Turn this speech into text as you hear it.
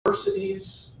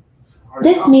universities are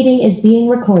This not, meeting is being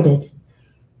recorded.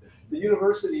 the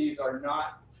universities are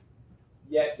not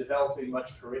yet developing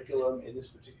much curriculum in this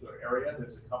particular area.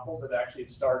 There's a couple that actually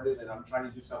have started, and I'm trying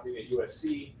to do something at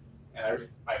USC. And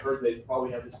I heard they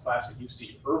probably have this class at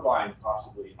UC Irvine,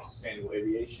 possibly in sustainable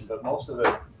aviation, but most of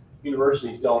the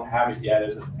universities don't have it yet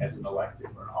as an elective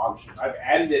or an option. I've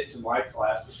added it to my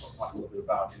class, which I'll talk a little bit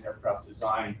about in aircraft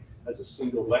design, as a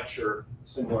single lecture,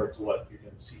 similar to what you're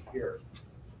going to see here.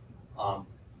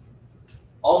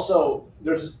 Also,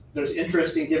 there's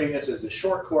interest in giving this as a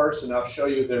short course, and I'll show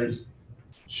you there's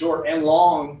short and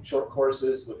long short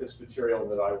courses with this material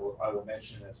that I will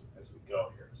mention as we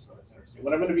go here. So that's interesting.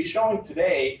 What I'm going to be showing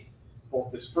today,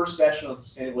 both this first session on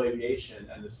sustainable aviation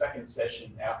and the second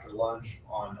session after lunch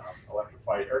on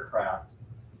electrified aircraft,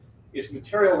 is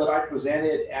material that I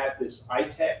presented at this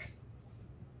ITEC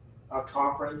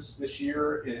conference this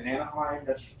year in Anaheim.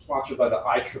 That's sponsored by the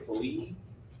IEEE,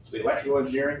 so the electrical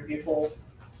engineering people.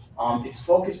 It's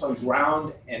focused on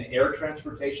ground and air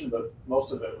transportation, but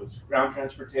most of it was ground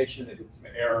transportation. They did some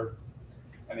air,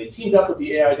 and they teamed up with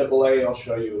the AIAA. I'll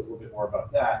show you a little bit more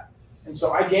about that. And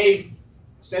so I gave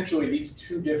essentially these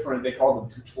two different, they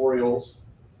called them tutorials.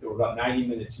 They were about 90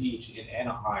 minutes each in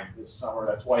Anaheim this summer.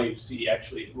 That's why you see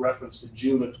actually reference to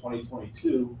June of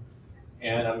 2022.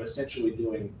 And I'm essentially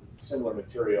doing similar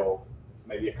material,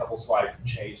 maybe a couple slides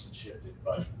changed and shifted,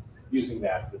 but using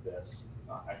that for this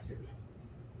activity.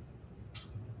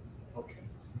 Okay.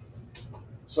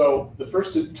 So the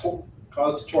first tutorial,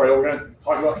 we're going to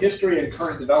talk about history and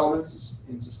current developments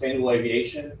in sustainable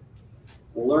aviation.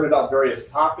 We'll learn about various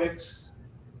topics.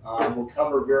 We'll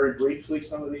cover very briefly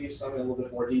some of these, some in a little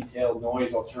bit more detail: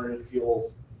 noise, alternative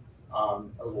fuels, a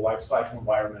little life cycle,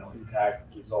 environmental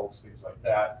impact, results, things like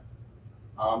that.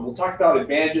 We'll talk about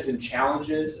advantages and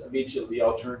challenges of each of the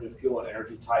alternative fuel and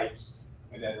energy types,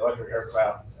 and then electric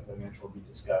aircraft, as I mentioned, will be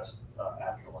discussed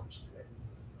after lunch today.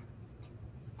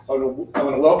 So I'm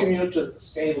going to welcome you to the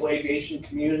sustainable aviation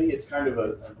community. It's kind of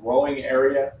a growing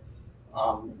area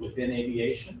within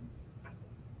aviation.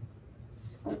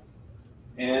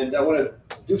 And I want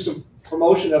to do some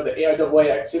promotion of the AIAA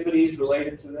activities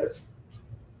related to this.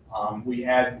 We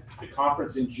had the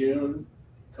conference in June,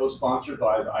 co-sponsored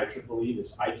by the IEEE,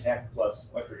 this ITEC plus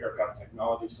Electric Aircraft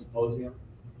Technology Symposium.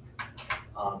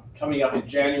 Coming up in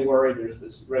January, there's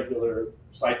this regular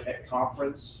SciTech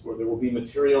conference where there will be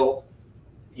material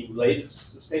related to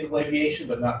sustainable aviation,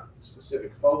 but not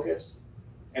specific focus.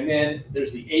 And then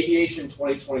there's the Aviation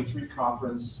 2023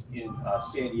 conference in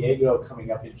San Diego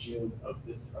coming up in June of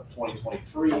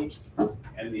 2023.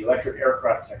 And the Electric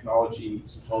Aircraft Technology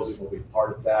Symposium will be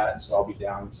part of that. And so I'll be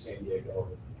down in San Diego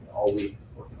all week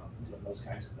working on doing those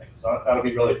kinds of things. So that'll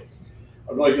be really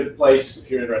a really good place if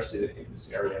you're interested in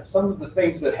this area. Some of the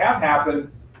things that have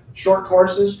happened: short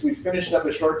courses. We finished up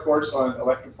a short course on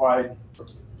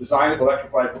design of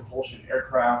electrified propulsion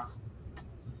aircraft.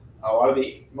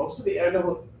 Most of the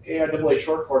AIAA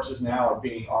short courses now are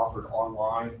being offered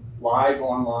online, live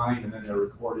online, and then they're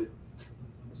recorded.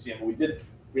 See, we did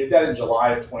that in July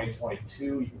of 2022.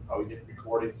 You can probably get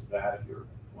recordings of that if you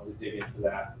want to dig into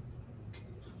that.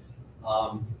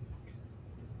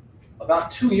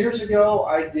 About 2 years ago,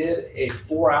 I did a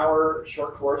 4-hour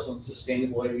short course on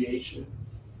sustainable aviation,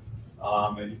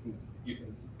 and you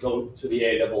can go to the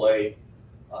AIAA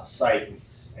site and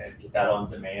get that on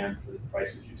demand for the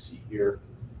prices you see here.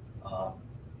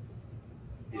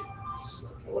 Okay,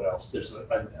 what else? There's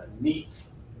a neat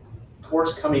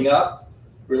course coming up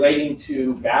relating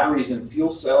to batteries and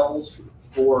fuel cells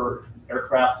for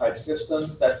aircraft type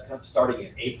systems. That's kind of starting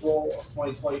in April of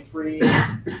 2023.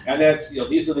 And that's,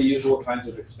 these are the usual kinds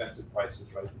of expensive prices,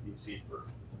 right, that you see for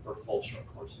full short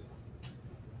courses.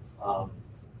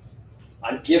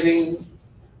 I'm giving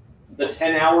the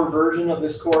 10-hour version of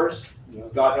this course.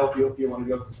 God help you if you want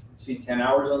to go see 10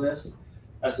 hours on this,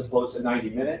 as opposed to 90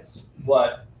 minutes.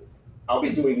 But I'll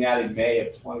be doing that in May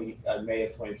of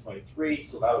 2023,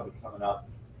 so that'll be coming up.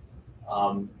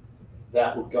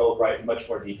 That will go right in much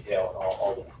more detail in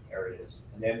all the areas.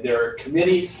 And then there are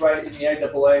committees, right, in the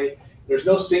AIAA. There's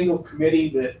no single committee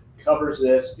that covers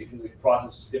this because it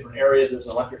crosses different areas. There's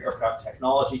an electric aircraft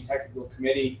technology technical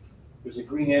committee. There's a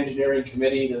green engineering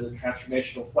committee. There's a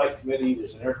transformational flight committee.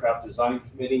 There's an aircraft design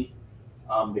committee.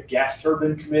 The gas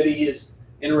turbine committee is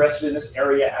interested in this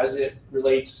area as it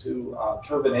relates to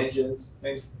turbine engines,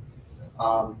 things.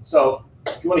 So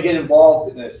if you want to get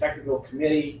involved in a technical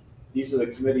committee, these are the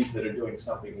committees that are doing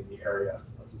something in the area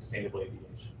of sustainable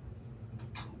aviation.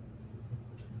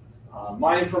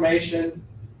 My information,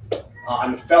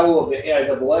 I'm a fellow of the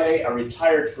AIAA. I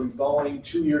retired from Boeing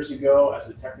 2 years ago as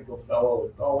a technical fellow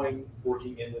at Boeing,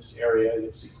 working in this area.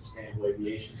 You'll see sustainable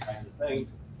aviation kinds of things.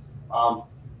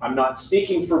 I'm not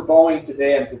speaking for Boeing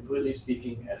today. I'm completely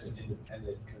speaking as an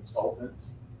independent consultant.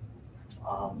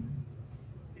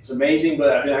 It's amazing,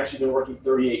 but I've actually been working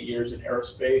 38 years in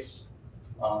aerospace.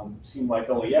 Seemed like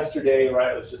only yesterday, right?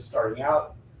 I was just starting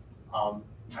out. I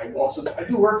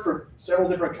do work for several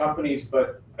different companies,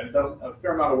 but I've done a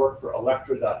fair amount of work for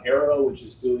Electra.aero, which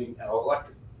is doing an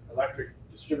electric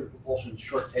distributed propulsion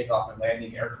short takeoff and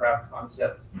landing aircraft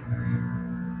concept.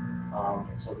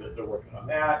 And so they're working on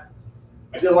that.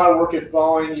 I did a lot of work at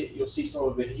Boeing. You'll see some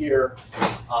of it here.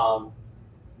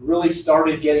 Really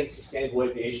started getting sustainable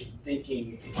aviation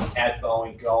thinking at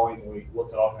Boeing going. We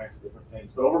looked at all kinds of different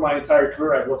things. But over my entire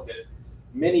career, I've looked at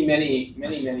many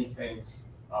things,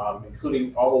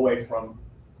 including all the way from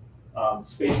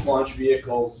space launch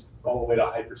vehicles all the way to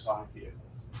hypersonic vehicles,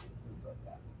 things like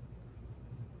that.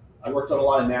 I worked on a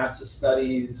lot of NASA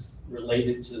studies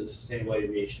related to the sustainable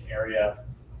aviation area.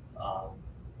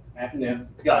 I've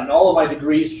gotten all of my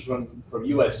degrees from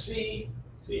USC,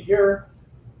 see here.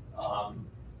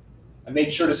 I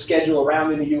made sure to schedule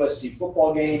around any USC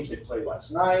football games. They played last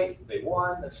night. They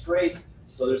won. That's great.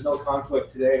 So there's no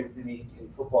conflict today with any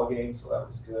football games, so that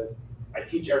was good. I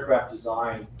teach aircraft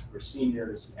design for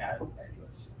seniors at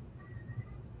USC.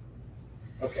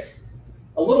 Okay.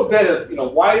 A little bit of,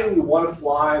 why do we want to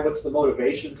fly? What's the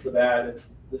motivation for that?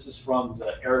 This is from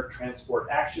the Air Transport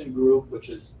Action Group, which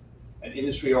is an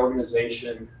industry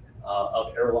organization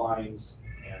of airlines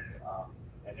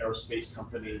and aerospace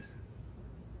companies.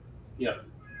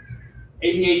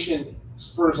 Aviation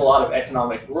spurs a lot of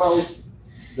economic growth.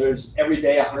 There's every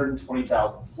day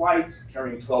 120,000 flights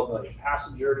carrying 12 million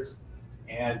passengers,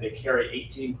 and they carry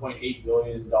 $18.8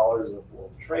 billion of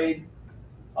world trade.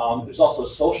 There's also a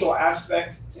social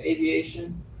aspect to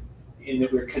aviation in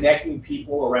that we're connecting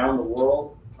people around the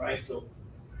world, right? So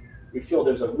we feel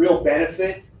there's a real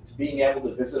benefit to being able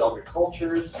to visit other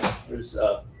cultures. There's,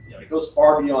 it goes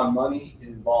far beyond money. It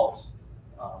involves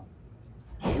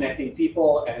connecting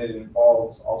people, and it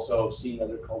involves also seeing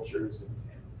other cultures and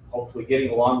hopefully getting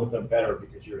along with them better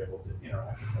because you're able to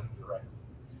interact with them directly.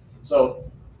 So,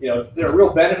 there are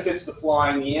real benefits to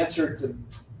flying. The answer to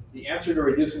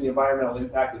reducing the environmental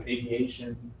impact of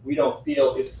aviation, we don't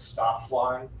feel, is to stop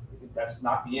flying. I think that's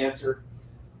not the answer.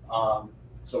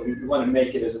 So we want to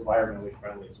make it as environmentally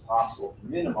friendly as possible to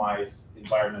minimize the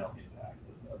environmental impact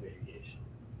of aviation.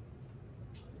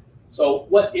 So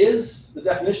what is the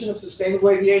definition of sustainable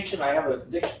aviation? I have a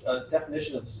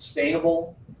definition of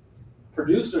sustainable: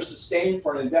 produced or sustained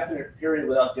for an indefinite period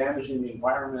without damaging the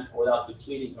environment or without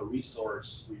depleting a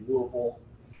resource, renewable.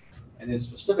 And then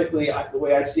specifically, the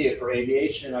way I see it for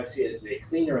aviation, I see it as a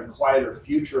cleaner and quieter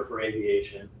future for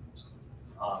aviation.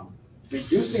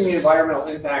 Reducing the environmental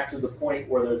impact to the point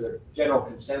where there's a general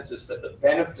consensus that the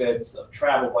benefits of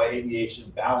travel by aviation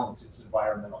balance its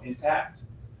environmental impact.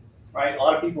 Right? A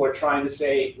lot of people are trying to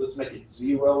say, let's make it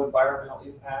zero environmental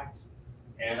impact.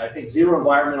 And I think zero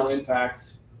environmental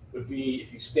impact would be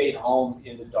if you stayed home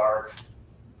in the dark,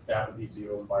 that would be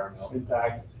zero environmental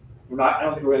impact. I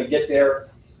don't think we're going to get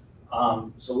there.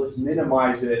 So let's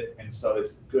minimize it. And so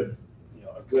it's a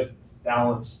good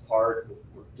balanced part.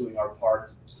 We're doing our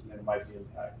part to minimize the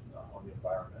impact on the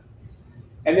environment.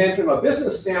 And then from a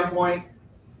business standpoint,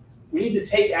 we need to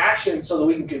take action so that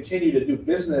we can continue to do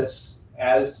business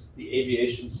as the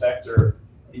aviation sector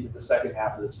into the second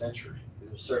half of the century.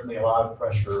 There's certainly a lot of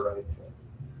pressure, right,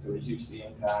 to reduce the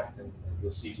impact, and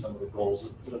you'll see some of the goals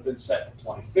that have been set in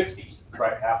 2050,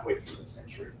 right halfway through the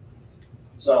century.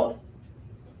 So,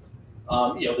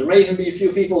 there may even be a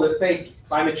few people that think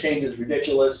climate change is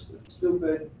ridiculous and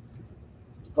stupid,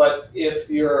 but if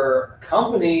your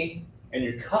company and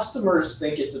your customers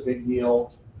think it's a big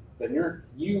deal, then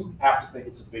you have to think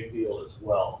it's a big deal as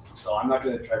well. So I'm not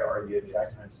going to try to argue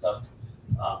that kind of stuff.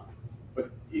 But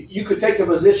you could take the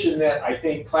position that I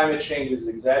think climate change is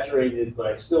exaggerated, but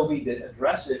I still need to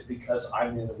address it because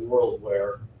I'm in a world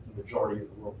where the majority of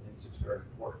the world thinks it's very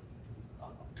important.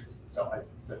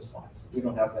 That's fine. We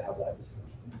don't have to have that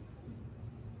discussion.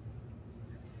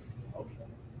 Okay.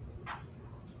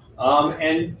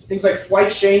 And things like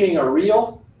flight shaming are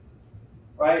real,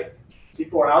 right?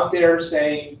 People are out there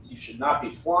saying you should not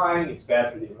be flying, it's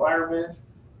bad for the environment.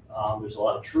 There's a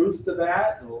lot of truth to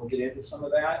that, and we'll get into some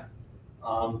of that.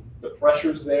 The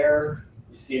pressure's there.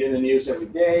 You see it in the news every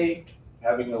day.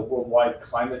 Having a worldwide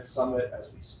climate summit as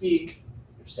we speak.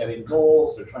 They're setting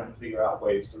goals. They're trying to figure out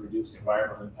ways to reduce the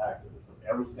environmental impact of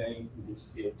everything,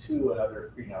 reduce CO2 and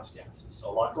other greenhouse gases. So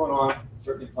a lot going on.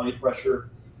 Certainly plenty of pressure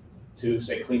to,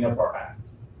 say, clean up our act.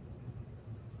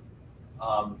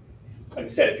 Like I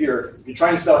said, if you're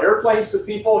trying to sell airplanes to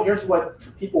people, here's what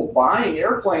people buying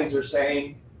airplanes are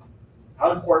saying.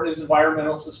 How important is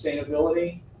environmental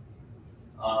sustainability?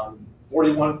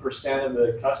 41% of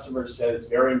the customers said it's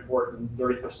very important,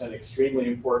 30% extremely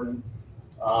important.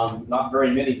 Not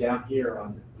very many down here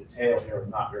on the tail here are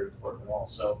not very important at all.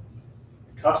 So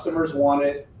the customers want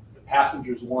it, the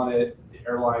passengers want it, the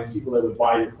airlines, people that would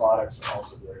buy your products are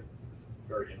also very,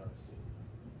 very interested.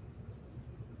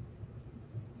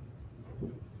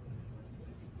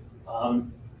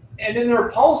 And then there are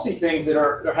policy things that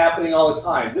are happening all the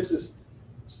time. This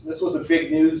was a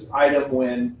big news item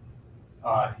when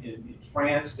in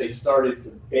France they started to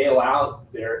bail out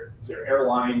their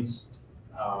airlines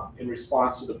in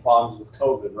response to the problems with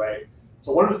COVID, right?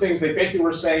 So one of the things they basically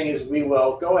were saying is, we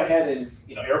will go ahead and,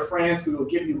 Air France, we will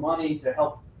give you money to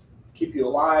help keep you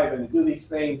alive and to do these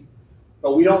things,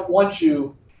 but we don't want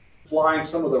you flying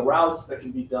some of the routes that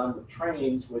can be done with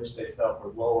trains, which they felt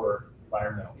were lower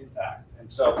environmental impact.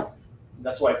 And so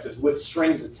that's why it says with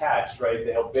strings attached, right?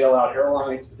 They help bail out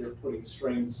airlines, but they're putting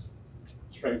strings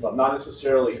on. Not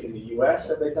necessarily in the US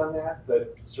have they done that,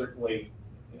 but certainly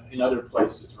in other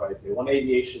places, right? They want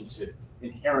aviation to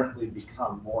inherently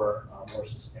become more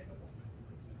sustainable.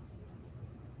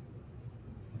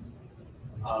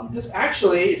 This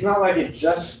actually, it's not like it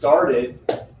just started.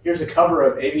 Here's a cover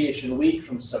of Aviation Week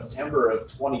from September of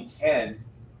 2010,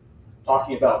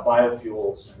 talking about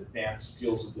biofuels and advanced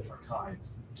fuels of different kinds.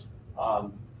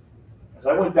 As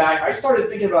I went back, I started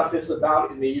thinking about this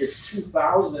about in the year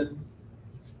 2000.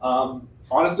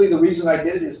 Honestly, the reason I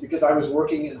did it is because I was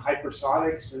working in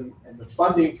hypersonics, and the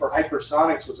funding for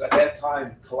hypersonics was at that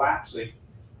time collapsing.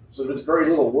 So there was very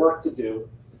little work to do.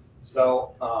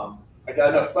 So I got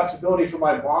enough flexibility from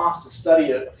my boss to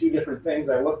study a few different things.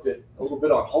 I looked at a little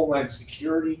bit on homeland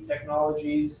security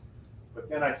technologies, but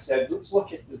then I said, let's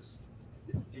look at this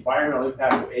environmental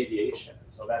impact of aviation.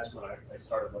 So that's when I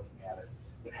started looking at it.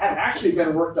 It had actually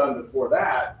been work done before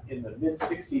that in the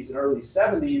mid-60s and early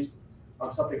 70s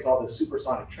on something called the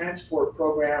Supersonic Transport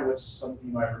Program, which some of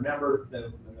you might remember.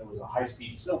 Then there was a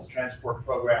high-speed silk transport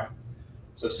program.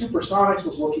 So Supersonics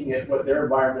was looking at what their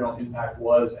environmental impact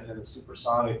was, and then the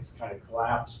Supersonics kind of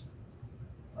collapsed.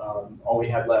 All we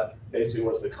had left basically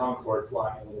was the Concorde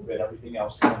flying a little bit. Everything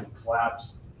else kind of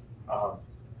collapsed.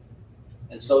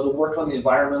 And so the work on the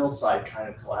environmental side kind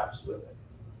of collapsed with it.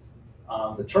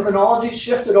 The terminology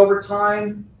shifted over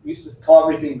time. We used to call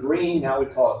everything green. Now we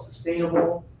call it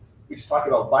sustainable. We used to talk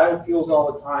about biofuels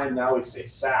all the time. Now we say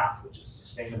SAF, which is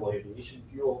sustainable aviation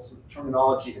fuel. So the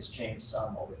terminology has changed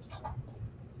some over time.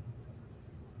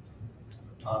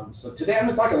 So today I'm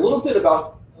going to talk a little bit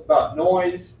about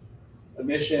noise,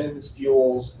 emissions,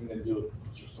 fuels, and then do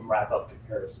some wrap-up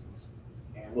comparisons.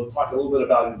 And we'll talk a little bit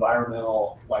about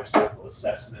environmental life cycle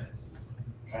assessment,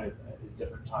 kind of at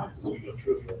different times as we go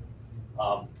through here.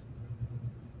 I'm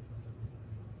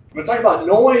going to talk about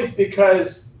noise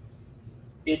because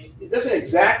it doesn't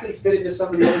exactly fit into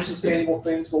some of the other sustainable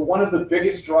things, but one of the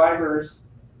biggest drivers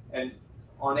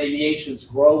on aviation's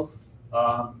growth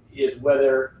is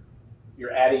whether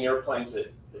you're adding airplanes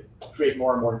that create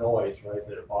more and more noise, right,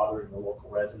 that are bothering the local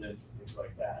residents and things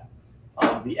like that.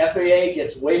 The FAA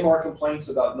gets way more complaints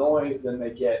about noise than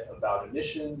they get about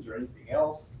emissions or anything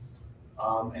else.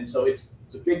 And so it's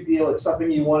a big deal. It's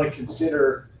something you want to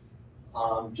consider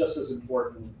just as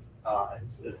important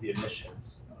as the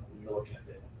emissions when you're looking at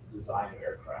the design of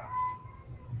aircraft.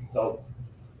 So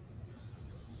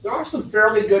there are some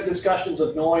fairly good discussions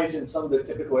of noise in some of the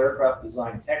typical aircraft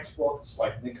design textbooks,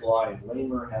 like Nicolai and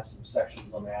Raymer have some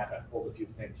sections on that. I pulled a few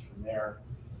things from there.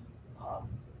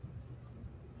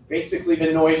 Basically,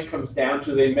 the noise comes down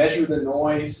to they measure the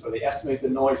noise, or they estimate the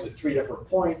noise at 3 different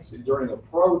points during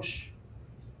approach,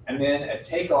 and then at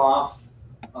takeoff,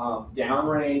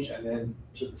 downrange, and then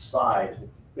to the side.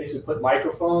 Basically put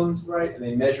microphones, right, and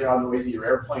they measure how noisy your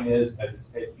airplane is as it's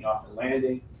taking off and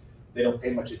landing. They don't pay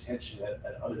much attention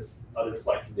at other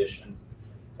flight conditions.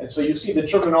 And so you see the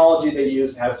terminology they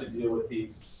use has to do with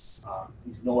these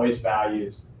noise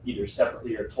values, either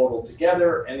separately or total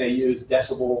together, and they use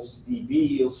decibels, dB,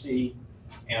 you'll see.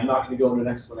 And I'm not going to go into an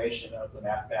explanation of the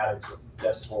mathematics of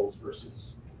decibels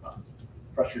versus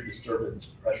pressure disturbance,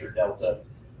 pressure delta,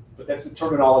 but that's the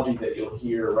terminology that you'll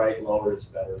hear, right? Lower is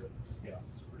better, it's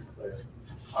pretty clear.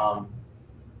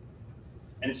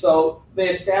 And so they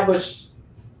established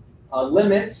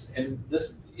limits, and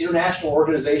this international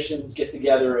organizations get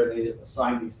together and they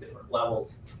assign these different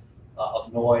levels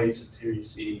of noise. And here you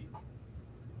see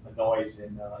a noise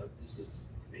in this is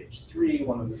stage 3,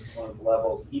 one of the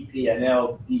levels,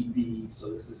 EPNL, dB, so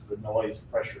this is the noise,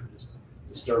 pressure,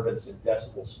 disturbance in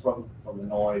decibels from the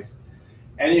noise.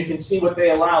 And you can see what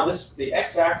they allow. The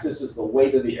x-axis is the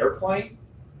weight of the airplane,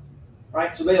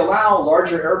 right? So they allow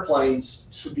larger airplanes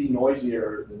to be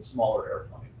noisier than smaller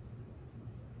airplanes.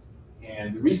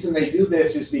 And the reason they do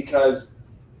this is because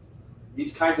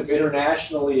these kinds of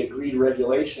internationally agreed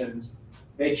regulations,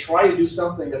 they try to do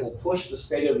something that will push the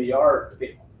state of the art.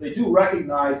 They do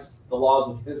recognize the laws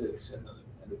of physics and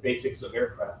the basics of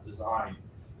aircraft design.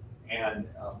 And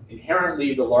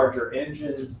inherently, the larger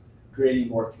engines creating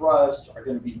more thrust are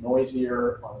going to be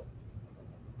noisier on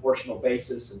a proportional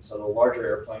basis, and so the larger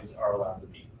airplanes are allowed to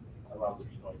be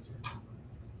noisier.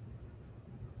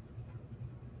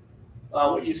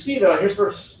 What you see though, here's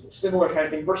for similar kind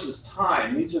of thing versus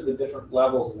time. These are the different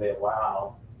levels they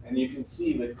allow, and you can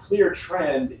see the clear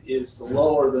trend is to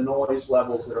lower the noise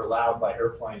levels that are allowed by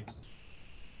airplanes.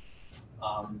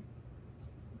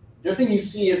 The other thing you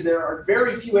see is there are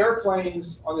very few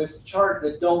airplanes on this chart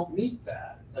that don't meet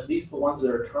that. At least the ones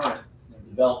that are current,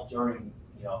 developed during,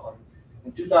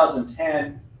 in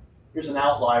 2010. Here's an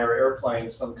outlier airplane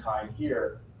of some kind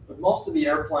here, but most of the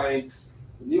airplanes.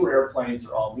 The newer airplanes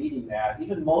are all meeting that.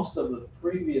 Even most of the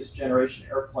previous generation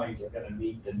airplanes are going to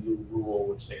meet the new rule,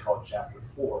 which they call Chapter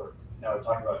 4. Now we're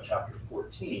talking about Chapter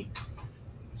 14.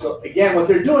 So again, what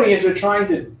they're doing is they're trying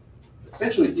to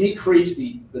essentially decrease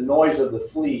the noise of the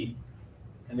fleet.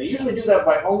 And they usually do that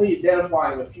by only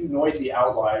identifying a few noisy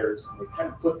outliers, and they kind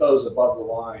of put those above the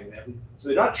line. So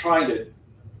they're not trying to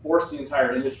force the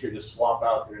entire industry to swap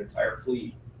out their entire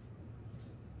fleet,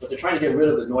 but they're trying to get rid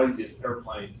of the noisiest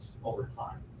airplanes over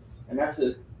time. And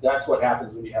that's what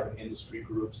happens when you have an industry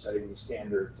group setting the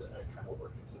standards and kind of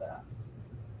working to that.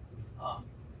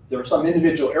 There are some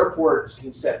individual airports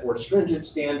can set more stringent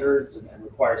standards and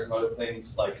require some other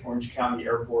things, like Orange County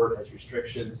Airport has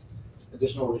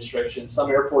additional restrictions. Some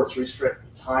airports restrict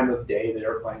the time of day that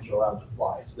airplanes are allowed to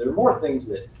fly. So there are more things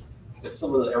that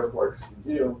some of the airports can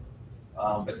do,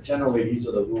 but generally these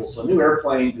are the rules. So new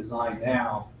airplane design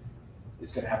now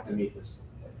is going to have to meet this.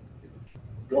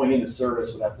 Going into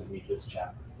service would have to meet this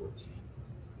Chapter 14.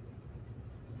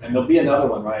 And there'll be another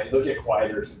one, right? They'll get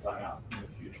quieter sometime out in the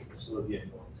future, so there'll be a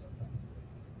noise.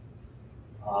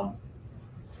 A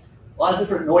lot of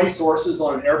different noise sources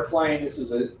on an airplane. This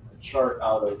is a chart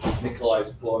out of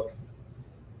Nikolai's book.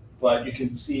 But you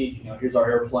can see, here's our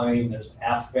airplane. There's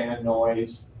aft fan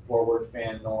noise, forward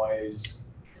fan noise,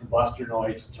 combustor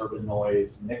noise, turbine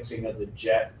noise, mixing of the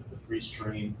jet with the free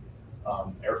stream,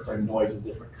 airframe noise of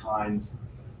different kinds.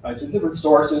 So different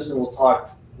sources, and we'll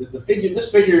talk.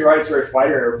 This figure, right, is very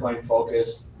fighter airplane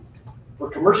focused. For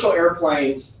commercial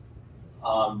airplanes,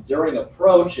 during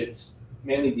approach, it's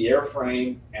mainly the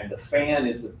airframe, and the fan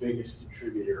is the biggest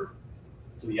contributor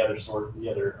to the other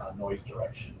noise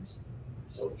directions.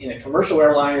 So in a commercial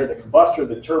airliner, the combustor,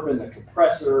 the turbine, the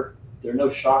compressor, there are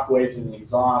no shock waves in the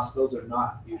exhaust. Those are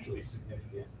not usually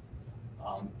significant.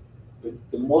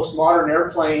 The most modern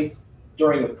airplanes,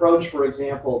 during approach, for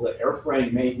example, the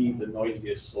airframe may be the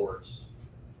noisiest source.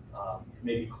 It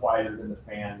may be quieter than the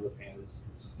fan. The fan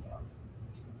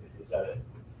is at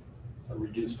a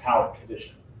reduced power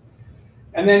condition.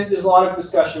 And then there's a lot of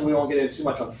discussion. We won't get into too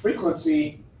much on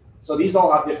frequency. So these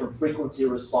all have different frequency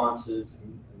responses,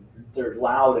 and they're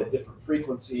loud at different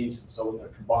frequencies. And so when they're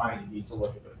combined, you need to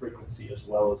look at the frequency as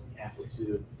well as the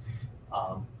amplitude.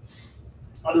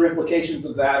 Other implications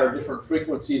of that are different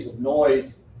frequencies of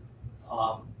noise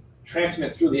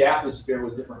transmit through the atmosphere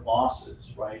with different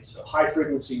losses, right? So high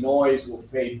frequency noise will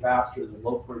fade faster than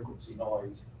low frequency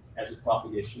noise as it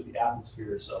propagates through the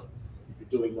atmosphere. So if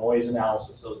you're doing noise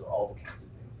analysis, those are all the kinds of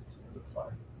things that you would apply.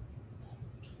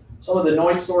 Some of the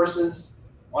noise sources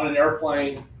on an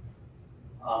airplane,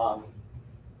 like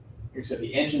I said,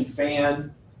 the engine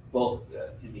fan, both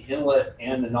in the inlet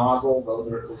and the nozzle, those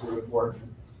are important.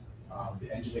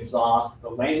 The engine exhaust, the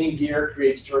landing gear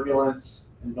creates turbulence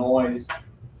and noise.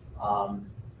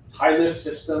 High lift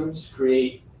systems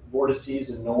create vortices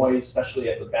and noise, especially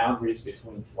at the boundaries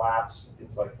between flaps and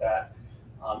things like that.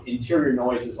 Interior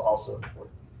noise is also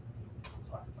important. We'll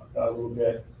talk about that a little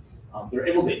bit. They're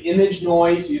able to image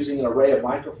noise using an array of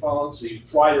microphones. So you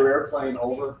fly your airplane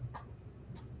over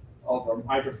a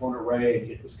microphone array and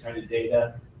get this kind of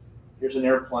data. Here's an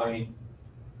airplane.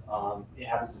 It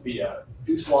happens to be a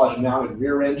fuselage-mounted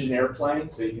rear-engine airplane,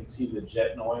 so you can see the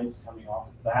jet noise coming off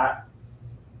of that.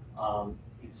 You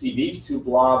can see these two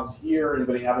blobs here.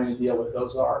 Anybody have any idea what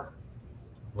those are?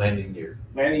 Landing gear.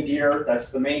 Landing gear, that's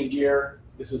the main gear.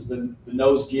 This is the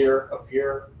nose gear up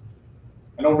here.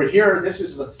 And over here, this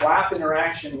is the flap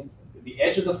interaction, the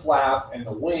edge of the flap and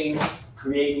the wing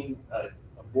creating a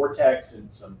vortex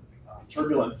and some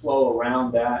turbulent flow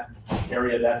around that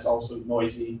area that's also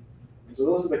noisy. And so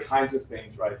those are the kinds of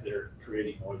things, right, that are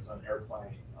creating noise on an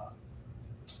airplane.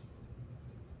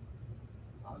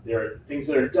 There are things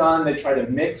that are done, they try to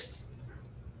mix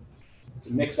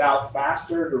out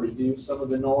faster to reduce some of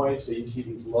the noise. So you see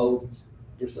these lobes.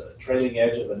 Here's a trailing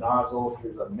edge of a nozzle.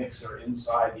 Here's a mixer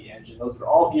inside the engine. Those are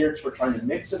all geared for trying to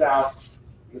mix it out,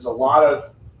 because a lot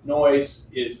of noise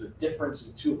is the difference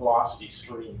in two velocity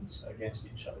streams against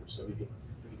each other. So if you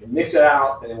can mix it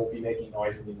out, then it won't be making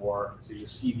noise anymore. So you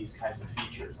see these kinds of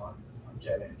features on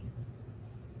jet engine.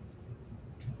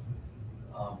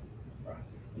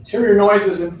 Interior noise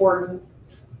is important.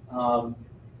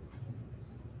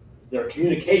 There are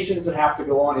communications that have to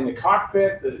go on in the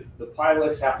cockpit. The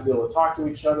pilots have to be able to talk to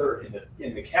each other.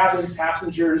 In the cabin,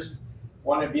 passengers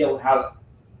want to be able to have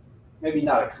maybe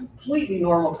not a completely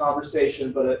normal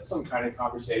conversation, but some kind of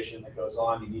conversation that goes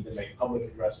on. You need to make public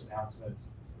address announcements.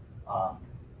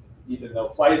 Even though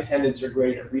flight attendants are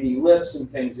great at reading lips and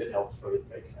things, it helps so that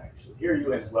they can actually hear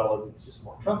you, as well as it's just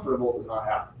more comfortable to not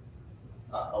have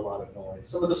a lot of noise.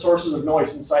 Some of the sources of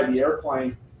noise inside the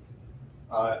airplane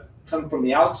come from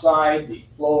the outside, the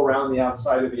flow around the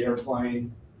outside of the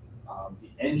airplane. The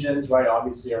engines, right,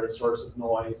 obviously are a source of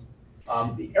noise.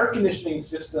 The air conditioning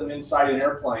system inside an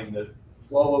airplane, the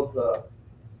flow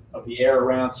of the air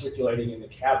around circulating in the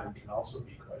cabin can also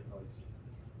be quite noisy.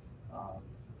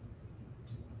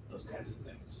 Those kinds of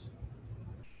things.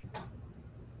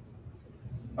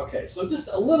 Okay, so just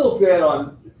a little bit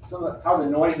on some of how the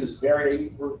noises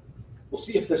vary. We'll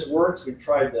see if this works. We've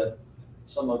tried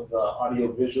some of the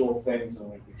audio-visual things,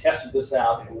 and we tested this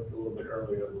out and looked a little bit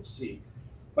earlier. We'll see.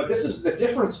 But this is the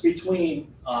difference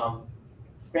between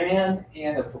fan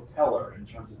and a propeller in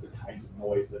terms of the kinds of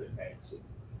noise that it makes.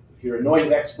 If you're a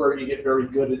noise expert, you get very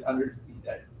good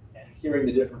at hearing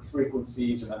the different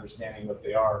frequencies and understanding what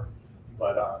they are.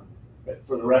 But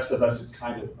for the rest of us, it's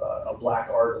kind of a black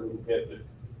art a little bit.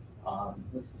 But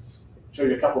let's show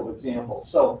you a couple of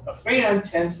examples. So a fan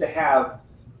tends to have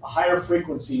a higher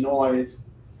frequency noise,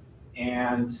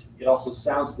 and it also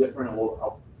sounds different.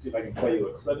 I'll see if I can play you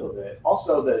a clip of it.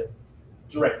 Also, the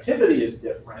directivity is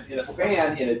different. In a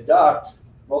fan, in a duct,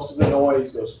 most of the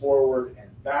noise goes forward and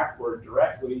backward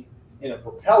directly. In a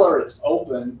propeller, it's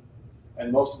open,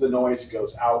 and most of the noise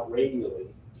goes out radially.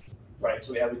 Right,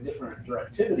 so we have a different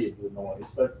directivity of the noise,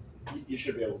 but you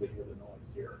should be able to hear the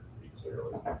noise here pretty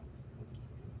clearly.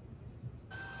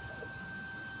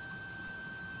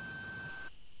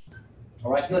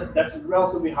 All right, so that's a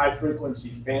relatively high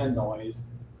frequency fan noise.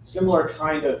 Similar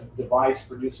kind of device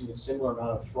producing a similar amount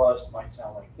of thrust might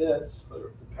sound like this for the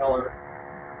propeller.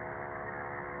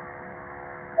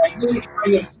 Right, these are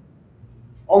kind of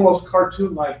almost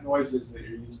cartoon-like noises that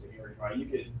you're used to hearing, right? You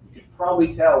could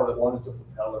probably tell that one is a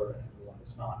propeller and one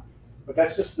is not. But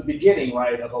that's just the beginning,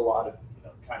 right, of a lot of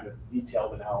kind of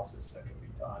detailed analysis that can be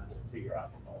done to figure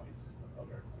out the noise.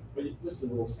 But just a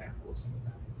little sample of some of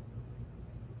that.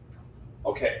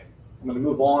 Okay, I'm going to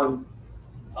move on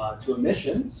to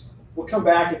emissions. We'll come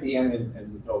back at the end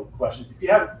and go questions. If you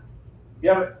have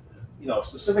a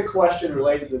specific question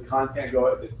related to the content,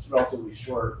 it's relatively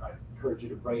short. I encourage you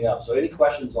to bring it up. So any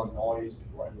questions on noise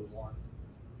before I move on?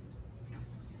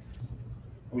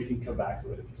 We can come back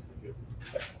to it if you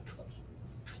have a technical question.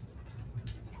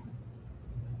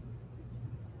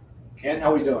 Ken,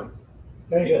 how are we doing?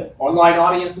 Very good. Online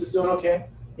audience is doing okay?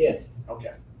 Yes.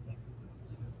 Okay.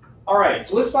 All right,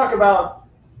 so let's talk about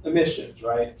emissions,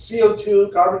 right?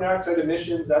 CO2, carbon dioxide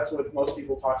emissions, that's what most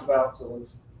people talk about, so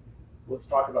let's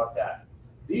talk about that.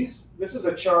 This is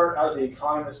a chart out of The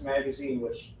Economist magazine,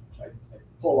 which I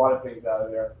pull a lot of things out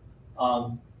of there.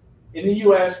 In the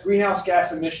US, greenhouse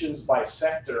gas emissions by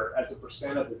sector as a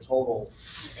percent of the total,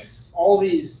 and all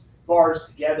these bars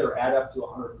together add up to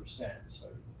 100%, so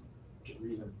you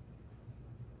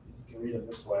can read them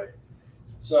this way.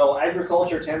 So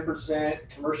agriculture, 10%,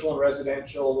 commercial and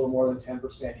residential, a little more than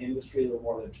 10%, industry, a little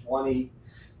more than 20%,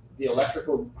 the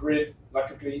electrical grid,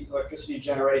 electricity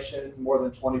generation, more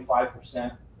than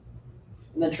 25%,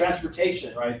 and then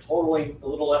transportation, right, totaling a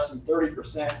little less than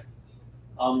 30%.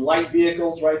 Light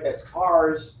vehicles, right, that's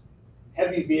cars.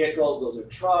 Heavy vehicles, those are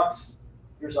trucks.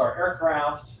 Here's our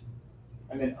aircraft,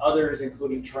 and then others,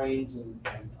 including trains and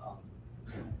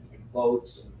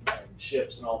boats and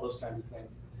ships and all those kinds of things.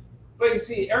 But you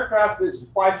see, aircraft is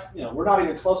we're not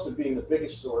even close to being the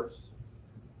biggest source,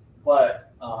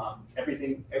 but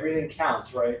everything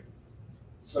counts, right?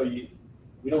 So we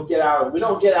don't get out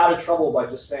of trouble by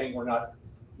just saying we're not,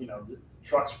 the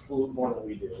trucks pollute more than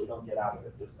we do. We don't get out of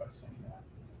it just by saying that.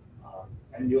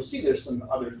 And you'll see there's some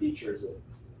other features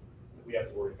that we have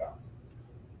to worry about.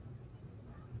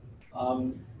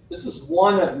 This is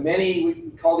one of many,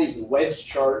 we call these the wedge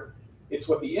chart. It's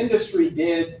what the industry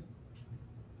did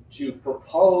to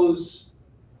propose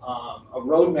a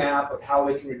roadmap of how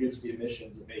they can reduce the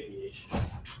emissions of aviation.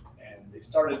 And they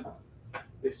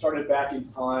started back in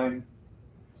time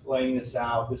laying this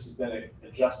out. This has been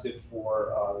adjusted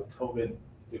for the COVID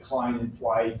decline in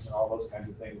flights and all those kinds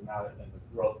of things now, and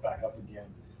the growth back up again.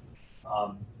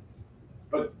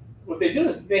 But what they do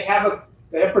is they have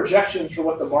projections for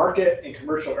what the market and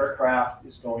commercial aircraft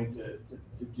is going to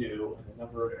do, and the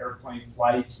number of airplane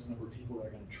flights, and the number of people that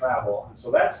are going to travel. And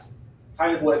so that's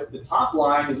kind of what the top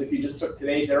line is. If you just took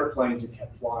today's airplanes and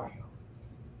kept flying them,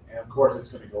 and of course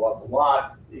it's going to go up a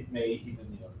lot. It may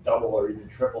even double or even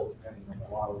triple depending on the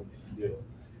model that you do.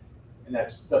 And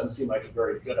that doesn't seem like a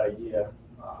very good idea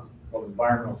from an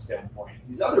environmental standpoint.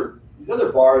 These other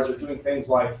bars are doing things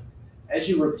like, as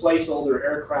you replace older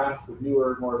aircraft with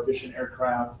newer, more efficient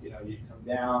aircraft, you come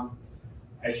down.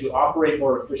 As you operate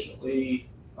more efficiently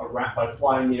by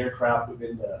flying the aircraft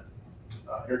within the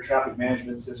air traffic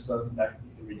management system, that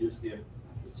you can reduce the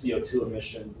CO2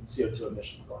 emissions and CO2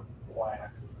 emissions on the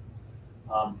y-axis.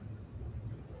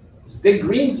 The big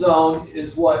green zone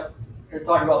is what you're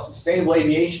talking about, sustainable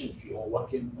aviation fuel. What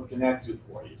can that do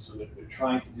for you? So that they're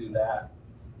trying to do that,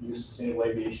 use sustainable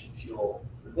aviation fuel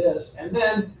for this, and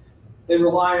then they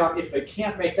rely on, if they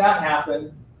can't make that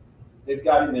happen, they've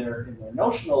got in their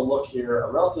notional look here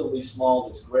a relatively small,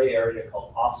 this gray area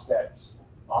called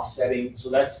offsetting. So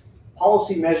that's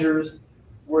policy measures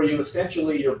where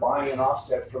you're buying an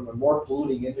offset from a more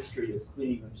polluting industry that's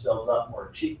cleaning themselves up more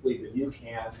cheaply than you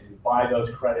can, and you buy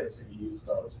those credits and you use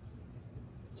those.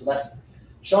 So that's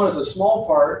shown as a small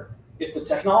part. If the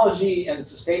technology and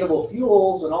sustainable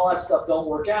fuels and all that stuff don't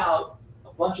work out,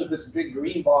 a bunch of this big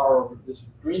green bar over this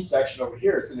green section over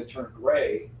here is going to turn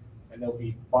gray, and they'll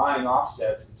be buying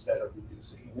offsets instead of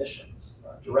reducing emissions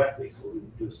directly, so we're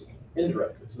reducing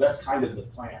indirectly. So that's kind of the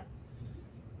plan.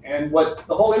 And what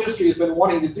the whole industry has been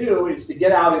wanting to do is to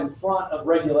get out in front of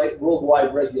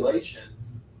worldwide regulation.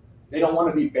 They don't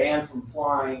want to be banned from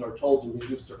flying or told to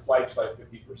reduce their flights by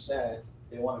 50%.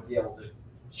 They want to be able to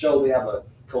show they have a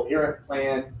coherent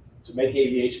plan to make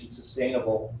aviation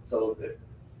sustainable, so that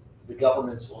the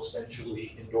governments will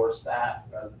essentially endorse that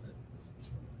rather than,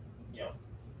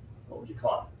 what would you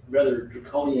call it? Rather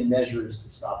draconian measures to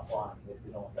stop flying.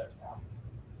 They don't want that to happen.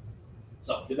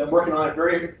 So they've been working on it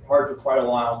very hard for quite a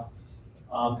while.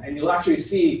 And you'll actually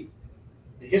see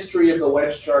the history of the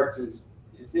wedge charts is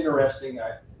interesting.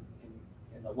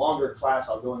 In the longer class,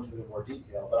 I'll go into it in more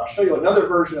detail. But I'll show you another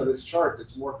version of this chart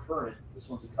that's more current. This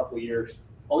one's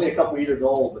only a couple years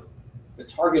old, but the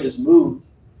target has moved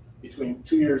between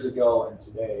 2 years ago and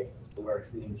today as to where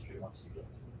the industry wants to go.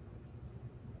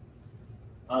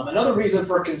 Another reason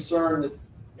for concern that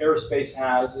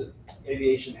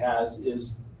aviation has,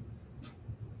 is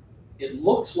it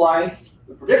looks like,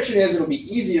 the prediction is it'll be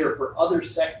easier for other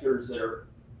sectors that are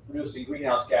producing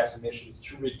greenhouse gas emissions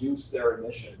to reduce their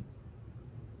emissions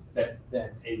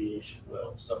than aviation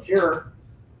will. So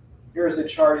here's a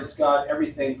chart. It's got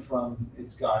everything from,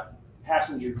 it's got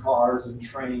passenger cars and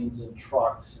trains and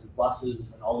trucks and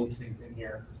buses and all these things in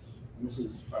here. And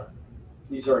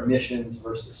these are emissions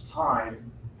versus time.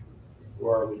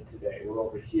 Where are we today? We're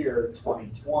over here,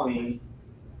 2020.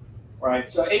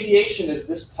 Right, so aviation is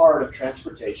this part of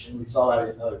transportation. We saw that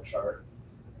in another chart.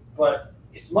 But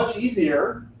it's much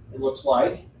easier, it looks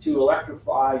like, to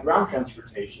electrify ground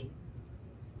transportation,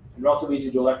 and relatively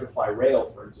easy to electrify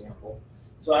rail, for example.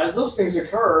 So as those things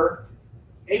occur,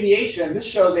 this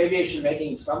shows aviation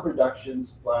making some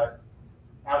reductions, but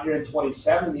out here in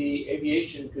 2070,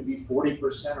 aviation could be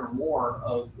 40% or more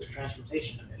of the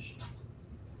transportation emissions.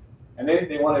 And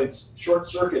they want to short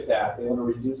circuit that. They want to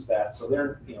reduce that. So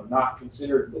they're not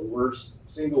considered the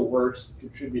single worst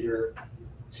contributor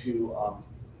to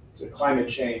climate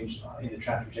change in the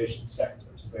transportation sector.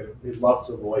 So they'd love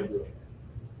to avoid doing it.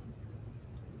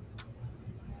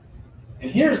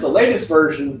 And here's the latest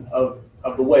version of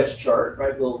the wedge chart,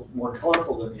 right? A little more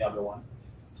colorful than the other one.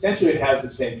 Essentially, it has the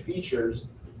same features,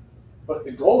 but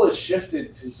the goal is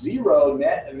shifted to zero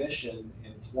net emissions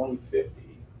in 2050.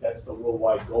 That's the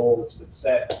worldwide goal that's been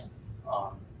set,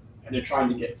 and they're trying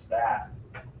to get to that.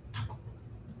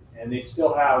 And they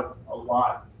still have a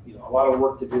lot of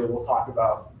work to do. We'll talk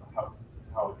about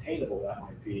how attainable that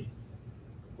might be.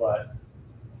 But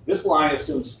this line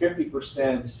assumes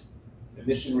 50%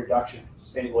 emission reduction from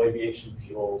sustainable aviation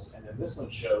fuels, and then this one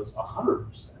shows 100%.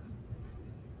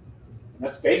 And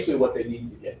that's basically what they need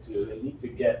to get to. They need to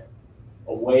get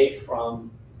away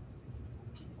from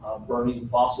burning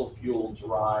fossil fuel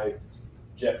derived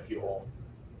jet fuel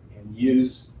and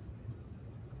use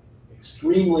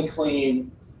extremely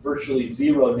clean, virtually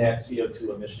zero net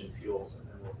CO2 emission fuels. And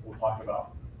then we'll talk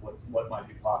about what might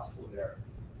be possible there.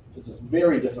 It's a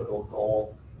very difficult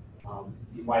goal.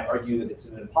 You might argue that it's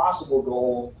an impossible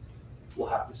goal. We'll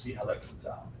have to see how that comes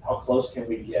out. How close can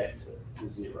we get to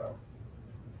zero?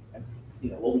 And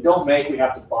what we don't make, we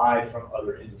have to buy from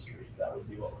other industries. That would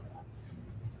be what we're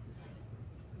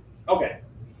at. Okay.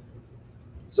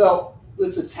 So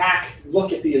let's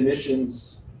look at the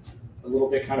emissions a little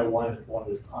bit, kind of one at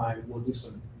a time. We'll do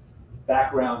some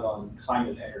background on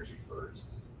climate energy first.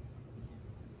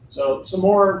 So some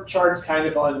more charts kind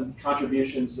of on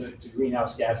contributions to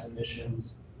greenhouse gas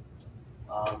emissions.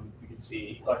 You can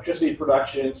see electricity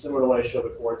production, similar to what I showed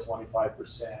before,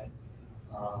 25%.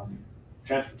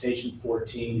 Transportation,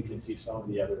 14. You can see some of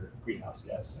the other greenhouse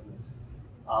gas emissions.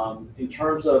 In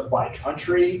terms of by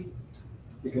country,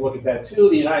 we can look at that too.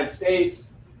 The United States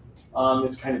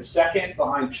is kind of second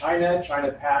behind China.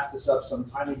 China passed us up some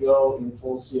time ago in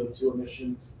total CO2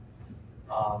 emissions.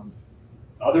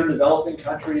 Other developing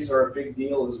countries are a big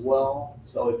deal as well.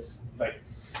 So it's like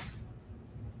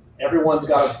everyone's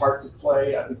got a part to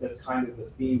play. I think that's kind of the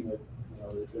theme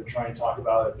that they're trying to talk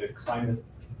about at the climate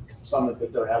summit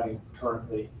that they're having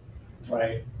currently,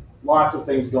 right? Lots of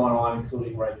things going on,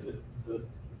 including the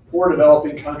poor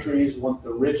developing countries want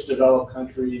the rich developed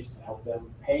countries to help them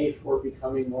pay for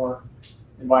becoming more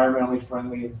environmentally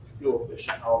friendly, fuel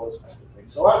efficient, all those kinds of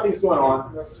things. So a lot of things going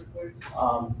on,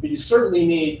 but you certainly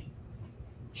need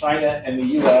China and the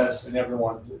U.S. and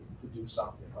everyone to do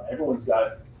something. Right? Everyone's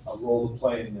got a role to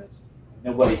play in this.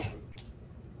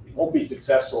 It won't be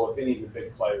successful if any of the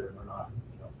big players are not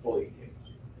fully engaged.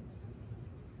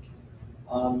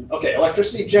 Okay,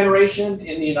 electricity generation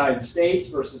in the United States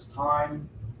versus time.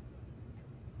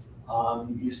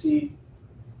 You see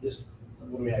just,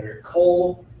 what do we have here?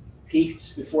 Coal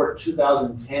peaked before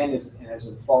 2010 and has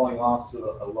been falling off to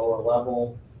a lower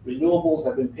level. Renewables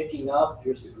have been picking up.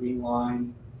 Here's the green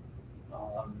line,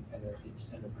 and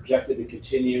they're projected to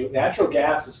continue. Natural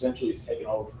gas essentially has taken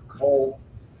over for coal,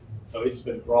 so it's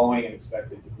been growing and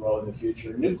expected to grow in the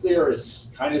future. Nuclear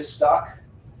is kind of stuck.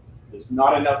 There's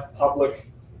not enough public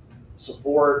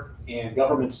support and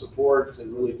government support to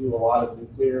really do a lot of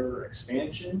nuclear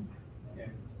expansion.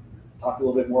 And talk a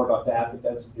little bit more about that, but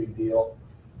that's a big deal.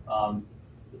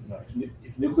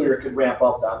 If nuclear could ramp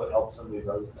up, that would help some of these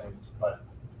other things. But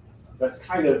that's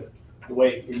kind of the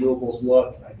way renewables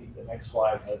look. I think the next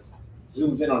slide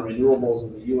zooms in on renewables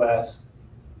in the U.S.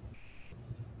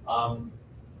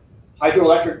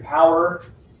 Hydroelectric power,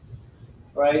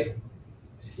 right?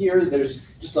 Here, there's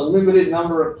just a limited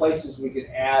number of places we can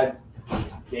add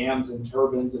dams and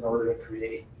turbines in order to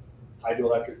create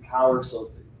hydroelectric power.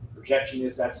 So the projection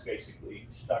is that's basically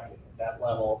stuck at that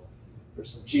level.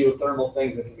 There's some geothermal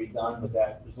things that can be done with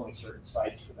that. There's only certain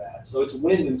sites for that. So it's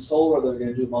wind and solar that are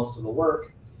going to do most of the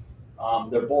work.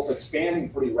 They're both expanding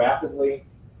pretty rapidly.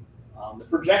 The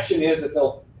projection is that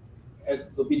there'll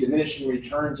be diminishing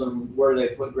returns on where they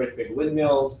put great big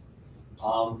windmills.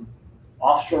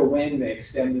 Offshore wind may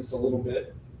extend this a little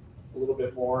bit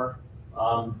more,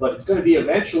 but it's going to be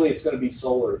eventually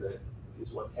solar that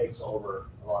is what takes over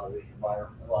a lot of the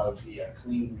environment, a lot of the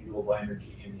clean renewable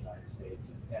energy in the United States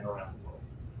and around the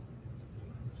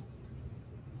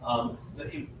world.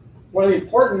 One of the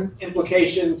important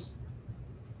implications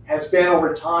has been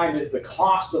over time is the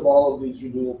cost of all of these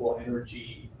renewable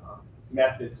energy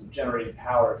methods of generating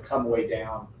power have come way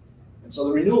down. And so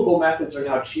the renewable methods are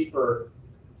now cheaper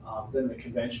than the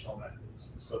conventional methods.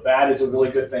 So that is a really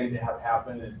good thing to have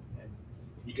happen. And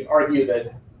you can argue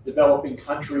that developing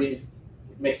countries,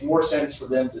 it makes more sense for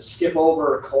them to skip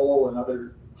over coal and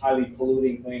other highly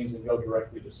polluting things and go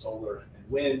directly to solar and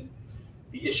wind.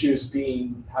 The issues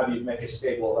being, how do you make a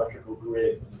stable electrical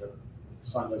grid when the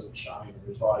sun doesn't shine? And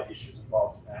there's a lot of issues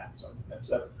involved in that. So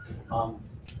that's it.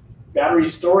 Battery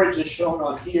storage is shown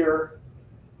on here.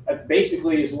 That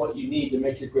basically is what you need to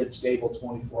make your grid stable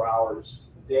 24 hours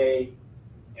a day.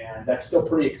 And that's still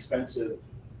pretty expensive.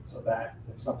 So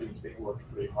that's something that's being worked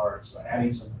pretty hard. So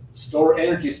adding some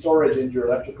energy storage into your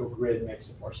electrical grid makes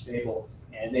it more stable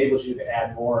and enables you to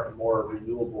add more and more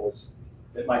renewables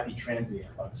that might be transient,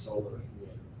 like solar and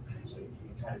wind. So you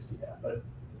can kind of see that. But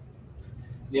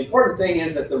the important thing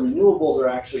is that the renewables are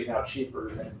actually now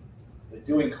cheaper than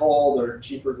doing coal. They're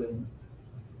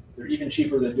even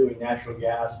cheaper than doing natural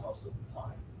gas most of the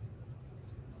time.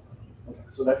 Okay,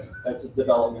 so that's a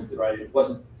development, right? It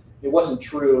wasn't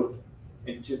true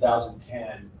in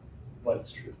 2010, but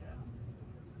it's true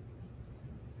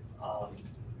now.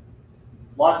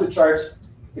 Lots of charts.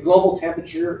 The global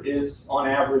temperature is on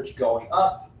average going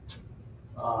up.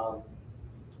 Um,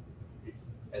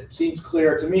 it seems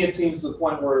clear, to me it seems to the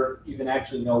point where you can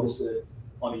actually notice it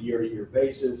on a year-to-year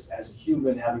basis. As a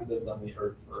human, having lived on the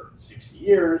earth for 60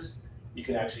 years, you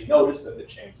can actually notice that the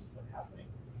change has been happening.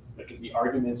 There can be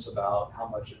arguments about how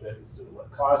much of it is due to what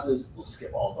causes. We'll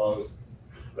skip all those,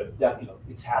 but definitely,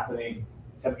 it's happening.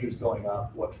 Temperature's going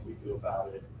up. What can we do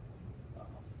about it?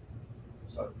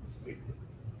 So it's a big deal.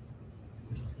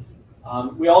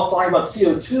 We all talk about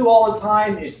CO2 all the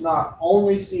time. It's not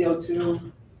only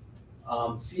CO2.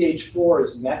 CH4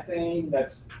 is methane.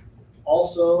 That's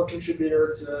also a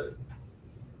contributor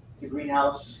to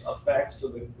greenhouse effects, to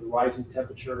the rising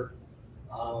temperature.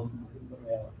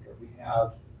 We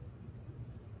have.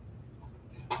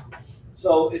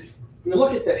 So if we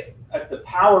look at the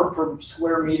power per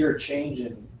square meter change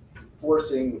in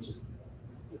forcing, which is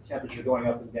the temperature going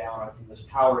up and down from this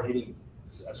power hitting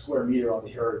a square meter on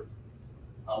the Earth,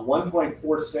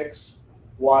 1.46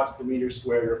 watts per meter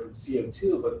squared are from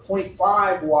CO2, but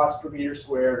 0.5 watts per meter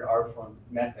squared are from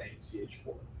methane,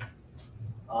 CH4.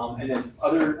 And then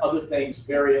other things,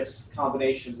 various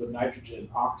combinations of nitrogen,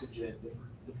 oxygen,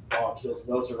 different molecules,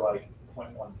 those are like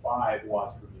 0.15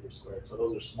 watts per meter squared. So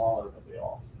those are smaller, but they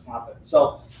all happen.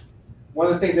 So one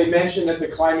of the things they mentioned at the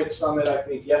climate summit, I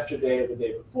think yesterday or the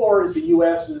day before, is the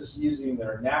US is using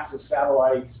their NASA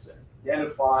satellites to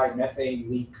identify methane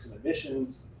leaks and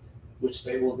emissions, which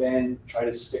they will then try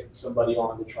to stick somebody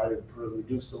on to try to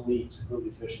reduce the leaks, improve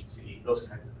efficiency, those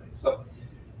kinds of things. So,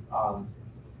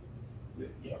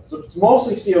 so it's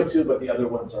mostly CO2, but the other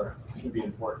ones can be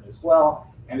important as well.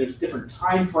 And there's different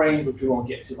time frames, which we won't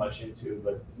get too much into,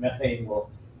 but methane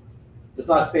does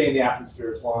not stay in the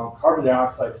atmosphere as long. Carbon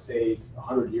dioxide stays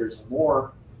 100 years or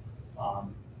more.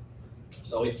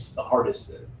 So it's the hardest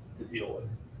to deal with.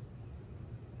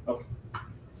 Okay.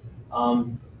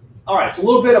 All right, so a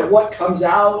little bit of what comes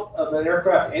out of an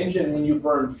aircraft engine when you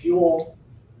burn fuel.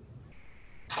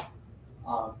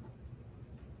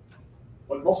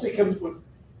 What mostly comes with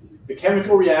the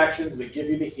chemical reactions that give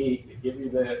you the heat, that give you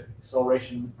the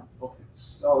acceleration,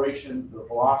 the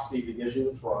velocity that gives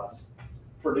you the thrust,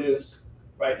 produce,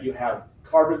 right? You have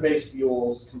carbon-based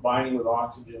fuels combining with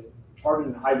oxygen, carbon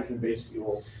and hydrogen-based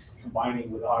fuels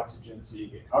combining with oxygen, so you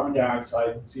get carbon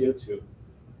dioxide, CO2.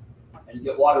 And you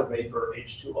get water vapor,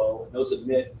 H2O, and those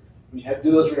emit, when you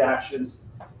do those reactions,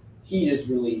 heat is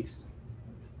released.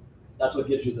 That's what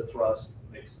gives you the thrust,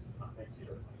 makes the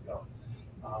airplane go.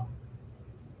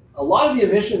 A lot of the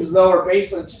emissions, though, are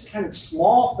based on just kind of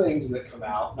small things that come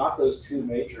out, not those two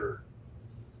major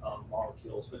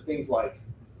molecules, but things like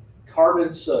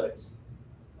carbon soot,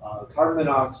 carbon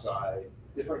monoxide,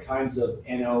 different kinds of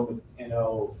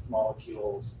NO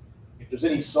molecules. If there's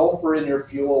any sulfur in your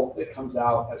fuel, it comes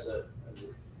out as a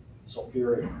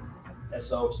sulfuric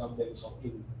SO something,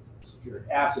 sulfuric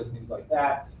acid, things like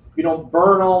that. If you don't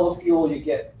burn all the fuel, you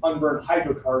get unburned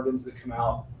hydrocarbons that come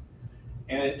out.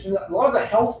 And a lot of the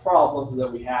health problems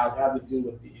that we have to do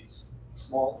with these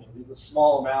the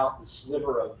small amount, the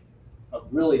sliver of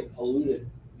really polluted,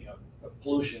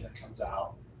 pollution that comes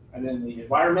out. And then the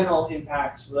environmental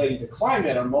impacts relating to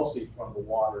climate are mostly from the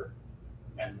water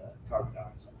and the carbon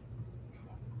dioxide.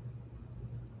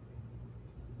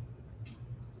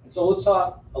 So let's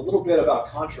talk a little bit about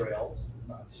contrails.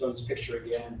 Show this picture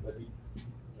again, but these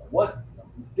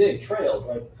big trails,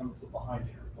 right, coming from behind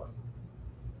the airplane.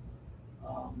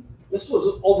 This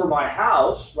was over my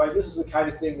house, right? This is the kind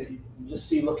of thing that you just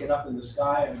see looking up in the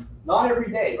sky, and not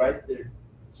every day, right?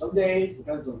 Some days,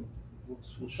 depends on,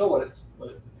 we'll show what it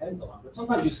depends on, but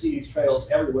sometimes you see these trails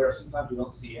everywhere, sometimes you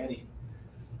don't see any.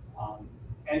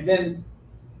 And then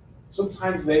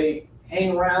sometimes they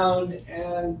hang around,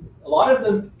 and a lot of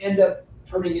them end up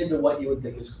turning into what you would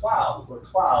think is clouds, but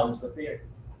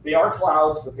they are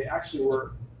clouds, but they actually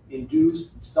were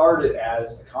started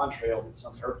as a contrail that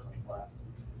some airplane left.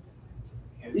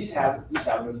 And these have an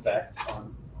effect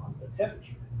on the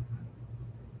temperature.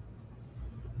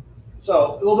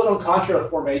 So a little bit on contrail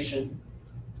formation.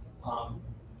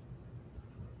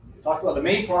 We talked about the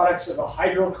main products of a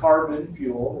hydrocarbon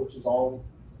fuel, which is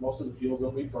most of the fuels that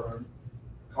we burn,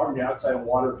 carbon dioxide and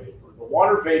water vapor. The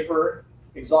water vapor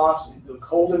exhausts into a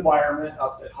cold environment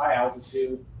up at high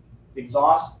altitude. The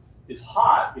exhaust is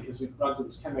hot because we've gone through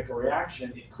this chemical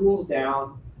reaction. It cools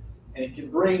down, and it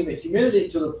can bring the humidity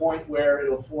to the point where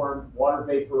it'll form water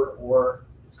vapor, or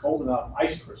if it's cold enough,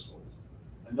 ice crystals.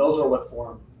 And those are what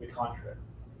form the contrail.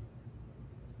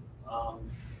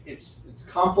 It's a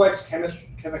complex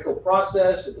chemical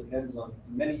process. It depends on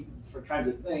many different kinds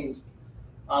of things.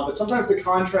 But sometimes the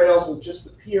contrails will just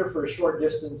appear for a short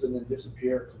distance and then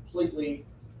disappear completely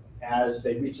as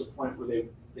they reach a point where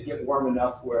they get warm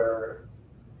enough where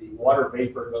the water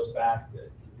vapor goes back to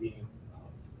being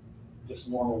just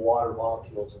normal water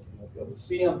molecules, and you won't be able to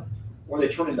see them, or they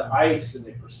turn into ice and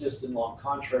they persist in long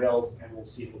contrails, and we'll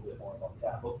see a little bit more about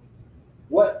that. But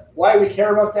why do we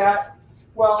care about that?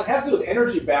 Well, it has to do with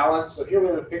energy balance. So here we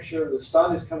have a picture. The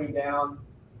sun is coming down.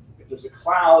 If there's a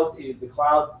cloud,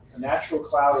 a natural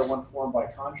cloud or one formed by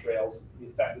contrails, the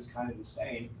effect is kind of the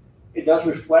same. It does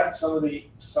reflect some of the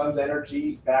sun's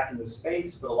energy back into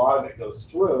space, but a lot of it goes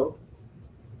through.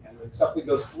 And the stuff that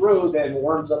goes through then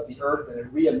warms up the Earth, and it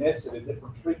re-emits at a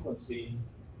different frequency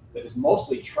that is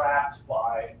mostly trapped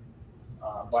by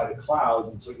the clouds,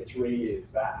 and so it gets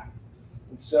radiated back.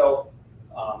 And so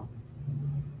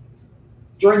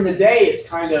during the day, it's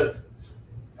kind of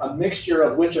a mixture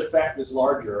of which effect is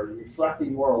larger. Are you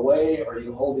reflecting more away, or are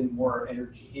you holding more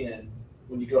energy in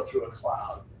when you go through a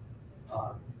cloud?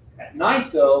 At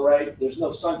night, though, right, there's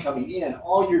no sun coming in.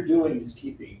 All you're doing is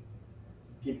keeping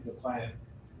the planet,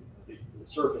 the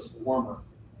surface warmer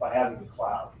by having the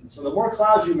cloud. And so the more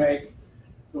clouds you make,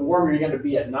 the warmer you're going to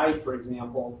be at night, for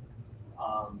example.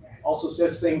 Also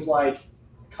says things like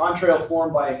contrail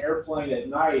formed by an airplane at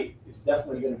night is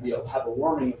definitely going to have a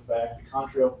warming effect. The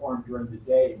contrail formed during the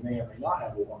day may or may not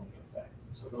have a warming effect.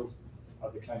 So those are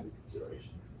the kinds of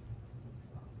considerations.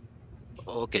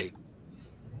 Okay.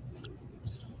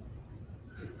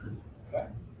 Okay.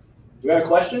 Do we have a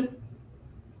question?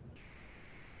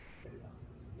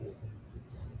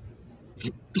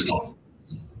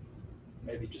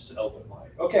 Maybe just an open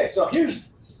mic. Okay, so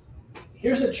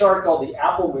here's a chart called the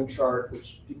Appelman chart,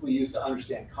 which people use to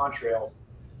understand contrail.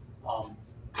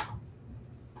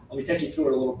 Let me take you through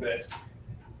it a little bit.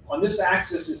 On this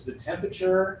axis is the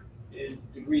temperature in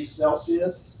degrees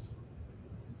Celsius,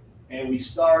 and we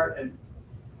start at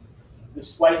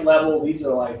this flight level. These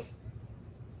are like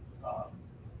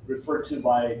referred to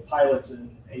by pilots in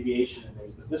aviation and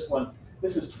things, but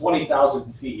this is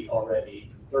 20,000 feet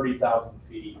already, 30,000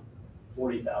 feet,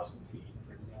 40,000 feet,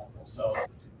 for example. So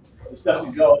this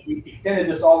doesn't go, if we extended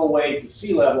this all the way to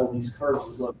sea level, these curves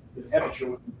would look, the temperature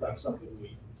would be like something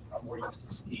we are more used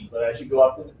to seeing. But as you go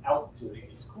up in altitude, it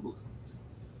gets cooler.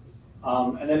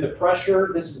 And then the pressure,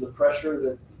 this is the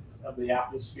pressure of the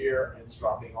atmosphere, and it's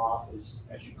dropping off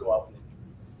as you go up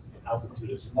in altitude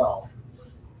as well.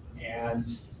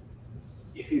 And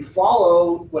if you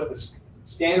follow what the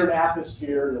standard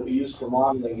atmosphere that we use for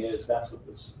modeling is, that's what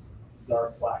this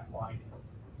dark black line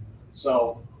is.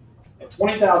 So at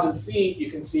 20,000 feet,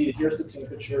 you can see that here's the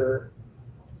temperature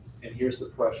and here's the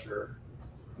pressure.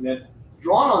 And then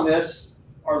drawn on this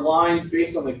are lines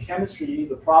based on the chemistry,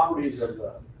 the properties of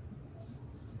the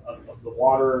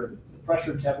water, the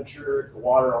pressure, temperature, the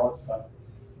water, all that stuff,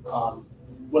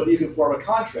 whether you can form a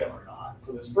contrail or not.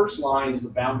 So this first line is the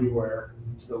boundary where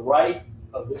to the right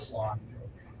of this line,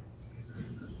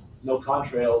 no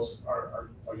contrails are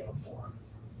going to form.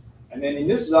 And then in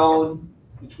this zone,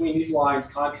 between these lines,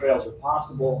 contrails are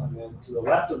possible, and then to the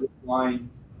left of this line,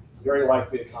 very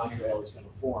likely a contrail is going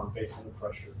to form based on the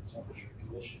pressure and temperature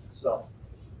conditions. So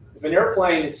if an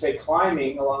airplane is, say,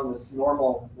 climbing along this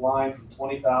normal line from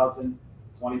 20,000,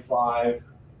 25,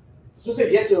 as soon as they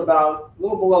get to about a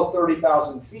little below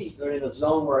 30,000 feet, they're in a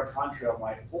zone where a contrail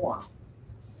might form.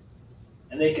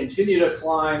 And they continue to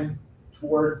climb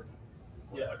toward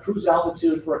a cruise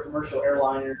altitude for a commercial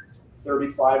airliner,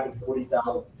 35 to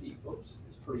 40,000 feet. Oops,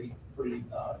 it's pretty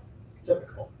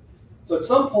typical. So at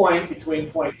some point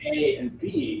between point A and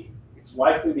B, it's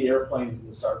likely the airplane is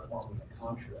going to start forming a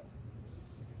contrail.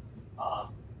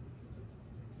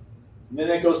 And then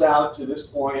it goes out to this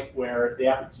point where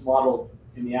it's modeled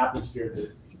in the atmosphere,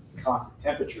 the constant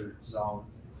temperature zone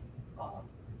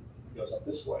goes up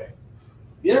this way.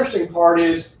 The interesting part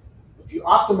is if you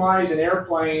optimize an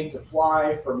airplane to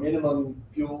fly for minimum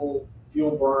fuel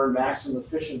burn, maximum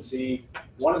efficiency,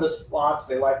 one of the spots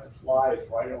they like to fly is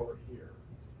right over here,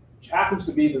 which happens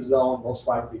to be the zone most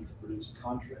likely to produce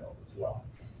contrail as well.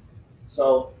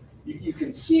 So you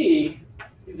can see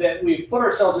that we've put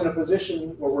ourselves in a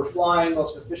position where we're flying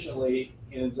most efficiently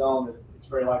in a zone that it's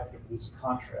very likely to produce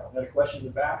contrail. Got a question in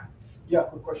the back? Yeah,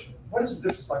 quick question. What is the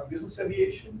difference, like business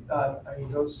aviation? I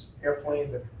mean, those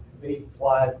airplanes that they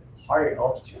fly at higher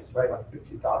altitudes, right, like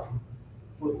 50,000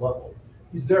 foot level.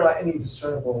 Is there like any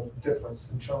discernible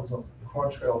difference in terms of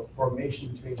contrail formation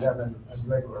between them and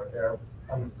regular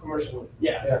commercial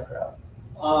aircraft?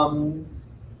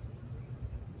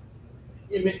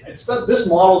 This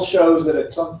model shows that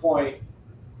at some point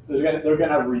they're going to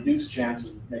have a reduced chance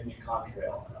of making a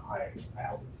contrail at a high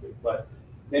altitude, but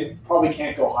they probably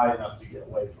can't go high enough to get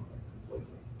away from it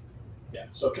completely. Yeah.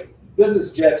 So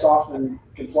business jets often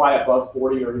can fly above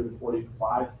 40 or even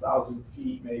 45,000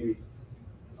 feet, maybe.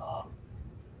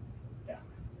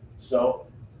 So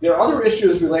there are other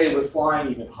issues related with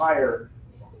flying even higher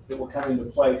that will come into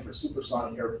play for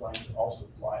supersonic airplanes that also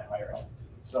fly at higher altitude.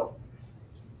 So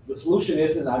the solution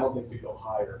isn't, I don't think, to go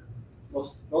higher.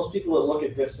 Most people that look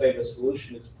at this say the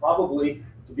solution is probably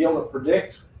to be able to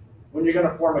predict when you're going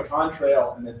to form a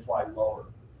contrail and then fly lower.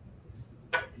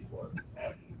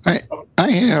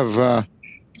 I have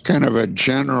kind of a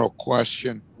general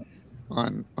question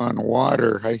on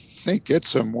water. I think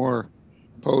it's a more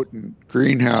potent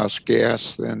greenhouse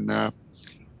gas than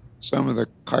some of the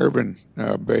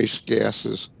carbon-based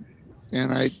gases,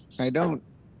 and I don't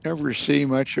ever see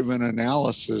much of an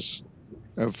analysis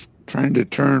of trying to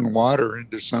turn water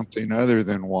into something other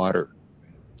than water.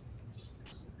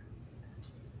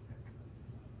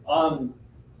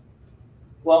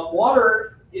 Well,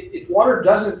 water, if water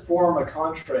doesn't form a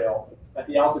contrail at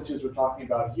the altitudes we're talking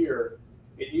about here,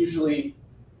 it usually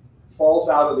falls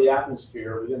out of the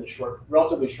atmosphere within a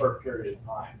relatively short period of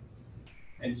time.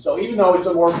 And so even though it's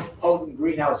a more potent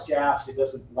greenhouse gas, it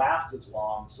doesn't last as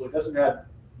long, so it doesn't have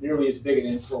nearly as big an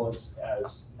influence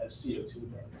as CO2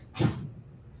 does.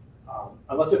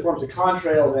 Unless it forms a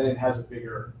contrail, then it has a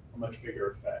much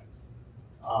bigger effect.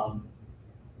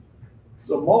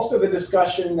 So most of the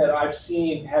discussion that I've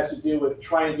seen has to do with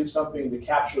trying to do something to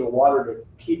capture the water to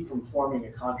keep from forming a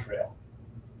contrail.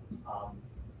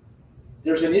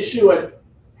 There's an issue at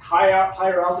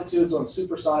higher altitudes on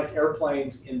supersonic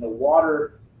airplanes in the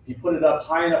water. If you put it up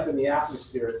high enough in the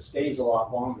atmosphere, it stays a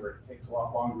lot longer. It takes a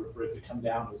lot longer for it to come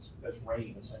down as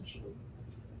rain, essentially.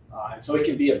 And so it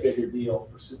can be a bigger deal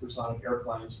for supersonic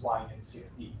airplanes flying at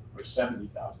 60 or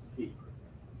 70,000 feet.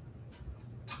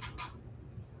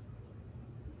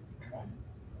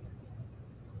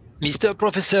 Mr.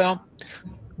 Professor,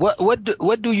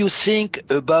 what do you think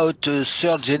about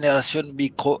third generation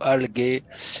microalgae?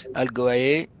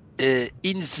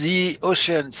 In the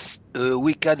oceans,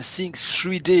 we can think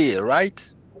 3D, right?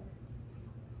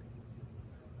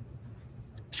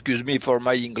 Excuse me for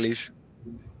my English.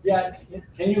 Yeah,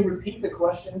 can you repeat the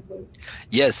question, please?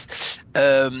 Yes.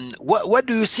 What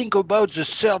do you think about the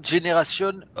third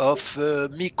generation of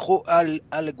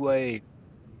microalgae?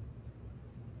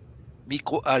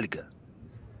 Microalgae,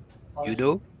 you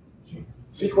know?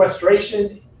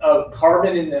 Sequestration of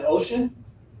carbon in the ocean?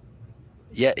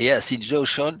 Yeah, yes, in the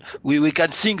ocean. We can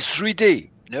think 3D,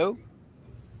 no?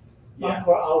 Yeah.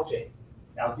 Microalgae.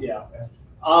 Yeah.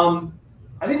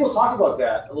 I think we'll talk about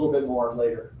that a little bit more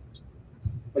later.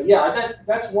 But yeah,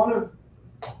 that's one of,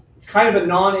 it's kind of a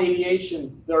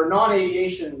non-aviation, there are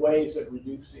non-aviation ways of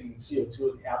reducing CO2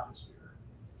 in the atmosphere.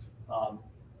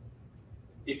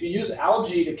 If you use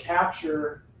algae to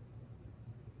capture,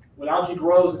 when algae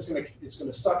grows, it's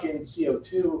gonna suck in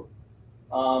CO2,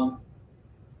 and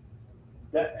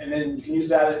then you can use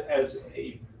that as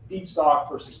a feedstock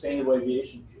for sustainable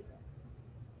aviation fuel.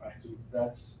 Right, so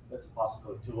that's a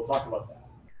possibility too. We'll talk about that.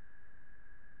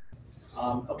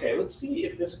 Okay, let's see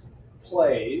if this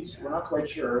plays. We're not quite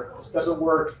sure. This doesn't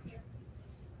work.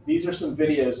 These are some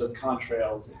videos of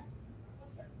contrails and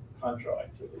contrail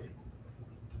activity.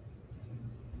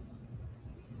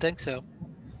 Think so.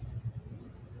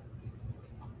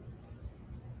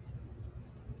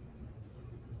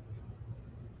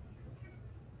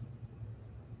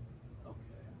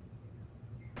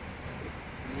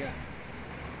 Yeah.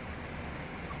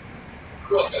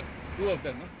 Two of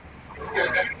them, huh?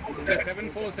 It's a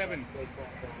 747.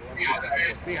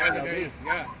 See how the guy is,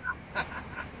 yeah.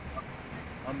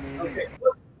 Amazing. Okay.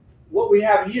 What we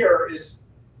have here is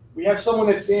we have someone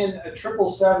that's in a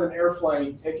 777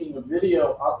 airplane taking a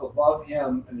video up above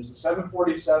him, and there's a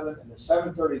 747 and a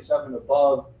 737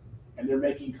 above, and they're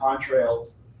making contrails.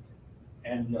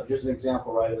 And here's an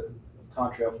example, right, of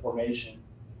contrail formation.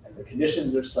 And the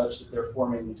conditions are such that they're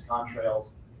forming these contrails.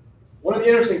 One of the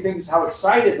interesting things is how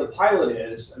excited the pilot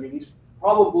is. I mean, he's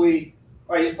probably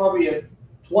a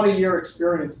 20-year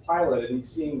experienced pilot, and he's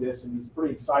seeing this, and he's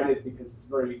pretty excited because it's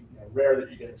very rare that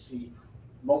you're going to see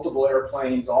multiple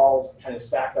airplanes all kind of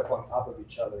stacked up on top of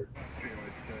each other.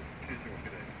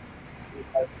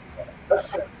 That's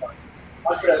kind of fun.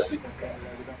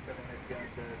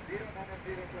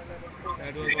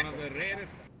 That was one of the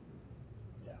rarest.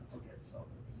 Yeah, okay, so.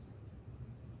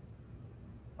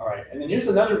 All right, and then here's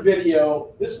another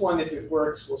video. This one, if it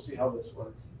works, we'll see how this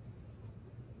works.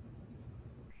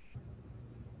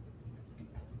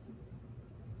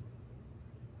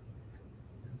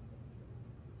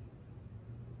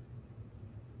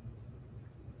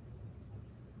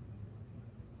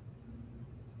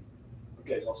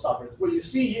 Okay, so I'll stop it. What you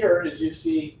see here is you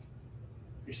see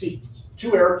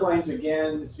two airplanes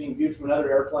again. It's being viewed from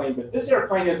another airplane, but this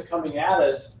airplane is coming at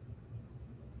us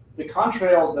the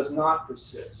contrail does not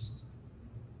persist.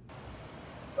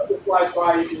 As it flies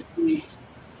by, you can see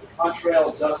the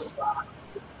contrail doesn't die.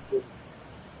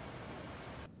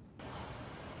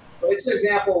 So it's an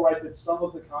example, right, that some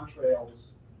of the contrails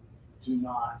do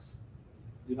not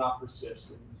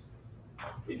persist.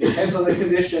 It depends on the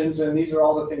conditions, and these are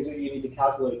all the things that you need to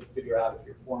calculate to figure out if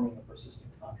you're forming a persistent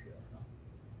contrail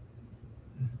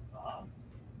or not.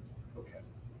 Okay.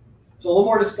 So a little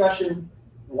more discussion.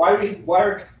 How do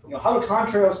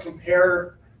contrails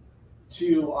compare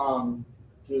to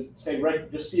say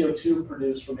just CO2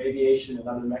 produced from aviation and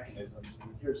other mechanisms?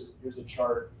 And here's a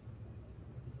chart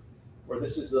where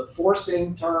this is the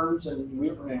forcing terms, and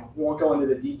we won't go into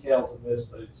the details of this,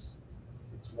 but it's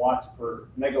watts per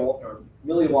megawatt or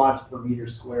milliwatts per meter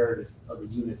squared are the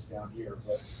units down here.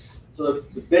 But so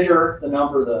the bigger the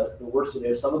number, the worse it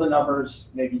is. Some of the numbers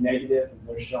may be negative, and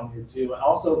they're shown here too. And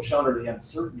also shown are the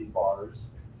uncertainty bars,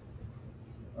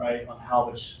 right, on how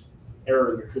much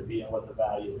error there could be and what the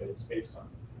value is based on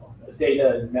the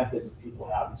data and methods that people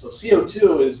have. And so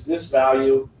CO2 is this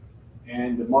value,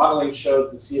 and the modeling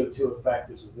shows the CO2 effect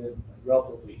is within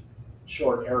relatively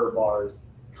short error bars.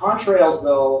 Contrails,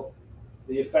 though,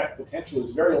 the effect potential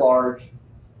is very large,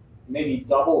 maybe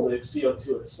double the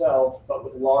CO2 itself, but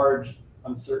with large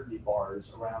uncertainty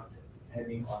bars around it,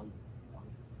 depending on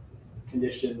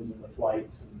conditions and the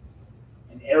flights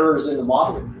and errors in the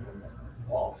modeling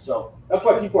involved. So that's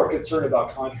why people are concerned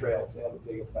about contrails. They have a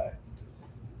big effect.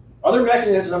 Other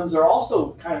mechanisms are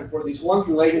also kind of for these ones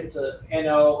related to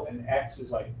NO and X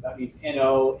is like, that means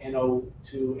NO,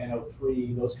 NO2,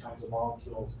 NO3, those kinds of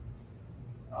molecules.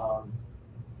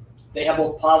 They have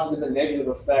both positive and negative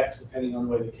effects depending on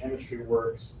the way the chemistry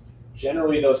works.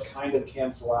 Generally, those kind of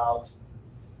cancel out.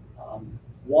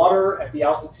 Water at the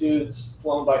altitudes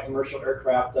flown by commercial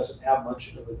aircraft doesn't have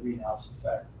much of a greenhouse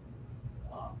effect.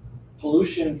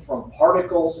 Pollution from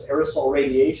particles, aerosol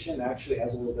radiation actually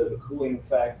has a little bit of a cooling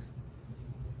effect.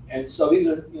 And so these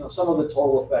are some of the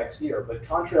total effects here, but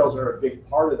contrails are a big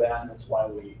part of that, and that's why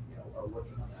we are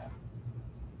working on that.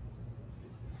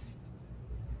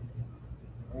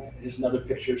 All right, here's another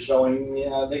picture showing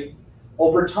they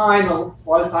over time, a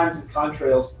lot of times the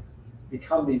contrails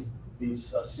become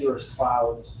these cirrus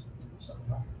clouds.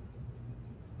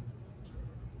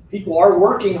 People are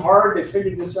working hard. They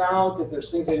figured this out. If there's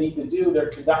things they need to do, they're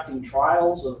conducting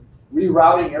trials of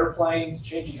rerouting airplanes,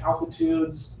 changing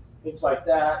altitudes, things like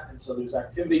that. And so there's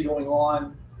activity going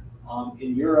on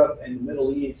in Europe and the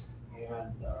Middle East,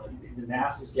 and the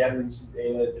NASA's gathering some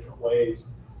data in different ways.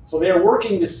 So they're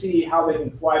working to see how they can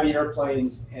fly the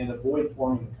airplanes and avoid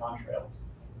forming the contrails.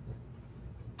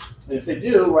 And if they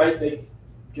do, right, they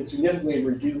can significantly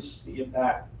reduce the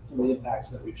impact, some of the impacts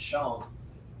that we've shown.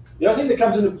 The other thing that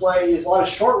comes into play is a lot of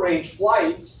short-range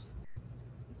flights.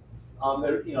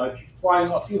 If you're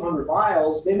flying a few hundred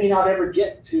miles, they may not ever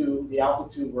get to the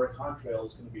altitude where a contrail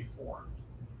is going to be formed.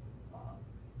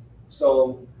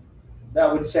 So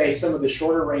that would say some of the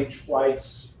shorter-range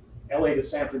flights, LA to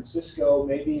San Francisco,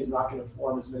 maybe is not going to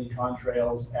form as many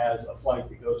contrails as a flight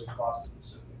that goes across the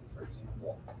Pacific, for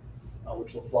example,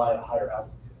 which will fly at a higher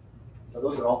altitude. So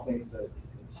those are all things to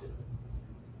consider.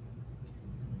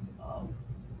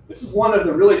 This is one of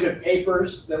the really good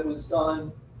papers that was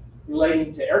done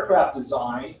relating to aircraft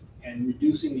design and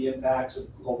reducing the impacts of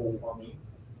global warming.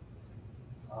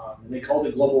 And they called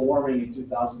it global warming in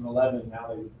 2011. Now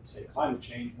they would say climate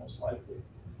change, most likely.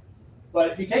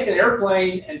 But if you take an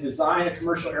airplane and design a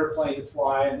commercial airplane to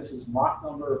fly, and this is Mach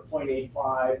number of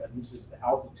 0.85, and this is the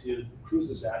altitude it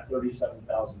cruises at,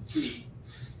 37,000 feet.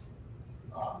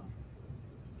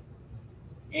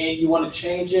 And you want to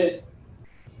change it,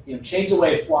 change the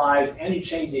way it flies, and you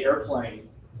change the airplane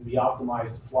to be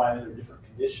optimized to fly under different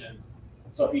conditions.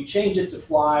 So if you change it to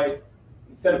fly,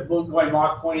 instead of going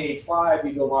Mach 0.85,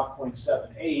 you go Mach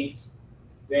 0.78,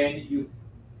 then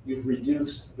you've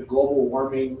reduced the global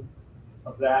warming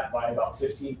of that by about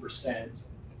 15%.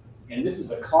 And this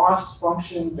is a cost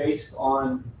function based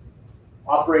on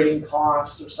operating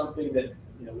costs or something that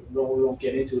we won't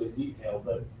get into in detail,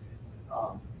 but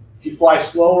if you fly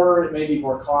slower, it may be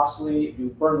more costly. If you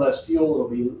burn less fuel,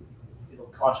 it'll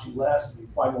cost you less. If you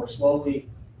fly more slowly,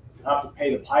 you have to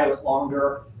pay the pilot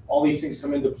longer. All these things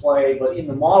come into play. But in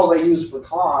the model they use for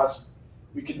cost,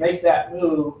 we could make that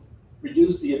move,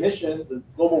 reduce the emissions, the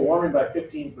global warming by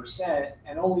 15%,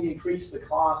 and only increase the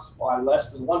cost by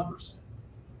less than 1%.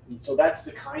 And so that's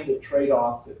the kind of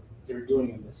trade-offs that they're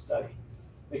doing in this study.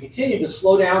 They continue to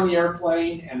slow down the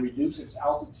airplane and reduce its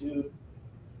altitude.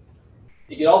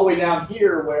 You get all the way down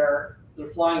here where they're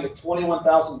flying at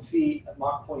 21,000 feet at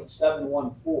Mach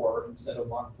 0.714 instead of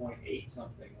Mach 0.8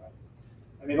 something, right?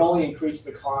 and they've only increased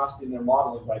the cost in their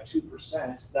modeling by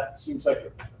 2%. That seems like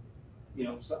a,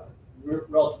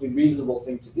 relatively reasonable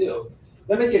thing to do.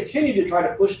 Then they continue to try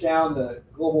to push down the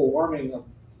global warming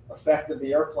effect of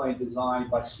the airplane design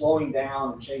by slowing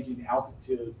down and changing the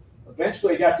altitude.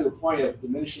 Eventually, it got to a point of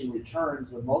diminishing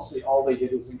returns when mostly all they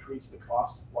did was increase the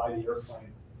cost to fly the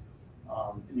airplane.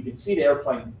 And you can see the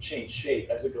airplane change shape.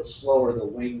 As it goes slower, the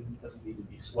wing doesn't need to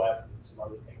be swept, and some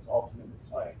other things all come into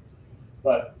play.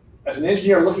 But as an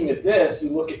engineer looking at this, you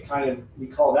look at kind of, we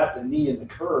call that the knee in the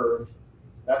curve.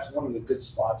 That's one of the good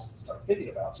spots to start thinking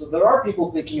about. So there are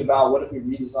people thinking about what if we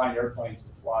redesign airplanes to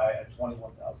fly at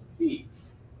 21,000 feet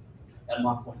at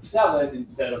Mach 0.7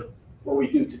 instead of what we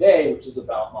do today, which is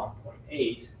about Mach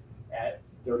 0.8 at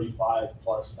 35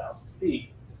 plus thousand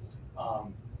feet.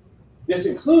 This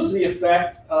includes the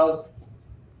effect of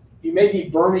you may be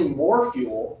burning more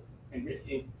fuel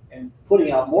and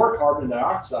putting out more carbon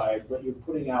dioxide, but you're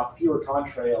putting out fewer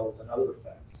contrails and other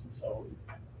effects. And so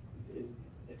it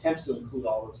attempts to include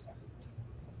all those kinds of things.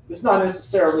 This is not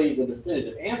necessarily the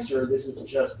definitive answer. This is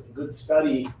just a good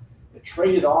study that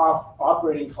traded off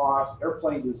operating costs,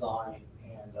 airplane design,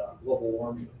 and global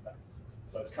warming effects.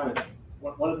 So it's kind of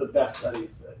one of the best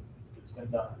studies that's been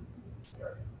done in this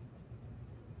area.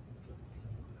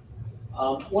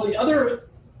 One of the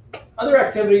other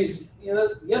activities,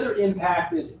 the other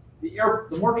impact is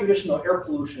the more traditional air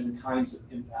pollution kinds of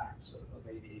impacts of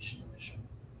aviation emissions.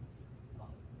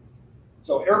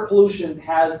 So air pollution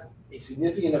has a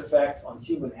significant effect on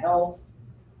human health.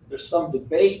 There's some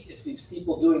debate if these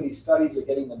people doing these studies are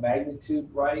getting the magnitude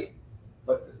right,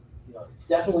 but it's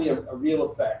definitely a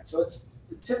real effect. So it's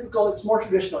more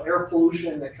traditional air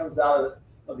pollution that comes out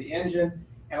of the engine.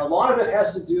 And a lot of it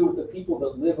has to do with the people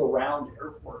that live around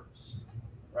airports,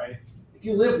 right? If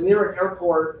you live near an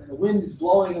airport and the wind is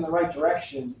blowing in the right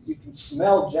direction, you can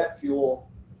smell jet fuel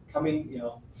coming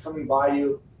by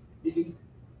you. You can,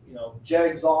 jet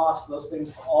exhaust, those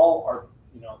things all are,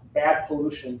 bad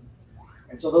pollution.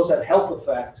 And so those have health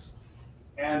effects.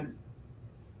 And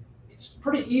it's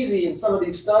pretty easy in some of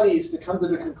these studies to come to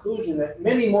the conclusion that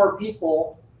many more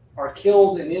people are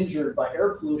killed and injured by air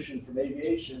pollution from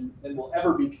aviation than will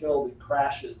ever be killed in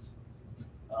crashes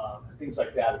and things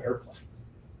like that of airplanes.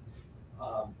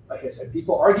 Like I said,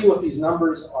 people argue if these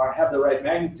numbers have the right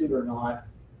magnitude or not,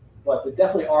 but there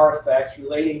definitely are effects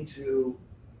relating to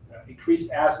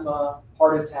increased asthma,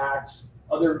 heart attacks,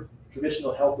 other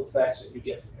traditional health effects that you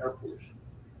get from air pollution.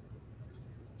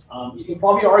 You can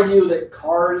probably argue that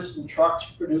cars and trucks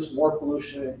produce more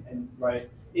pollution and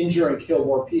injure and kill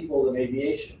more people than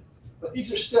aviation. But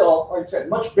these are still, like I said,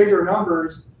 much bigger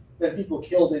numbers than people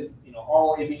killed in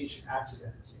all aviation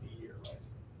accidents in a year. Right?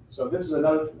 So this is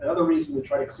another reason to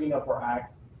try to clean up our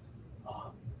act,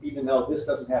 even though this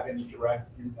doesn't have any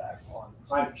direct impact on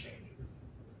climate change.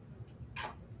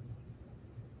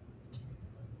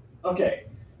 Okay,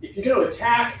 if you're going to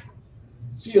attack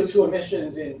CO2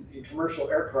 emissions in commercial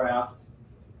aircraft,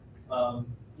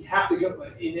 you have to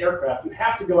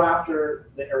go after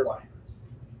the airliners.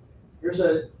 Here's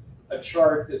a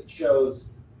chart that shows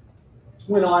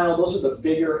twin aisle. Those are the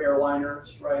bigger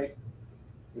airliners, right?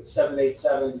 The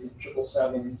 787s and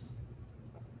 777s.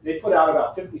 They put out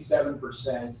about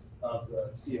 57% of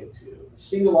the CO2. The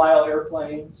single aisle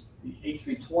airplanes, the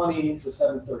A320s, the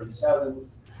 737s,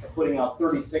 are putting out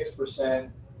 36%.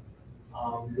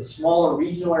 The smaller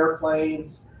regional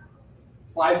airplanes,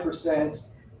 5%.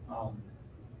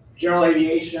 General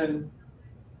aviation,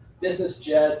 business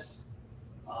jets,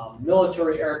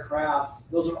 military aircraft,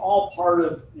 those are all part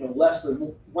of less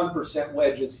than 1%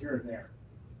 wedges here and there.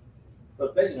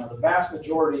 But the vast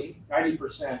majority,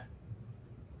 90%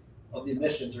 of the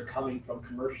emissions are coming from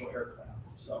commercial aircraft.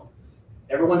 So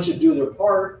everyone should do their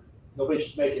part. Nobody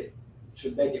should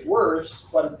make it worse.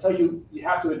 But until you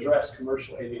have to address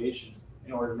commercial aviation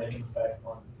in order to make an effect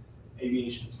on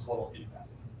aviation's total impact.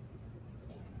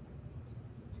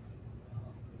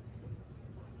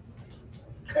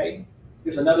 Okay,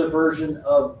 here's another version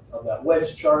of that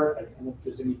wedge chart. I don't know if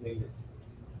there's anything that's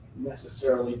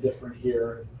necessarily different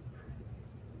here.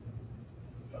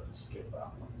 I'll just skip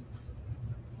that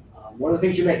one. One of the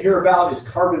things you may hear about is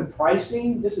carbon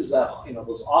pricing. This is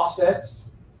those offsets,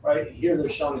 right? Here they're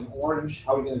shown in orange.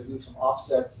 How are we going to do some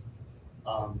offsets?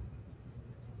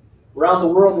 Around the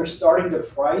world, they're starting to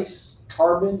price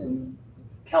carbon, and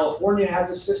California has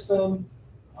a system.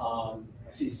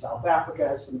 I see South Africa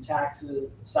has some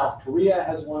taxes. South Korea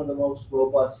has one of the most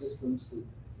robust systems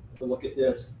to look at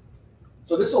this.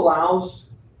 So this allows,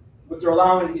 what they're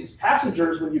allowing is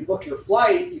passengers, when you book your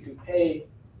flight, you can pay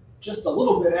just a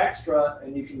little bit extra,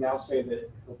 and you can now say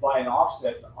that we'll buy an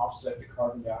offset to offset the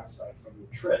carbon dioxide from your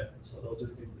trip. So those are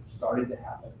things that are starting to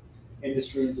happen.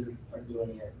 Industries are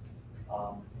doing it.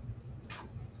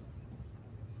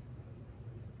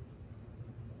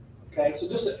 Okay, so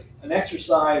just an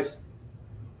exercise.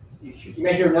 You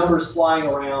may hear numbers flying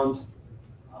around.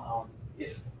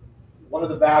 If one of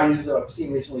the values that I've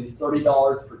seen recently is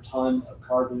 $30 per ton of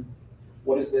carbon,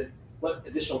 what is it? What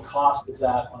additional cost is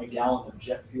that on a gallon of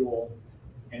jet fuel?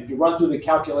 And if you run through the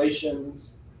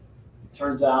calculations, it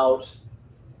turns out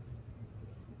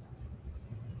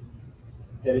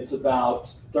that it's about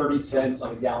 30 cents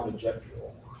on a gallon of jet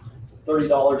fuel. So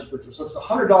 $30 per ton. So it's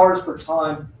 $100 per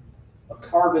ton of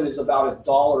carbon is about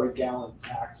 $1 a gallon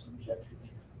tax on jet fuel.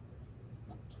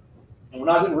 And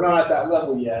we're not at that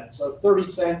level yet. So 30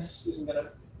 cents isn't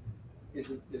that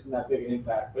big an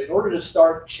impact. But in order to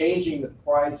start changing the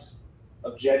price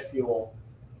of jet fuel,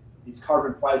 these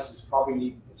carbon prices probably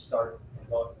need to start.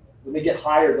 When they get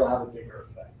higher, they'll have a bigger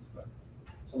effect. But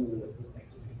some of the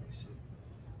things that you may see.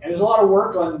 And there's a lot of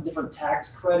work on different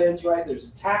tax credits, right?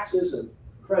 There's taxes and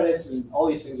credits, and all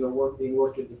these things are being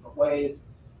worked in different ways.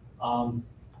 A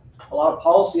lot of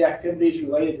policy activities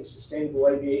related to sustainable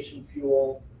aviation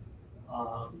fuel.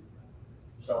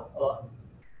 So a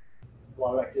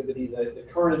lot of activity. The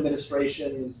current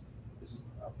administration is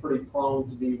pretty prone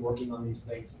to be working on these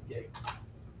things and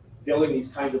building these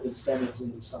kinds of incentives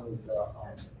into some of the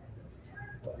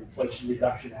Inflation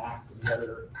Reduction Act and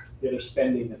the other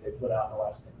spending that they put out in the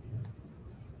last 10 years.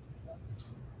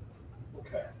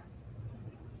 Okay.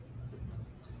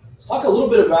 Let's talk a little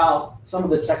bit about some of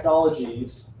the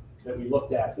technologies that we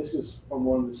looked at. This is from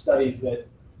one of the studies that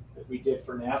we did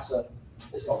for NASA.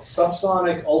 It's called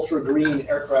Subsonic Ultra Green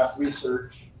Aircraft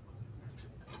Research.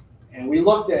 And we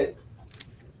looked at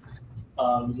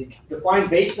defined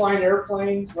baseline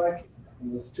airplanes, right,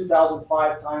 in this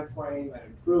 2005 timeframe, an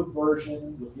improved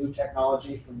version with new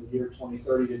technology from the year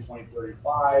 2030 to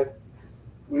 2035.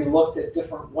 We looked at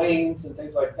different wings and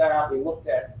things like that. We looked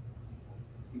at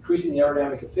increasing the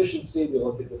aerodynamic efficiency. We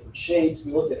looked at different shapes.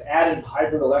 We looked at adding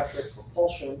hybrid electric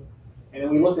propulsion. And then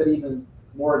we looked at even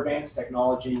more advanced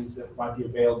technologies that might be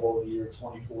available in the year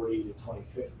 2040 to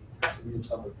 2050. So these are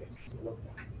some of the things that we looked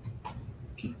at.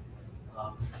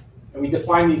 And we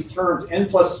define these terms.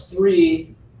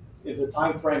 N+3 is the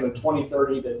time frame of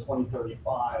 2030 to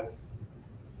 2035.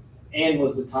 N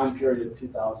was the time period of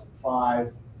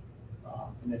 2005.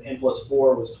 And then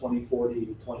N+4 was 2040 to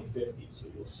 2050. So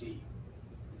you'll see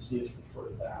us refer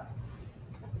to that.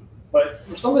 But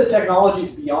for some of the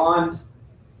technologies beyond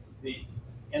the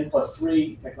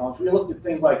N+3 technology, we looked at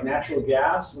things like natural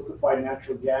gas, liquefied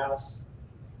natural gas.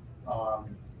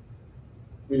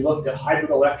 We looked at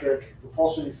hybrid electric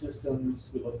propulsion systems.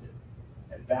 We looked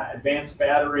at advanced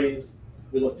batteries.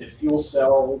 We looked at fuel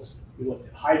cells. We looked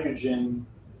at hydrogen.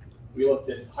 We looked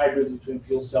at hybrids between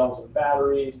fuel cells and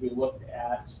batteries. We looked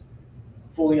at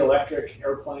fully electric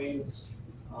airplanes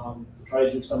to try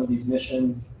to do some of these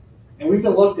missions. And we've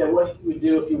even looked at what you would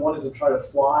do if you wanted to try to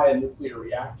fly a nuclear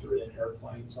reactor in an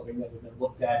airplane, something that had been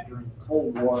looked at during the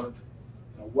Cold War.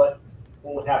 What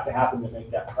would have to happen to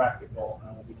make that practical?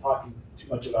 I won't be talking too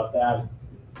much about that.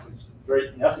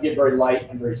 It has to get very light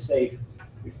and very safe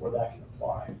before that can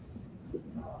apply.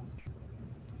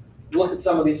 We looked at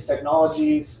some of these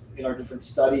technologies in our different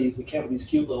studies. We came up with these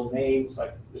cute little names,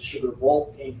 like the Sugar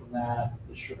Volt came from that,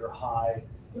 the Sugar High,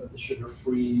 the Sugar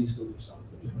Freeze. Those are some of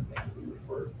the different things we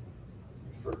referred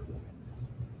to.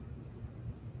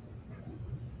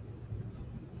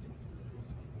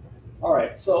 All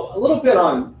right, so a little bit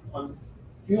on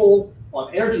fuel,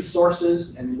 on energy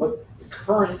sources and what the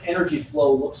current energy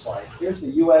flow looks like. Here's the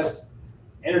U.S.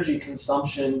 energy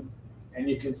consumption, and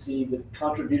you can see the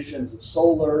contributions of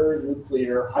solar,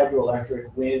 nuclear,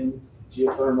 hydroelectric, wind,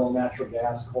 geothermal, natural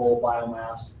gas, coal,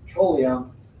 biomass,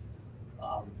 petroleum,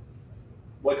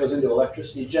 what goes into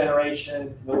electricity generation,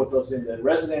 and then what goes into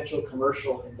residential,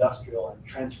 commercial, industrial, and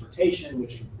transportation,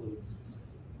 which includes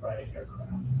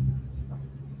aircraft.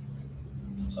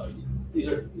 So these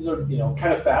are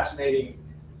kind of fascinating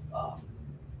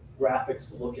graphics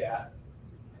to look at.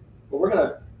 But we're going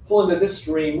to pull into this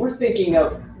stream. We're thinking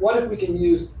of what if we can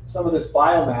use some of this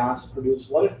biomass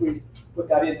produced. What if we put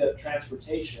that into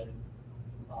transportation?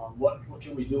 What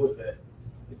can we do with it?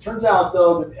 It turns out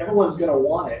though that everyone's going to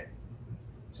want it.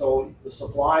 So the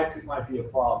supply might be a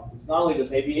problem. Because not only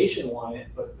does aviation want it,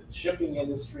 but the shipping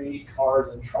industry,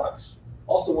 cars, and trucks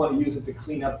also want to use it to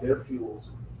clean up their fuels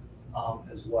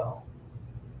as well.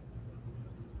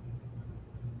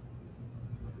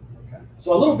 Okay.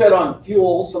 So a little bit on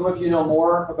fuel. Some of you know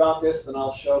more about this than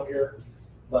I'll show here,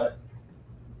 but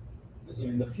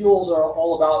and the fuels are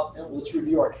all about, and let's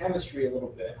review our chemistry a little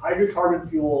bit. Hydrocarbon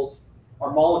fuels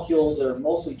are molecules that are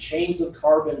mostly chains of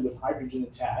carbon with hydrogen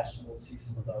attached, and we'll see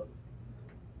some of those.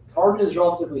 Carbon is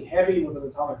relatively heavy with an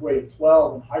atomic weight of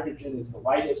 12, and hydrogen is the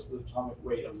lightest with an atomic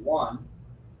weight of 1.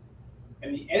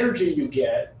 And the energy you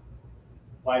get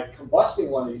by combusting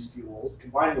one of these fuels,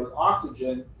 combining with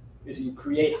oxygen, is you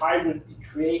create hydrogen, you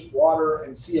create water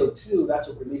and CO2. That's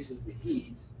what releases the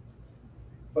heat.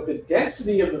 But the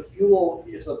density of the fuel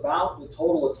is about the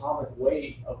total atomic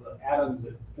weight of the atoms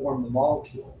that form the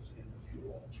molecules in the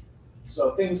fuel.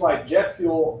 So things like jet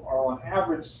fuel are on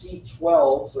average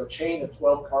C12, so a chain of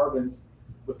 12 carbons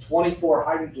with 24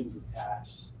 hydrogens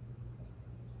attached.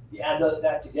 You add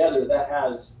that together, that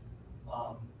has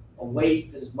a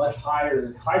weight that is much higher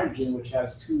than hydrogen, which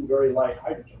has 2 very light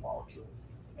hydrogen molecules.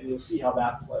 And you'll see how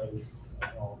that plays in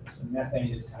all this. And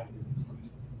methane is kind of in between.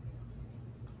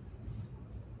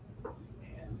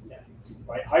 And yeah, you can see,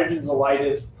 right? Hydrogen's the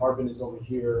lightest, carbon is over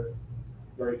here,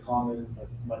 very common, but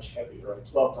much heavier, right?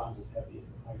 12 times as heavy as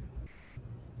hydrogen.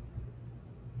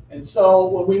 And so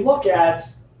when we look at,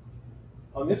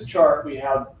 on this chart, we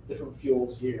have different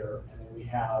fuels here, and then we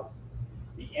have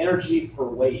the energy per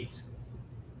weight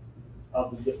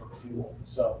of the different fuels.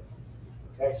 So,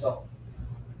 okay, so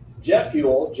jet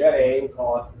fuel, Jet A, we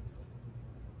call it,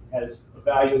 has a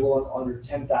value a little under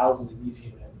 10,000 in these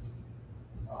units.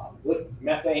 With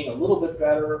methane, a little bit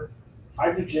better.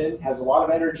 Hydrogen has a lot of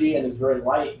energy and is very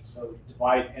light, so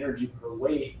divide energy per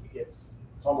weight, it's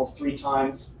almost 3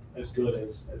 times as good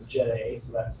as Jet A,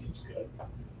 so that seems good.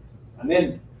 And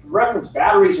then reference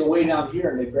batteries are way down here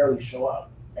and they barely show up.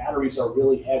 Batteries are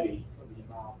really heavy for the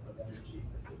amount of energy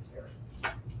that they carry.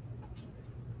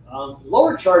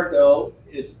 Lower chart though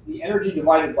is the energy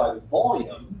divided by the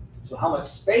volume. So how much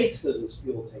space does this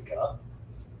fuel take up?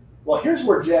 Well, here's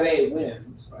where Jet A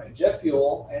wins, right? Jet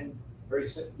fuel and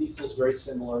diesel is very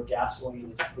similar.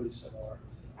 Gasoline is pretty similar.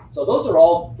 So those are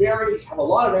all have a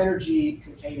lot of energy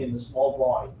contained in the small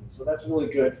volume. So that's really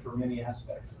good for many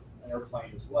aspects of an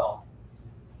airplane as well.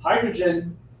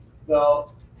 Hydrogen,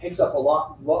 though, takes up is a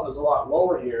lot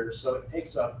lower here, so it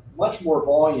takes up much more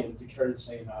volume to carry the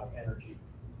same amount of energy,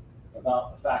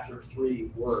 about a factor of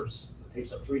 3 worse. So it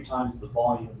takes up 3 times the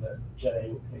volume that Jet A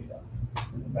would take up.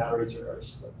 And the batteries are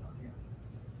split down here.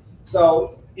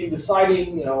 So in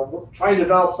deciding, we're trying to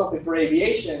develop something for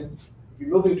aviation, if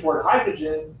you're moving toward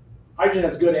hydrogen, hydrogen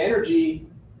has good energy,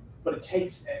 but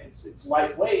it's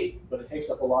lightweight, but it takes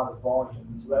up a lot of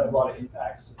volume. So that has a lot of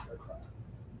impacts to the aircraft.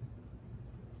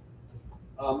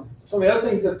 Some of the other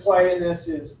things that play in this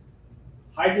is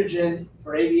hydrogen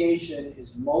for aviation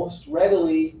is most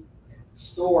readily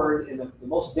stored in the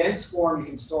most dense form you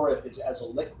can store it is as a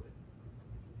liquid.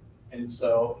 And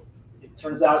so it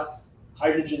turns out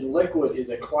hydrogen liquid is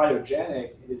a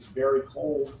cryogenic. It is very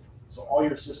cold. So all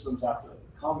your systems have to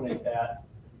accommodate that.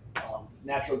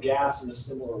 Natural gas in a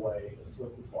similar way, it's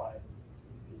liquefied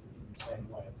in the same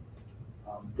way.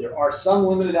 There are some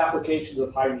limited applications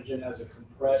of hydrogen as a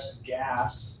compressed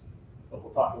gas, but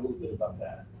we'll talk a little bit about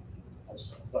that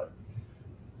also. But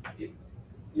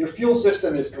your fuel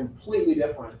system is completely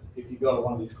different if you go to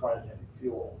one of these cryogenic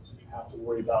fuels. You have to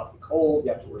worry about the cold,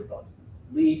 you have to worry about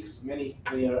leaks, many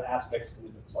other aspects come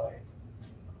into play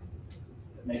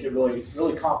that make it really,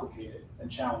 really complicated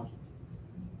and challenging.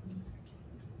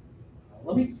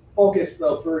 Let me focus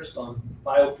though first on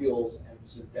biofuels and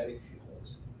synthetic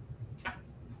fuels.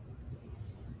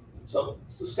 So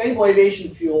sustainable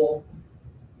aviation fuel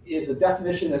is a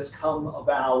definition that's come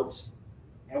about,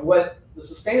 and what the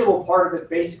sustainable part of it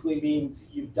basically means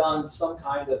you've done some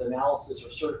kind of analysis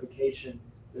or certification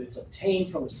that it's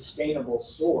obtained from a sustainable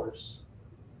source.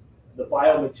 The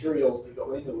biomaterials that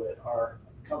go into it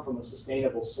come from a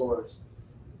sustainable source,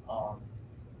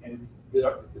 and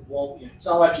it's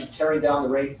not like you're tearing down the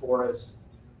rainforest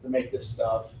to make this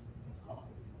stuff.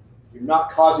 You're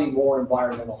not causing more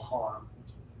environmental harm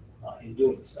in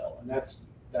doing so, and that's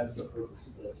the purpose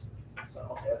of this. So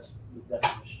okay, that's the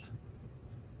definition.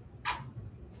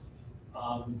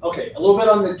 Okay, a little bit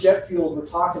on the jet fuels we're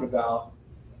talking about.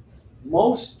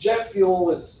 Most jet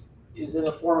fuel is in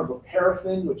the form of a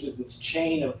paraffin, which is this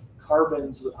chain of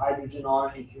carbons with hydrogen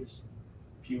on it.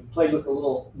 If you played with the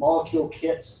little molecule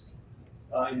kits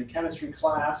in your chemistry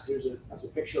class, here's a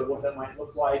picture of what that might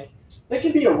look like. They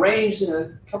can be arranged in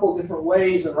a couple of different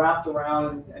ways and wrapped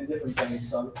around and different things.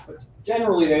 So, but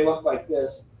generally, they look like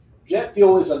this. Jet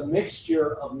fuel is a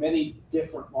mixture of many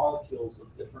different molecules of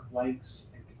different lengths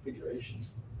and configurations.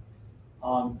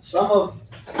 Some of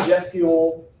jet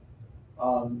fuel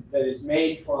that is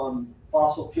made from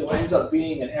fossil fuel ends up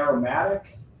being an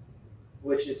aromatic,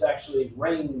 which is actually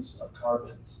rings of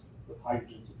carbons. with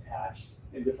hydrogens attached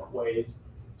in different ways.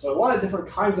 So a lot of different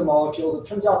kinds of molecules. It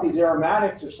turns out these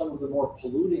aromatics are some of the more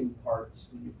polluting parts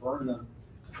when you burn them,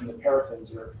 and the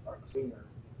paraffins are cleaner.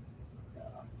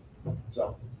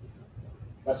 So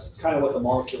that's kind of what the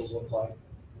molecules look like.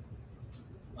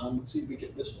 Let's see if we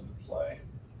get this one to play.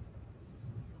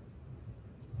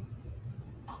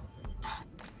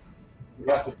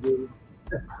 We have to do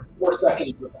 4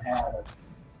 seconds of the ad.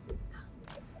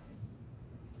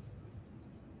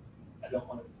 I don't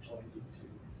want to play YouTube.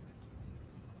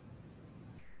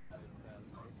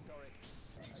 It's a historic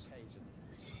occasion.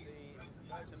 The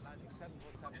Virgin Atlantic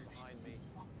 747 behind me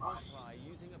will fly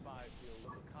using a biofuel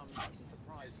that will come as a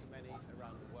surprise to many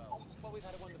around the world. Well, we've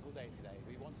had a wonderful day today.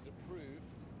 We wanted to prove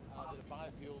that a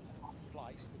biofuel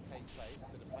flight could take place,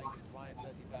 that a plane could fly at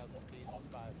 30,000 feet on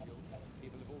biofuel.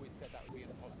 People have always said that would be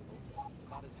impossible.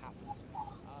 That has happened.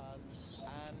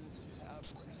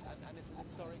 And it's an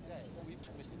historic day. We've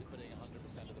committed to putting 100%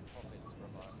 of the profits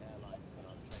from our airlines and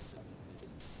our train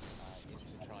businesses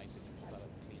into trying to develop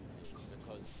clean fuels,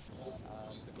 because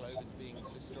the globe is being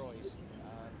destroyed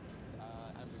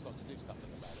and we've got to do something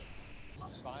about it.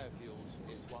 Biofuels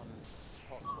is one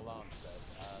possible answer.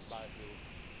 Biofuels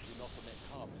do not emit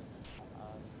carbon.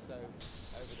 So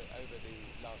over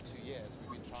the last 2 years,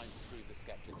 we've been trying to prove the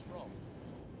skeptics wrong.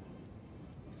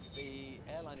 The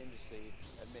airline industry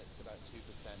emits about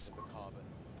 2% of the carbon,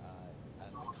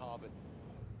 and the carbon.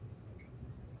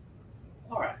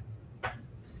 All right.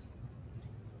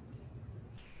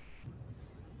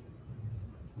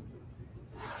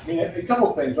 I mean, a couple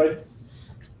of things, right?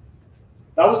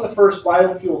 That was the first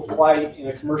biofuel flight in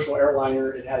a commercial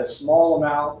airliner. It had a small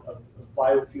amount of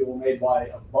biofuel made by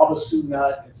a babasu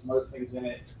nut and some other things in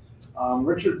it.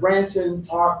 Richard Branson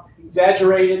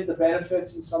exaggerated the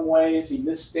benefits in some ways. He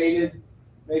misstated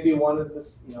maybe one of the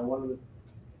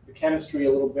chemistry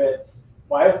a little bit.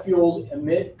 Biofuels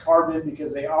emit carbon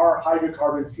because they are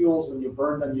hydrocarbon fuels. When you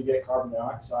burn them, you get carbon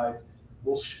dioxide.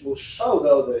 We'll show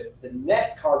though that the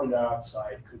net carbon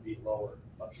dioxide could be lower,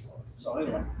 much lower. So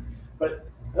anyway, but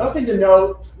another thing to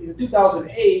note, in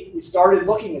 2008, we started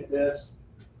looking at this.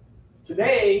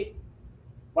 Today,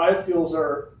 biofuels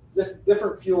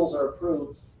different fuels are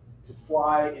approved to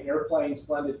fly in airplanes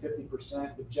blended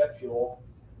 50% with jet fuel.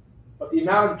 But the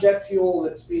amount of jet fuel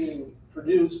that's being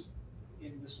produced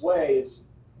in this way is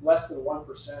less than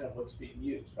 1% of what's being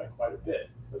used by quite a bit.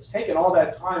 It's taken all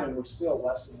that time and we're still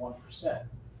less than 1%.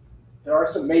 There are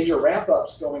some major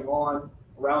ramp-ups going on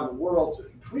around the world to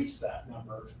increase that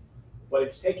number, but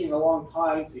it's taking a long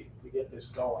time to get this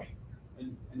going.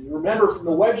 And you remember from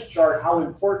the wedge chart how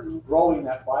important growing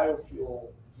that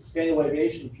biofuel, sustainable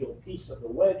aviation fuel piece of the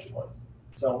wedge was.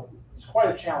 So it's quite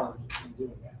a challenge in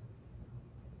doing that.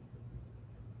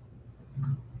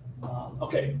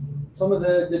 Okay, some of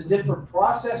the different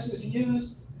processes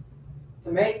used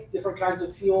to make different kinds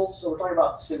of fuels. So we're talking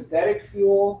about synthetic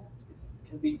fuel. It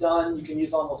can be done, you can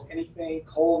use almost anything,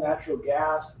 coal, natural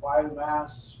gas,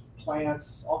 biomass,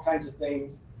 plants, all kinds of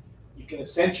things. You can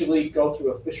essentially go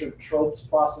through a Fischer-Tropsch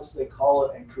process, they call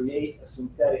it, and create a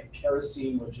synthetic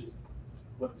kerosene, which is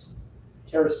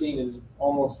kerosene is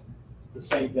almost the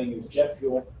same thing as jet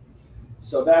fuel.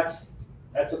 So that's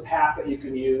a path that you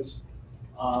can use.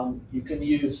 You can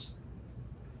use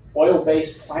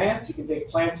oil-based plants. You can take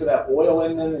plants that have oil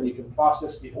in them, and you can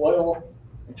process the oil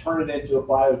and turn it into a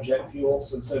biojet fuel.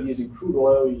 So instead of using crude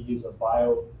oil, you use a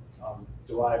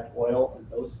bio-derived oil, and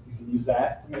those you can use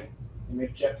that to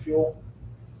make jet fuel.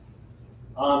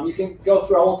 You can go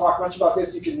through. I won't talk much about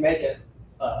this. You can make an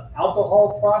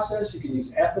alcohol process. You can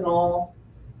use ethanol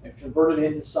and convert it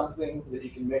into something that you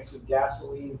can mix with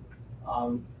gasoline.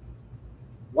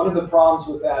 One of the problems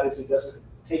with that is it doesn't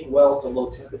take well to low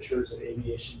temperatures that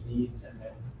aviation needs, and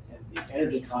the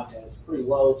energy content is pretty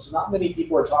low. So not many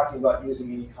people are talking about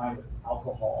using any kind of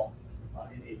alcohol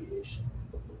in aviation.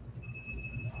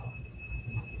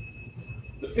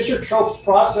 The Fischer-Tropsch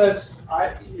process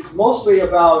is mostly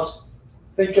about,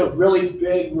 think of really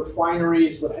big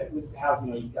refineries would have, you've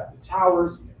got the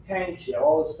towers, you have tanks, you have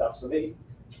all this stuff. So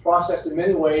it's processed in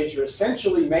many ways. You're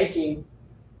essentially making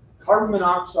carbon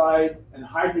monoxide and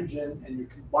hydrogen, and you're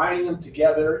combining them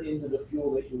together into the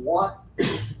fuel that you want.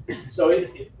 So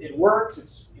it works.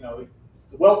 It's a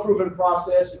well-proven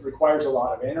process. It requires a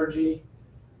lot of energy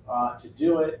to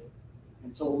do it,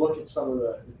 and so we'll look at some of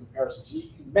the comparisons. You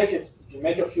can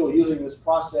make a fuel using this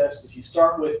process. If you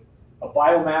start with a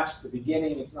biomass at the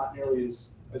beginning, it's not nearly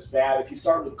as bad. If you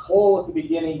start with coal at the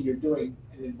beginning, you're doing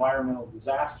an environmental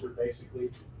disaster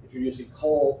basically. If you're using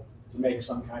coal to make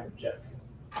some kind of jet fuel.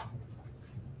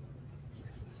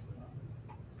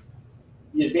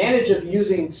 The advantage of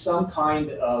using some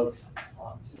kind of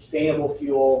sustainable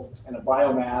fuel and a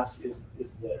biomass is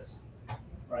this,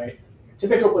 right?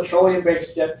 Typical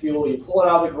petroleum-based jet fuel, you pull it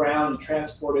out of the ground, you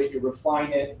transport it, you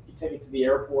refine it, you take it to the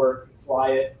airport, you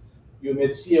fly it, you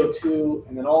emit CO2,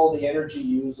 and then all the energy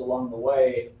used along the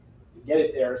way to get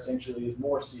it there essentially is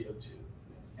more CO2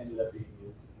 ended up being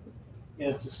used.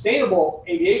 In a sustainable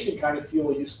aviation kind of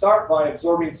fuel, you start by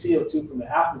absorbing CO2 from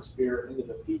the atmosphere into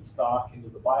the feedstock, into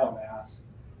the biomass.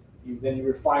 Then you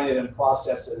refine it and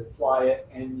process it and fly it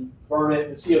and you burn it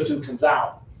and the CO2 comes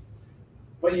out.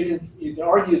 But you can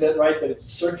argue that, right, that it's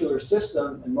a circular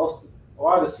system and a lot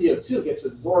of the CO2 gets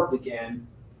absorbed again,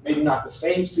 maybe not the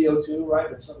same CO2, right,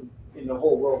 but some in the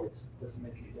whole world it doesn't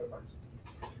make any difference.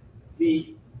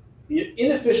 The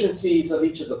inefficiencies of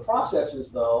each of the processes,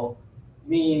 though,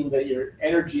 mean that your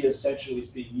energy essentially is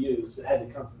being used. It had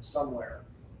to come from somewhere.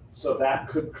 So that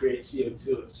could create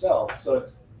CO2 itself. So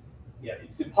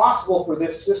it's impossible for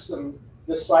this system,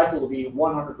 this cycle to be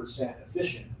 100%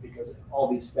 efficient because all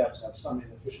these steps have some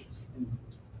inefficiency.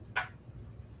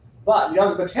 But you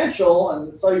have the potential,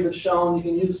 and the studies have shown you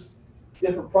can use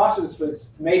different processes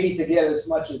maybe to get as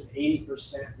much as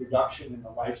 80% reduction in the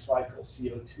life cycle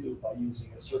CO2 by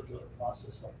using a circular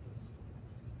process like this.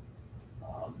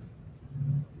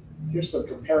 Here's some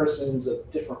comparisons of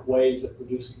different ways of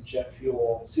producing jet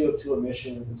fuel, CO2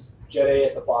 emissions, Jet A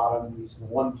at the bottom, using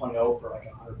 1.0 for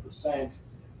like 100%.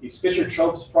 These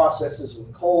Fischer-Tropsch processes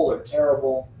with coal are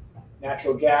terrible.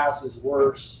 Natural gas is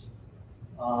worse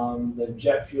than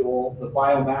jet fuel. The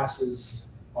biomasses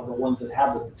are the ones that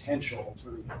have the potential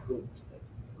for the improvement that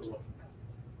we're looking at.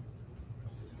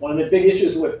 One of the big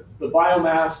issues with the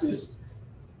biomass is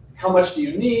how much do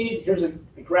you need? Here's a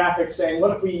graphic saying,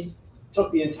 what if we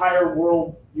took the entire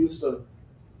world use of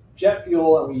jet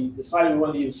fuel and we decided we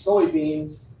wanted to use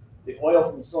soybeans, the oil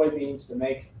from soybeans to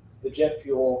make the jet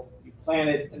fuel. You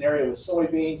planted an area with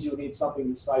soybeans, you would need something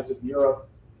the size of Europe,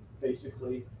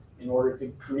 basically, in order to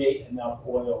create enough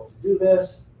oil to do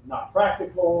this. Not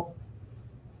practical.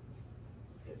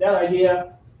 Get that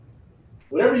idea?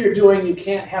 Whatever you're doing, you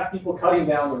can't have people cutting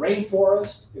down the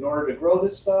rainforest in order to grow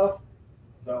this stuff.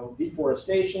 So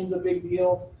deforestation is a big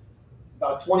deal.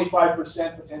 About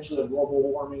 25% potentially of global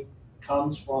warming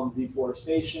comes from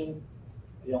deforestation.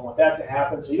 You don't want that to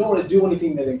happen, so you don't want to do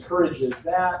anything that encourages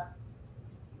that.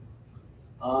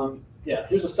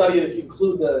 Here's a study that if you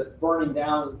include the burning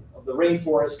down of the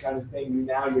rainforest kind of thing,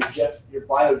 now your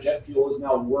biojet fuel is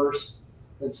now worse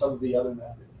than some of the other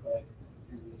methods, right?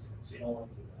 So you don't want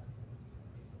to do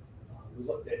that. We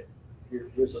looked at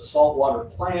here's a saltwater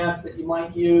plant that you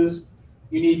might use.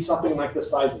 You need something like the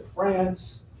size of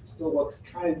France. Still looks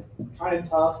kind of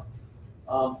tough.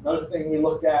 Another thing we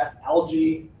looked at,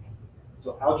 algae.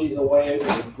 So algae is a way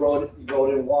you grow it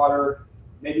in water.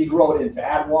 Maybe you grow it in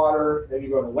bad water. Maybe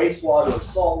you grow it in wastewater or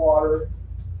salt water.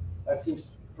 That seems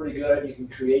pretty good. You can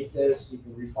create this. You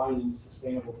can refine it into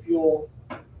sustainable fuel.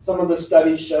 Some of the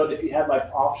studies showed if you had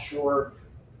like offshore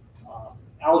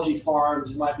algae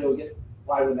farms, you might be able to get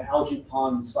by with an algae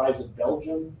pond the size of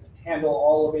Belgium to handle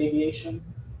all of aviation,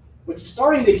 which is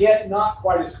starting to get not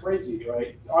quite as crazy,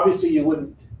 right? Obviously, you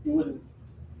wouldn't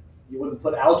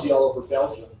put algae all over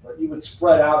Belgium, but you would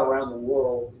spread out around the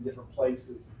world in different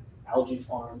places, algae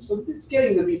farms. So it's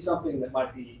getting to be something that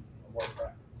might be more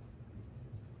practical.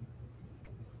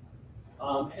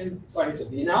 And so like I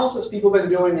said, the analysis people have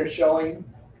been doing are showing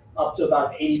up to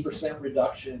about 80%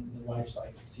 reduction in life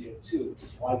cycle CO2, which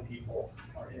is why people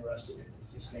are interested in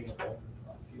sustainable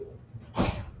fuel.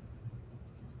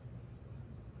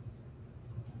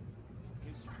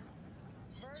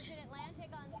 Virgin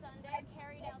Atlantic on Sunday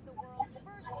carried out the world's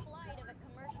first flight of a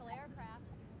commercial aircraft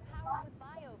powered with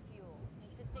biofuel,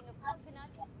 consisting of coconut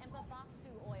and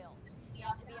babassu oil.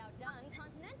 Not to be outdone,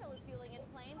 Continental is fueling its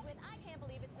planes with I can't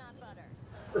believe it's not butter.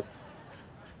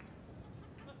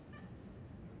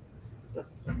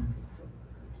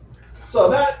 So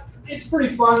it's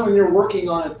pretty fun when you're working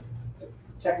on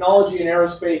technology in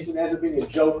aerospace and ends up being a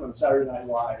joke on Saturday Night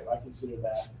Live. I consider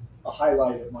that a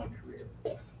highlight of my career.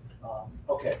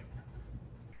 Okay.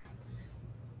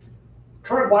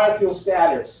 Current biofuel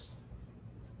status.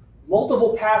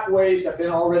 Multiple pathways have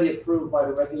been already approved by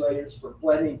the regulators for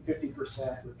blending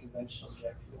 50% with conventional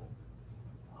jet fuel.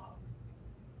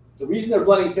 The reason they're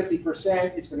blending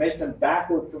 50% is to make them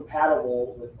backward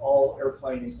compatible with all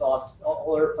airplane exhaust,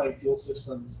 all airplane fuel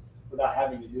systems without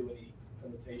having to do any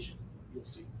limitations. You'll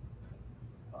see.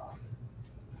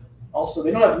 Also, they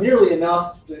don't have nearly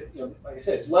enough to, like I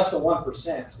said, it's less than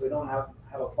 1%, so they don't have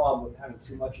a problem with having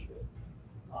too much of it.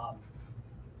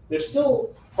 There's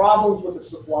still problems with the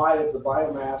supply of the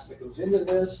biomass that goes into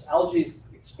this. Algae is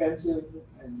expensive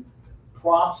and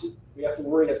crops, we have to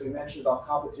worry, as we mentioned, about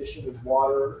competition with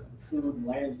water, food, and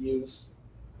land use.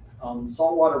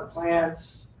 Saltwater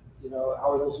plants,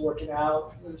 how are those working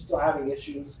out? We're still having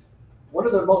issues. One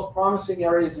of the most promising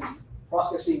areas is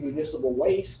processing municipal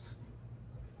waste.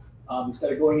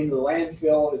 Instead of going into the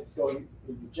landfill, it's going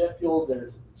into jet fuel.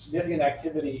 There's significant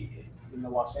activity in the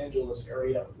Los Angeles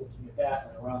area looking at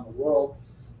that and around the world.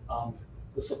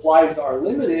 The supplies are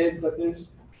limited, but there's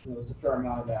a fair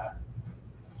amount of that.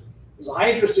 There's a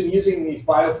high interest in using these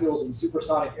biofuels in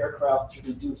supersonic aircraft to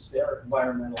reduce their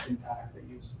environmental impact. They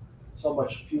use so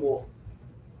much fuel,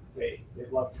 they'd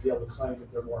love to be able to claim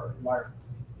that they're more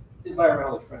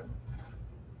environmentally friendly.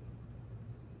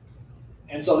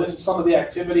 And so this is some of the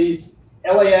activities.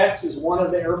 LAX is one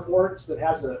of the airports that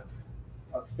has a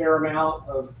fair amount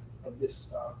of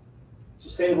this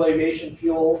sustainable aviation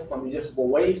fuel from municipal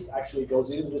waste. Actually goes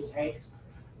into the tanks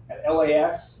at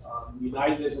LAX.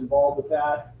 United is involved with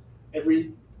that.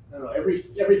 Every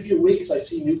few weeks I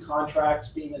see new contracts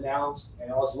being announced,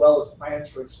 and as well as plans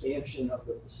for expansion of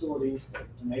the facilities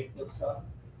to make this stuff.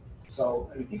 So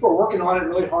people are working on it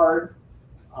really hard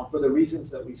for the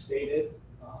reasons that we stated.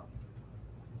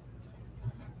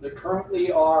 There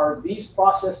currently are, these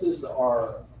processes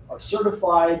are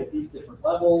certified at these different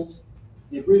levels.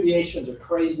 The abbreviations are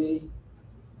crazy,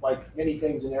 like many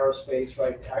things in aerospace,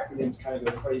 right? The acronyms kind of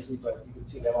go crazy, but you can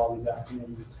see that all these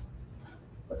acronyms.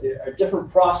 But there are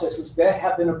different processes that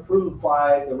have been approved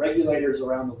by the regulators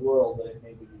around the world that it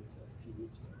may be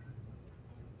used.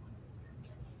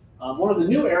 One of the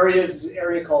new areas is an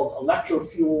area called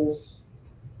electrofuels.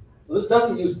 So this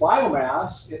doesn't use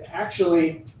biomass. It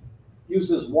actually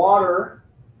uses water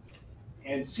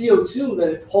and CO2 that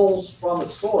it pulls from a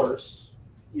source,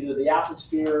 either the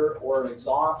atmosphere or an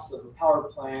exhaust of a power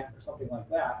plant or something like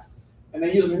that. And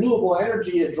they use renewable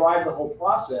energy to drive the whole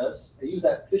process. They use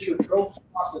that Fischer-Tropsch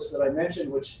process that I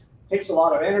mentioned, which takes a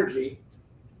lot of energy.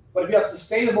 But if you have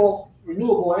sustainable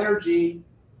renewable energy,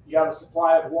 you have a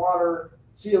supply of water,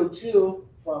 CO2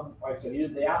 from, like I said,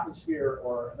 either the atmosphere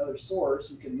or another source,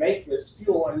 you can make this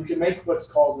fuel, and you can make what's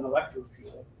called an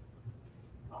electrofuel,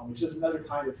 which is another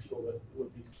kind of fuel that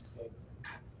would be sustainable.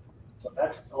 So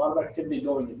that's a lot of activity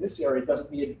going in this area. It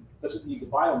doesn't need the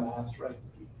biomass, right?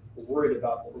 We're worried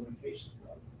about the limitations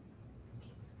of it.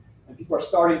 And people are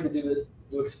starting to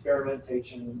do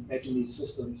experimentation and making these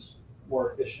systems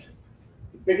more efficient.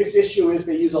 The biggest issue is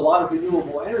they use a lot of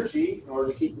renewable energy in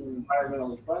order to keep them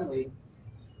environmentally friendly.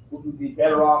 Would we be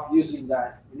better off using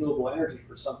that renewable energy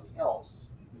for something else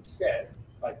instead,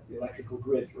 like the electrical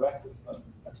grid directly? But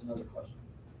that's another question.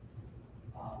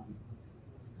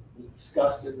 It was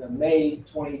discussed in the May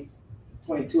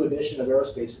 2022 edition of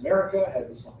Aerospace America. Had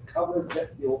this on the cover,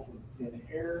 jet fuel from thin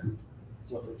air.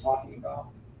 That's what they're talking about.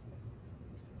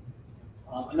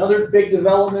 Another big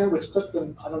development, which took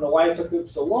them, I don't know why it took them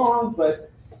so long,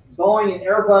 but Boeing and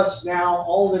Airbus now,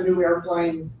 all the new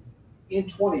airplanes in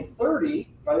 2030,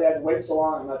 why they had to wait so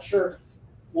long, I'm not sure,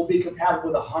 will be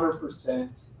compatible with 100%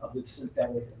 of the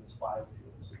synthetic and this biofuels.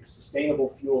 It's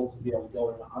sustainable fuel to be able to go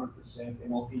in 100%. They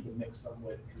won't need to mix them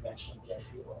with conventional jet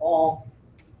fuel at all.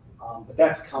 But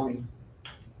that's coming.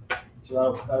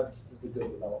 So that's a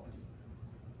good development.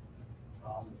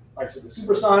 Like I said, the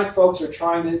supersonic folks are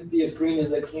trying to be as green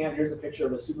as they can. Here's a picture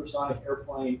of a supersonic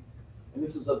airplane. And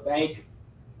this is a bank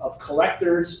of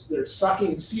collectors that are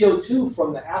sucking CO2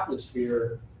 from the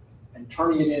atmosphere and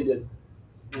turning it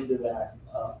into that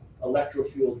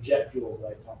electrofuel jet fuel that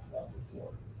I talked about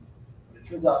before. But it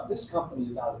turns out this company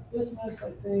is out of business,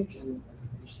 I think, and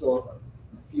there's still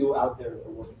a few out there that are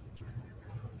working.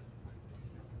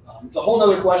 It's a whole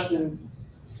other question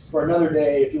for another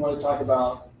day if you want to talk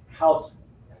about how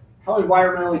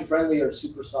environmentally friendly are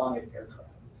supersonic aircraft.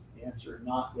 The answer,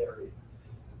 not very,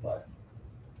 but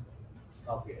it's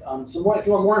complicated. If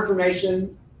you want more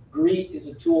information, GREET is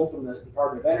a tool from the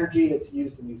Department of Energy that's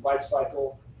used in these life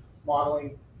cycle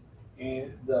modeling.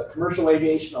 And the Commercial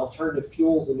Aviation Alternative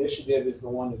Fuels Initiative is the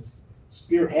one that's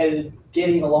spearheaded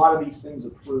getting a lot of these things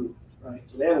approved, right?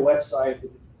 So they have a website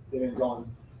that they've been going,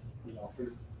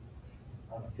 for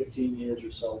 15 years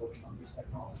or so working on this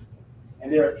technology.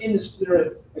 And they're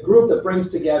a group that brings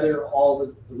together all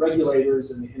the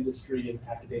regulators and the industry and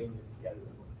academia together.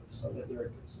 So they're a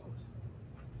good source.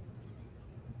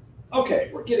 Okay,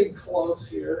 we're getting close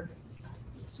here.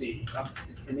 Let's see.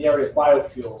 In the area of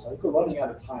biofuels, I think we're running out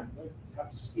of time. We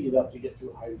have to speed it up to get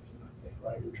through hydrogen, I think,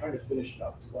 right? We're trying to finish it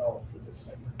up as well for this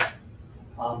segment.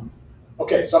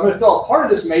 Okay, so I'm going to fill out part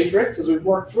of this matrix as we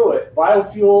work through it.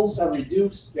 Biofuels have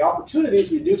reduced, the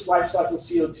opportunities reduce life cycle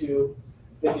CO2.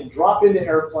 They can drop into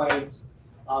airplanes.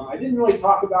 I didn't really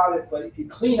talk about it, but if you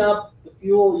clean up the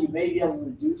fuel, you may be able to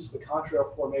reduce the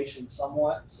contrail formation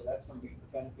somewhat. So that's something,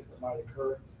 the benefit that might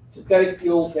occur. Synthetic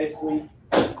fuels basically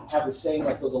have the same,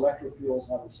 like those electrofuels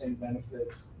have the same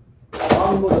benefits. The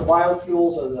problem with the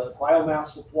biofuels or the biomass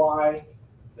supply,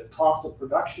 the cost of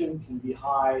production can be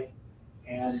high,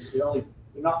 and they're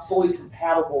not fully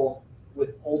compatible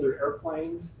with older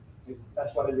airplanes.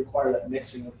 That's why they require that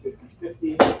mixing of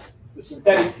 50-50. The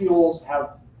synthetic fuels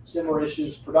have similar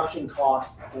issues. Production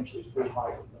cost potentially is pretty high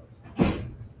with those.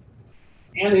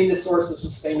 And they need a source of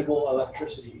sustainable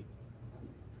electricity.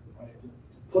 Right?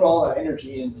 Put all that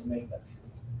energy in to make that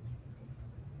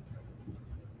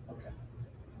fuel. Okay.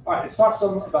 All right, let's talk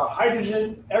some about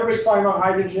hydrogen. Everybody's talking about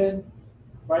hydrogen,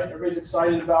 right? Everybody's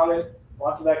excited about it.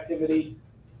 Lots of activity.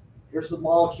 Here's the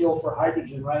molecule for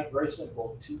hydrogen, right? Very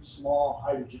simple. 2 small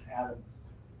hydrogen atoms.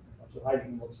 That's what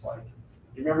hydrogen looks like.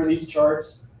 You remember these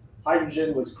charts?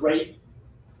 Hydrogen was great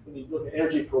when you look at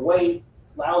energy per weight,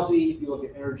 lousy if you look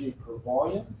at energy per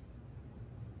volume.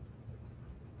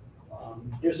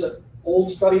 Here's an old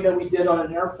study that we did on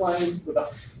an airplane.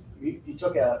 You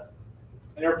took an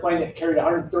airplane that carried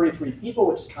 133 people,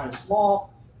 which is kind of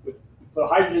small. We put a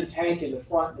hydrogen tank in the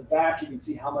front and the back. You can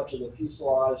see how much of the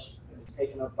fuselage is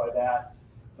taken up by that.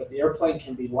 But the airplane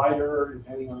can be lighter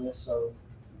depending on this. So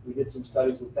we did some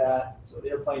studies with that. So the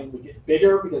airplane would get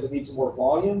bigger because it needs more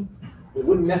volume. It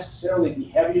wouldn't necessarily be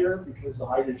heavier because the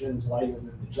hydrogen is lighter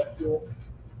than the jet fuel.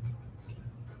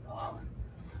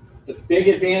 The big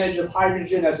advantage of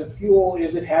hydrogen as a fuel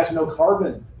is it has no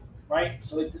carbon, right?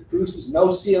 So it produces no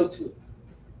CO2,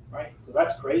 right? So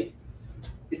that's great.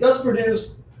 It does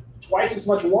produce twice as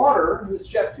much water as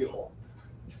jet fuel.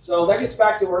 So that gets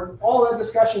back to all that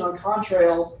discussion on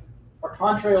contrails. Are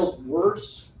contrails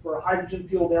worse for a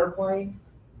hydrogen-fueled airplane?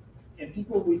 And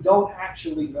we don't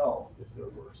actually know if they're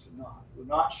worse or not. We're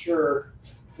not sure.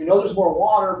 We know there's more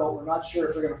water, but we're not sure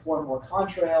if they're going to form more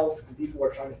contrails, and people are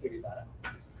trying to figure that out.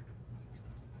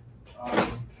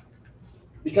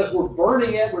 Because we're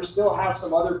burning it, we still have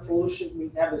some other pollution.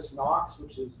 We have this NOx,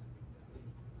 which is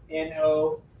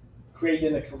NO,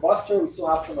 created in a combustor. We still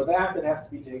have some of that has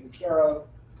to be taken care of.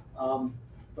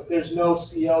 But there's no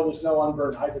CO, there's no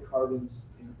unburned hydrocarbons.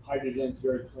 And hydrogen is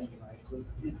very clean, right? So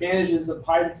the advantages of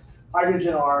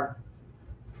hydrogen are,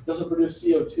 doesn't produce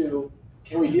CO2.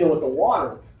 Can we deal with the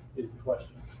water is the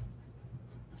question.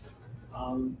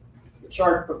 The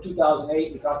chart from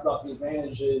 2008, we talked about the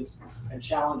advantages and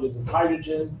challenges of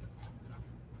hydrogen.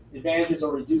 The advantages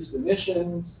are reduced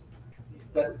emissions.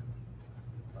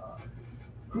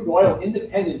 Crude oil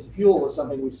independent fuel is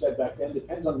something we said back then.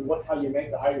 Depends on how you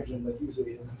make the hydrogen, but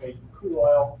usually it's made from crude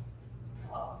oil.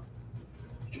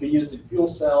 It can be used in fuel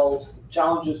cells. The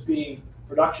challenges being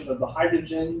production of the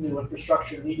hydrogen, new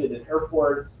infrastructure needed at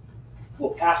airports. Will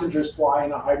passengers fly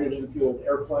in a hydrogen-fueled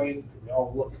airplane? We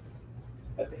all look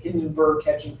at the Hindenburg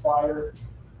catching fire.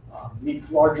 Need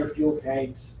larger fuel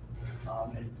tanks,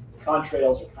 and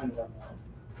contrails are kind of unknown.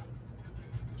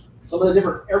 Some of the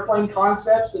different airplane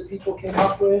concepts that people came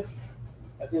up with,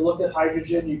 as they looked at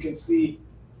hydrogen, you can see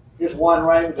here's one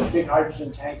right with a big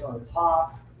hydrogen tank on the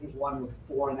top. Here's one with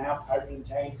 4 1/2 hydrogen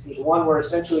tanks. Here's one where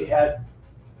essentially had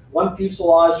one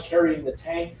fuselage carrying the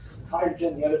tanks,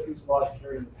 hydrogen, the other fuselage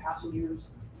carrying the passengers.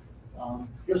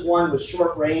 Here's one with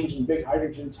short range and big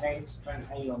hydrogen tanks kind of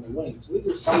hanging on the wings. So these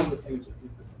are some of the things that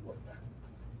people can look at.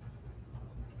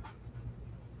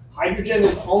 Hydrogen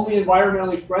is only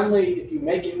environmentally friendly if you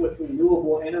make it with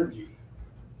renewable energy.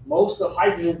 Most of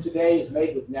hydrogen today is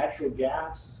made with natural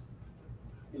gas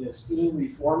in a steam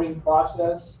reforming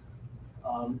process.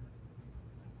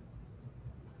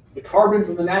 The carbon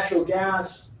from the natural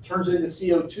gas turns into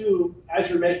CO2 as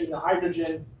you're making the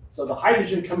hydrogen. So the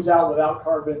hydrogen comes out without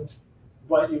carbon,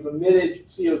 but you've emitted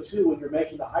CO2 when you're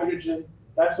making the hydrogen.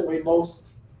 That's the way most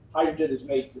hydrogen is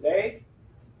made today.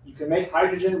 You can make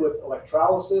hydrogen with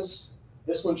electrolysis.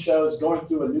 This one shows going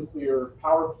through a nuclear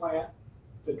power plant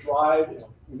to drive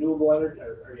renewable energy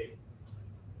or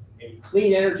a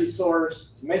clean energy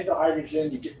source to make the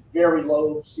hydrogen. You get very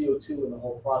low CO2 in the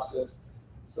whole process.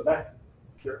 So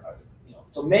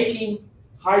so making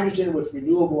hydrogen with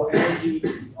renewable energy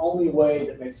is the only way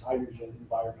that makes hydrogen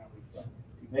environmentally friendly.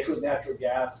 If you make it with natural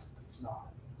gas, it's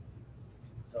not.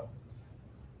 So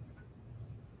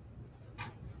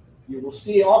you will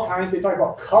see all kinds. They talk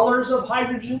about colors of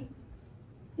hydrogen.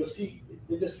 You'll see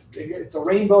it's a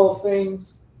rainbow of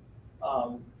things.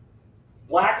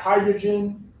 Black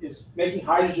hydrogen is making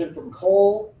hydrogen from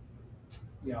coal.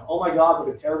 Oh my God,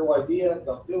 what a terrible idea!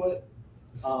 Don't do it.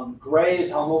 Gray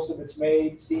is how most of it's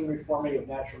made, steam reforming of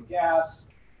natural gas.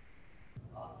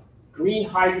 Green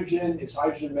hydrogen is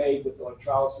hydrogen made with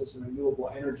electrolysis and renewable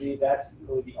energy. That's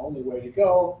really the only way to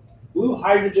go. Blue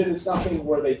hydrogen is something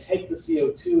where they take the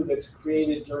CO2 that's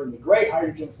created during the gray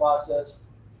hydrogen process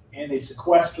and they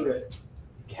sequester it,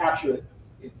 capture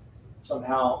it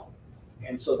somehow.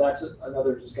 And so that's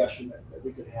another discussion that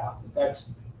we could have.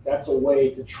 That's a way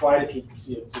to try to keep the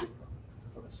CO2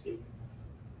 from escaping.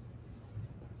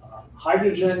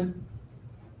 Hydrogen,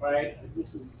 right?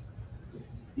 This is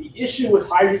the issue with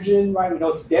hydrogen, right? We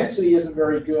know its density isn't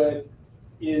very good,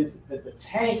 is that the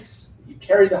tanks that you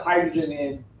carry the hydrogen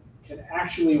in can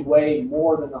actually weigh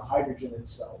more than the hydrogen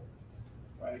itself,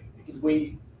 right? It can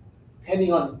weigh,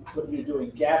 depending on whether you're doing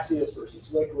gaseous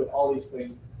versus liquid, all these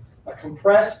things. A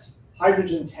compressed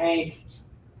hydrogen tank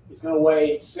is going to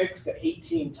weigh 6 to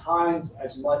 18 times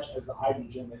as much as the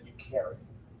hydrogen that you carry.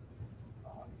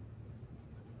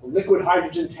 A liquid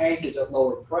hydrogen tank is at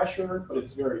lower pressure, but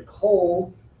it's very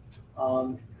cold.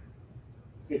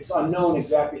 It's unknown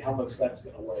exactly how much that's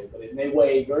going to weigh, but it may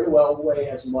very well weigh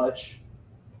as much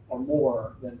or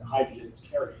more than the hydrogen it's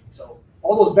carrying. So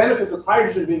all those benefits of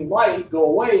hydrogen being light go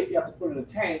away if you have to put it in a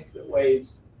tank that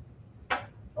weighs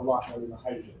a lot more than the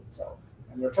hydrogen itself.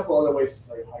 And there are a couple other ways to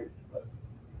carry hydrogen. But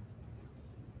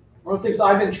one of the things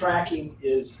I've been tracking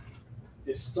is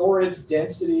the storage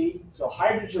density. So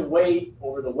hydrogen weight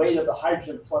over the weight of the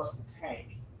hydrogen plus the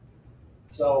tank.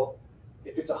 So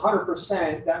if it's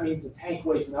 100%, that means the tank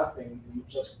weighs nothing.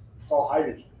 It's all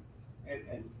hydrogen.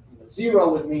 And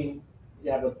 0 would mean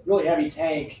you have a really heavy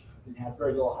tank and have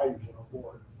very little hydrogen on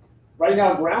board. Right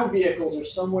now, ground vehicles are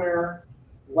somewhere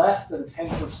less than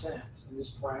 10% in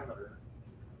this parameter.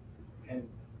 And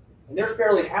they're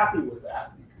fairly happy with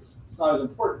that because it's not as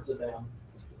important to them.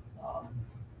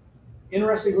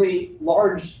 Interestingly,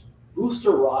 large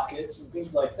booster rockets and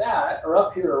things like that are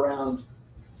up here around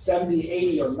 70,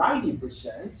 80, or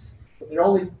 90%, but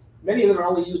many of them are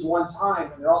only used one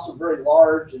time, and they're also very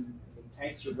large, and the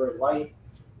tanks are very light.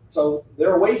 So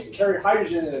there are ways to carry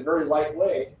hydrogen in a very light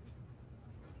way.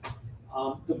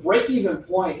 The break-even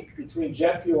point between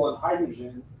jet fuel and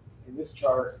hydrogen in this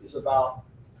chart is about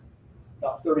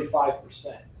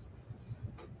 35%,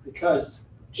 because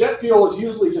jet fuel is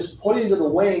usually just put into the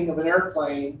wing of an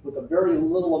airplane with a very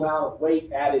little amount of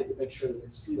weight added to make sure that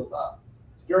it's sealed up.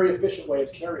 Very efficient way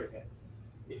of carrying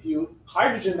it.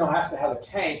 Hydrogen now has to have a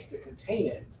tank to contain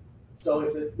it. So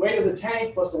if the weight of the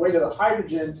tank plus the weight of the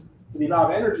hydrogen to the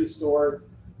amount of energy stored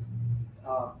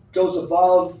goes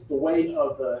above the weight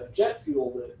of the jet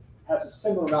fuel that has a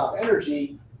similar amount of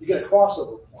energy, you get a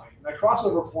crossover point. And that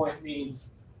crossover point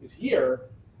is here.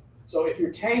 So if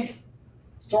your tank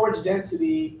storage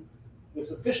density,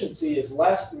 this efficiency is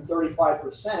less than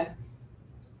 35%,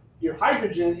 your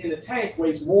hydrogen in a tank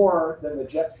weighs more than the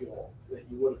jet fuel that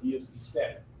you would have used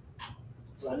instead.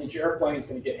 So that means your airplane is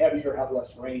going to get heavier, have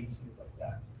less range, things like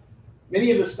that.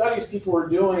 Many of the studies people are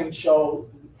doing show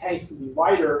the tanks can be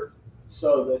lighter,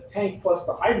 so the tank plus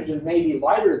the hydrogen may be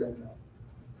lighter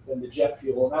than the jet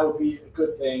fuel, and that would be a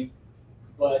good thing.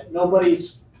 But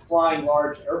nobody's flying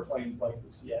large airplanes like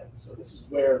this yet, so this is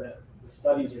where the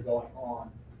studies are going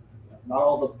on. Not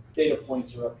all the data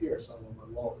points are up here, some of them are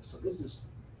lower. So this is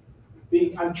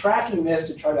I'm tracking this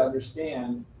to try to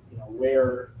understand,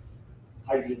 where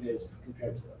hydrogen is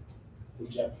compared to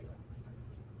jet fuel.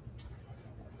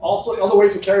 Also, other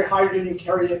ways to carry hydrogen, you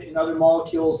carry it in other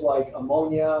molecules like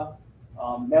ammonia,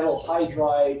 metal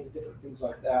hydride, different things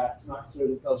like that. It's not clear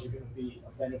that those are going to be a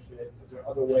benefit, but there are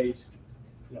other ways.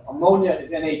 Ammonia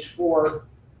is NH4. You're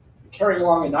carrying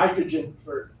along a nitrogen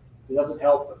it doesn't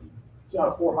help, but you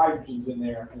have 4 hydrogens in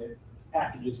there, and it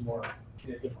packages more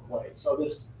in a different way. So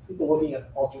there's people looking at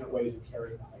alternate ways of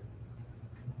carrying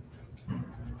hydrogen.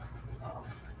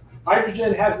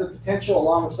 Hydrogen has the potential,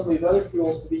 along with some of these other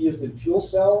fuels, to be used in fuel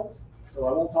cells. So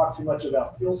I won't talk too much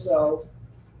about fuel cells,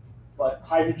 but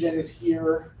hydrogen is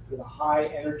here with a high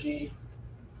energy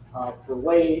per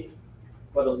weight,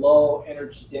 but a low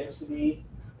energy density,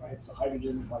 right? So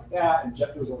hydrogen like that, and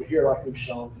jet fuel is over here, like we've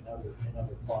shown in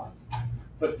other plots.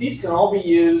 But these can all be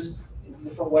used in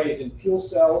different ways in fuel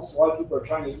cells. A lot of people are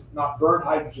trying to not burn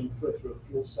hydrogen to put it through a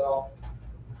fuel cell.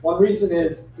 One reason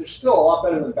is they're still a lot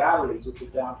better than batteries, which is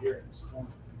down here in this corner.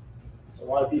 So a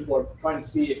lot of people are trying to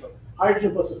see if a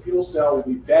hydrogen plus a fuel cell would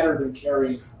be better than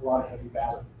carrying a lot of heavy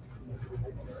batteries.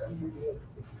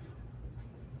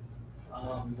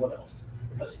 What else?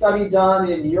 A study done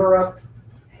in Europe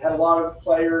had a lot of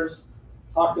players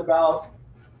talked about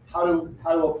how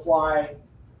to apply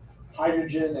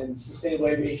hydrogen and sustainable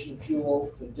aviation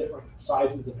fuel to different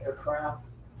sizes of aircraft,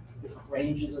 different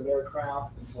ranges of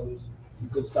aircraft, and so there's some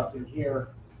good stuff in here.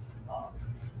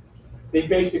 They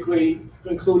basically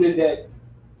concluded that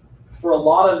for a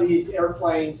lot of these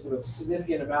airplanes with a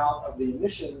significant amount of the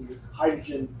emissions,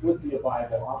 hydrogen would be a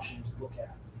viable option to look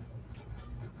at.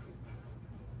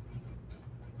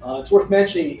 It's worth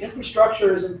mentioning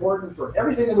infrastructure is important for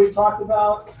everything that we've talked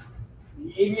about.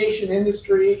 The aviation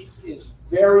industry is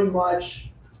very much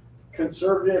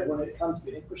conservative when it comes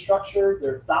to infrastructure.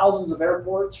 There are thousands of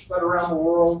airports spread around the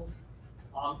world.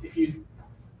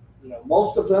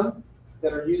 Most of them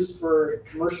that are used for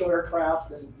commercial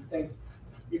aircraft and things,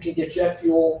 you can get jet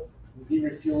fuel, be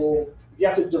refueled. If you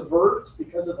have to divert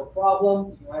because of a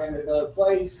problem, you land in another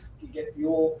place, you get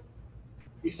fuel.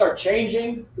 If you start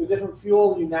changing to a different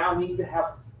fuel, you now need to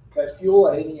have that fuel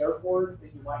at any airport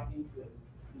that you might need to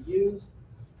use.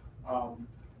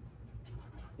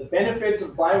 The benefits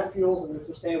of biofuels and the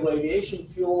sustainable aviation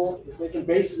fuel is they can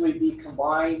basically be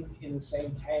combined in the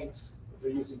same tanks that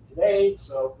they're using today.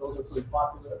 So those are pretty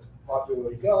popular way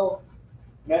to go.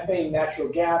 Methane, natural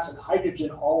gas, and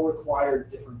hydrogen all require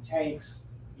different tanks.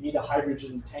 You need a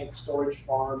hydrogen tank storage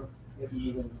farm, maybe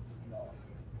even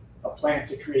a plant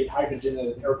to create hydrogen at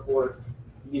an airport.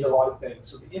 You need a lot of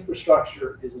things. So the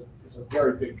infrastructure is a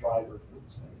very big driver for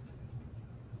these things.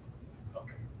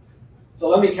 Okay. So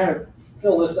let me kind of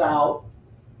fill this out.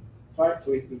 Right? So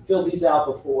we can fill these out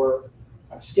before.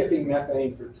 I'm skipping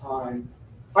methane for time.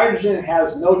 Hydrogen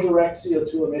has no direct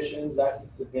CO2 emissions. That's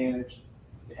its advantage.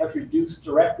 It has reduced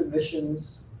direct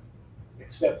emissions,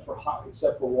 except for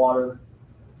water.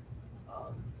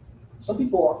 Some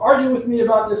people argue with me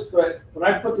about this, but when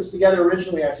I put this together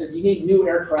originally, I said you need new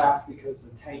aircraft because the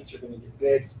tanks are going to get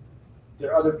big.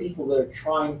 There are other people that are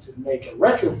trying to make a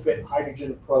retrofit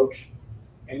hydrogen approach,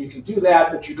 and you can do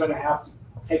that, but you're going to have to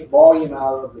take volume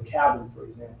out of the cabin, for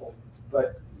example.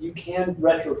 But you can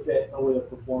retrofit with a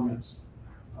performance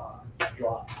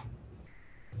drop.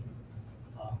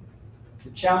 The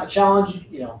challenge,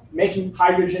 making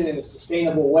hydrogen in a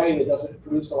sustainable way that doesn't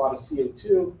produce a lot of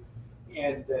CO2,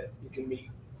 and that you can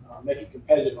make it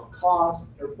competitive on cost,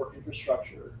 airport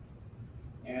infrastructure.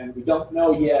 And we don't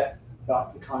know yet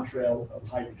about the contrail of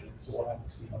hydrogen, so we'll have to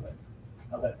see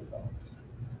how that develops.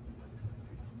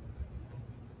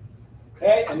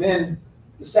 Okay, and then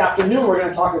this afternoon we're going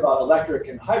to talk about electric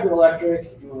and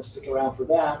hydroelectric. If you want to stick around for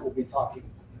that, we'll be talking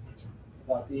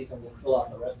about these, and we'll fill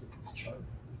out the rest of this chart.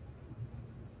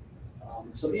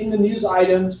 So in the news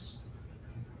items,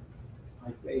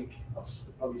 I think I'll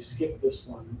probably skip this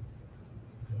one.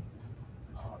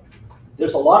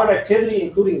 There's a lot of activity,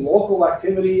 including local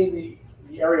activity in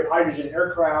the area of hydrogen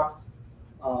aircraft.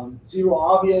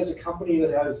 ZeroAvia is a company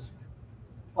that has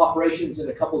operations in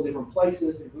a couple of different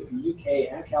places, including the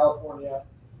UK and California.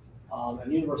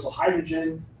 And Universal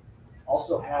Hydrogen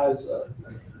also has a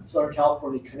Southern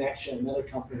California connection, another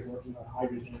company working on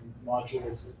hydrogen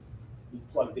modules that be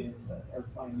plugged into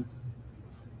airplanes.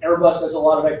 Airbus has a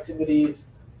lot of activities.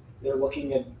 They're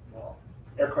looking at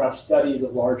aircraft studies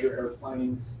of larger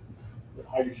airplanes with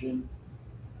hydrogen.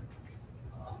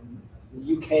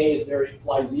 The UK is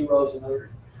Fly Zero is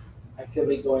another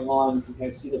activity going on. You can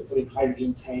see they're putting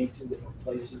hydrogen tanks in different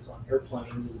places on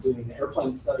airplanes and doing the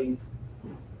airplane studies.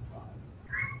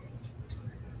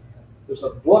 There's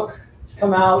a book that's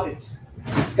come out. It's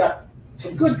got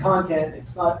some good content.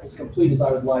 It's not as complete as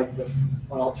I would like, but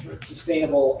on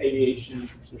sustainable aviation,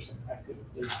 there's some activity.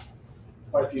 There's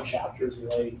quite a few chapters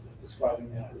relating to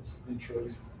describing that as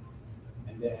intros.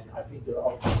 And then I think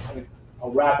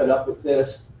I'll wrap it up with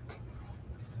this.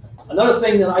 Another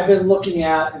thing that I've been looking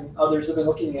at and others have been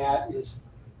looking at is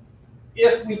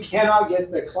if we cannot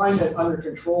get the climate under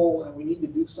control and we need to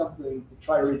do something to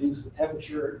try to reduce the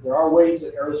temperature, there are ways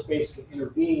that aerospace can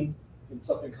intervene in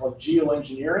something called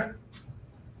geoengineering.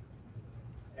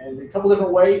 And in a couple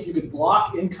different ways, you could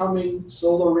block incoming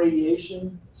solar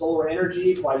radiation, solar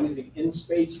energy by using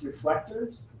in-space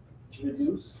reflectors to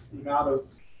reduce the amount of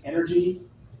energy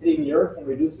hitting the Earth and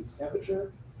reduce its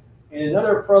temperature. And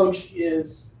another approach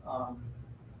is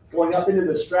going up into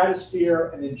the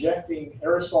stratosphere and injecting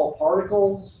aerosol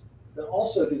particles that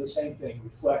also do the same thing,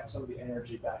 reflect some of the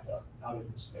energy back up out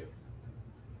into space.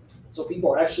 So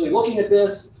people are actually looking at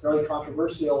this. It's fairly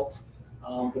controversial,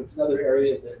 but it's another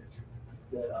area that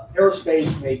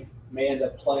aerospace may end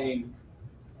up playing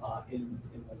in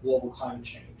the global climate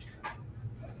change.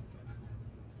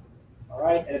 All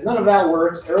right, and if none of that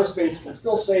works, aerospace can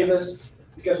still save us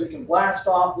because we can blast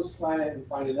off this planet and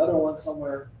find another one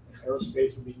somewhere. And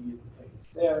aerospace will be needed to take us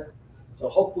there. So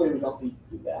hopefully we don't need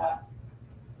to do that.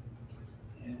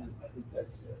 And I think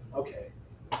that's it. Okay.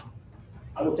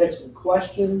 I will take some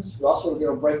questions. We're also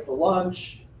going to break for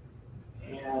lunch.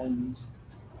 And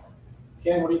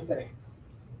Ken, what do you think?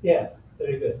 Yeah,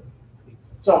 very good.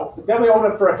 So definitely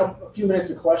open up for a few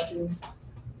minutes of questions.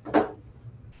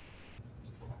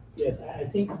 Yes, I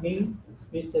think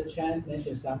Mr. Chan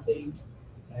mentioned something,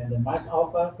 and Mike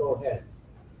Alpha, go ahead.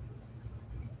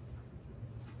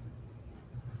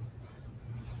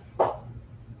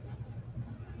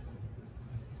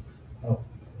 Oh.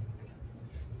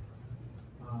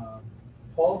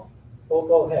 Paul,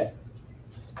 go ahead.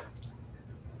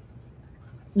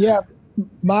 Yeah,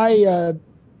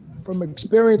 from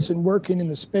experience in working in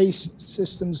the space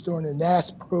systems during the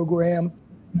NASA program,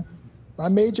 my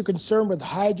major concern with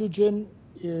hydrogen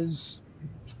is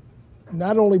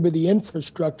not only with the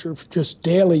infrastructure for just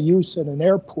daily use at an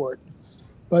airport,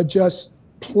 but just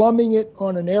plumbing it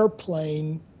on an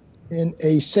airplane in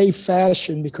a safe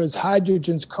fashion, because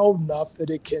hydrogen's cold enough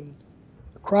that it can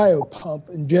cryo pump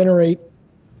and generate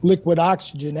liquid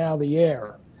oxygen out of the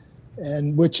air,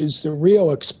 and which is the real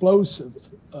explosive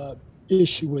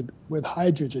issue with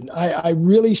hydrogen. I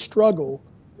really struggle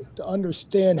to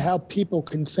understand how people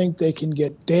can think they can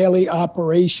get daily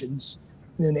operations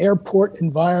in an airport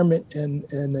environment and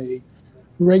a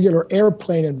regular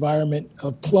airplane environment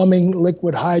of plumbing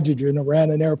liquid hydrogen around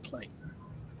an airplane.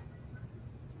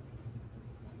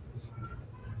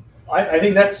 I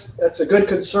think that's a good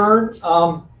concern.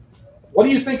 What do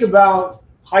you think about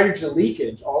hydrogen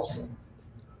leakage also?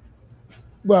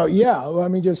 Well, yeah, I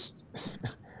mean, just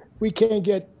we can't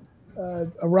get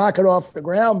a rocket off the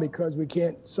ground because we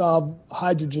can't solve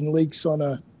hydrogen leaks with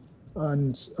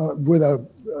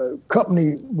a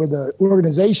company, with an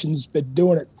organization's been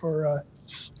doing it for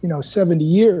 70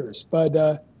 years. But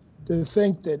to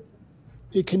think that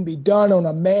it can be done on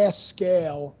a mass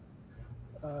scale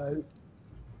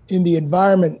in the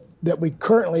environment that we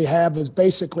currently have is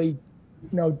basically,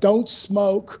 don't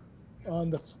smoke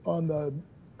on the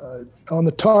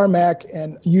tarmac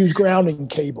and use grounding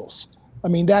cables. I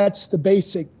mean, that's the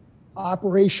basic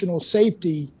operational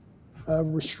safety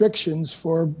restrictions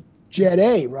for Jet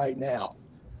A right now.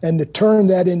 And to turn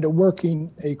that into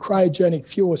working a cryogenic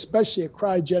fuel, especially a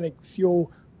cryogenic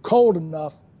fuel cold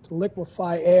enough to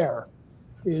liquefy air,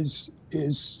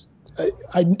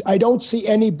 I don't see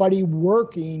anybody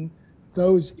working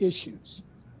those issues.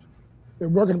 They're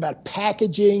working about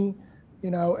packaging,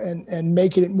 and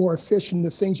making it more efficient, the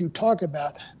things you talk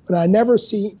about. But I never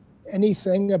see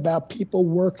anything about people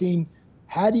working,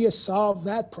 how do you solve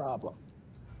that problem?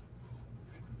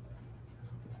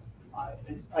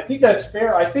 I think that's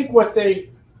fair. I think what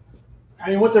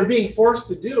they're being forced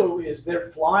to do is they're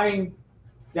flying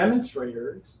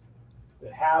demonstrators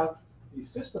that have these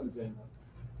systems in them.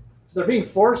 So they're being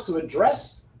forced to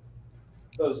address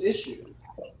those issues.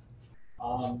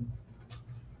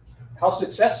 How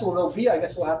successful they'll be, I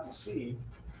guess we'll have to see.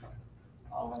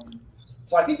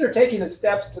 So I think they're taking the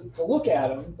steps to look at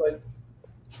them, but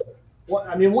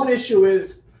one issue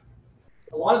is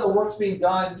a lot of the work's being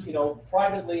done,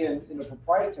 privately and in a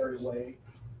proprietary way.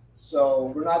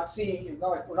 So we're not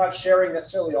sharing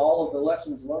necessarily all of the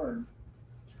lessons learned,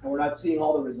 and we're not seeing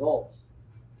all the results.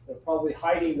 They're probably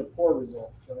hiding the poor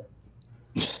results,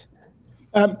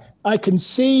 right? I can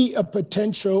see a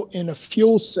potential in a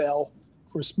fuel cell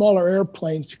for smaller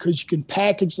airplanes, because you can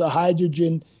package the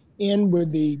hydrogen in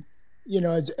with the,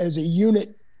 as a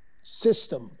unit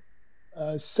system,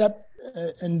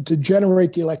 and to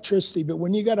generate the electricity. But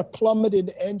when you got a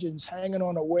plummeted engines hanging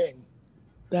on a wing,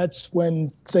 that's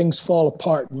when things fall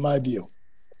apart, in my view.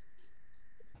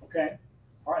 Okay.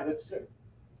 All right, that's good.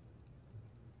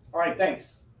 All right,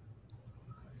 thanks.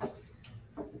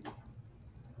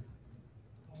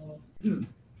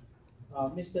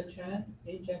 Mr. Chan,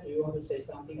 do you want to say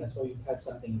something? I saw you type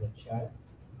something in the chat.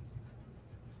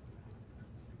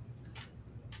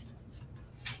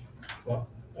 Well,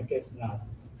 I guess not.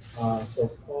 So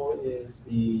Paul is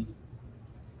the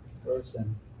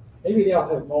person. Maybe they'll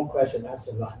have more questions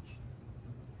after lunch.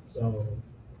 So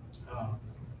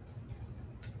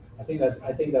I think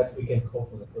that we can call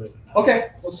for the break now.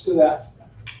 Okay, let's do that.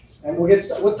 And we'll get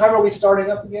started. What time are we starting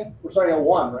up again? We're starting at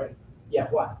 1, right? Yeah,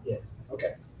 1. Yes.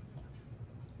 Okay.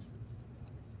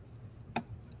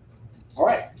 All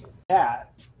right.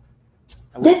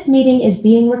 This meeting is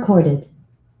being recorded.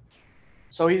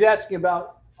 So he's asking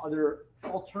about, are there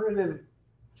alternative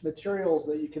materials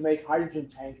that you can make hydrogen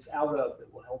tanks out of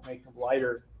that will help make them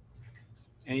lighter?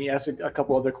 And he asked a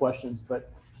couple other questions,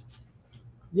 but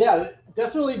yeah,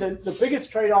 definitely the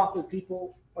biggest trade-off that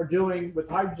people are doing with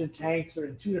hydrogen tanks are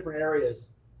in 2 different areas.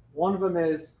 One of them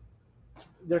is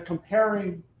they're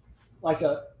comparing like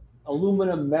a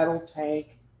aluminum metal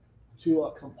tank to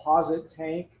a composite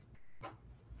tank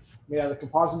made out of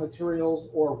composite materials,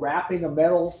 or wrapping a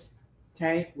metal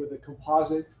tank with a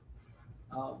composite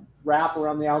wrap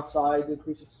around the outside to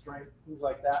increase its strength, things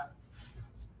like that.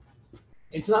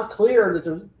 It's not clear that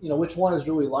there's, which one is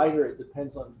really lighter. It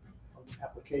depends on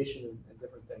application and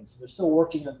different things. So they're still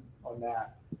working on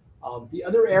that. The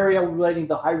other area relating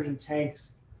to hydrogen tanks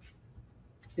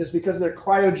is because they're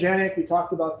cryogenic. We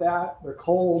talked about that. They're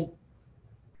cold.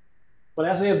 But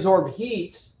as they absorb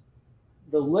heat,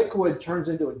 the liquid turns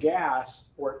into a gas,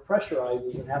 or it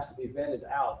pressurizes and has to be vented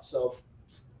out. So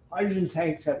hydrogen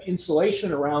tanks have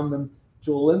insulation around them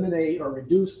to eliminate or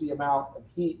reduce the amount of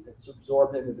heat that's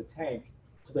absorbed into the tank.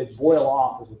 So they boil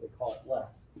off, is what they call it, less.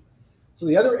 So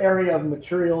the other area of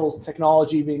materials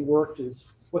technology being worked is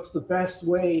what's the best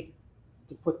way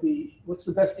to what's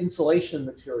the best insulation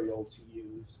material to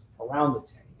use around the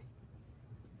tank.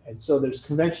 And so there's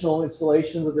conventional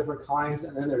installations of different kinds,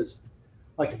 and then there's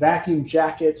like vacuum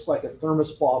jackets, like a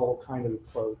thermos bottle kind of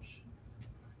approach.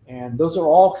 And those are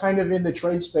all kind of in the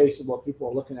trade space of what people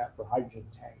are looking at for hydrogen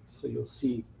tanks. So you'll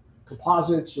see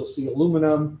composites, you'll see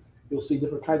aluminum, you'll see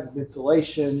different kinds of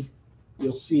insulation,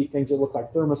 you'll see things that look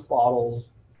like thermos bottles,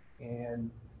 and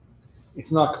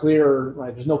it's not clear,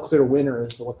 right? There's no clear winner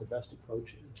as to what the best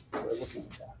approach is. They're looking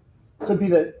at that. It could be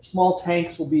that small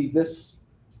tanks will be this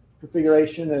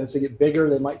configuration, and as they get bigger,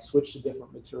 they might switch to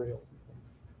different materials.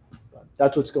 But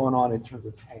that's what's going on in terms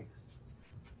of tanks.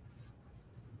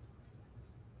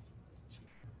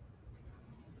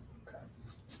 Okay.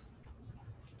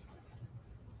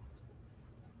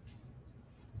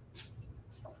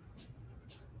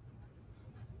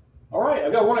 All right,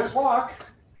 I've got 1 o'clock.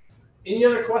 Any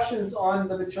other questions on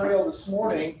the material this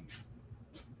morning?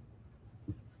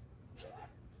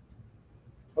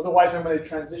 Otherwise, I'm going to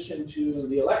transition to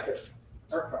the electric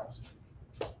aircraft.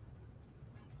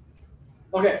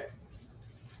 Okay.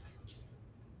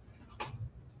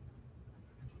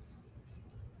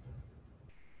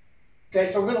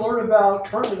 Okay, so we're going to learn about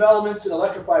current developments in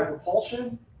electrified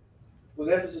propulsion with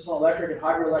emphasis on electric and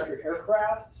hydroelectric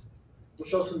aircraft. We'll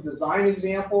show some design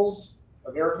examples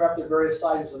of aircraft at various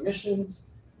sizes and missions.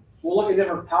 We'll look at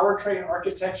different powertrain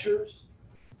architectures,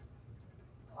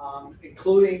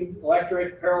 including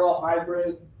electric, parallel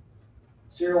hybrid,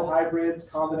 serial hybrids,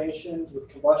 combinations with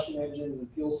combustion engines and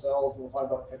fuel cells, and we'll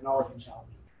talk about technology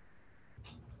challenges.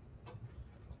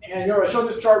 And I showed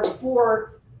this chart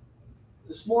before.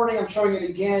 This morning I'm showing it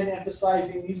again,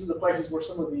 emphasizing these are the places where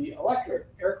some of the electric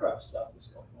aircraft stuff is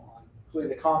going on, including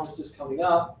the conferences coming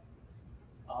up,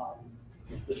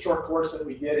 the short course that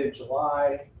we did in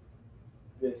July,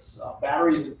 this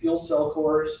batteries and fuel cell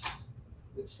course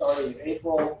that's starting in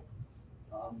April.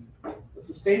 The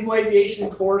sustainable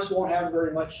aviation course won't have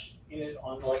very much in it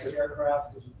on electric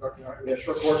aircraft because we have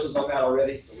short courses on that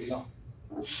already, so we don't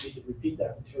need to repeat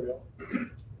that material.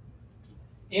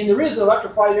 And there is an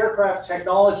Electrified Aircraft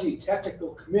Technology Technical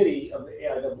Committee of the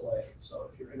AIAA.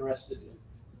 So if you're interested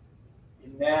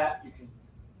in that, you can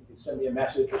send me a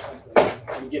message or something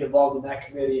and get involved in that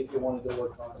committee if you wanted to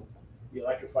work on the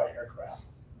electrified aircraft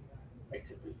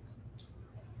activities.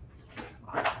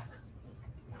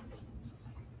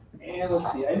 And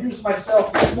let's see, I introduced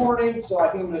myself this morning, so I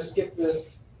think I'm going to skip this.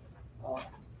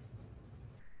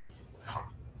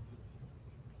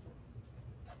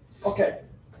 Okay.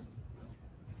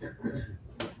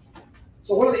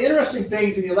 So one of the interesting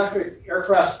things in the electric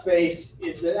aircraft space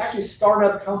is that actually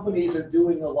startup companies are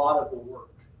doing a lot of the work,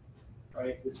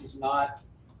 right? This is not,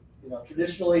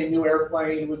 traditionally a new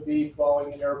airplane would be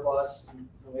Boeing and Airbus, and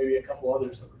maybe a couple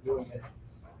others that are doing it.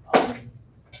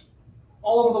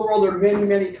 All over the world, there are many,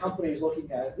 many companies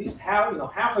looking at it. At least half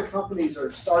the companies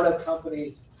are startup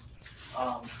companies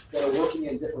that are working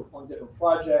on different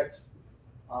projects.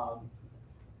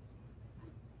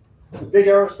 The big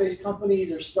aerospace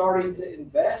companies are starting to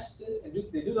invest, and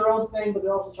they do their own thing, but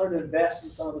they're also starting to invest in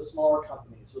some of the smaller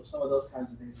companies. So some of those kinds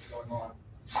of things are going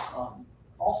on.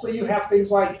 Also, you have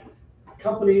things like a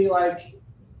company like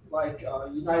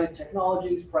United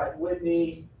Technologies, Pratt &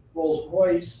 Whitney,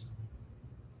 Rolls-Royce,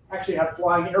 actually have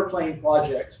flying airplane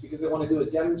projects because they want to do a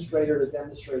demonstrator to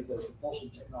demonstrate their propulsion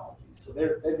technology. So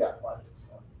they've got projects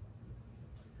going.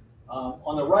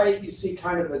 On the right, you see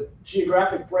kind of a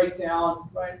geographic breakdown,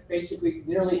 right? Basically,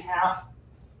 nearly half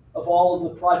of all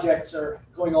of the projects are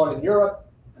going on in Europe,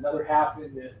 another half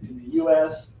in the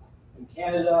US and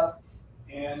Canada,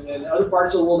 and then other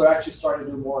parts of the world are actually starting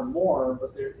to do more and more,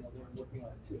 but they're working on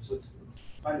it too. So it's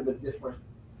kind of a different,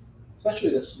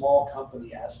 especially the small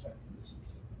company aspect of this.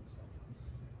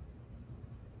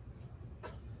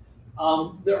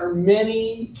 There are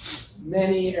many,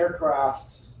 many aircraft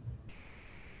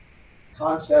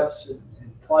concepts and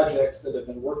projects that have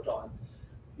been worked on.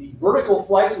 The Vertical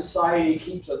Flight Society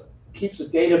keeps a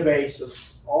database of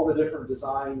all the different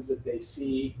designs that they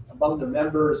see among their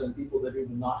members and people that are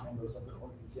even not members of their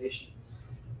organization.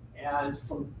 And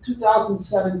from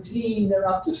 2017, they're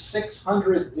up to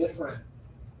 600 different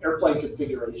airplane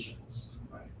configurations.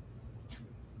 Right?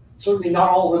 Certainly not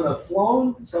all of them have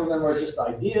flown. Some of them are just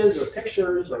ideas or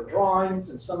pictures or drawings,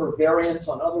 and some are variants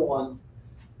on other ones.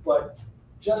 But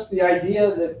just the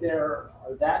idea that there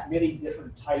are that many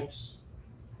different types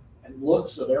and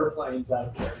looks of airplanes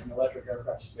out there in electric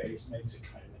aircraft space makes it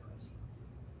kind of interesting.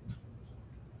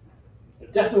 There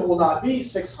definitely will not be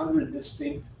 600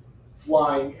 distinct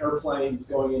flying airplanes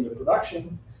going into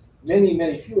production. Many,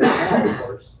 many fewer than that, of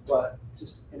course, but it's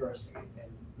just interesting.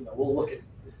 And we'll look at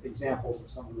examples of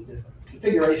some of the different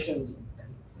configurations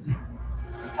and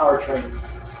powertrains.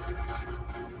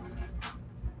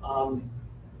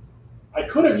 I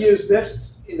could have used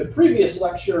this in the previous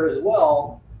lecture as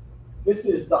well. This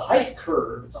is the height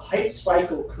curve. It's a height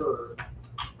cycle curve.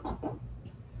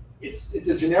 It's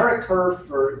a generic curve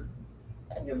for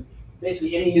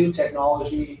basically any new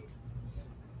technology.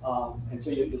 And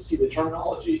so you'll see the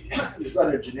terminology is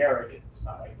rather generic. It's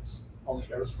not like it's only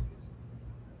aerospace.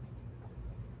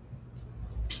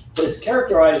 But it's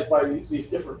characterized by these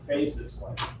different phases.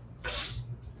 Like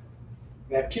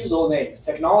they have cute little names: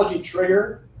 technology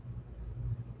trigger,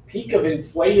 peak of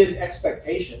inflated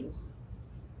expectations,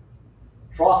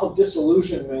 trough of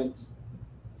disillusionment,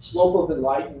 slope of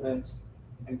enlightenment,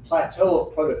 and plateau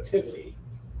of productivity.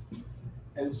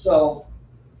 And so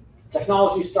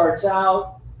technology starts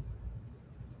out,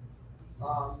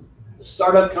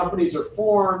 startup companies are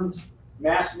formed,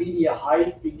 mass media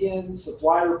hype begins,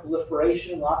 supplier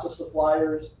proliferation, lots of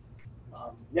suppliers,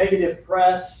 negative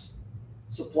press,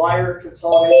 supplier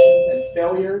consolidation and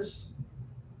failures,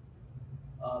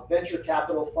 venture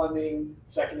capital funding,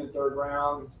 second and third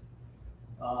rounds.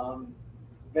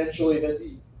 Eventually, then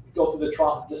you go through the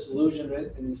trough of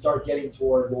disillusionment and you start getting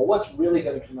toward, well, what's really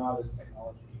going to come out of this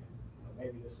technology?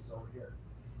 Maybe this is over here.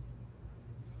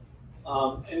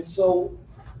 And so,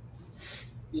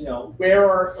 where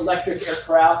are electric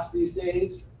aircraft these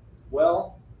days?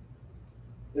 Well,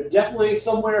 they're definitely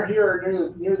somewhere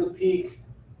here near the peak.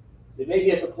 They may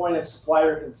be at the point of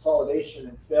supplier consolidation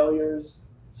and failures.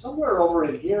 Somewhere over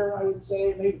in here, I would say.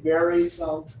 It may vary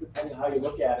some depending on how you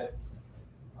look at it.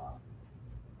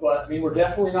 But I mean, we're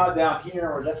definitely not down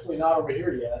here. We're definitely not over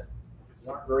here yet.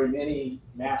 There aren't very many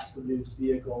mass-produced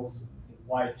vehicles in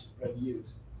widespread use.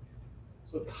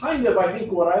 So kind of, I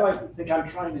think what I like to think I'm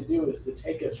trying to do is to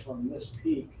take us from this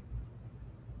peak,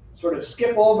 sort of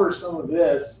skip over some of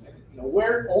this, and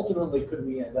where ultimately could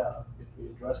we end up if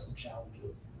we address the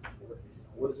challenges?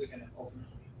 What is it going to ultimately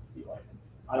be like?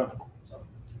 I don't know. So,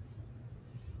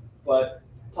 but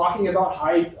talking about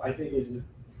hype, I think,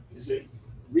 is a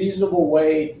reasonable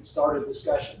way to start a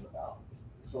discussion about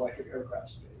this electric aircraft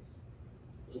space.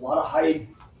 There's a lot of hype,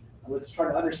 and let's try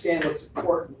to understand what's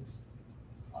important,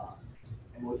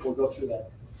 and we'll go through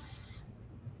that.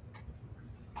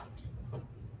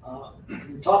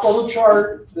 Top little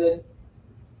chart that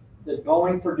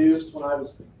Boeing produced when I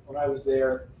was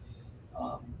there.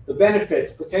 The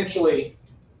benefits potentially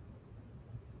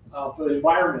for the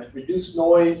environment: reduced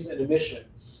noise and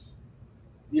emissions,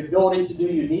 the ability to do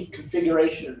unique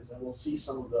configurations, and we'll see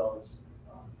some of those,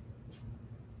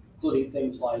 including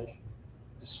things like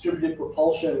distributed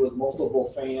propulsion with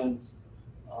multiple fans,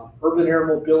 urban air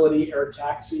mobility, air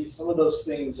taxis. Some of those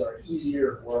things are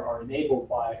easier or are enabled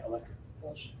by electric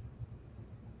propulsion.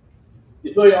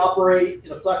 The ability to operate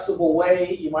in a flexible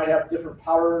way. You might have different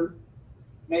power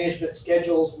management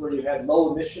schedules where you had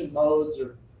low emission modes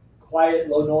or quiet,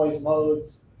 low noise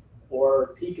modes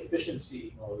or peak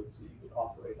efficiency modes that you could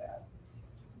operate at.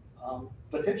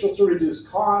 Potential to reduce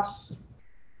costs.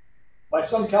 By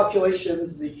some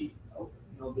calculations, the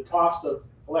cost of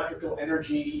electrical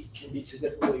energy can be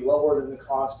significantly lower than the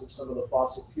cost of some of the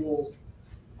fossil fuels.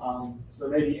 So there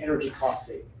may be energy cost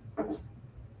savings.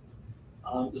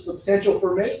 There's the potential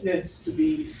for maintenance to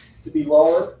be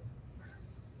lower.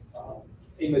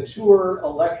 A mature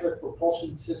electric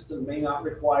propulsion system may not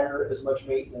require as much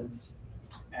maintenance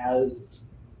as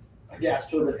a gas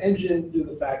turbine engine due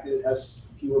to the fact that it has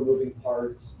fewer moving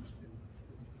parts,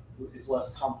 is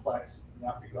less complex in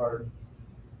that regard.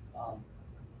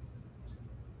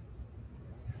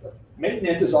 So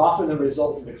maintenance is often a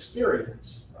result of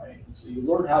experience, right? So you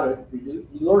learn how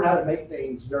to make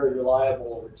things very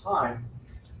reliable over time.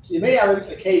 So you may have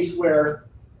a case where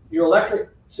your electric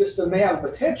system may have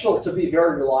potential to be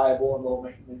very reliable and low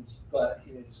maintenance, but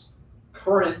in its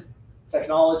current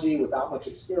technology without much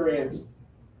experience,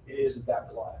 it isn't that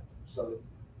reliable. So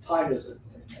time is an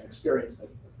experience.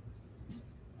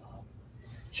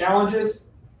 Challenges: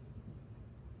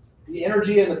 the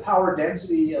energy and the power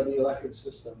density of the electric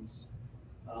systems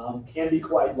can be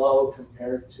quite low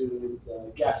compared to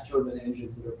the gas turbine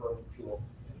engines that are burning fuel.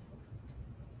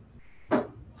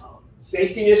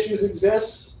 Safety issues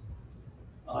exist.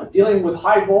 Dealing with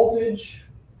high voltage,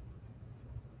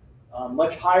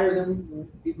 much higher than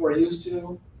people are used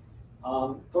to.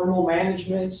 Thermal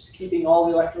management, keeping all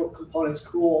the electrical components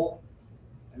cool.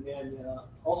 And then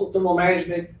also thermal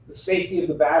management, the safety of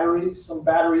the batteries. Some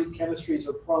battery chemistries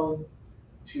are prone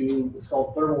to what's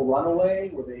called thermal runaway,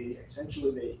 where they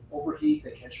overheat,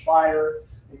 they catch fire,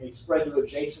 they may spread to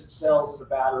adjacent cells of the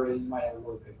battery, and you might have a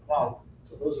really big problem.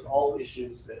 So those are all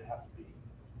issues that have to be,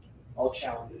 all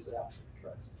challenges that have to be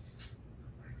addressed.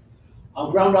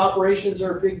 Ground operations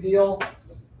are a big deal.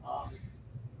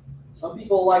 Some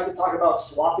people like to talk about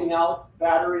swapping out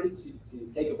batteries. You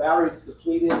take a battery that's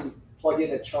depleted, you plug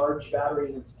in a charged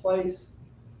battery in its place.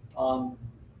 I'm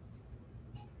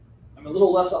a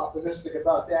little less optimistic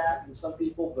about that than some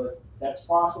people, but that's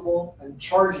possible. And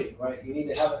charging, right? You need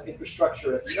to have an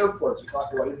infrastructure at the airports. We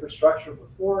talked about infrastructure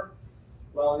before.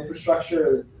 Well,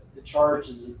 infrastructure, the charge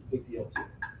is a big deal too.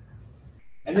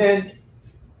 And then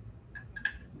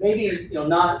maybe,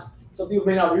 some people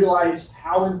may not realize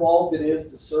how involved it is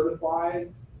to certify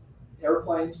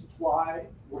airplanes to fly,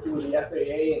 working with the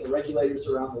FAA and the regulators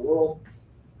around the world.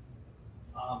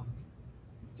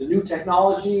 It's a new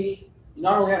technology. You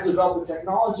not only have to develop the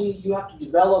technology, you have to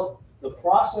develop the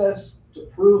process to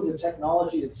prove the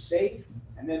technology is safe,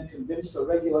 and then convince the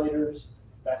regulators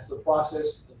that's the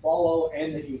process to follow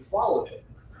and that you followed it.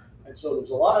 And so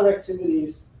there's a lot of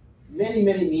activities, many,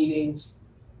 many meetings,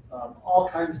 all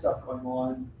kinds of stuff going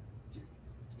on to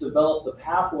develop the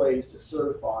pathways to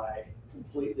certify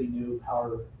completely new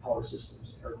power systems.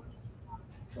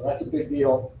 So that's a big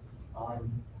deal.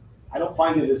 I don't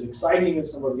find it as exciting as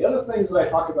some of the other things that I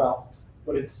talk about,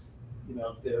 but it's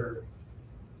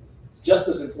just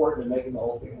as important in making the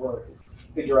whole thing work is to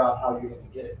figure out how you're going to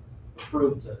get it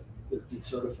approved to be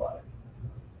certified.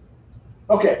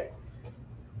 Okay,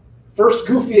 first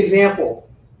goofy example.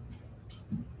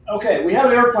 Okay, we have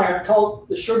an airplane called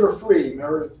the Sugar Free.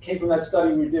 Remember, it came from that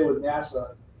study we did with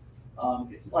NASA.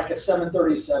 It's like a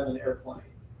 737 airplane.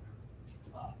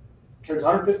 Carries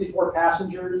 154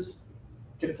 passengers.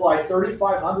 Can fly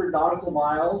 3,500 nautical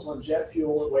miles on jet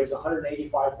fuel. It weighs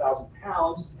 185,000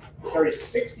 pounds. It carries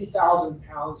 60,000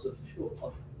 pounds of fuel,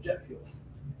 of jet fuel.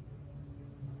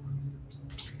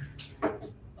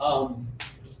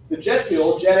 The jet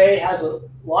fuel, Jet A, has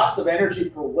lots of energy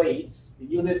per weight. The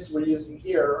units we're using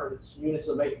here are units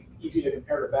that make it easy to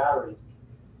compare to batteries.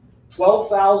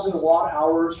 12,000 watt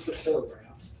hours per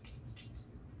kilogram.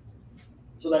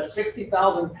 So that's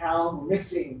 60,000 pounds.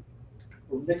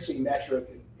 We're mixing metric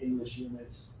and English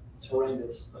units. It's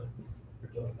horrendous, but we're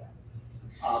doing that.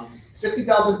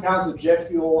 60,000 pounds of jet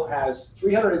fuel has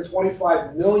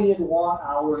 325 million watt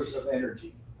hours of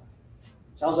energy.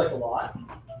 Sounds like a lot.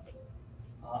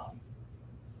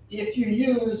 If you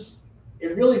use a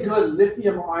really good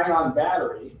lithium-ion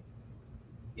battery,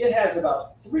 it has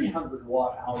about 300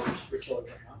 watt hours per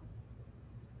kilogram.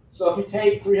 So if you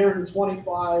take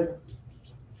 325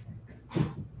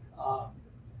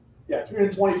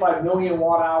 million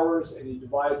watt hours and you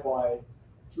divide by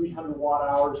 300 watt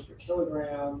hours per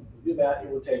kilogram, you do that, it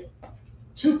will take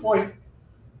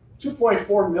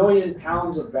 2.4 million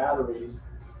pounds of batteries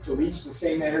to reach the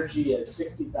same energy as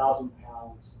 60,000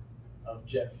 pounds of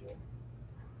jet fuel.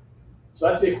 So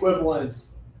that's the equivalent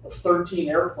of 13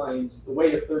 airplanes, the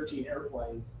weight of 13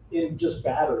 airplanes in just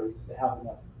batteries to have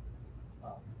enough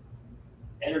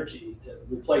energy to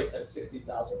replace that 60,000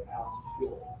 pounds of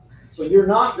fuel. So you're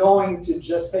not going to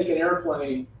just take an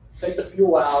airplane, take the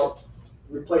fuel out,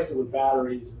 replace it with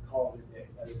batteries, and call it a day.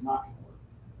 That is not going to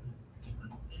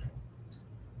work.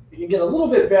 You can get a little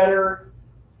bit better.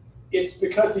 It's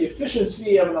because the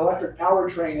efficiency of an electric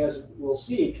powertrain, as we'll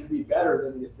see, can be better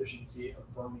than the efficiency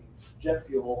of burning jet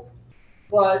fuel.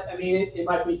 But I mean, it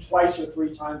might be twice or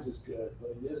 3 times as good,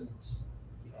 but it isn't,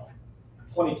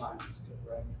 20 times as good,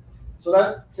 right? So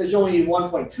that says you only need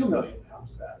 1.2 million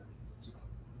pounds of battery.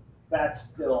 That's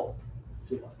still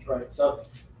too much, right? So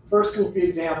first goofy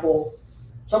example,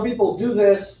 some people do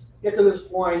this, get to this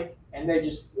point, and they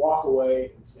just walk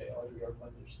away and say, oh, your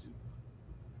airplanes are stupid.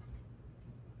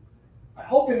 I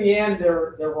hope in the end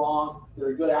they're wrong. There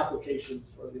are good applications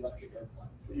for the electric airplanes.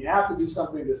 But you have to do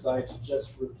something besides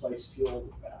just replace fuel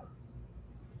with battery.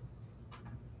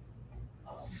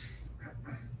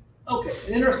 Okay,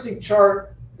 an interesting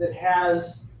chart that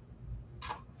has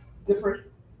different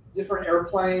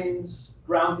airplanes,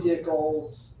 ground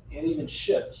vehicles, and even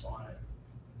ships on it.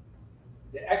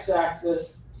 The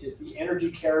x-axis is the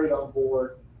energy carried on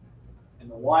board, and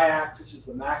the y-axis is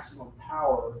the maximum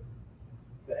power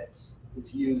that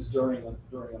is used during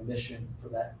a mission for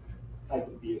that type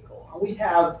of vehicle. And we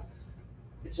have,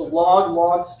 it's a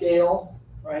log scale,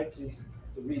 right, to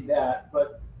read that,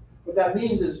 but what that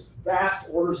means is vast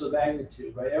orders of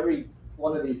magnitude, right? Every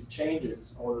one of these changes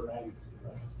is an order of magnitude,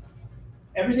 right?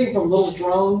 Everything from little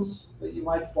drones that you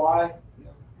might fly,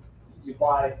 you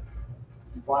buy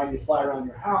and you fly around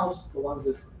your house, the ones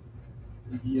that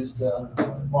you've used to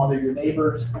bother your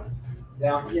neighbors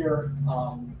down here,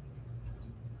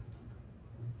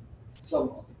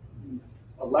 some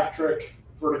electric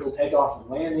vertical takeoff and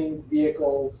landing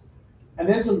vehicles, and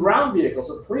then some ground vehicles.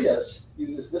 A Prius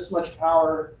uses this much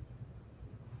power,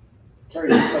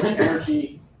 carries this much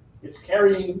energy. It's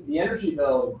carrying the energy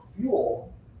though,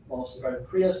 fuel mostly, right?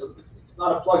 Prius, it's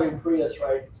not a plug-in Prius,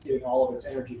 right? It's getting all of its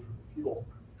energy from the fuel.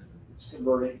 It's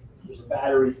converting. There's a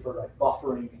battery for like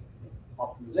buffering and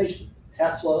optimization.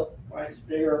 Tesla, right, is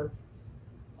bigger.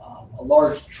 A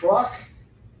large truck,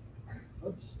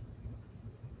 oops,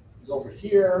 is over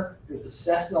here. There's the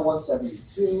Cessna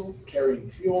 172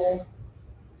 carrying fuel.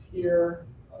 It's here.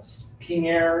 King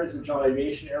Air is a joint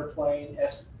aviation airplane.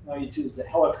 S-92 is the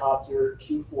helicopter.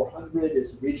 Q400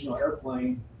 is a regional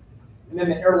airplane. And then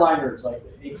the airliners like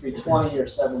the A320 or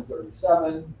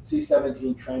 737,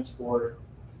 C-17 transport,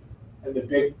 and the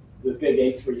big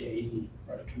A380,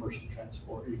 right, commercial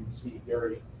transport. You can see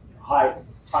very high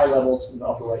levels in the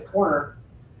upper right corner.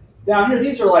 Down here,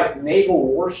 these are like naval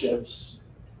warships.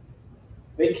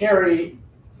 They carry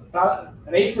about,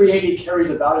 an A380 carries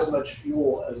about as much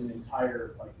fuel as an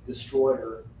entire like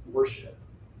destroyer warship.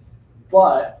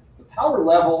 But the power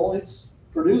level it's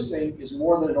producing is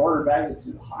more than an order of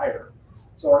magnitude higher.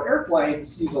 So our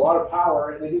airplanes use a lot of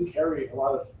power, and they do carry a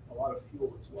lot of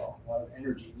fuel as well, a lot of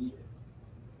energy needed.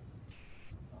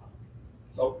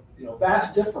 So,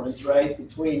 vast difference, right,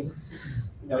 between,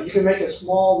 you can make a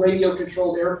small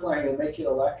radio-controlled airplane and make it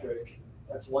electric.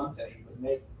 That's one thing, but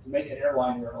to make an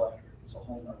airliner electric is a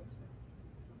whole other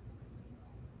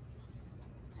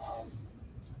thing.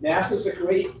 NASA's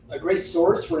a great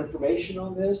source for information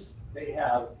on this. They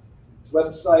have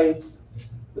websites.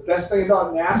 The best thing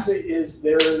about NASA is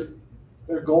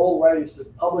their goal, right, is to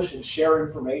publish and share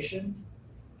information.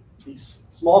 These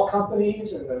small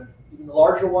companies and even the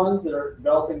larger ones that are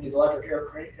developing these electric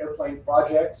airplane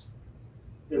projects,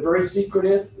 they're very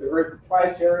secretive, they're very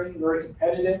proprietary, very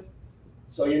competitive.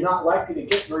 So you're not likely to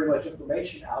get very much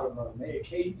information out of them. They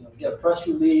occasionally get a press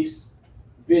release,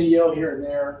 video here and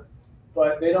there,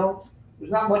 but there's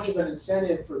not much of an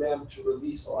incentive for them to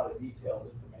release a lot of detailed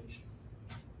information.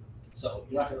 So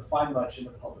you're not going to find much in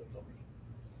the public domain.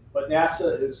 But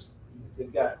NASA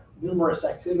they've got numerous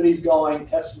activities going,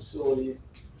 test facilities,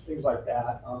 things like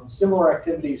that. Similar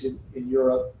activities in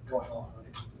Europe going on.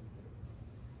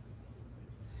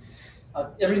 Right?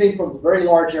 Everything from very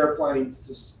large airplanes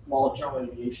to small general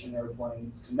aviation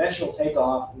airplanes, conventional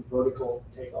takeoff and vertical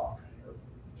takeoff.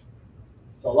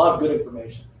 So a lot of good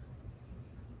information.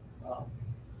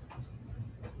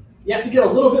 You have to get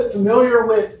a little bit familiar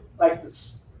with like the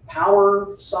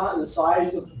power, the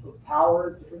size of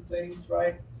power, different things,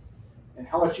 right? And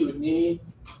how much you would need.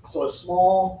 So a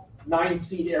small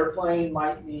 9-seat airplane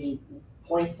might need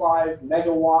 0.5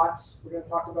 megawatts, we're going to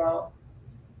talk about.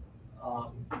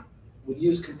 Would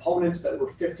use components that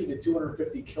were 50 to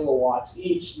 250 kilowatts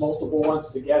each. Multiple ones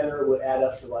together would add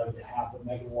up to like half a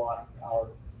megawatt of power.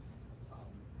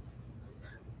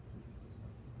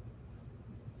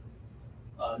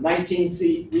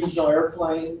 19-seat regional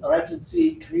airplane, or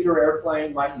 19-seat commuter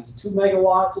airplane might use 2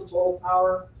 megawatts of total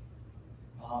power.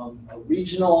 A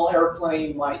regional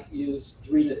airplane might use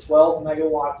 3 to 12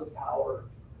 megawatts of power.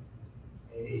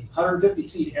 A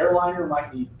 150-seat airliner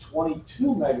might need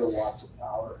 22 megawatts of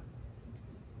power.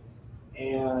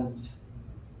 And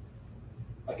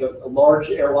like a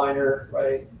large airliner,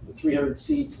 right, with 300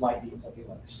 seats might need something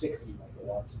like 60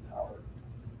 megawatts of power.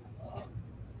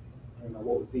 I don't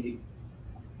know,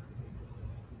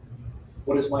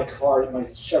 what is my car? My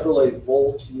Chevrolet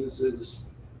Volt uses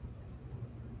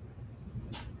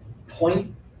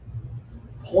 0.1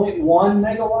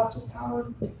 megawatts of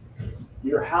power.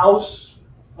 Your house,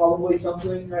 probably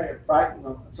something, right?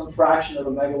 Some fraction of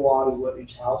a megawatt is what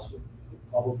each house would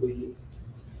probably use.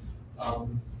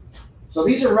 So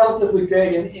these are relatively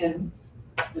big, and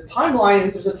the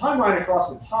timeline, there's a timeline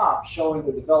across the top showing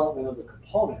the development of the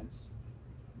components.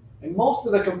 And most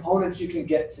of the components you can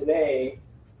get today,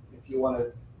 if you want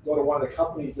to go to one of the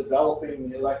companies developing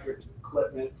the electric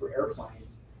equipment for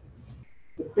airplanes,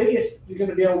 the biggest you're going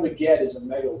to be able to get is a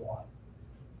megawatt.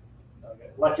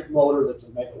 Electric motor that's a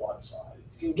megawatt size.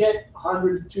 You can get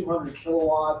 100 to 200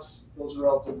 kilowatts. Those are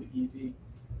relatively easy.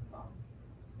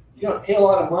 you're gonna pay a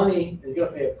lot of money and you're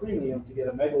gonna pay a premium to get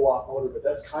a megawatt motor, but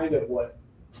that's kind of what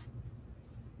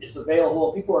is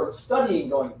available. People are studying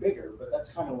going bigger, but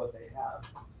that's kind of what they have.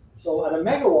 So at a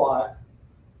megawatt,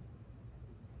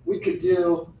 we could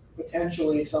do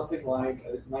potentially something like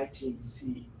a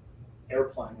 19-seat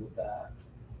airplane with that.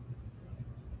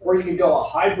 Or you could go a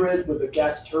hybrid with a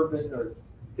gas turbine or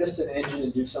piston engine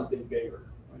and do something bigger.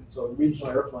 Right? So a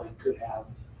regional airplane could have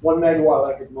 1 megawatt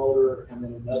electric motor and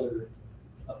then another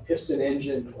a piston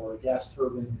engine or a gas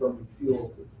turbine burning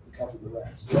fuel to cover the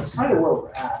rest. So that's kind of where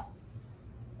we're at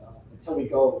until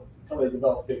they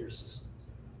develop bigger systems.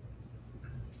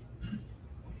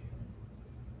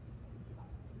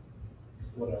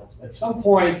 What else? At some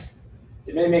point,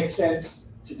 it may make sense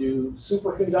to do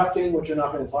superconducting, which you're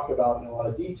not going to talk about in a lot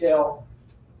of detail,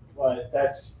 but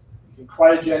that's you can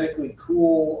cryogenically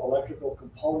cool electrical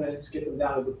components, get them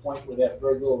down to the point where they have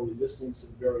very little resistance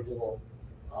and very little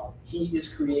heat is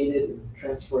created and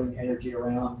transferring energy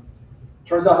around.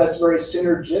 Turns out that's very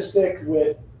synergistic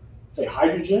with, say,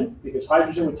 hydrogen, because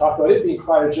hydrogen, we talked about it being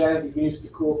cryogenic, you can use it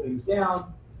to cool things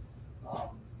down.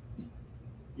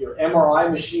 Your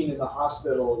MRI machine in the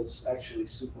hospital is actually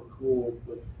super cooled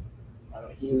with, I don't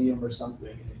know, helium or something,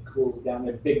 and it cools down.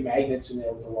 They have big magnets in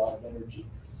there with a lot of energy.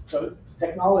 So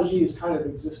technology is kind of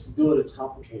exists to do it. It's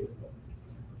complicated. But,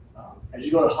 as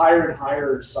you go to higher and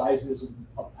higher sizes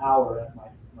of power, that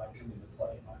might come into play.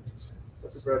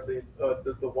 Mr. Bradley,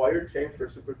 does the wire change for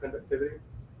superconductivity?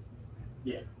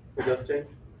 Yeah. It does change?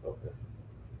 Okay.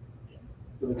 Yeah.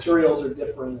 The materials are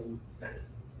different, and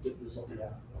there's something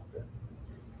out. Okay.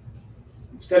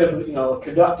 Instead of a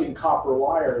conducting copper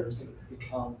wire, it's going to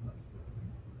become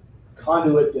a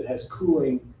conduit that has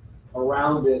cooling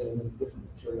around it and a different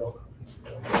material.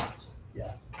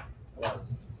 Yeah.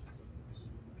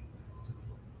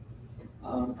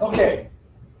 Okay.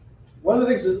 One of the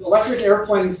things that electric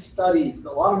airplane studies,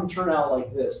 a lot of them turn out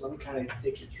like this. Let me kind of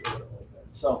take you through it a little bit.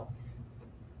 So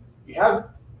you have,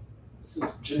 this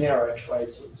is generic,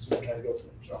 right? So we kind of go through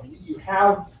it. So you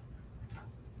have,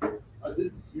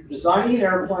 you're designing an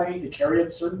airplane to carry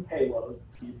a certain payload.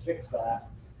 You fix that.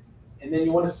 And then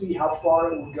you want to see how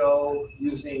far it will go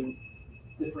using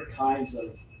different kinds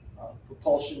of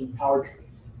propulsion powertrain.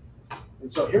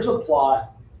 And so here's a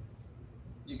plot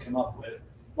you come up with.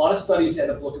 A lot of studies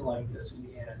end up looking like this in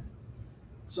the end.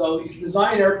 So you can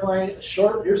design an airplane,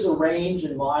 here's the range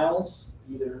in miles,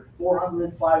 either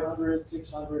 400, 500,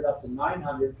 600, up to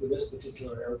 900 for this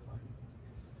particular airplane.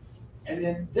 And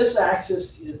then this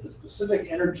axis is the specific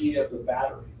energy of the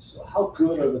batteries. So how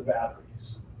good are the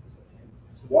batteries?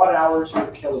 It's watt hours per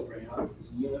kilogram is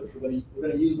a unit. We're going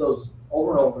to use those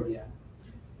over and over again.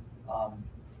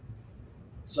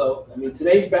 So, I mean,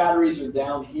 today's batteries are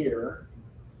down here,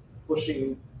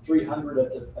 pushing 300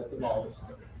 at the most.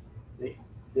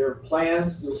 Their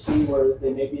plans, you'll see where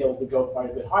they may be able to go quite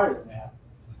a bit higher than that.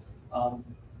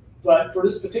 But for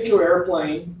this particular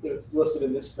airplane that's listed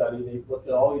in this study, they looked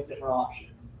at all these different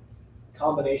options,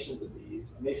 combinations of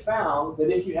these, and they found that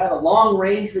if you had a long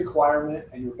range requirement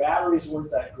and your batteries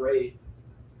weren't that great,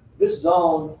 this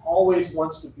zone always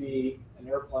wants to be an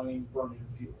airplane burning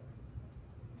fuel.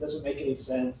 It doesn't make any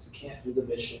sense. You can't do the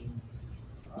mission.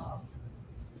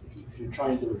 If you're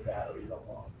trying to do a battery, you don't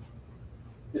want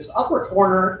it. This upper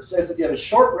corner says that you have a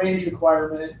short range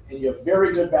requirement and you have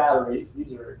very good batteries.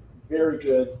 These are very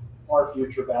good far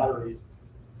future batteries.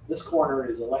 This corner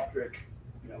is electric,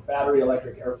 battery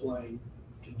electric airplane,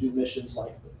 can do missions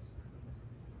like this.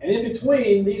 And in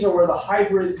between, these are where the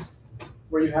hybrids,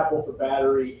 where you have both a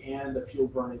battery and a fuel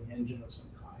burning engine of some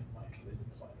kind, might come into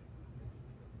play.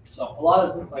 So a lot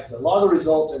of the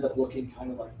results end up looking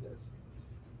kind of like this,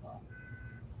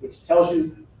 which tells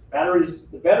you batteries,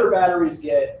 the better batteries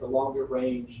get, the longer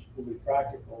range will be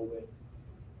practical with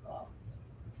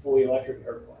fully electric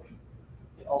airplane.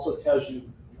 It also tells you,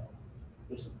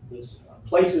 there's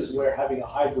places where having a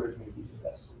hybrid may be the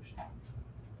best solution.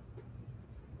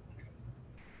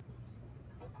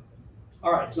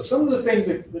 All right, so some of the things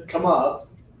that come up,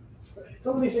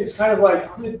 some of these things kind of like,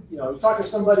 you talk to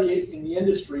somebody in the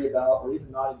industry about, or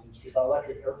even not in the industry, about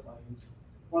electric airplanes.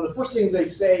 One of the first things they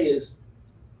say is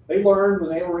they learned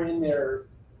when they were in their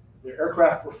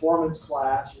aircraft performance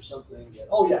class or something that,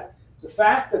 oh yeah, the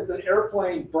fact that the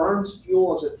airplane burns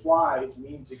fuel as it flies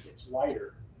means it gets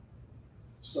lighter.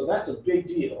 So that's a big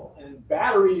deal. And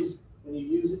batteries, when you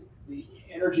use the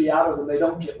energy out of them, they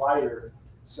don't get lighter.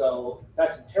 So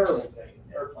that's a terrible thing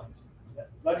in airplanes.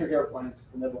 Electric airplanes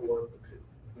can never work because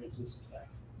there's this effect.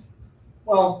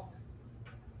 Well,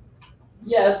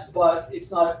 yes, but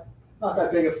it's not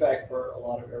that big effect for a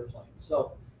lot of airplanes.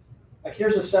 So like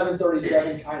here's a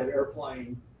 737 kind of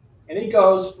airplane. And it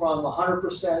goes from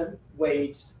 100%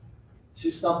 weight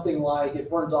to something like, it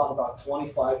burns off about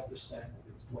 25% of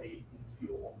its weight in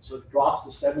fuel. So it drops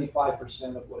to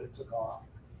 75% of what it took off.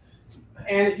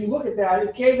 And if you look at that,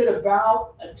 it gave it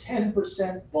about a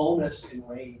 10% bonus in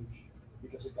range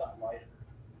because it got lighter.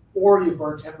 Or you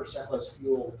burn 10% less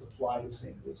fuel to fly the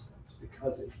same distance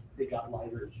because it got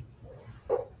lighter as you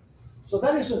flew. So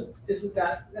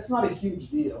that that's not a huge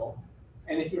deal.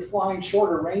 And if you're flying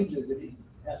shorter ranges, it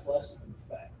has less of an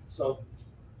effect. So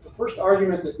the first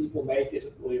argument that people make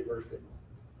isn't really a very good one.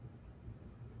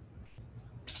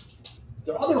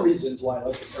 There are other reasons why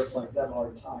electric airplanes have a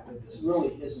hard time, but this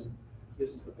really isn't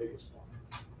the biggest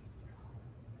one.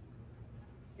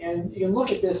 And you can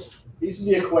look at this. These are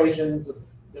the equations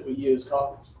that we use,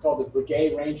 called the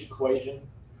Breguet range equation.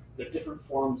 There are different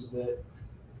forms of it.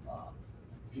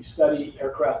 If you study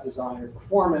aircraft design or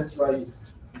performance, right,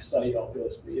 you study all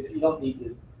this, but you don't need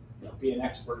to be an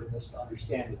expert in this to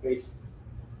understand the basics.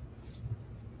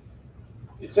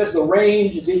 It says the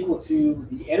range is equal to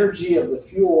the energy of the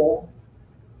fuel,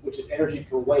 which is energy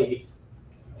per weight,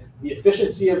 the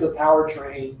efficiency of the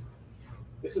powertrain.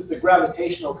 This is the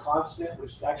gravitational constant,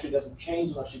 which actually doesn't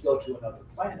change unless you go to another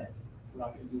planet. We're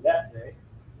not going to do that today.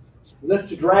 Lift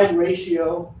to drag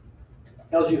ratio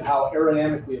tells you how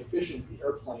aerodynamically efficient the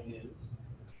airplane is,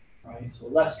 right? So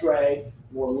less drag,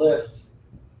 more lift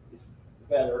is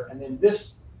better. And then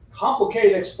this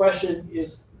complicated expression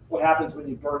is what happens when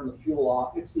you burn the fuel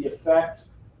off. It's the effect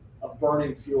of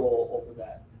burning fuel over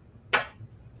the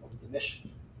mission.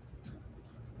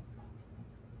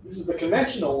 This is the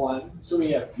conventional one, so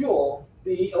we have fuel.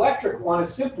 The electric one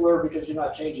is simpler because you're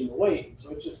not changing the weight, so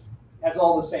it just has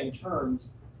all the same terms,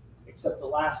 except the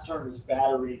last term is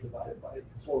battery divided by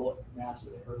total mass of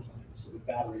the airplane, so the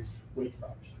battery weight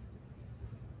fraction.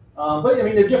 But I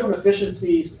mean, there are different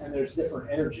efficiencies and there's different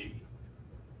energy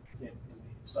in these.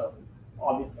 So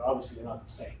obviously they're not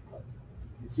the same, but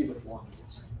you see the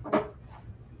formulas.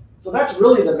 So that's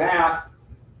really the math.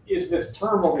 Is this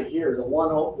term over here, the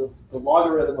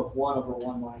logarithm of 1 over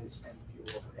 1 minus m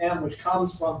fuel over m, which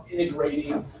comes from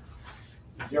integrating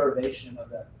the derivation of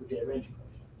that Breguet range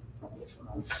equation, which we're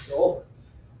not going to go over.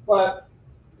 But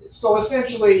so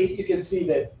essentially, you can see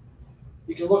that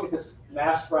you can look at this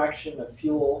mass fraction of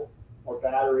fuel or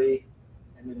battery,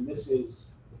 and then this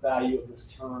is the value of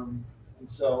this term. And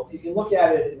so you can look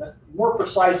at it more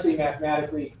precisely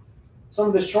mathematically. Some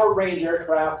of the short-range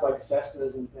aircraft, like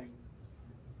Cessnas and things,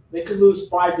 they could lose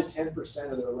 5 to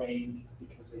 10% of their range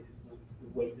because the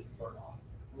weight didn't burn off.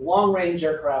 Long-range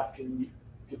aircraft could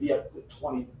be up to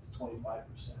 20 to 25% of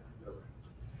their range.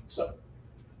 So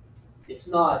it's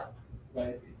not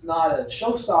it's not a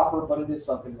showstopper, but it is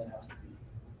something that has to be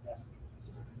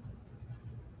considered.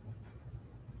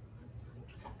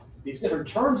 These different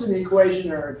terms in the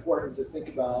equation are important to think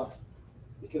about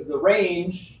because the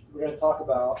range we're going to talk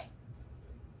about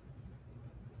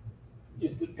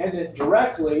is dependent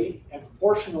directly and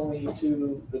proportionally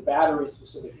to the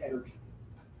battery-specific energy,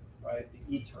 right?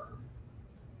 The E term.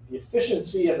 The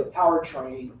efficiency of the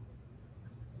powertrain,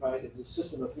 right, is the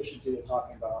system efficiency we're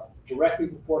talking about, directly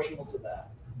proportional to that.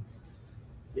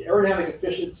 The aerodynamic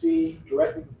efficiency,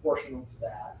 directly proportional to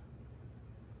that.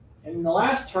 And in the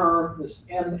last term, this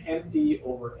M empty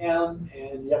over M,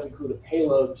 and you have to include a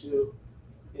payload too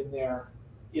in there,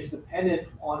 is dependent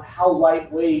on how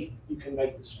lightweight you can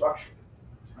make the structure.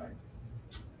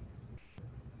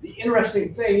 The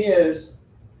interesting thing is,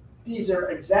 these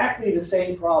are exactly the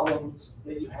same problems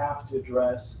that you have to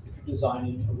address if you're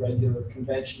designing a regular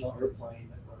conventional airplane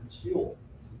that burns fuel.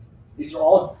 These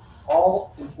are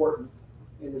all important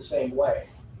in the same way.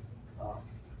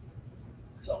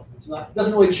 So it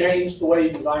doesn't really change the way you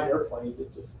design airplanes.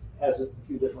 It just has a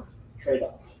few different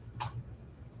trade-offs.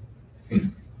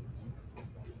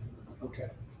 Okay.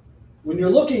 When you're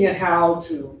looking at how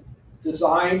to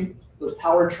design the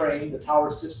powertrain, the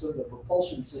power system, the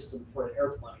propulsion system for an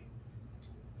airplane,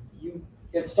 you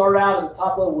can start out at the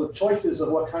top level with choices of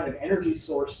what kind of energy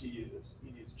source you use.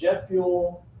 You use jet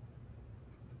fuel.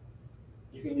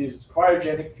 You can use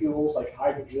cryogenic fuels like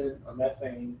hydrogen or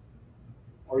methane,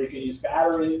 or you can use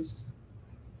batteries.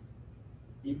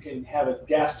 You can have a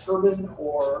gas turbine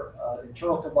or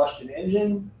internal combustion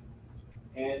engine,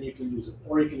 and you can use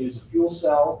a fuel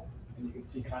cell, and you can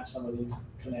see kind of some of these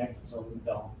connect and some of them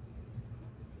don't.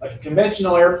 Like a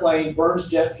conventional airplane burns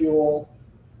jet fuel,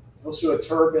 goes through a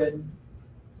turbine,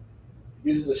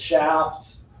 uses a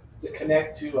shaft to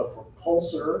connect to a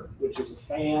propulsor, which is a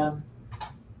fan,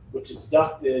 which is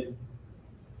ducted,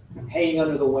 hanging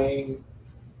under the wing,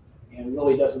 and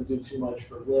really doesn't do too much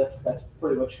for lift. That's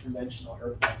pretty much conventional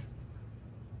airplane.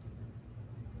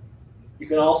 You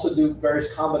can also do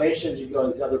various combinations. You can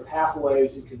go these other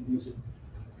pathways. You can use it.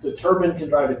 The turbine can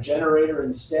drive a generator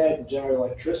instead to generate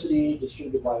electricity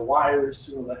distributed by wires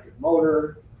to an electric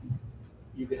motor.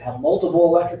 You could have multiple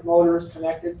electric motors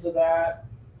connected to that.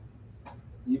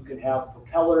 You can have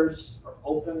propellers or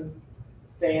open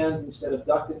fans instead of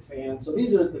ducted fans. So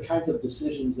these are the kinds of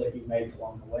decisions that you make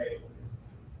along the way.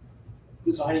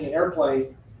 Designing an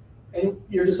airplane, and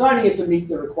you're designing it to meet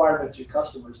the requirements your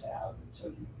customers have. And so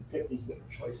you pick these different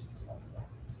choices along the way.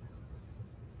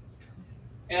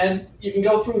 And you can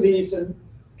go through these and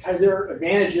kind of their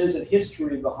advantages and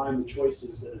history behind the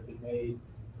choices that have been made.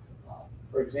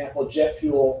 For example, jet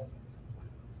fuel,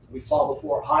 we saw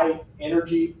before, high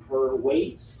energy per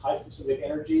weight, high specific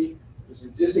energy. There's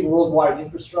existing worldwide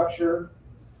infrastructure.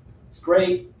 It's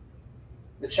great.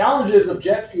 The challenges of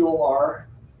jet fuel are,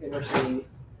 interestingly,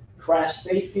 crash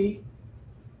safety,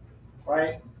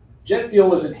 right? Jet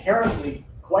fuel is inherently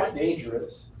quite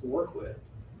dangerous to work with.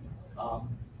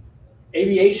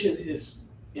 Aviation is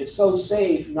so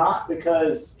safe, not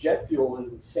because jet fuel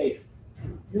isn't safe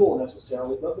fuel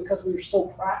necessarily, but because we are so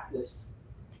practiced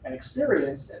and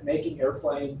experienced at making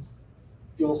airplanes,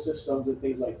 fuel systems, and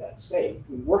things like that safe.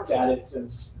 We've worked at it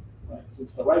since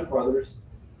the Wright brothers,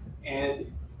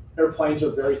 and airplanes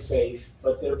are very safe,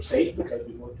 but they're safe because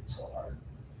we worked it so hard.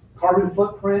 Carbon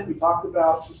footprint, we talked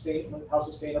about how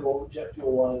sustainable jet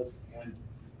fuel was, and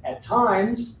at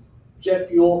times, jet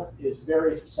fuel is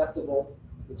very susceptible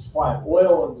to the supply of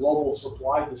oil and global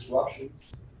supply disruptions.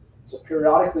 So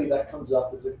periodically that comes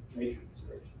up as a major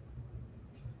consideration.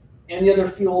 And the other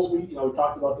fuels, we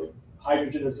talked about the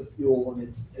hydrogen as a fuel and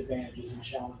its advantages and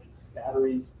challenges.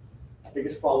 Batteries, the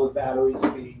biggest problem with batteries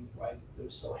being, right,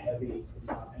 they're so heavy for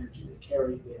the amount of energy they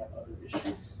carry, they have other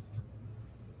issues.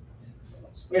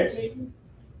 Okay, so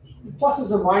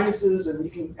pluses and minuses,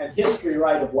 and history,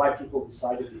 right, of why people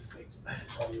decided these things.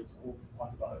 We'll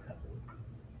talk about a couple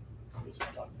of these.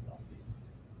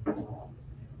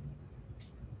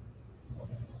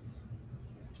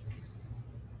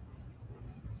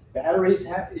 Batteries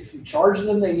if you charge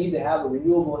them, they need to have a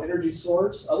renewable energy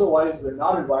source. Otherwise, they're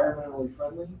not environmentally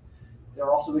friendly. There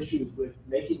are also issues with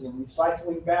making and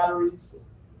recycling batteries. We'll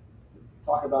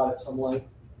talk about it some length.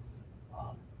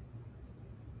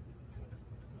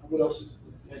 What else is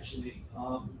mentioning?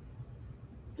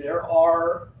 There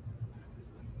are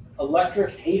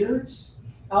electric haters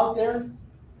out there.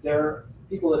 There are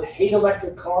people that hate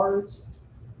electric cars.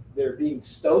 They're being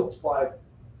stoked by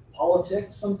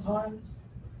politics sometimes,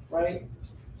 right?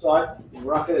 So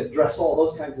we're not going to address all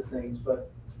those kinds of things, but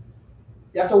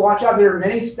you have to watch out. There are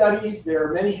many studies, there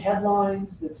are many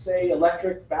headlines that say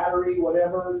electric, battery,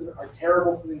 whatever, are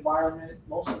terrible for the environment.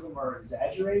 Most of them are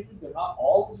exaggerated. They're not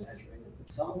all exaggerated,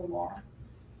 but some of them are.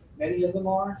 Many of them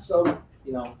are. So,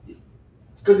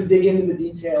 it's good to dig into the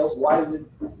details. Why are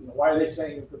they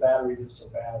saying that the batteries are so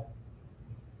bad?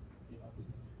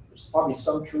 There's probably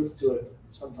some truth to it, but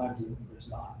sometimes there's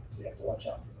not. So you have to watch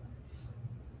out for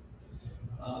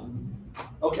that.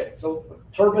 Okay, so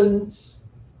turbines,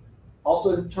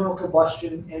 also internal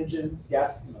combustion engines,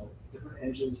 gas, different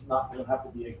engines. They don't have to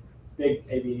be a big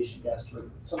aviation gas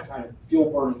turbine, some kind of fuel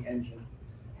burning engine.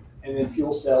 And then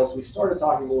fuel cells. We started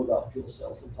talking a little about fuel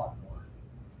cells. We'll talk more.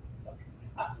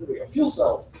 Here we go. Fuel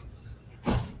cells.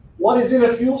 What is in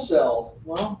a fuel cell?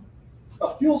 Well,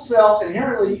 a fuel cell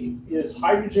inherently is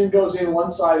hydrogen goes in one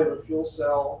side of a fuel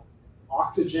cell,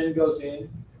 oxygen goes in,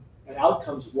 and out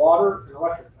comes water and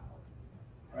electric power,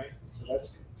 right? So that's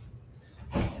good.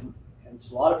 And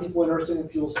so a lot of people are interested in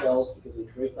fuel cells because they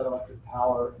create that electric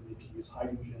power and they can use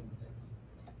hydrogen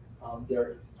and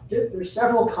things. There's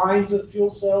several kinds of fuel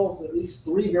cells, at least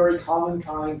 3 very common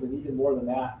kinds, and even more than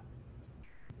that.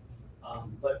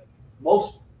 But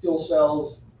most fuel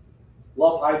cells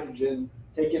love hydrogen,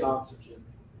 take in oxygen,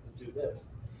 and do this.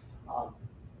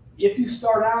 If you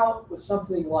start out with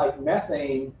something like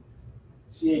methane,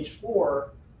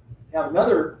 CH4, you have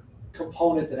another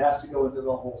component that has to go into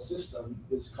the whole system.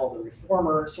 It's called a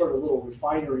reformer, sort of a little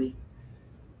refinery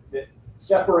that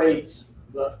separates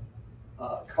the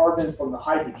carbon from the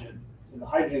hydrogen. And the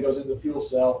hydrogen goes into the fuel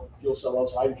cell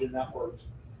loves hydrogen, that works.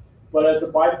 But as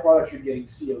a byproduct, you're getting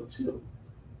CO2.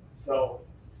 So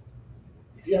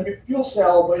if you have a fuel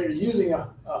cell, but you're using a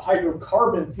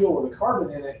hydrocarbon fuel with a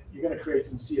carbon in it, you're going to create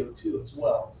some CO2 as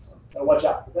well. So gotta watch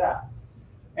out for that.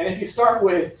 And if you start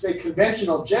with, say,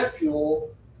 conventional jet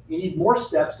fuel, you need more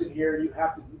steps in here. You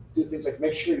have to do things like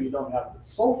make sure you don't have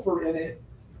sulfur in it.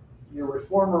 Your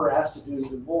reformer has to do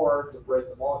even more to break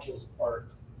the molecules apart.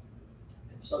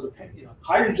 And so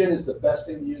hydrogen is the best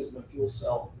thing to use in a fuel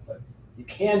cell, but you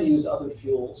can use other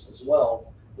fuels as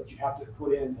well but you have to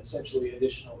put in essentially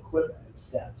additional equipment and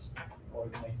steps in order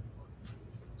to make it work.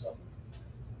 So,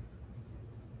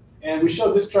 and we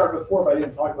showed this chart before, but I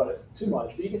didn't talk about it too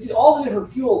much. But you can see all the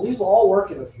different fuels. These will all work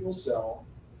in a fuel cell.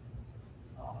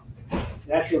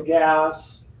 Natural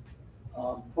gas,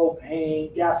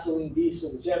 propane, gasoline,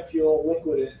 diesel, jet fuel,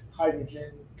 liquid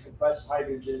hydrogen, compressed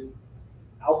hydrogen,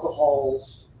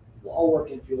 alcohols will all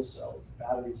work in fuel cells.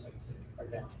 Batteries, like I said, are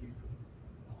down here.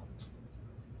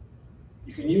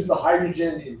 You can use the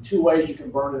hydrogen in two ways. You can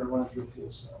burn it and run it through a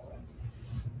fuel cell.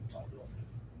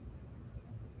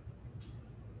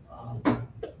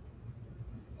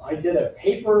 I did a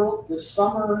paper this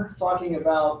summer talking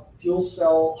about fuel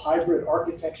cell hybrid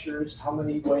architectures, how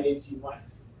many ways you might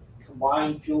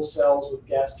combine fuel cells with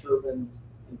gas turbines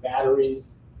and batteries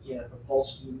in a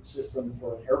propulsion system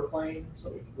for an airplane.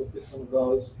 So we looked at some of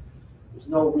those. There's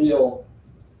no real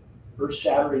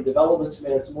earth-shattering developments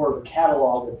there. It's more of a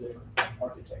catalog of different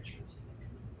architectures.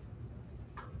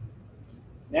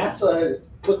 NASA has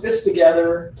put this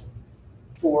together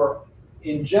for,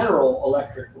 in general,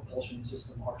 electric propulsion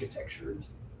system architectures.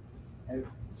 And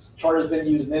this chart has been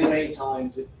used many, many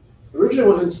times. It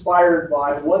originally was inspired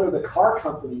by what are the car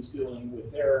companies doing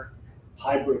with their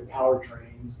hybrid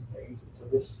powertrains and things. And so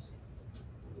this is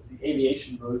the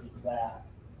aviation version of that.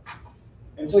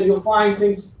 And so you'll find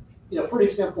things,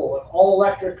 pretty simple. Like all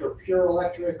electric or pure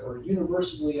electric or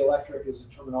universally electric is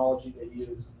the terminology they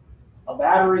use. A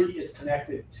battery is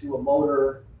connected to a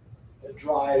motor that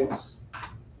drives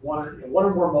one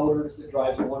or more motors that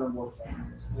drives one or more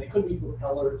fans. And they could be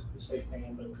propellers, we say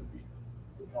fan, but it could be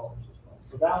propellers as well.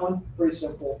 So that one, pretty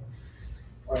simple.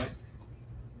 All right.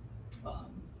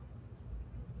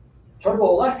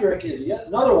 Turboelectric is yet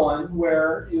another one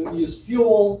where you use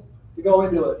fuel to go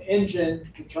into an engine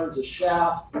that turns a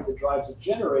shaft that drives a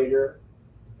generator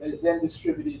that is then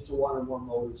distributed to one or more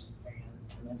motors and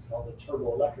fans. And that's called a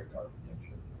turboelectric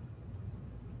architecture.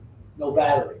 No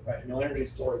battery, right? No energy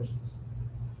storage.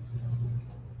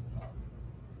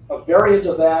 A variant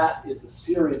of that is the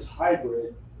series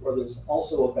hybrid, where there's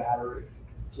also a battery.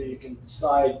 So you can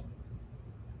decide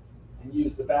and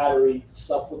use the battery to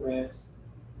supplement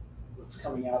what's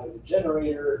coming out of the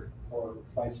generator, or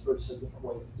vice versa, different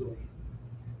way of doing it.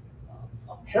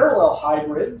 A parallel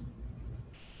hybrid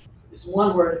is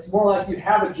one where it's more like you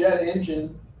have a jet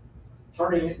engine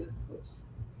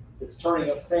it's turning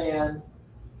a fan.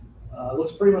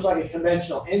 Looks pretty much like a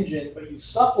conventional engine, but you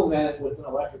supplement it with an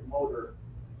electric motor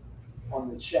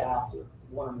on the shaft, or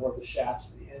one or more of the shafts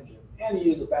of the engine, and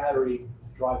you use a battery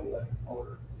to drive the electric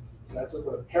motor. So that's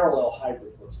what a parallel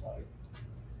hybrid looks like.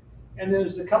 And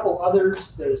there's a couple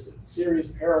others. There's a series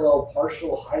parallel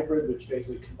partial hybrid, which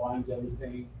basically combines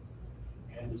everything.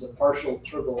 And there's a partial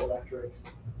turboelectric.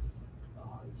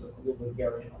 It's a little bit of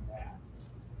variant on that.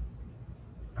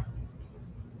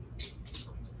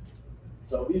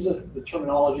 So these are the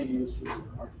terminology used for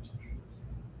architecture.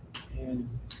 And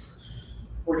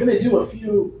we're going to do a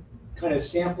few kind of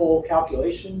sample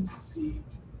calculations to see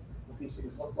what these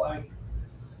things look like.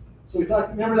 So we talked,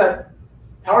 remember that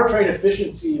powertrain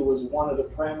efficiency was one of the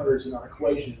parameters in our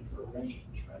equation for range,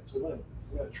 right? So we're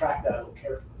going to track that a little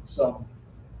carefully. So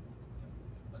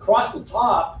across the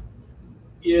top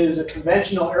is a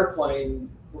conventional airplane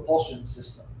propulsion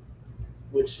system,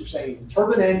 which we're saying is a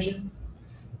turbine engine,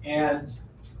 and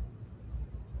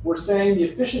we're saying the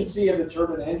efficiency of the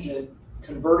turbine engine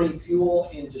converting fuel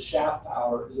into shaft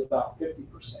power is about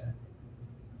 50%.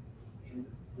 And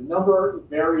the number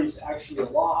varies actually a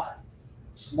lot.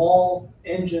 Small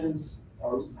engines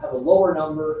have a lower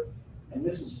number, and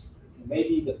this is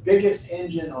maybe the biggest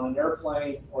engine on an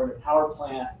airplane or in a power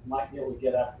plant might be able to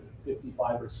get up to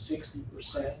 55 or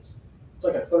 60%. It's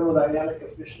like a thermodynamic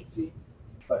efficiency,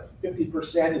 but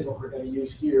 50% is what we're going to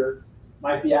use here.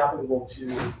 Might be applicable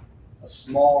to a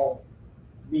small,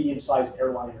 medium-sized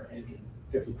airliner engine,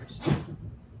 50%.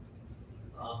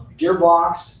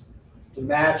 Gearbox to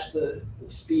match the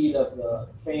speed of the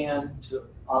fan to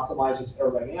optimize its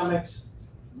aerodynamics.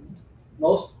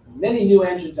 Many new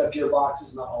engines have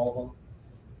gearboxes, not all of them,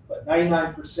 but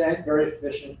 99%, very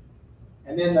efficient.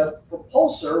 And then the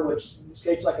propulsor, which in this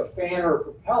case like a fan or a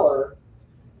propeller,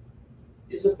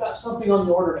 is about something on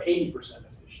the order of 80%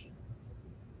 efficient,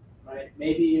 right?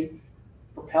 Maybe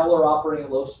a propeller operating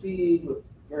at low speed with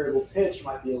variable pitch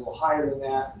might be a little higher than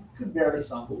that. It could vary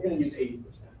some, but we're going to use 80%.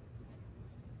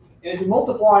 And if you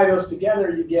multiply those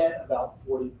together, you get about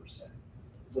 40%.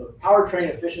 So powertrain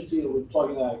efficiency that we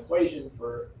plug in that equation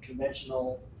for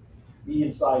conventional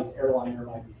medium-sized airliner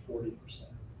might be 40%,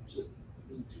 which isn't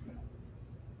too bad.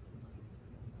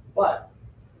 But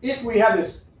if we have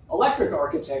this electric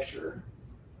architecture,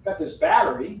 got this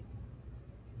battery,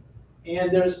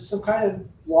 And there's some kind of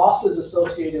losses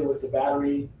associated with the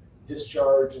battery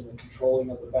discharge and the controlling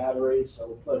of the battery. So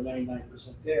we'll put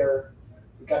 99% there.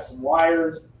 We've got some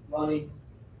wires running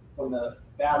from the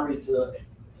battery to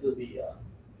the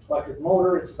electric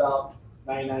motor. It's about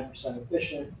 99%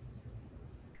 efficient.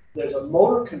 There's a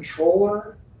motor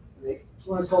controller.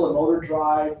 Sometimes called a motor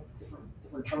drive,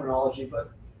 different terminology,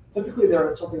 but typically they're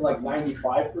at something like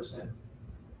 95%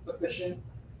 efficient.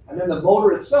 And then the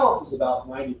motor itself is about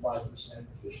 95%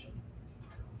 efficient.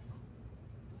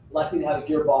 Likely to have a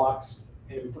gearbox,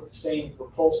 and if we put the same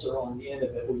propulsor on the end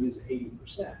of it, we'll use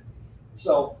 80%.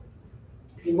 So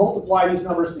if you multiply these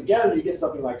numbers together, you get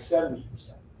something like 70%.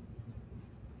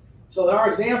 So in our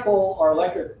example, our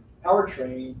electric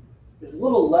powertrain is a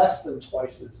little less than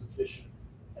twice as efficient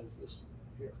as this one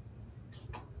here.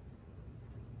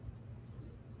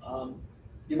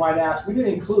 You might ask, we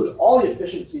didn't include all the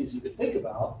efficiencies you could think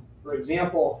about. For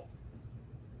example,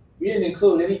 we didn't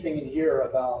include anything in here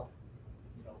about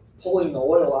pulling the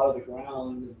oil out of the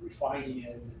ground and refining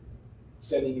it and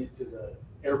sending it to the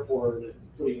airport and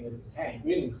putting it in the tank.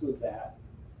 We didn't include that.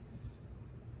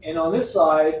 And on this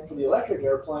side, for the electric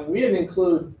airplane, we didn't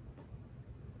include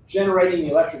generating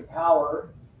the electric power,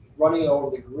 running it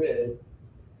over the grid,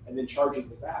 and then charging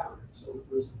the battery. So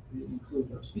we didn't include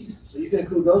those pieces. So you can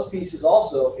include those pieces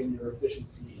also in your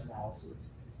efficiency analysis.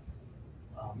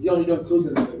 You don't need to include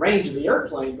them in the range of the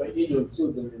airplane, but you need to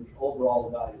include them in the overall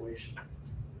evaluation,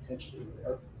 potentially, of the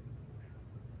airplane.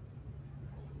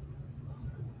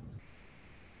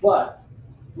 But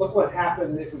look what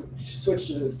happened if we switch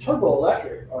to this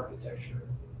turbo-electric architecture.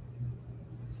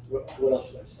 What else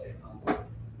should I say?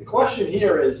 The question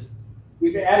here is,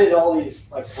 we've added all these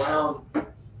like brown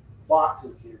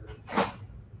boxes here.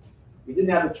 We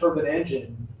didn't have the turbine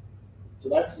engine, so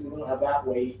we don't have that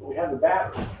weight, but we have the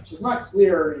battery. So it's not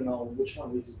clear, which one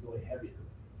of these is really heavier.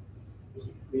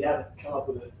 We haven't come up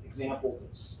with an example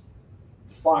that's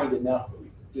defined enough that we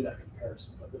can do that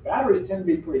comparison. But the batteries tend to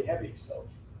be pretty heavy, so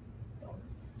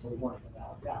we want to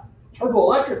balance that.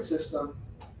 Turbo-electric system,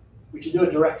 we can do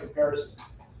a direct comparison.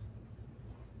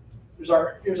 Here's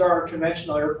our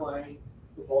conventional airplane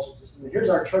propulsion system. And here's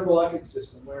our turbo-electric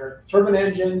system, where turbine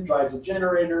engine drives a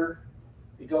generator.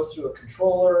 It goes through a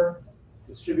controller,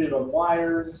 distributed on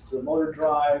wires, to a motor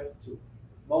drive, to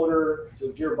a motor, to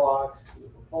a gearbox, to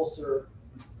a propulsor.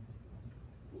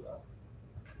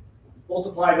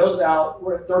 Multiply those out,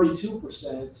 we're at 32%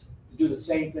 to do the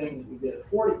same thing that we did at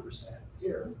 40%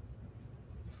 here.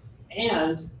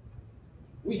 And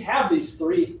we have these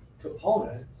three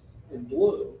components in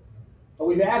blue, but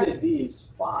we've added these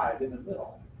 5 in the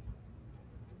middle.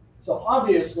 So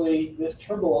obviously, this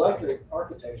turbo-electric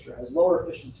architecture has lower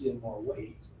efficiency and more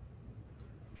weight.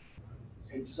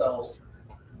 And so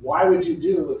why would you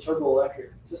do a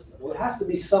turbo-electric system? Well, it has to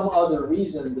be some other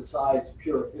reason besides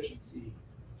pure efficiency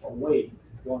or weight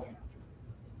going after.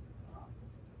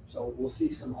 So we'll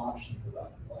see some options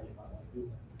about why you might want to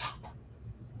do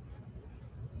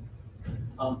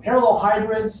that. Parallel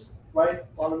hybrids, right?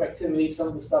 A lot of activity. Some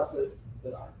of the stuff that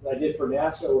I did for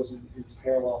NASA was these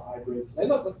parallel hybrids. They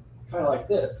look kind of like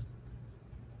this.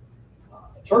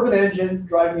 A turbine engine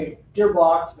driving a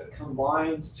gearbox that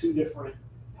combines 2 different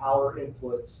power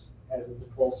inputs as a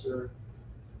propulsor.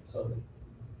 So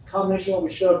it's a combination of what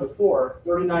we showed before,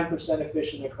 39%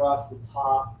 efficient across the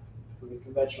top with a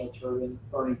conventional turbine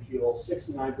burning fuel,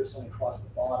 69% across the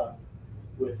bottom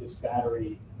with this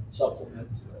battery supplement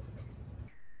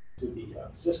to the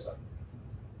system.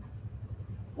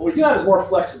 What we do have is more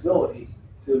flexibility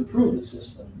to improve the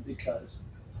system, because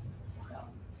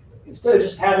instead of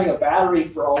just having a battery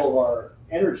for all of our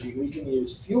energy, we can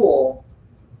use fuel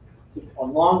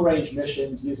on long-range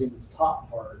missions using this top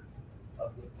part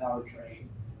of the powertrain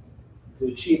to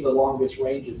achieve the longest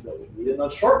ranges that we need. And on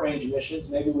short-range missions,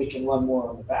 maybe we can run more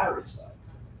on the battery side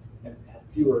and have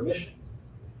fewer emissions.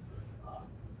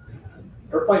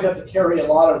 Airplanes have to carry a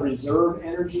lot of reserve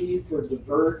energy for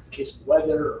divert in case of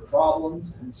weather or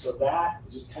problems, and so that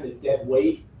is just kind of dead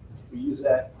weight. If we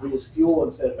use fuel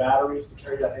instead of batteries to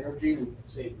carry that energy, we can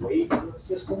save weight in the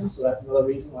system, so that's another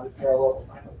reason why the parallel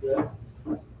might look good.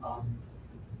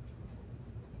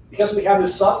 Because we have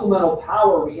this supplemental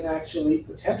power, we can actually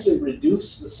potentially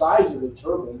reduce the size of the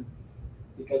turbine,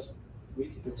 because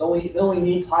it only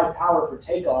needs high power for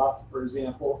takeoff, for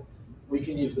example. We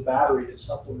can use the battery to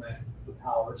supplement the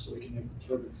power, so we can make the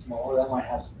turbine smaller. That might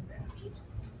have some advantages.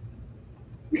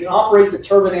 We can operate the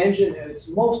turbine engine at its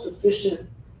most efficient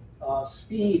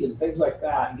speed and things like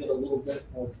that, and get a little bit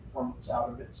more performance out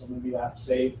of it. So maybe that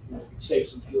save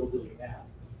some fuel doing that.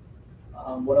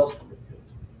 What else can we do?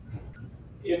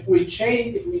 If we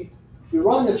if we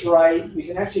run this right, we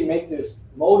can actually make this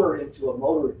motor into a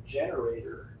motor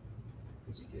generator.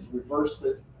 Because you can reverse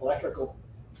the electrical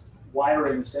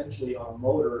wiring essentially on a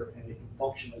motor, and it can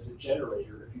function as a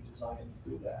generator if you design it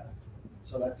to do that.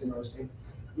 So that's interesting.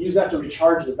 You use that to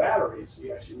recharge the battery, so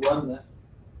you actually run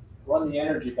the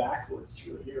energy backwards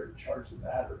through here to charge the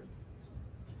battery.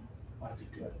 Might be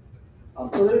good.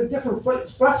 So they're different,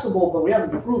 it's flexible, but we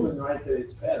haven't proven, right, that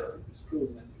it's better. It's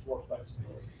proven that there's more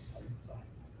flexibility in design.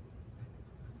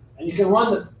 And you can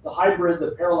run the hybrid,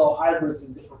 the parallel hybrids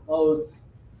in different modes.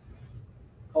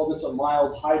 Call this a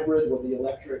mild hybrid where the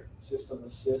electric system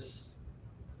assists.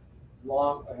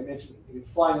 Long, like I mentioned, if you're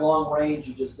flying long range,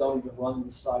 you just don't even run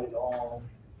this side at all.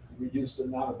 You reduce the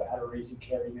amount of batteries you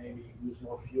carry, maybe use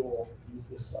more fuel, use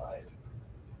this side.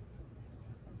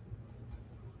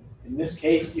 In this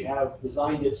case, you have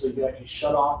designed it so you can actually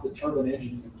shut off the turbine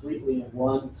engine completely and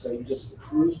run, say, just the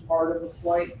cruise part of the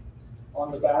flight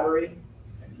on the battery.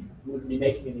 And you wouldn't be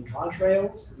making any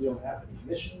contrails. You don't have any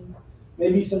emission.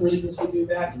 Maybe some reasons to do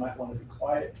that. You might want to be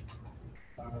quiet.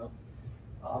 What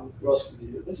else can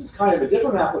we do? This is kind of a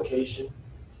different application.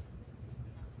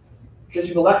 Because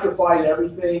you've electrified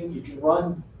everything, you can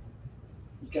run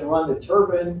the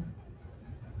turbine.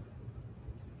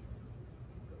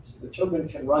 The turbine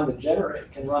can run a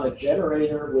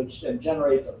generator, which then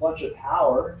generates a bunch of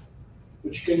power,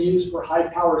 which you can use for high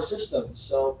power systems.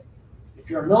 So if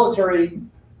you're on a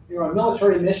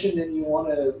military mission and you want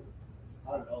to,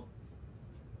 I don't know,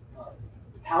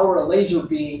 power a laser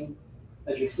beam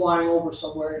as you're flying over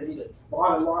somewhere and you need a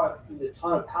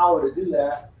ton of power to do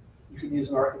that, you can use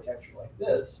an architecture like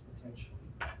this potentially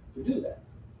to do that.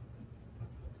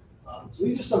 So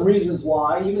these are some reasons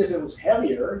why, even if it was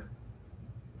heavier,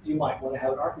 you might want to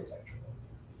have an architecture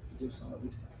to do some of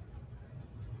these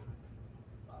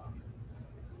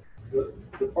things.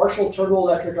 The partial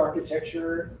turboelectric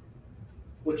architecture,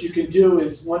 what you can do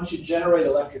is once you generate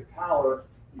electric power,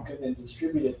 you can then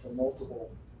distribute it to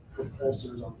multiple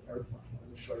propulsors on the airplane. I'm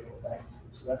going to show you what that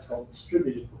is. So that's called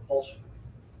distributed propulsion.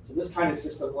 So this kind of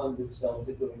system lends itself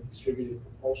to doing distributed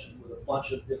propulsion with a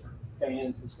bunch of different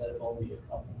fans instead of only a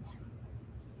couple.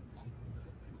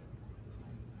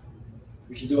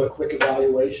 We can do a quick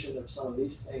evaluation of some of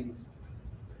these things.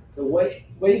 The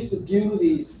ways to do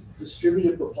these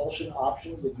distributed propulsion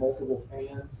options with multiple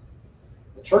fans.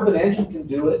 The turbine engine can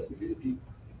do it. If you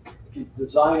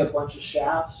design a bunch of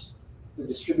shafts to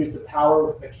distribute the power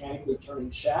with mechanically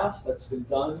turning shafts, that's been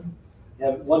done. You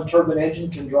have one turbine engine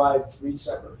can drive 3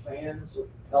 separate fans or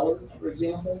propellers, for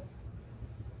example.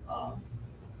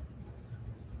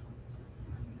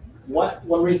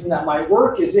 One reason that might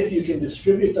work is if you can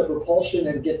distribute the propulsion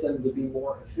and get them to be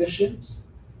more efficient.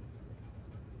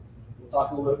 We'll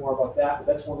talk a little bit more about that, but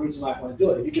that's one reason you might want to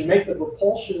do it. If you can make the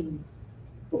propulsors,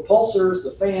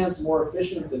 the fans, more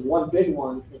efficient than one big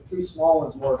one, make 3 small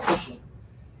ones more efficient,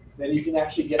 then you can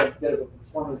actually get a bit of a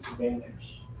performance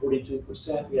advantage.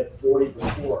 42%, we had 40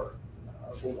 before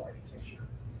old architecture.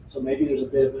 So maybe there's a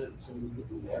bit of something you could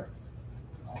do there.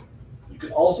 You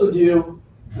could also do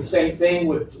the same thing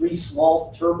with 3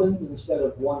 small turbines instead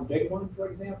of 1 big one, for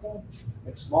example,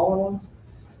 like smaller ones.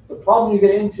 The problem you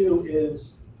get into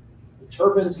is the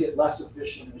turbines get less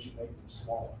efficient as you make them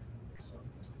smaller. So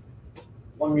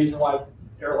one reason why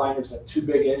airliners have 2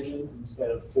 big engines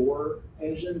instead of 4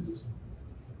 engines is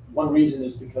one reason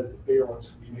is because the bigger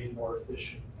ones can be made more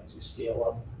efficient as you scale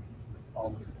up all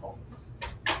the components.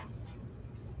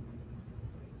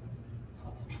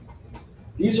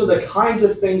 These are the kinds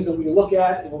of things that we look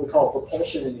at in what we call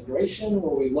propulsion integration,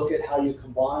 where we look at how you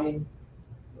combine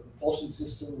the propulsion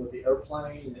system with the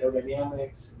airplane and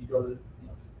aerodynamics. And you go to,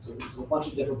 so there's a bunch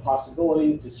of different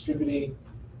possibilities, distributing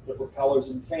the propellers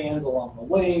and fans along the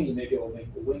wing. You may be able to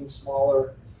make the wing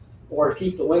smaller, or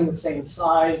keep the wing the same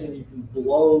size, and you can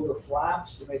blow the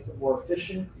flaps to make them more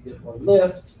efficient, to get more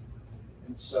lift.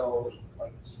 And so,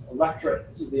 like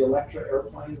this is the Electra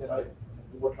airplane that I've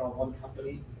been working on one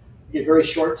company. You get very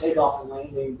short takeoff and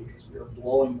landing because we are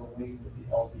blowing the wing with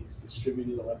all these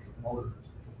distributed electric motors.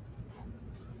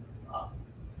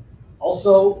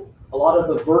 Also, a lot of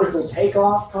the vertical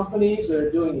takeoff companies that are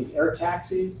doing these air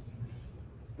taxis,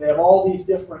 they have all these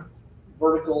different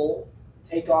vertical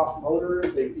takeoff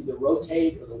motors. They either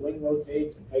rotate or the wing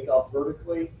rotates and take off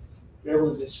vertically. They're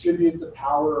able to distribute the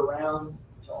power around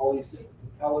to all these different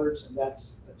propellers, and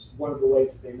that's one of the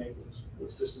ways that they make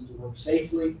those systems work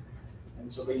safely.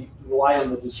 And so they rely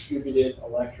on the distributed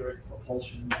electric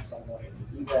propulsion in some way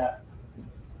to do that.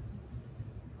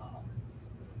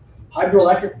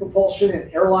 Hydroelectric propulsion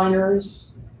in airliners.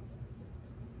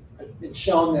 It's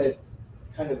shown that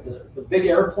kind of the big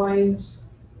airplanes,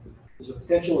 There's a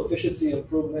potential efficiency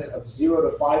improvement of 0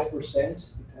 to 5%,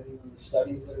 depending on the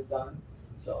studies that are done.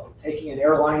 So taking an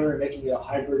airliner and making it a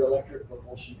hybrid electric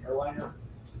propulsion airliner.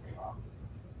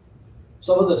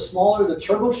 Some of the smaller, the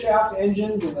turboshaft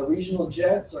engines and the regional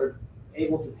jets are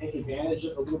able to take advantage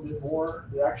of a little bit more.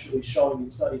 They're actually showing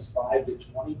in studies 5 to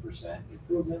 20%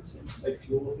 improvements in, say,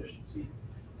 fuel efficiency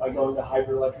by going to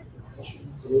hybrid electric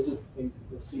propulsion. So those are things that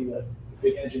you'll see that the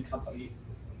big engine companies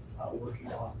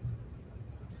working on.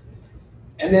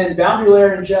 And then boundary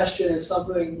layer ingestion is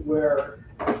something where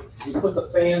you put the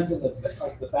fans in the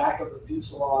back of the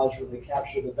fuselage where they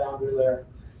capture the boundary layer.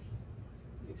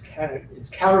 It's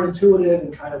counterintuitive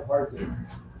and kind of hard to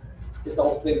get the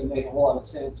whole thing to make a whole lot of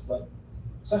sense. But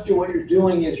essentially, what you're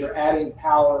doing is you're adding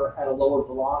power at a lower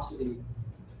velocity,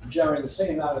 generating the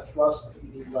same amount of thrust, but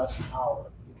you need less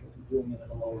power because you're doing it at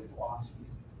a lower velocity.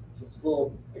 So it's a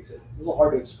little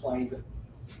hard to explain, but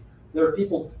there are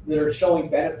people that are showing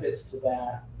benefits to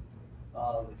that,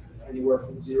 anywhere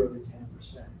from 0 to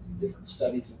 10%. Different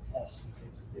studies and tests and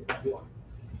things that they've been doing.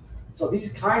 So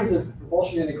these kinds of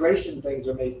propulsion integration things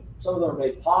are made, some of them are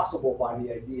made possible by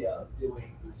the idea of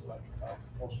doing these electrified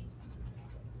propulsion systems.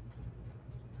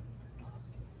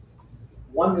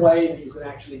 One way that you can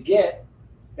actually get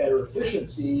better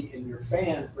efficiency in your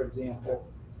fan, for example,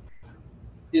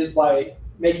 is by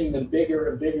making them bigger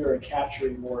and bigger and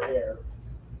capturing more air.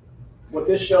 What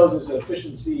this shows is the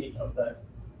efficiency of the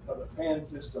fan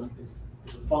system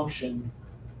is a function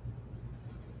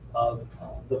of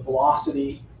the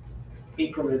velocity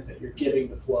increment that you're giving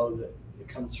the flow that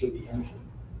comes through the engine.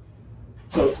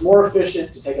 So it's more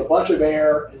efficient to take a bunch of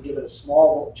air and give it a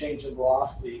small change in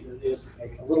velocity than it is to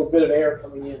take a little bit of air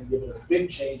coming in and give it a big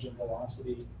change in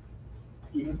velocity.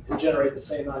 Even to generate the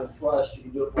same amount of thrust, you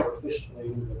can do it more efficiently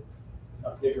with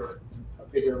a bigger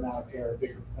amount of air, a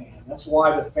bigger fan. That's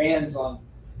why the fans on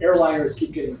airliners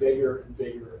keep getting bigger and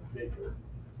bigger and bigger.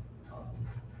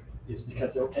 Is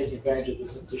because they're taking advantage of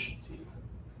this efficiency.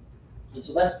 And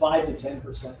so that's 5 to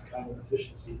 10% kind of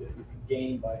efficiency that you can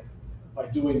gain by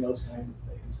doing those kinds of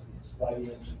things. And that's why the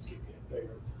engines keep getting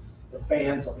bigger. The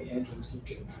fans on the engines keep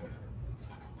getting bigger.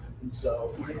 And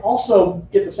so you can also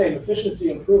get the same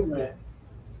efficiency improvement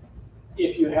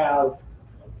if you have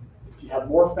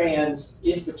more fans,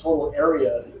 if the total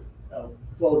area of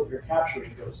flow that you're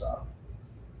capturing goes up.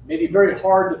 It may be very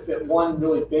hard to fit one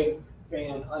really big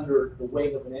fan under the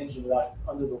wing of an engine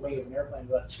under the wing of an airplane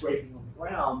without scraping on the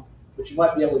ground, but you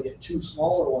might be able to get 2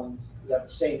 smaller ones that have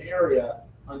the same area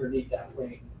underneath that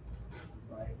wing,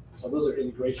 right? So those are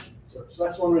integration. So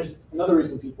that's one reason. Another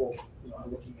reason people are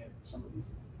looking at some of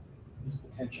these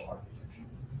potential architectures.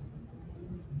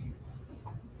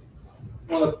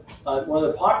 One of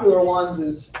the popular ones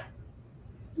is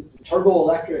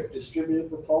turbo-electric distributed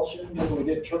propulsion. Remember, we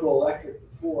did turbo-electric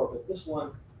before, but this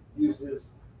one uses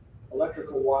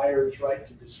electrical wires, right,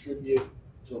 to distribute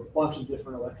to a bunch of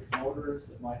different electric motors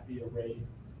that might be arrayed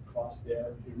across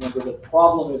there. Remember, the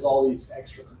problem is all these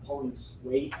extra components,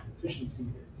 weight, efficiency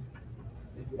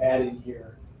that you add in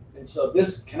here. And so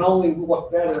this can only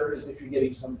look better as if you're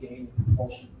getting some gain in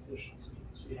propulsion efficiency.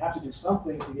 So you have to do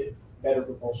something to get better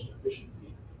propulsion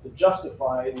efficiency to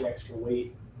justify the extra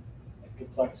weight and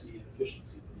complexity and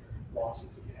efficiency of your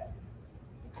losses that you have.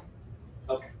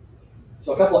 Okay.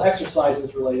 So a couple of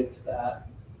exercises related to that.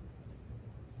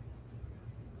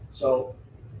 So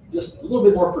just a little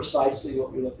bit more precisely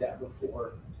what we looked at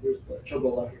before. Here's the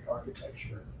turboelectric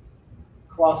architecture.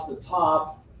 Across the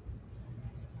top,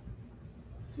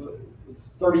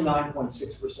 it's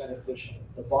 39.6% efficient.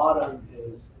 The bottom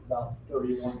is about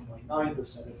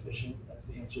 31.9% efficient. That's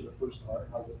the answer to the first part.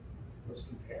 How's it? Let's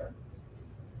compare.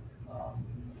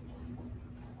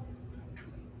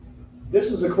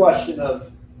 This is a question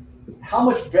of how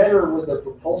much better would the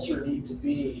propulsor need to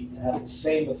be to have the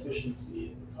same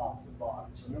efficiency at the top and the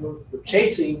bottom? So remember, we're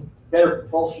chasing better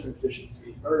propulsion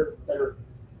efficiency, better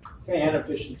fan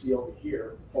efficiency over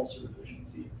here, propulsor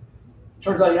efficiency.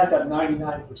 Turns out you have to have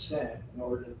 99% in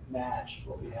order to match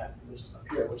what we have for this one up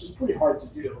here, which is pretty hard to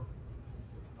do.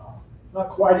 Not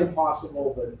quite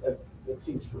impossible, but that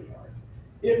seems pretty hard.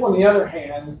 If, on the other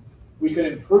hand, we could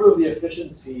improve the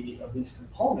efficiency of these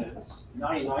components to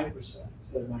 99%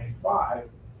 instead of 95%,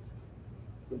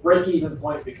 the break-even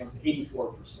point becomes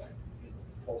 84% in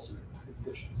propulsor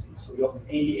efficiency. So we go from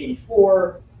 80 to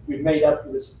 84, we've made up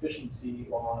for this efficiency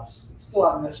loss. We still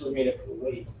haven't necessarily made up for the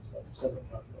weight, so that's a separate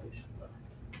calculation.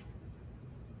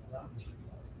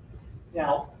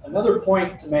 Now, another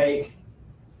point to make,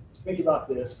 think about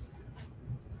this,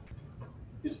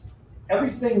 is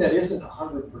everything that isn't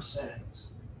 100%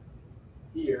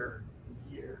 here,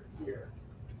 here, here,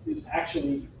 is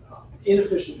actually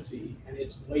inefficiency and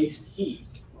it's waste heat,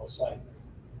 most likely.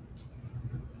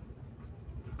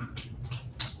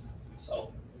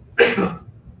 So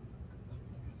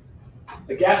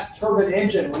the gas turbine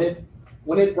engine,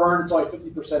 when it burns, like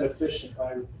 50% efficient.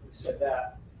 I said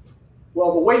that.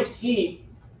 Well, the waste heat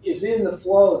is in the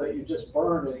flow that you just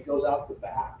burned, and it goes out the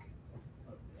back,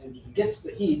 and it gets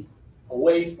the heat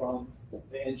away from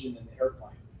the engine and the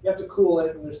airplane. You have to cool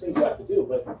it, and there's things you have to do,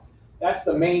 but that's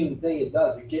the main thing it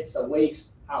does. It gets the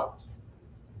waste out.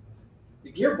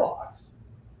 The gearbox,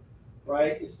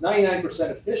 right, it's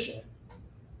 99% efficient,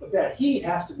 but that heat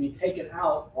has to be taken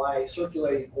out by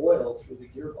circulating oil through the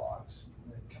gearbox.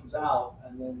 And it comes out,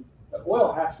 and then the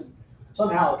oil has to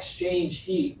somehow exchange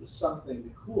heat with something to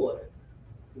cool it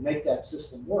to make that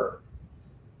system work.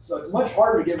 So it's much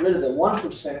harder to get rid of the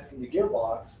 1% from the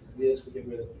gearbox than it is to get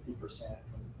rid of 50%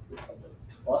 from the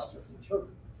combustor from the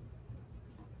turbine.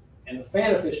 And the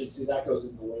fan efficiency, that goes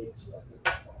into weight.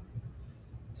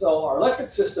 So our electric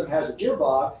system has a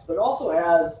gearbox, but also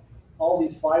has all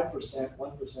these 5%, 1%,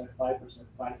 5%,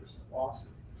 5% losses.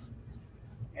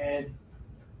 And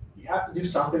you have to do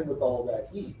something with all that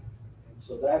heat. And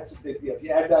so that's a big deal. If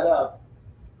you add that up,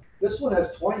 this one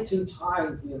has 22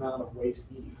 times the amount of waste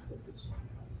heat that this one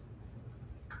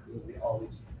has. It'll be all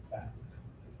these factors.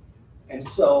 And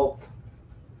so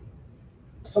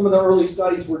some of the early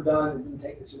studies were done and didn't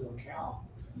take this into account.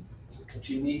 So what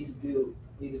you need to do,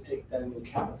 need to take that into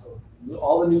account. So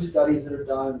all the new studies that are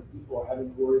done, people are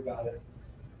having to worry about it,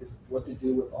 is what to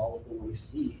do with all of the waste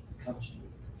heat that comes from it.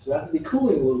 So that would be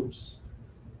cooling loops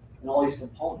and all these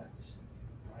components.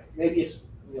 Right? Maybe it's,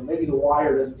 maybe the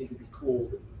wire doesn't need to be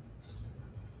cooled.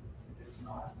 It's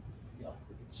not,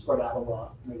 it's spread out a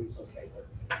lot. Maybe it's okay, but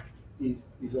these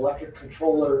electric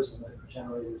controllers and the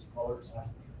generators, motors have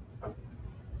to be.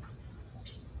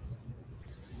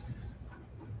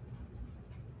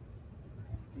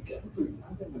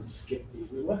 I'm going to skip these.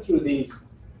 We went through these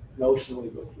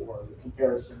notionally before, the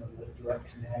comparison of the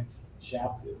direct connect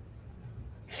shafted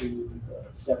to the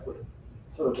separate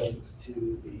turbines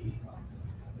to the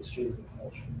distributed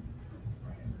propulsion.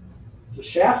 So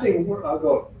shafting, I'll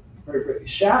go very quickly.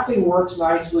 Shafting works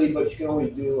nicely, but you can only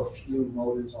do a few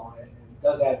motors on it, and it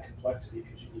does add complexity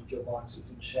because you need gearboxes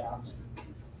and shafts.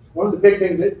 One of the big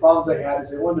problems they had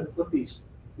is they wanted to put these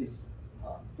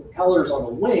propellers on a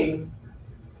wing,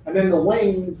 and then the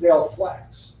wings, they all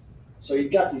flex. So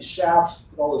you've got these shafts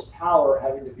with all this power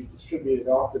having to be distributed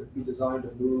off to be designed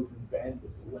to move and bend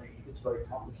with the wing. It's very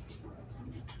complicated.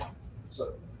 Right?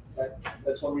 So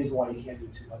that's one reason why you can't do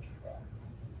too much of that.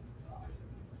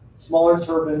 Smaller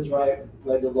turbines, right,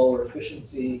 led to lower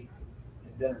efficiency.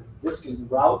 And then this can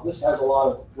route. This has a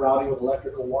lot of routing with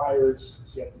electrical wires,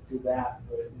 so you have to do that.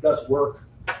 But it does work,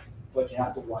 but you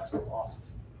have to watch the losses.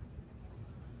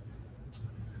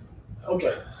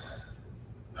 Okay.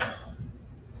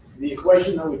 The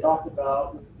equation that we talked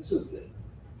about, this is the,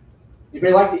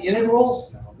 anybody like the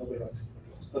integrals? No, nobody likes the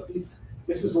integrals. But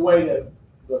this is the way that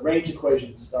the range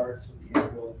equation starts with the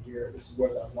integral in here. This is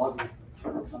where that logarithm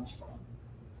comes from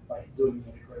by doing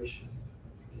the integration.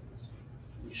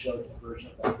 We showed a version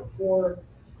of that before.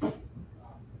 All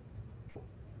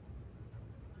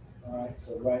right,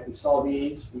 so we saw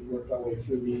these. We worked our way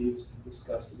through these,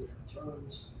 discussed the different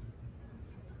terms.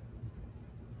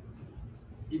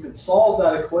 You can solve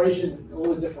that equation in a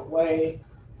little different way.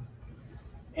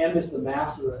 M is the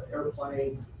mass of the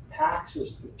airplane. Pax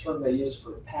is the term they use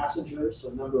for passengers, so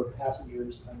number of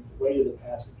passengers times the weight of the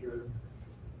passenger.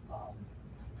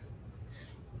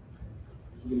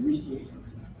 You can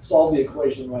solve the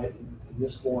equation right in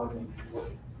this form and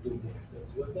do different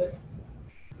things with it.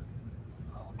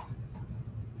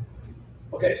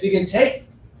 Okay, so you can take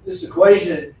this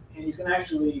equation and you can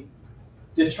actually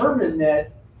determine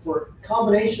that for a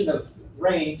combination of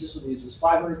range, this one uses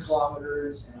 500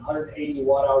 kilometers and 180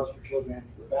 watt-hours per kilogram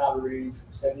for the batteries,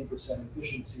 70%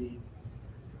 efficiency.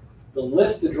 The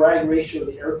lift-to-drag ratio of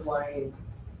the airplane,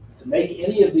 to make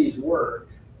any of these work,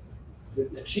 to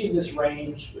achieve this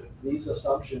range with these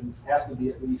assumptions, has to be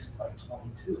at least like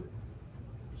 22.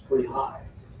 It's pretty high.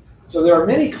 So there are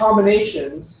many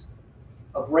combinations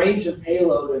of range of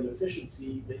payload and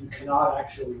efficiency that you cannot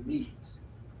actually meet,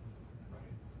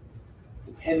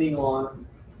 depending on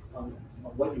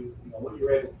what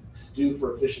you're able to do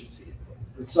for efficiency.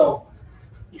 And so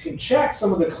you can check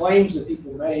some of the claims that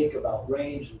people make about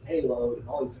range and payload and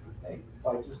all these different things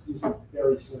by just using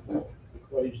very simple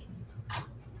equations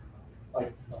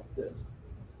like this.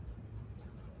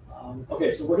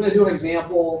 Okay, so we're going to do an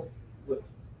example with,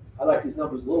 I like these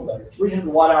numbers a little better, 300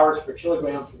 watt-hours per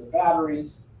kilogram for the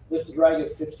batteries, lift to drag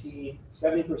of 15,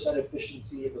 70%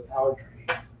 efficiency of the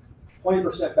powertrain.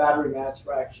 20% battery mass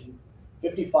fraction,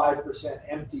 55%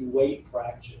 empty weight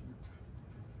fraction.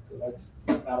 So that's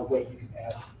the amount of weight you can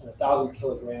add on 1,000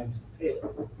 kilograms of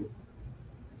payload.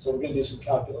 So we're going to do some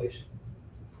calculation.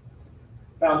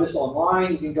 Found this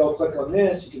online. You can go click on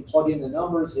this. You can plug in the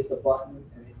numbers, hit the button,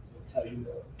 and it will tell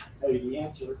you the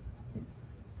answer.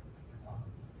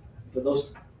 For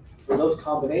those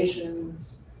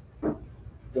combinations,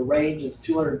 the range is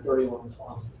 231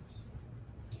 kilometers.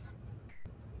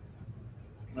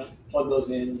 Right? Plug those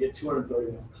in, you get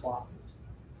 231 kilometers,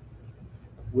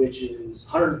 which is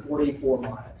 144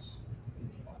 miles.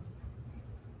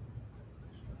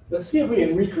 Let's see if we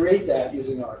can recreate that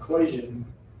using our equation.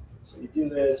 So you do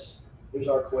this, here's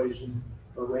our equation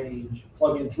for range,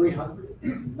 plug in 300,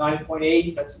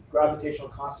 9.8, that's the gravitational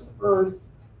constant of Earth,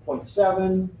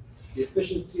 0.7, the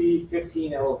efficiency,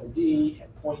 15 L over D, and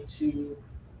 0.2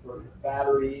 for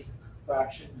battery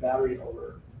fraction, battery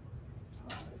over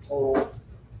total.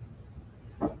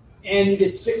 And you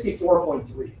get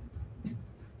 64.3.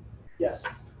 Yes?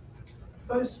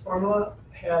 So this formula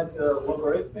had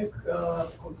logarithmic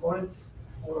components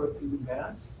for the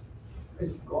mass.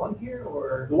 Is it gone here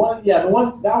or? The one that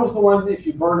was the one if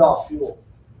you burned off fuel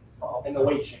and the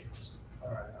weight changed. All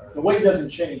right. The weight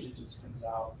doesn't change, it just comes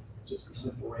out, just a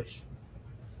simple ratio.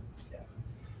 Yeah.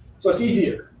 So it's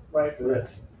easier, right, for this.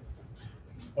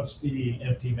 What's the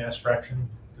empty mass fraction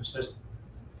consist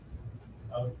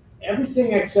of?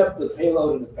 Everything except the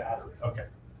payload and the battery. Okay.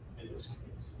 In this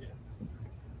case,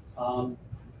 yeah.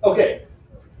 Okay.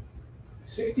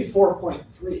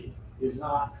 64.3 is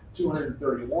not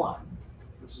 231,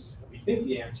 which is what we think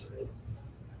the answer is.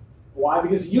 Why?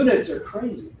 Because units are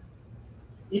crazy.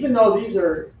 Even though these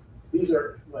are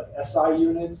what, SI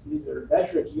units, these are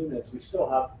metric units, we still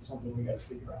have something we got to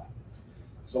figure out.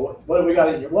 So what do we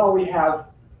got in here? Well, we have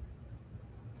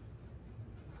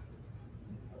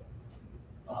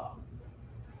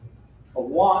a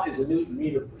watt is a Newton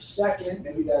meter per second.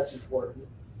 Maybe that's important.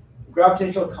 The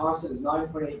gravitational constant is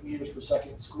 9.8 meters per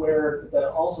second squared, but that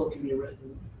also can be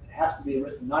written, it has to be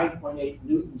written 9.8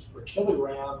 newtons per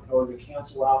kilogram in order to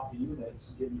cancel out the units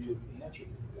and give you the answer that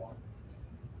you want.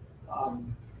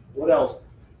 What else?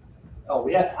 Oh,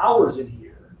 we had hours in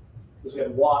here because we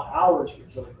had watt hours per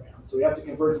kilogram. So we have to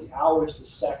convert the hours to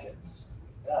seconds.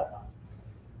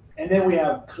 And then we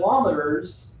have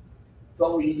kilometers,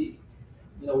 but we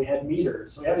had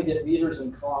meters. So we have to get meters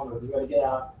and kilometers. We got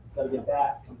to get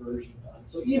that conversion done.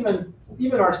 So even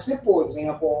our simple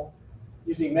example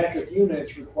using metric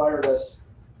units required us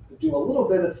to do a little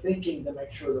bit of thinking to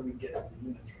make sure that we get the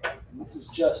units right. And this is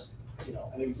just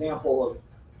an example of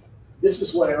this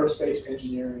is what aerospace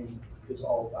engineering is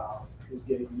all about, is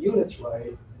getting the units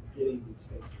right, getting these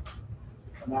things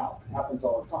to come out. It happens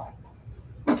all the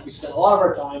time. We spend a lot of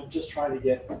our time just trying to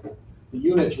get the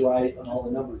units right on all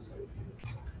the numbers that we do.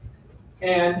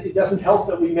 And it doesn't help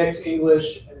that we mix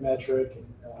English and metric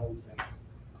and all these things.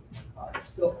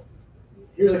 Still,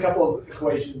 here's a couple of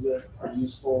equations that are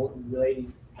useful in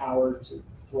relating power to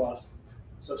thrust.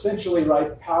 So essentially,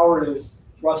 right, power is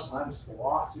thrust times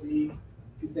velocity,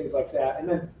 do things like that. And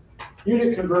then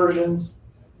unit conversions,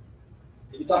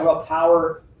 if you talk about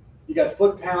power, you got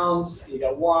foot-pounds, you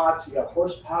got watts, you got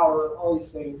horsepower, all these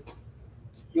things.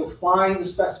 You'll find the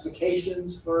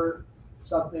specifications for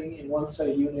something in one set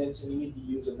of units, and you need to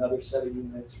use another set of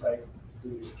units, right, to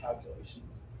do your calculations.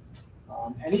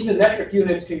 And even metric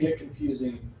units can get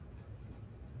confusing.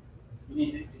 You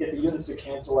need to get the units to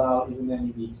cancel out, even then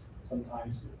you need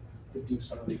sometimes to do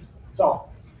some of these. So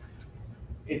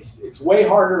it's way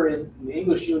harder in the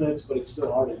English units, but it's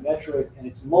still hard in metric, and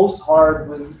it's most hard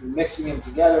when you're mixing them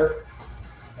together.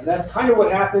 And that's kind of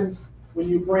what happens when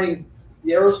you bring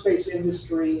the aerospace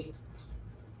industry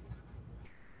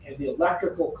and the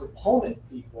electrical component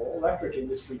people, electric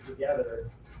industry together.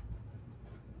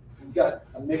 You've got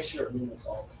a mixture of units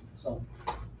all of them.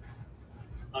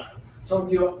 So some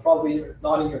of you probably are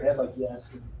nodding your head like yes,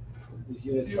 these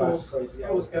units drive us crazy.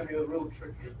 It was going to be a real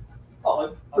tricky.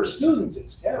 Oh, for students,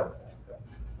 it's terrible,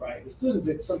 right? The students,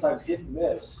 it's sometimes hit and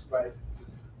miss, right?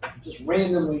 Just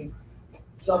randomly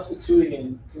substituting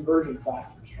in conversion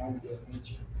factors, trying to get an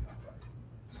answer.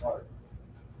 It's hard.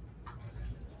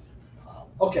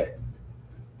 Okay.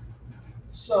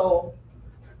 So,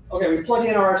 we plug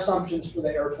in our assumptions for the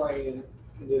airplane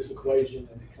in this equation,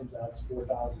 and it comes out as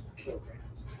 4,000 kilograms.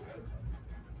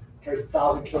 It carries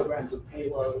 1,000 kilograms of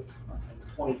payload,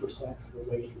 and 20% of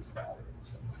the weight is battery.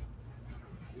 So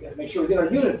we got to make sure we get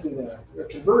our units in there. There are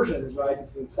conversions, right,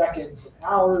 between seconds and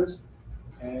hours,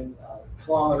 and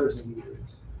kilometers and meters.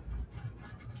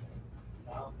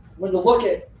 When you look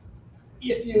at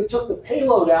if you took the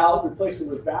payload out, replaced it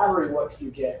with battery, what could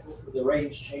you get? What would the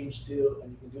range change to?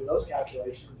 And you can do those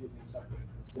calculations using something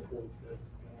as simple as this.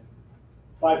 And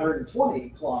 520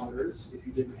 kilometers if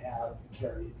you didn't have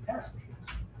carrying passengers.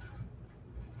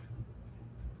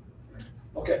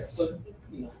 Okay, so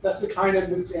that's the kind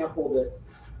of example that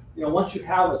once you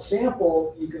have a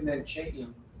sample, you can then change.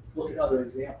 Look at other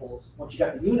examples. Once you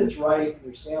got the units right in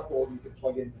your sample, you can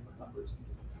plug in different numbers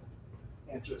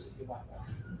and answers that you might want.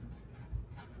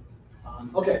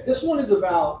 Okay, this one is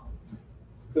about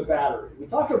the battery. We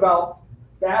talk about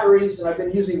batteries, and I've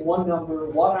been using one number,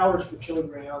 watt-hours per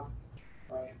kilogram.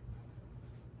 Right?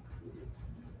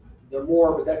 They're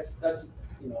more, but that's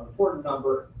an important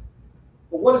number.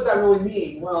 But what does that really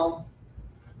mean? Well,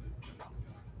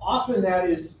 often that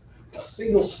is a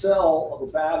single cell of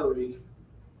a battery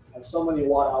has so many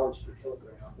watt-hours per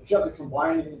kilogram. But you have to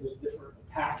combine it into a different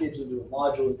package, into a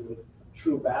module, into a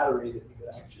true battery that you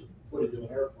could actually put into an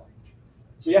airplane.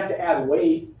 So you have to add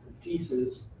weight and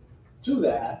pieces to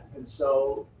that. And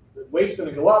so the weight's going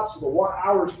to go up, so the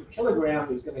watt-hours per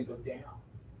kilogram is going to go down.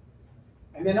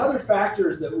 And then other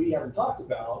factors that we haven't talked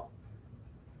about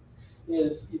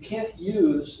is you can't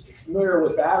use, if you're familiar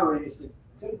with batteries,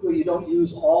 typically you don't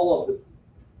use all of the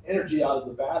energy out of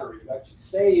the battery. You actually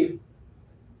save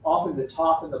often the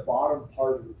top and the bottom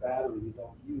part of the battery you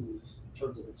don't use in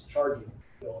terms of its charging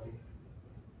ability.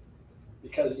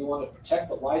 Because you want to protect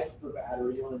the life of the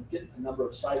battery, you want to get a number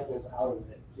of cycles out of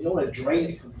it. You don't want to drain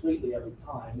it completely every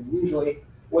time. And usually,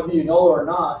 whether you know it or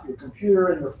not, your computer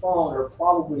and your phone are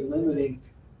probably limiting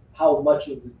how much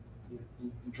of you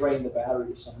drain the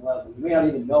battery to some level. You may not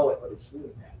even know it, but it's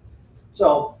doing that.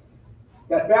 So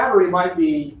that battery might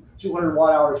be 200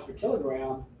 watt-hours per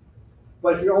kilogram,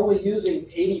 but if you're only using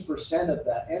 80% of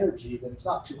that energy, then it's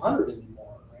not 200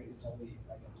 anymore, right? It's only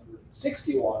like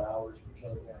 160 watt-hours per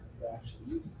kilogram if you're actually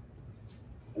using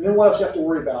it. And then what else you have to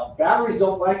worry about? Batteries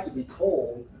don't like to be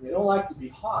cold, and they don't like to be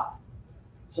hot.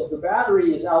 So if the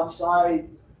battery is outside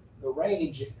the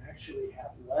range, it can actually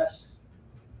have less.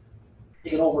 It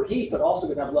can overheat, but also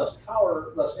can have less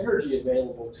power, less energy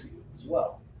available to you as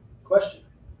well. Question?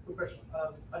 Good question.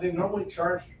 Are they normally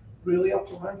charged really up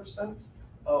to 100%,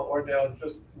 or they're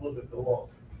just a little bit below?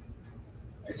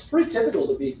 It's pretty typical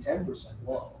to be 10%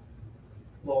 low.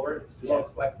 Lower? Yeah.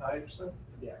 Looks like 90%?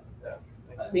 Yeah. Yeah.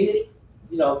 I mean,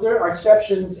 there are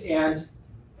exceptions, and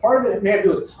part of it may have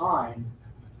to do with time.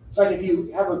 It's like if you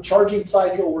have a charging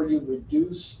cycle where you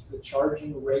reduce the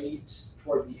charging rate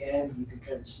toward the end, you can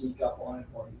kind of sneak up on it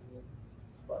more easily.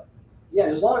 But yeah,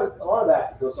 there's a lot of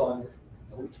that goes on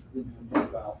that we can think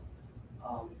about.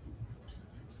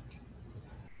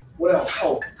 What else?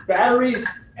 Oh, batteries,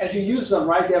 as you use them,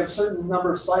 right, they have a certain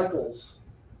number of cycles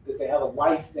that they have a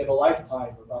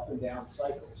lifetime of up and down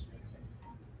cycles.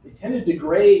 They tend to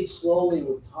degrade slowly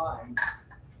with time.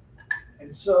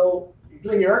 And so you're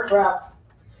doing your aircraft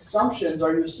assumptions.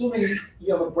 Are you assuming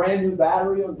you have a brand new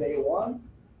battery on day one?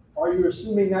 Or are you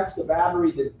assuming that's the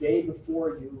battery the day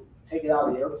before you take it out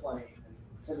of the airplane and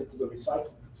send it to the recycling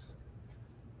center?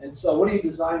 And so what do you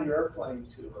design your airplane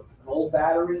to? An old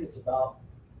battery, it's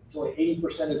only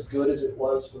 80% as good as it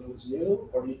was when it was new,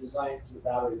 or do you design it to the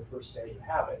battery the first day you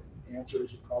have it? The answer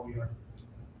is you probably aren't.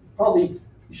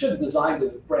 You shouldn't design a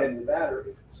brand new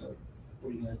battery. So what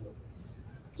are you going to do?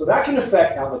 So that can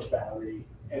affect how much battery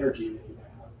energy that you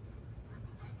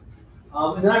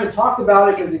have. And then I haven't talked about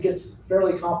it because it gets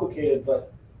fairly complicated,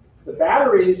 but the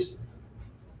batteries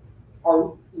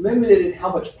are limited in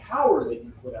how much power they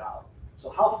can put out. So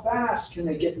how fast can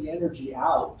they get the energy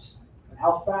out? And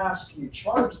how fast can you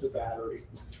charge the battery?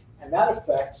 And that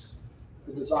affects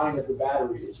the design of the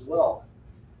battery as well.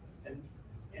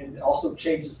 And also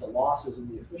changes the losses and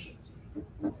the efficiency.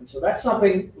 And so that's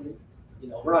something, I'm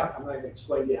not going to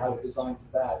explain to you how to design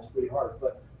for that. It's pretty hard,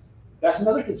 but that's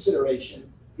another consideration.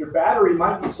 Your battery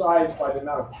might be sized by the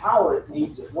amount of power it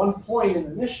needs at one point in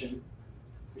the mission.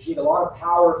 If you need a lot of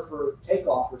power for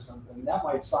takeoff or something, that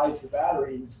might size the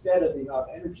battery instead of the amount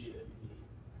of energy that you need.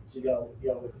 So you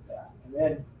got to look at that. And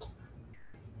then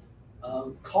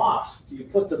cost. Do you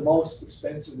put the most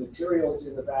expensive materials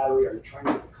in the battery? Are you trying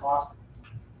to get the cost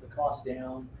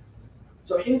down?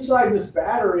 So inside this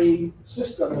battery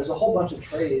system, there's a whole bunch of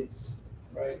trades,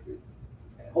 right? And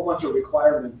a whole bunch of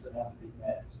requirements that have to be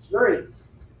met. So it's very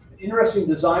interesting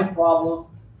design problem,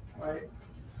 right?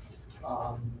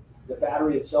 The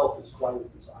battery itself is quite a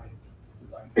design.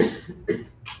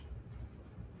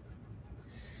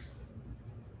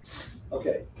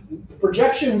 Okay, the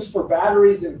projections for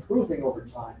batteries improving over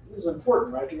time. This is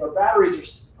important, right? Because our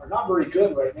batteries are not very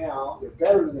good right now. They're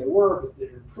better than they were, but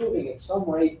they're improving at some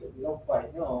rate that we don't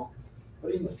quite know.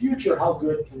 But in the future, how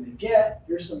good can they get?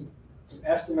 Here's some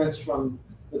estimates from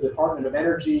the Department of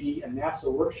Energy and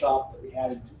NASA workshop that we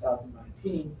had in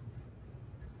 2019.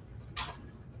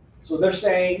 So they're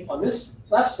saying on this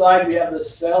left side, we have the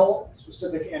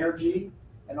cell-specific energy,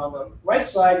 and on the right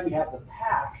side, we have the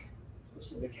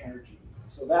pack-specific energy.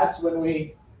 So that's when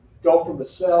we go from the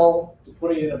cell to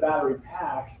putting it in a battery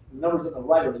pack. The numbers on the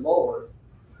right are lower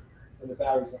than the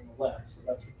batteries on the left. So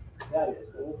that's what that is.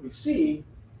 But what we see,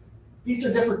 these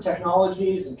are different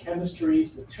technologies and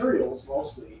chemistries, materials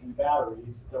mostly in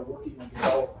batteries that they're working on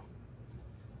developing.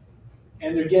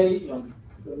 And they're getting,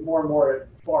 they're more and more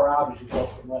far out as you go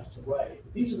from left to right.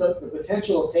 These are the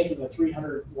potential of taking a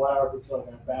 300 watt-hour per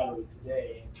kilogram battery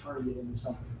today and turning it into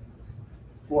something that's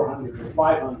 400 or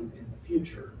 500 in the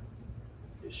future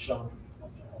is shown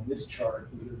on this chart.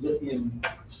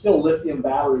 Still lithium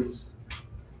batteries,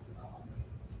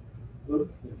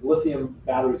 lithium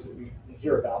batteries that we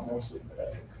hear about mostly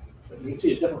today. But you can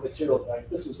see a different material type.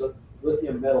 This is a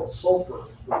lithium metal sulfur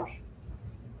version,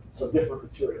 so different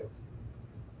materials.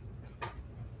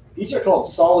 These are called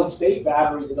solid state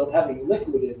batteries that don't have any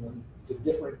liquid in them. It's a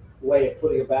different way of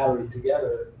putting a battery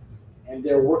together, and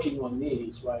they're working on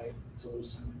these, right? So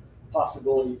there's some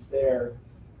possibilities there.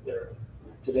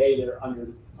 Today they're under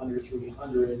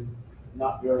 300,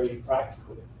 not very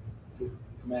practical to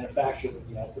manufacture them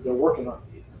yet, but they're working on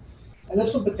these. And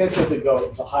there's some potential to go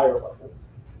to higher levels.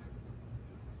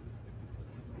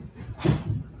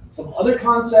 Some other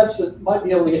concepts that might be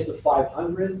able to get to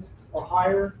 500 or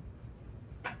higher.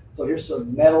 So here's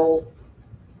some metal,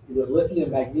 either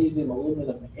lithium, magnesium,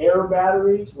 aluminum, air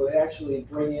batteries, where they actually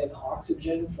bring in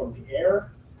oxygen from the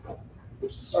air,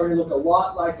 which is starting to look a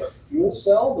lot like a fuel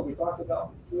cell that we talked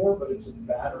about before, but it's a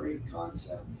battery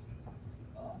concept.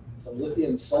 Some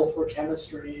lithium sulfur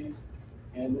chemistries,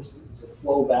 and this is a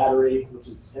flow battery, which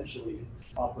is essentially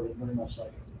operating very much like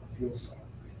a fuel cell.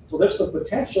 So there's some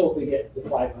potential to get to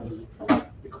 500.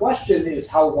 The question is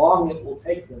how long it will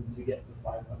take them to get to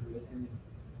 500, and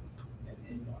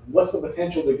what's the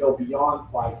potential to go beyond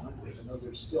 500? And those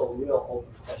are still real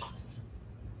open questions.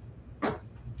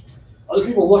 Other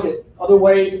people look at other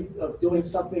ways of doing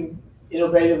something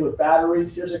innovative with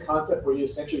batteries. Here's a concept where you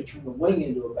essentially turn the wing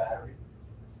into a battery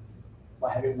by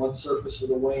having one surface of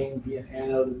the wing be an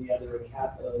anode and the other a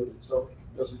cathode. And so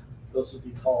those would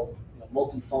be called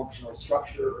multifunctional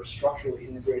structure or structurally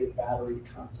integrated battery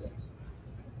concepts.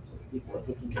 So people are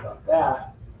thinking about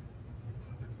that.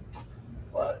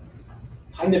 But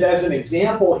kind of as an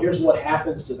example, here's what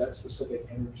happens to that specific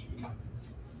energy.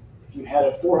 If you had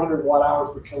a 400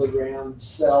 watt-hours per kilogram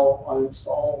cell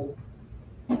uninstalled,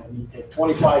 and you take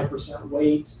 25%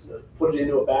 weight to put it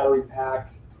into a battery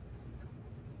pack,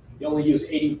 you only use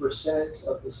 80%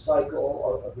 of the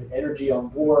cycle of the energy on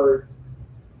board.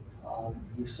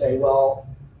 You say, well,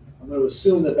 I'm going to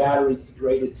assume the battery's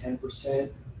degraded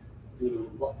 10% due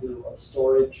to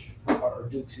storage or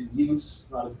due to use,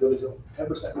 not as good as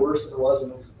 10% worse than it was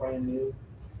when it was brand new.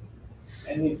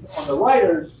 And these on the right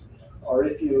are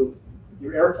if your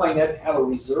airplane had to have a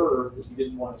reserve that you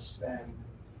didn't want to spend.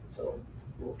 So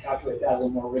we'll calculate that a little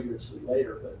more rigorously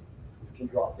later, but it can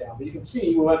drop down. But you can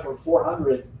see we went from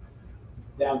 400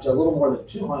 down to a little more than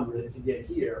 200 to get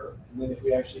here. And then if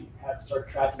we actually start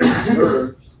tracking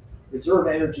reserve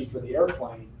energy for the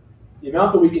airplane, the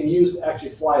amount that we can use to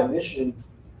actually fly a mission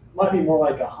might be more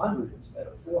like 100 instead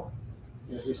of 400.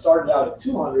 If we started out at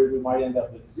 200, we might end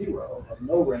up at 0, have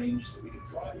no range that we could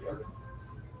fly the airplane.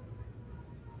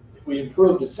 If we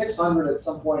improve to 600 at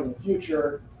some point in the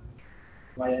future,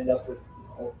 we might end up with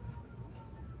over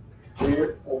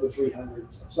 300.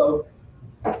 So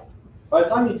by the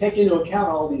time you take into account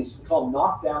all these, we call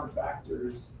knockdown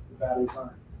factors, the batteries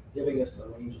aren't giving us the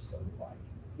ranges that we like.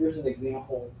 Here's an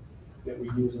example that we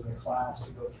use in the class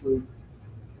to go through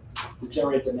to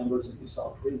generate the numbers that you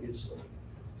saw previously.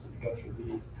 So we go through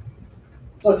these.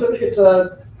 So it's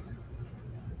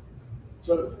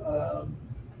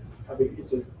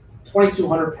a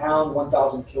 2,200 pound,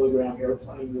 1,000 kilogram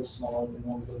airplane, real small than the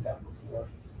one we looked at before.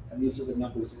 And these are the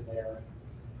numbers in there.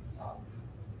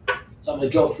 So I'm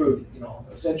going to go through,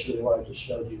 essentially what I just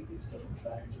showed you, these different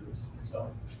factors.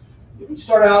 So if we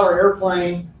start out our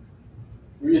airplane,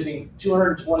 we're using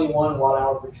 221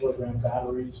 watt-hour per kilogram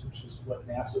batteries, which is what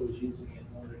NASA was using in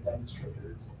one of their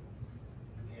demonstrators.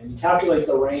 And you calculate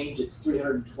the range, it's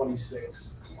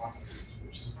 326 kilometers,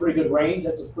 which is a pretty good range.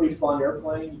 That's a pretty fun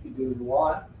airplane. You can do a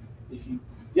lot. If you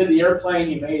did the airplane,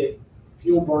 you made it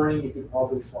fuel burning, you could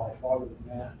probably fly farther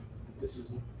than that. This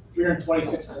is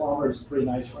 326 kilometers is a pretty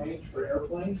nice range for an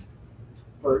airplane,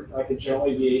 for like a general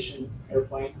aviation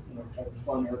airplane, kind of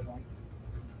fun airplane.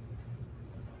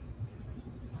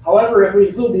 However, if we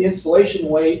include the installation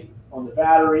weight on the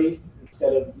battery,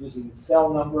 instead of using the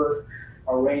cell number,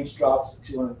 our range drops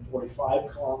to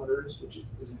 245 kilometers, which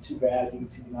isn't too bad. You can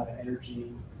see the amount of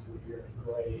energy here in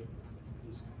gray.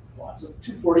 There's lots of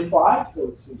 245, so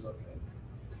it seems okay.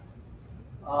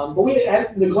 But we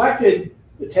had neglected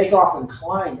the takeoff and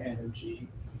climb energy,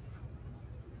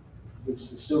 which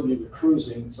is assumed you were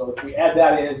cruising. So if we add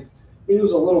that in, we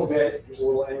lose a little bit. There's a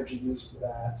little energy use for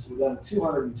that. So we've done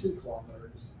 202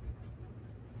 kilometers.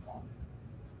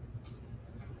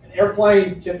 An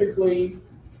airplane typically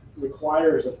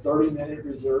requires a 30-minute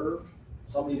reserve.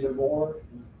 Some even more.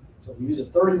 So if we use a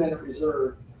 30-minute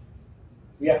reserve,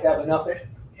 we have to have enough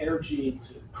energy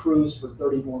to cruise for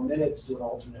 30 more minutes to an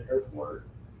alternate airport.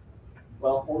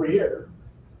 Well, over here,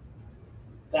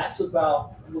 that's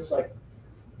about, it looks like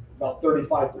about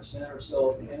 35% or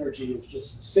so of the energy is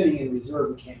just sitting in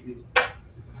reserve. We can't use it.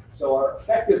 So our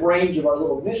effective range of our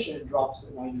little mission drops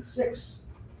to 96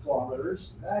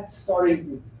 kilometers. That's starting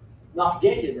to not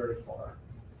get you very far.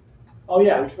 Oh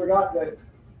yeah, we forgot that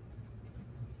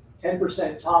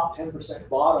 10% top, 10%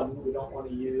 bottom we don't want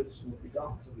to use, and if we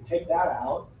don't, so we take that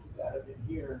out, put that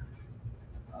in here,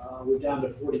 we're down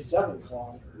to 47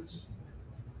 kilometers.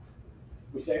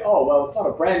 We say, oh, well, it's not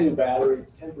a brand new battery,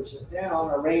 it's 10% down,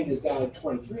 our range is down to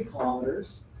 23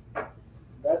 kilometers.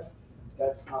 That's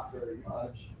not very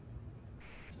much.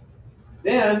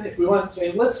 Then, if we want to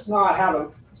say, let's not have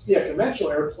a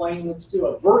conventional airplane, let's do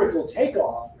a vertical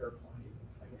takeoff airplane,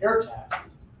 like an air taxi.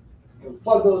 We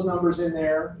plug those numbers in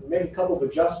there, we make a couple of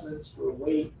adjustments for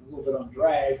weight, a little bit on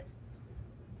drag.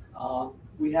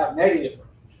 We have negative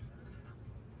range.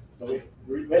 So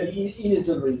we had to eat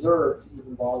into the reserve to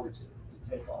even bother to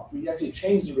take off. We actually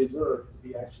changed the reserve to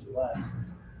be actually less.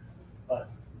 But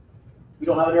we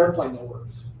don't have an airplane that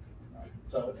works. Right?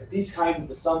 So at these kinds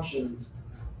of assumptions,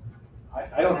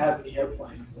 I don't have any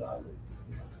airplanes that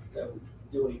would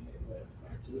do anything with.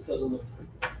 Right? So this doesn't look good.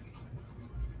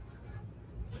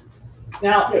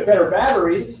 Now, if you have better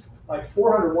batteries, like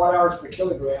 400 watt-hours per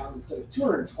kilogram instead of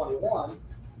 221,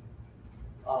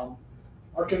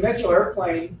 our conventional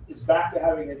airplane is back to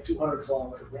having a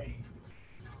 200-kilometer range.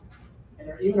 And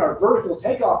even our vertical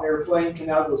takeoff airplane can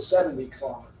now go 70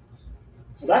 kilometers.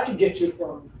 So that can get you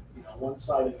from one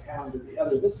side of town to the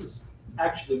other. This is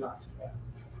actually not too bad.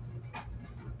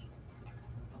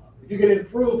 If you can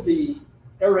improve the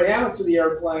aerodynamics of the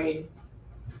airplane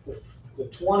to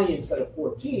 20 instead of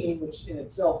 14, which in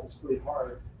itself is pretty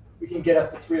hard, we can get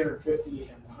up to 350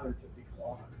 and 150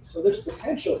 kilometers. So there's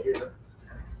potential here.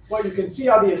 But you can see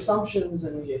how the assumptions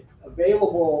and the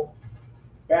available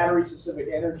battery-specific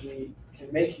energy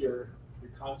can make your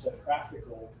concept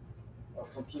practical or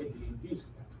completely infeasible.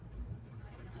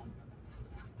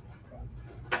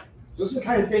 This is the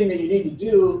kind of thing that you need to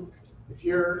do if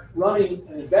you're running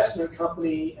an investment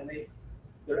company and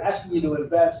they're asking you to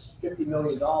invest $50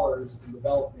 million in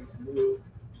developing a new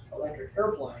electric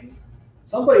airplane.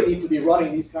 Somebody needs to be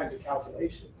running these kinds of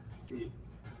calculations to see if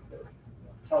they're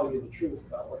telling you the truth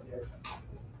about what the airplane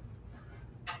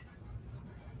is.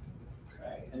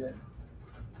 Okay, and then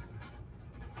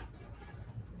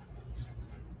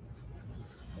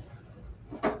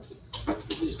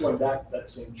this is just going back to that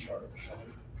same chart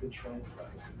showing the trend.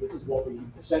 This is what we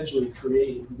essentially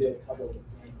created. We did a couple of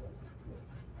examples.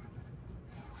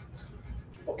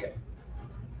 Okay.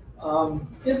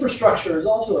 Infrastructure is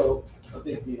also a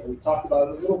big deal. We talked about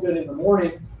it a little bit in the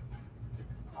morning.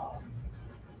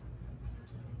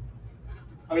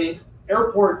 I mean,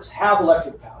 airports have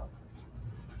electric power,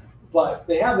 but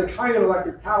they have the kind of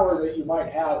electric power that you might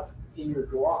have in your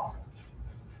garage.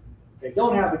 They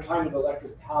don't have the kind of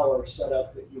electric power set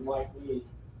up that you might need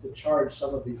to charge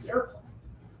some of these airplanes.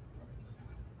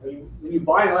 When you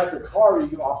buy an electric car,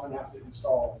 you often have to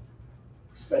install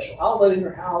a special outlet in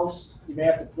your house. You may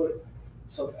have to put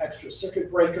some extra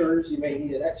circuit breakers. You may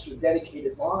need an extra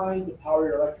dedicated line to power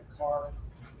your electric car.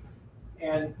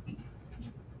 And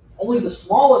only the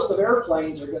smallest of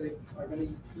airplanes are going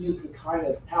to use the kind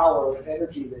of power and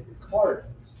energy that your car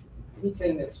does.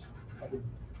 Anything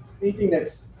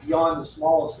that's beyond the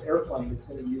smallest airplane is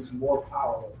going to use more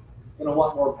power. Going to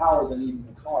want more power than even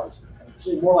the cars.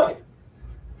 Actually, more like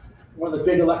one of the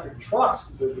big electric trucks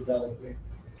that they're developing.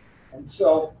 And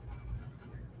so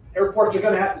airports are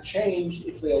going to have to change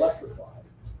if they electrify,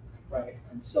 right?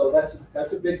 And so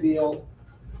that's a big deal.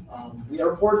 The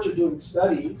airports are doing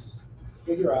studies to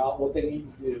figure out what they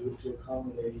need to do to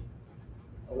accommodate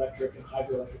electric and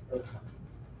hydroelectric airplanes.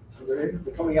 So they're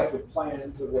coming up with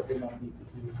plans of what they might need to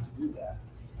do that.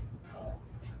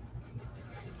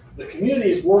 The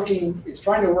community is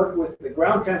trying to work with the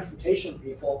ground transportation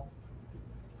people,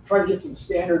 trying to get some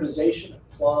standardization of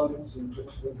plugs and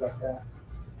different things like that.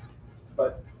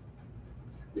 But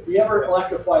if we ever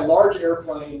electrify large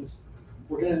airplanes,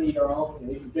 we're going to need our own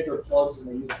and even bigger plugs than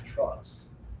they use in trucks.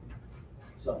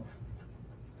 So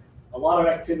a lot of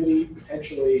activity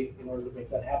potentially in order to make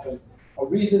that happen. A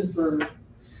reason for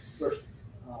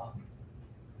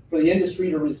the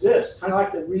industry to resist, kind of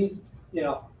like the reason, you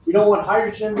know, we don't want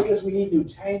hydrogen because we need new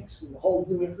tanks and whole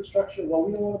new infrastructure. Well,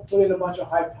 we don't want to put in a bunch of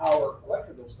high power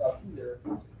electrical stuff either,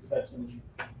 because that's going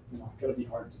to be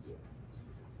hard to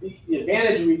do. The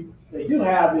advantage they do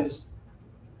have is,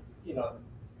 you know,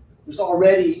 there's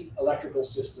already electrical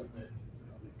system that,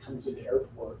 that comes into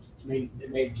airports. It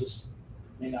may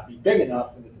not be big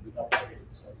enough, and it can be upgraded.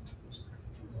 So,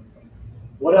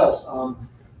 what else?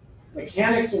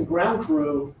 Mechanics and ground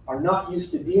crew are not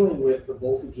used to dealing with the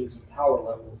voltages and power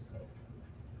levels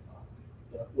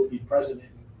that will be present in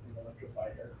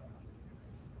electrified aircraft.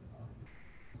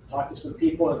 Talk to some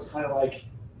people, and it's kind of like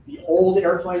the old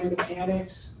airplane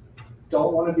mechanics they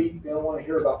don't want to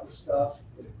hear about this stuff.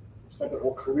 They spent their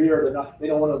whole career. They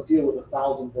don't want to deal with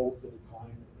 1,000 volts at a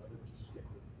time. They just stick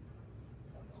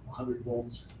with 100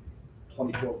 volts,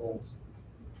 24 volts.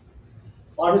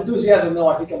 A lot of enthusiasm, though,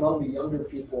 I think among the younger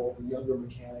people, the younger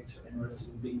mechanics are interested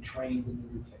in being trained in the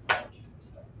new technology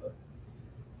and stuff. But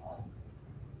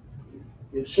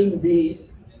it shouldn't be,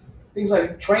 things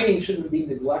like training shouldn't be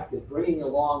neglected. Bringing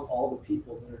along all the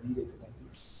people that are needed to make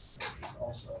these is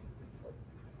also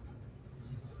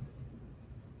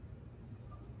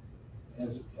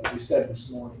important. As we said this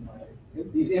morning,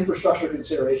 these infrastructure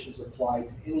considerations apply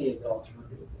to any of the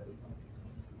alternatives that we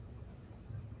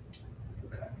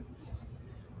know. Okay.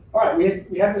 All right,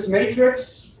 we have this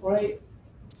matrix, right?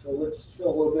 So let's fill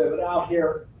a little bit of it out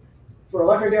here. For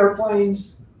electric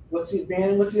airplanes, what's the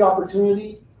advantage? What's the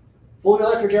opportunity? Fully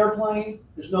electric airplane,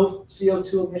 there's no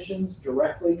CO2 emissions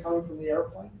directly coming from the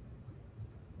airplane.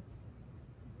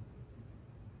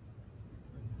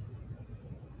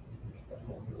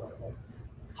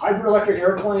 Hybrid electric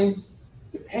airplanes,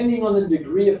 depending on the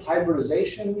degree of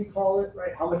hybridization, we call it,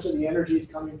 right? How much of the energy is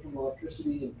coming from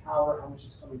electricity and power, how much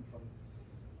is coming from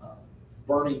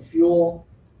burning fuel.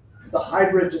 The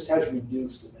hybrid just has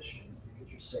reduced emissions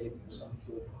because you're saving some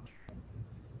fuel.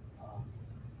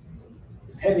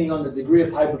 Depending on the degree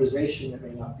of hybridization, it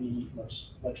may not be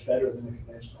much better than a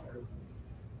conventional airplane.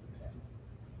 Okay.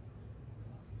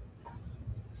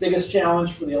 Biggest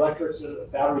challenge for the electrics is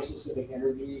battery-specific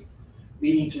energy,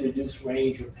 leading to reduced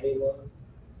range or payload.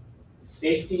 The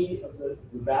safety of the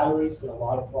batteries, been a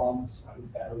lot of problems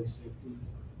with battery safety.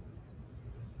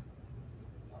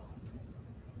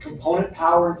 Component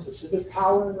power and specific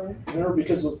power, right? Remember,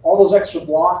 because of all those extra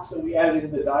blocks that we added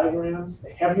into the diagrams, the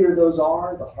heavier those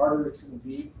are, the harder it's going to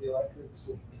be for the electrics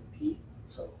to compete.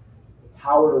 So the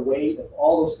power to weight of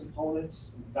all those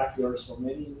components, in fact, there are so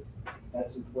many,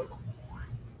 that's important.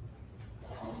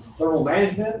 Thermal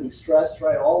management, we stressed,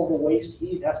 right? All of the waste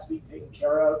heat has to be taken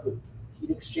care of with heat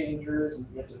exchangers, and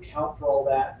you have to account for all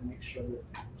that and make sure that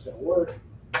it's going to work.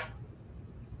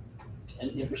 And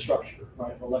infrastructure,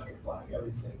 right? Electrifying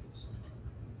everything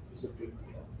is a big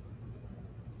deal.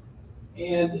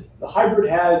 And the hybrid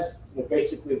has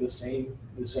basically the same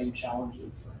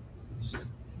challenges. It's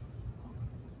just,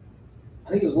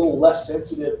 I think it's a little less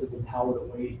sensitive to the power to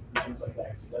weight and things like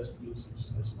that because it doesn't use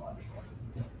as much.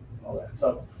 All that.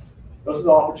 So those are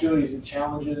the opportunities and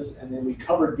challenges. And then we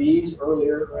covered these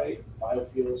earlier, right?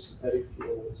 Biofuels, synthetic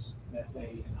fuels,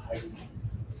 methane, and hydrogen.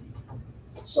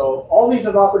 So all these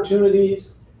have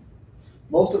opportunities.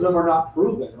 Most of them are not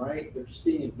proven, right? They're just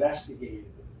being investigated.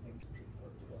 Things that people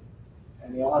are doing.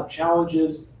 And they all have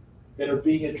challenges that are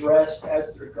being addressed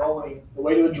as they're going. The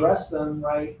way to address them,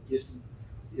 right, is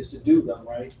to do them,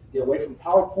 right? Get away from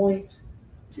PowerPoint,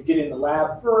 to get in the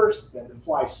lab first, then to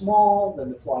fly small,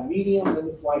 then to fly medium, then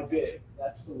to fly big.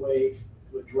 That's the way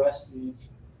to address these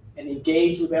and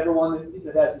engage with everyone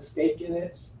that has a stake in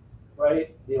it.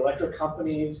 Right? The electric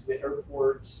companies, the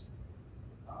airports,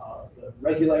 the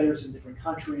regulators in different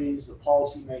countries, the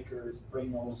policymakers,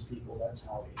 bring all those people. That's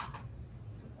how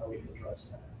we address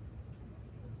that.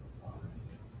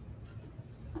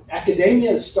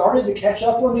 Academia has started to catch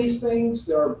up on these things.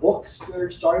 There are books that are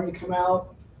starting to come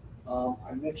out.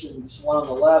 I mentioned this one on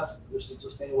the left. There's some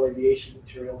sustainable aviation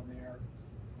material in there.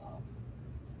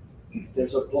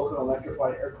 There's a book on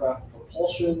electrified aircraft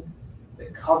propulsion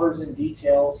that covers in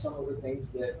detail some of the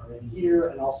things that are in here,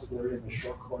 and also they're in the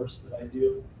short course that I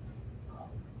do.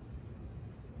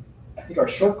 I think our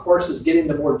short courses get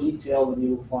into more detail than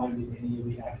you will find in any of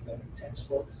the academic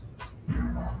textbooks.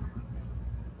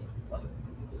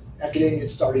 Academia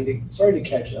is starting to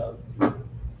catch up.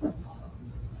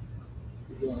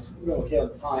 we're okay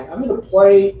on time. I'm going to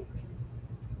play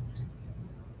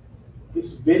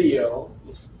this video.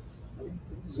 I think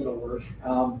this is going to work.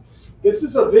 This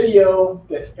is a video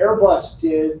that Airbus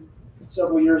did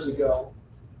several years ago.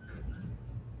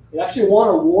 It actually won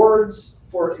awards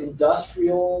for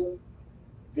industrial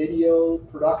video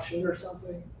production or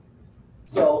something.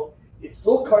 So it's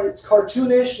it's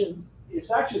cartoonish, and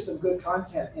it's actually some good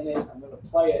content in it. I'm going to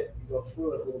play it and go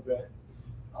through it a little bit.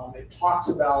 It talks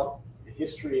about the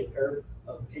history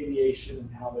of aviation and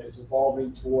how it is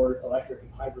evolving toward electric and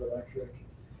hybrid electric,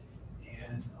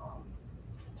 and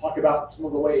talk about some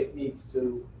of the way it needs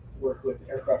to work with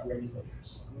aircraft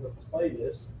regulators. I'm going to play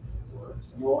this, if it works,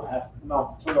 and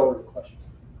I'll turn it over to questions.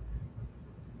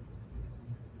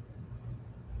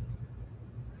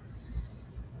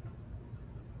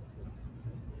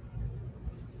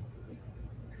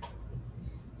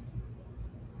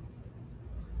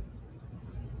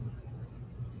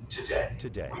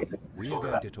 Today, we are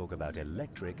going to talk about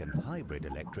electric and hybrid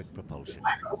electric propulsion.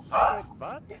 Hybrid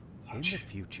what? In the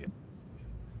future.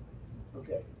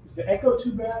 Okay. Is the echo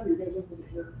too bad? Are you guys able to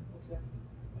hear? Okay.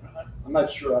 I'm not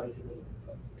sure how to hear it.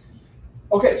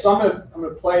 Okay, so I'm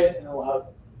gonna play it, and then we'll have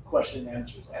question and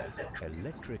answers.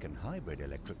 Electric and hybrid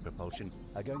electric propulsion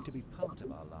are going to be part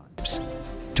of our lives.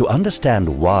 To understand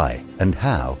why and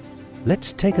how,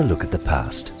 let's take a look at the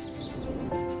past.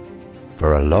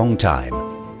 For a long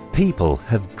time, people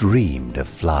have dreamed of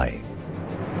flying.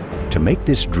 To make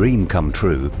this dream come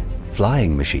true,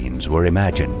 flying machines were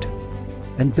imagined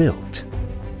and built.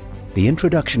 The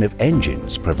introduction of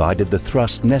engines provided the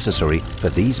thrust necessary for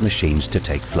these machines to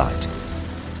take flight.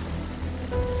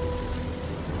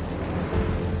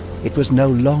 It was no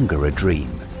longer a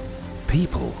dream.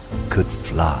 People could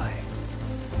fly.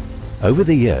 Over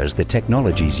the years, the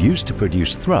technologies used to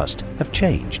produce thrust have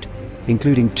changed,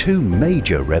 including two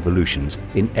major revolutions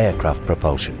in aircraft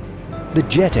propulsion. The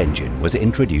jet engine was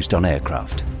introduced on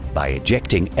aircraft. By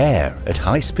ejecting air at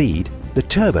high speed, the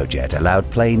turbojet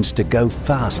allowed planes to go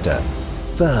faster,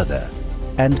 further,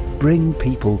 and bring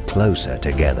people closer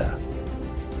together.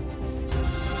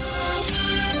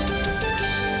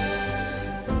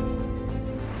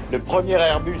 Le premier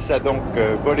Airbus a donc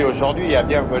volé aujourd'hui et a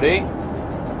bien volé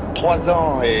 3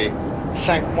 ans et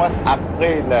 5 mois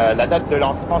après la date de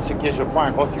lancement, ce qui est, je crois,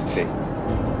 un gros succès.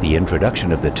 The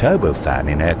introduction of the turbofan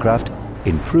in aircraft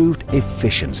improved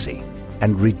efficiency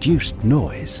and reduced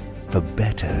noise for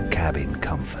better cabin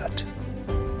comfort.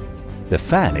 The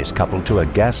fan is coupled to a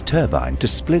gas turbine to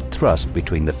split thrust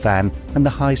between the fan and the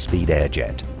high-speed air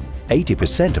jet.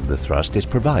 80% of the thrust is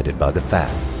provided by the fan.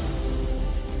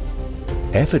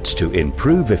 Efforts to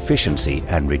improve efficiency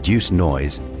and reduce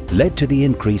noise led to the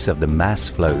increase of the mass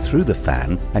flow through the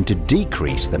fan and to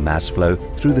decrease the mass flow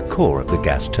through the core of the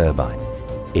gas turbine.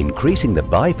 Increasing the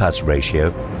bypass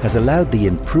ratio has allowed the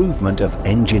improvement of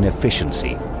engine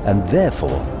efficiency and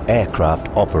therefore aircraft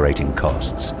operating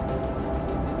costs.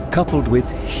 Coupled with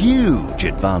huge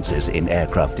advances in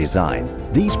aircraft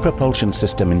design, these propulsion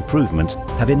system improvements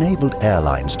have enabled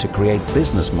airlines to create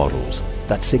business models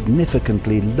that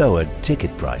significantly lowered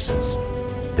ticket prices,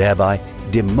 thereby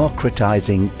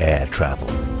democratizing air travel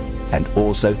and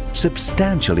also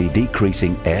substantially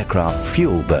decreasing aircraft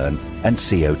fuel burn and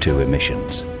CO2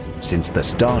 emissions. Since the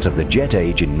start of the jet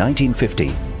age in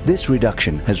 1950, this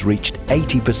reduction has reached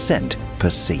 80% per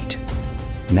seat.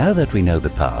 Now that we know the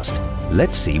past,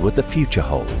 let's see what the future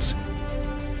holds.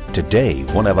 Today,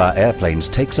 one of our airplanes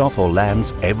takes off or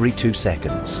lands every 2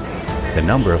 seconds. The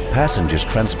number of passengers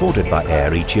transported by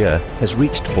air each year has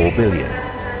reached 4 billion.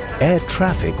 Air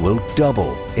traffic will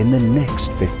double in the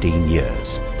next 15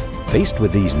 years. Faced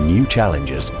with these new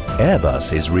challenges,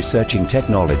 Airbus is researching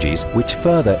technologies which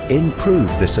further improve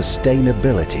the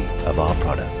sustainability of our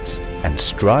products and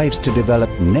strives to develop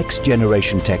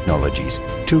next-generation technologies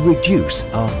to reduce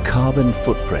our carbon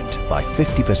footprint by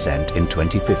 50% in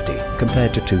 2050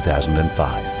 compared to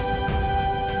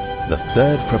 2005. The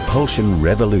third propulsion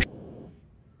revolution.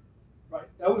 Right,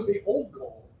 that was the old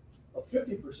goal of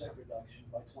 50% reduction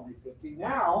by 2050.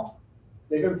 Now,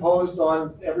 they've imposed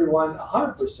on everyone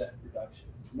 100% reduction,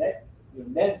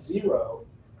 net zero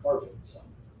carbon.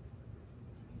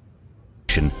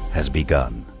 Has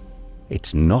begun.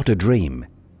 It's not a dream,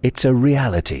 it's a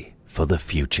reality for the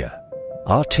future.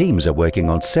 Our teams are working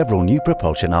on several new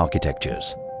propulsion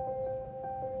architectures.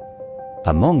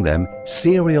 Among them,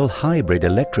 serial hybrid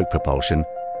electric propulsion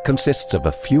consists of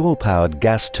a fuel-powered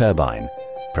gas turbine,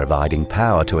 providing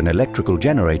power to an electrical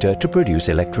generator to produce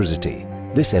electricity.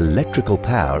 This electrical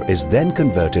power is then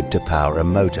converted to power a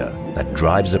motor that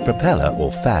drives a propeller or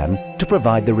fan to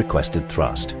provide the requested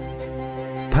thrust.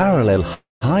 Parallel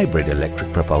Hybrid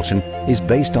electric propulsion is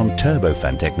based on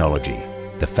turbofan technology.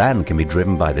 The fan can be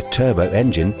driven by the turbo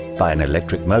engine, by an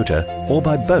electric motor, or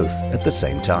by both at the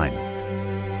same time.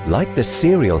 Like the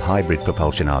serial hybrid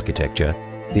propulsion architecture,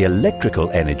 the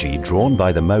electrical energy drawn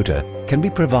by the motor can be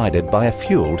provided by a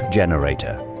fueled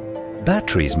generator.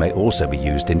 Batteries may also be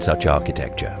used in such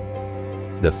architecture.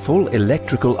 The full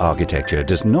electrical architecture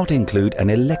does not include an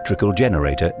electrical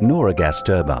generator nor a gas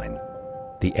turbine.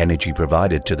 The energy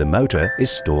provided to the motor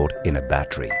is stored in a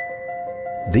battery.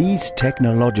 These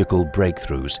technological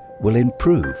breakthroughs will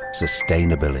improve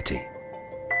sustainability.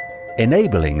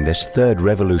 Enabling this third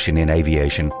revolution in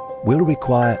aviation will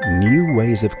require new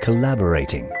ways of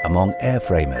collaborating among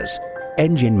airframers,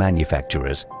 engine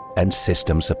manufacturers, and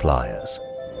system suppliers.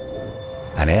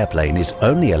 An airplane is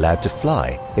only allowed to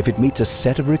fly if it meets a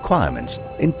set of requirements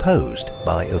imposed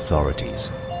by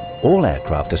authorities. All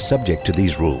aircraft are subject to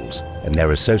these rules and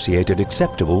their associated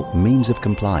acceptable means of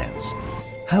compliance.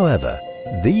 However,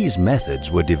 these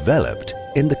methods were developed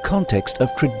in the context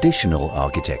of traditional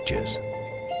architectures.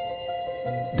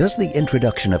 Does the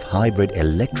introduction of hybrid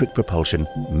electric propulsion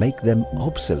make them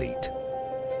obsolete?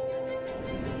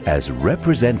 As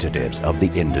representatives of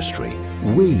the industry,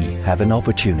 we have an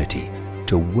opportunity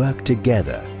to work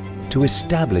together to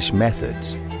establish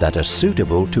methods that are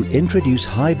suitable to introduce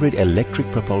hybrid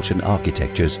electric propulsion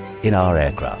architectures in our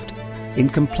aircraft in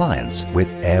compliance with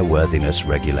airworthiness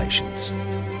regulations.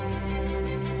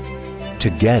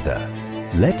 Together,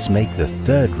 let's make the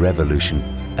third revolution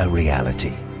a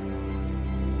reality.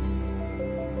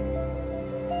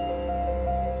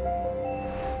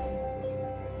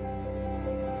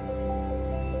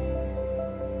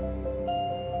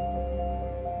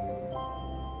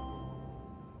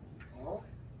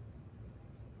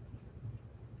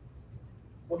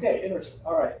 Okay, interesting.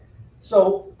 All right.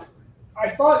 So I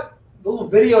thought the little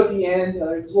video at the end,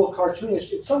 it was a little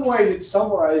cartoonish. In some ways, it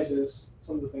summarizes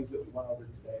some of the things that we went over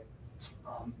today.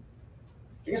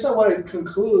 I guess I want to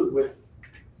conclude with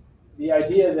the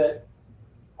idea that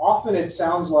often it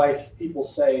sounds like people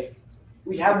say,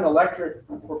 we have an electric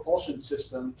propulsion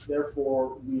system,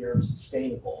 therefore we are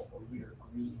sustainable, or we are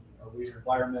green, or we are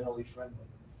environmentally friendly.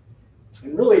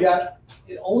 And really that,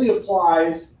 it only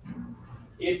applies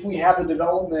if we have the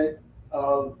development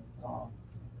of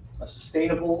a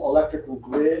sustainable electrical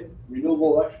grid,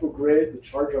 renewable electrical grid to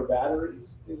charge our batteries,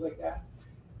 things like that.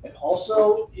 And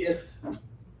also if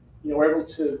we're able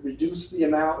to reduce the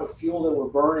amount of fuel that we're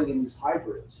burning in these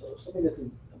hybrids. So something that's a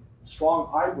strong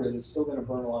hybrid is still going to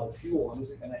burn a lot of fuel and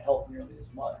isn't going to help nearly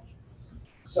as much.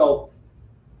 So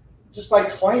just by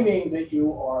claiming that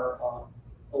you are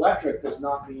electric does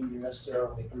not mean you're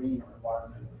necessarily green or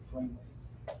environmentally friendly.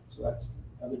 So that's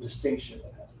another distinction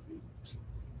that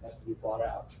has to be brought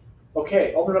out.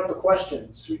 Okay, open it up for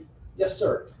questions. Yes,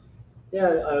 sir.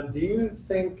 Yeah, do you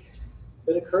think,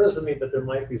 it occurs to me that there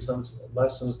might be some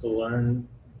lessons to learn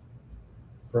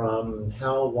from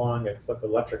how long it took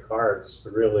electric cars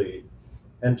to really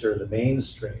enter the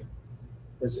mainstream.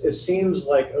 It seems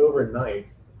like overnight,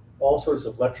 all sorts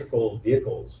of electrical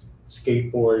vehicles,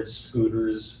 skateboards,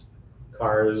 scooters,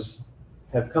 cars,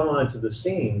 have come onto the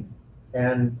scene,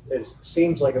 and it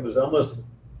seems like it was almost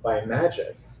by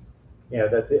magic,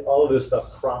 that all of this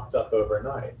stuff cropped up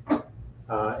overnight.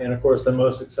 And of course, the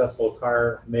most successful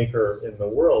car maker in the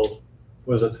world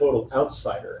was a total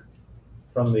outsider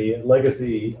from the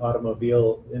legacy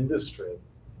automobile industry.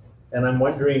 And I'm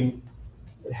wondering,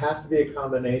 it has to be a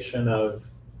combination of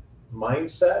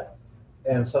mindset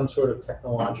and some sort of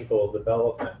technological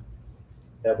development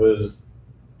that was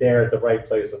there at the right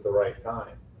place at the right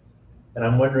time. And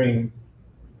I'm wondering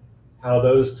how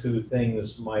those two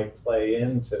things might play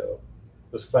into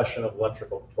this question of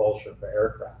electrical propulsion for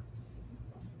aircraft.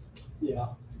 Yeah.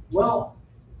 Well,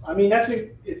 I mean,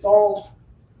 it's all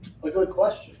a good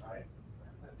question, right?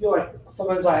 I feel like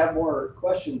sometimes I have more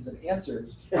questions than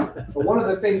answers. But one of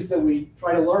the things that we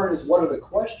try to learn is what are the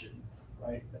questions,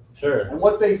 right? Sure. And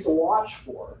what things to watch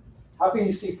for. How can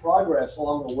you see progress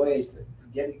along the way to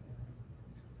getting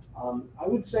there? I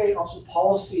would say also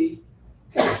policy,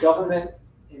 government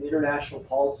and international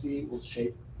policy will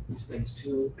shape these things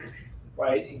too,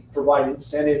 right? And provide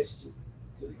incentives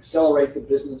to accelerate the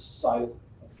business side of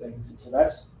things. And so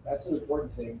that's an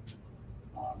important thing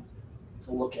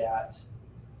to look at.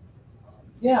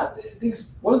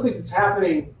 One of the things that's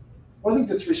happening, one of the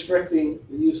things that's restricting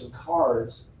the use of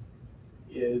cars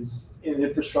is in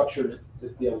infrastructure to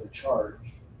be able to charge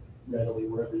readily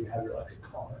wherever you have your electric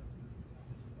car.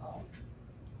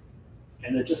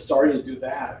 And they're just starting to do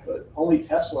that, but only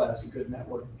Tesla has a good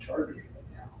network of chargers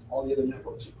right now. All the other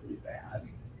networks are pretty bad.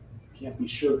 You can't be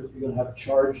sure that you're going to have a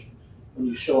charge when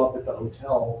you show up at the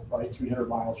hotel, right, 300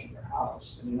 miles from your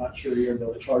house, and you're not sure you're going to be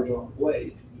able to charge it on the way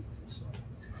if you need to. So,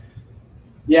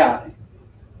 yeah,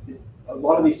 a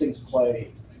lot of these things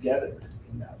play together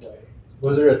in that way.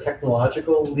 Was there a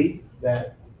technological leap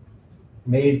that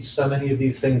made so many of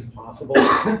these things possible?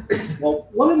 Well,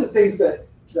 one of the things that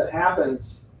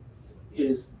happens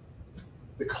is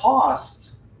the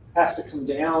cost has to come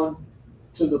down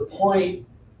to the point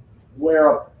where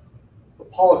a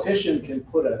politician can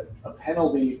put a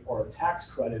penalty or a tax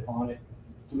credit on it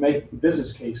to make the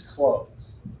business case close.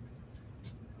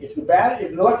 If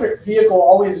an electric vehicle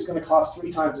always is going to cost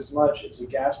 3 times as much as a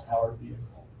gas-powered vehicle,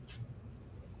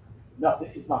 it's not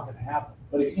going to happen.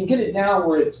 But if you can get it down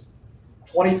where it's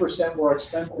 20% more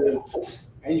expensive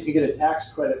and you can get a tax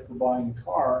credit for buying a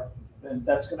car, then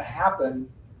that's going to happen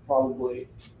probably.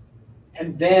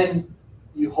 And then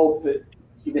you hope that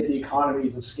you get the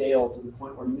economies of scale to the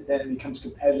point where then it becomes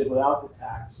competitive without the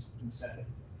tax incentive.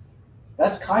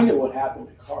 That's kind of what happened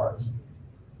to cars.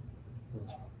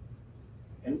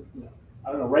 And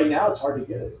I don't know, right now it's hard to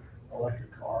get an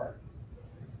electric car.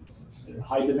 It's in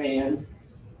high demand.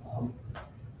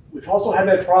 We've also had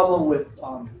that problem with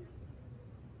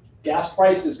gas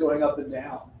prices going up and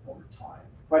down over time.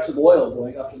 Price of oil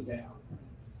going up and down.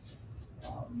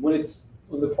 When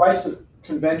the price of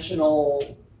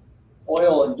conventional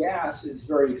oil and gas is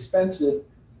very expensive,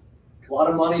 a lot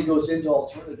of money goes into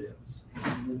alternatives.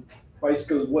 When the price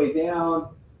goes way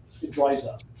down, it dries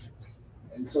up.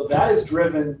 And so that has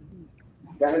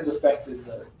affected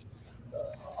the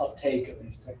uptake of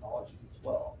these technologies as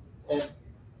well. And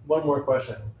one more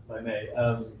question, if I may.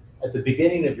 At the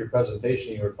beginning of your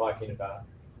presentation, you were talking about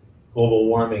global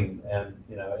warming and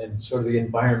and sort of the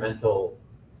environmental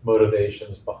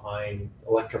motivations behind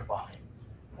electrifying.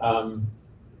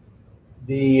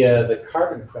 The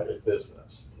carbon credit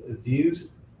business, do you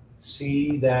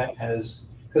see that as,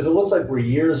 because it looks like we're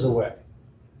years away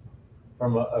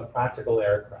from a practical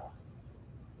aircraft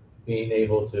being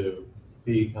able to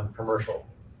become commercial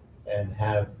and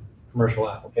have commercial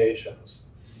applications.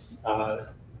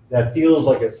 That feels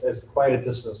like it's quite a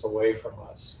distance away from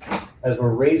us. As we're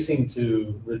racing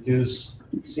to reduce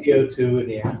CO2 in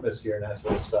the atmosphere and that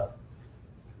sort of stuff,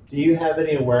 do you have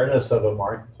any awareness of a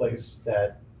marketplace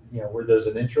that, where there's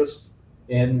an interest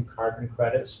in carbon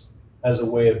credits as a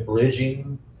way of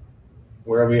bridging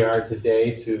where we are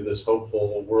today to this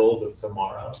hopeful world of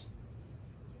tomorrow?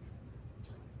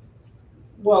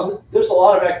 Well, there's a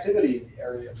lot of activity in the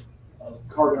area of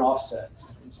carbon offsets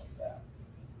and things like that.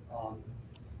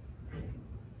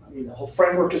 The whole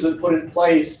framework has been put in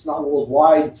place. It's not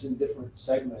worldwide. It's in different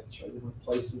segments, right? Different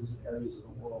places, areas of the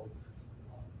world.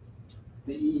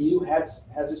 The EU has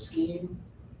a scheme.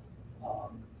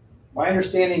 My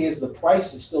understanding is the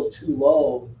price is still too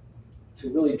low to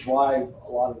really drive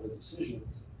a lot of the decisions.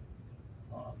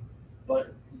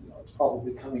 But it's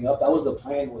probably coming up. That was the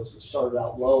plan, was to start it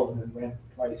out low and then ramp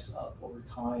the price up over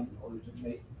time in order to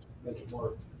make it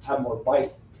have more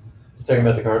bite. You're talking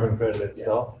about the carbon credit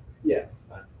itself? Yeah.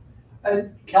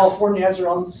 And California has their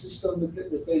own system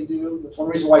that they do. That's one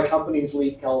reason why companies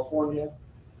leave California.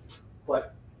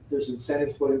 But there's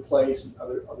incentives put in place in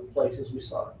other places. We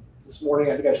saw this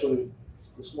morning. I think I showed it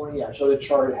this morning. Yeah, I showed a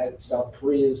chart. It had South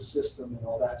Korea's system and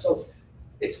all that. So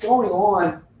it's going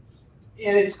on,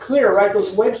 and it's clear, right?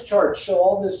 Those wedge charts show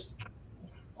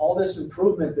all this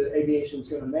improvement that aviation is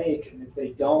going to make, and if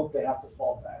they don't, they have to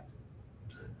fall back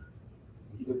to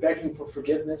either begging for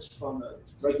forgiveness from the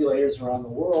regulators around the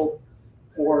world,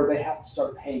 or they have to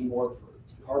start paying more for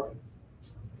carbon,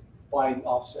 buying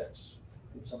offsets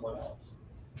from someone else.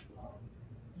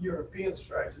 Europeans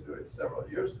tried to do it several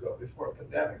years ago before the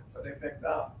pandemic, but they backed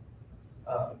down.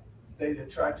 They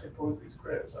tried to impose these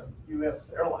credits on U.S.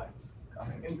 airlines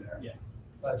coming in there,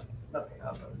 but nothing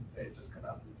happened. They just kind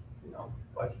of,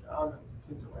 budged down and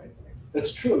didn't do anything.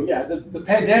 That's true. Yeah, the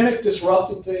pandemic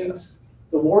disrupted things.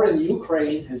 The war in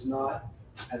Ukraine has not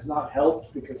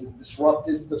helped because it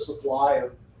disrupted the supply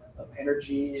of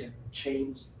energy and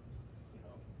changed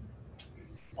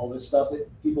all this stuff that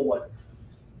people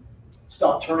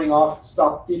stop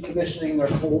decommissioning their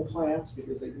coal plants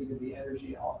because they needed the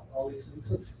energy, all these things.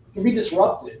 So it can be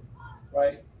disrupted,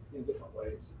 right, in different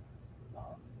ways.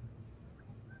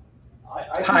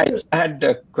 Hi, I had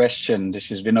a question.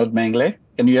 This is Vinod Mangle.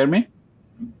 Can you hear me?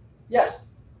 Yes.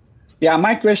 Yeah,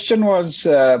 my question was,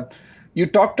 you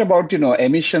talked about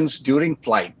emissions during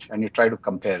flight, and you try to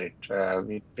compare it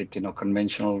with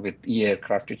conventional, with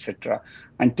e-aircraft, etc.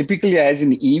 And typically, as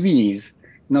in EVs,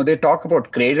 they talk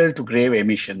about cradle to grave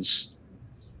emissions.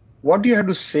 What do you have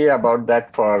to say about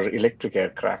that for electric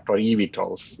aircraft or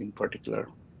eVTOLs in particular?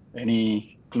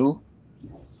 Any clue?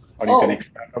 Or you can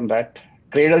expand on that.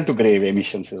 Cradle to grave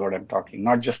emissions is what I'm talking,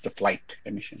 not just the flight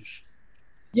emissions.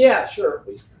 Yeah, sure.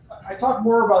 I talk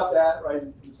more about that, right,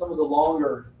 in some of the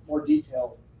longer, more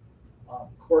detailed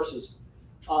courses.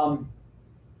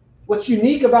 What's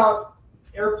unique about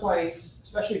airplanes,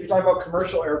 especially if you're talking about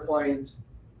commercial airplanes,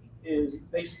 is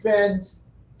they spend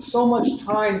so much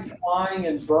time flying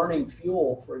and burning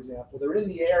fuel, for example. They're in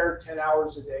the air 10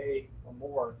 hours a day or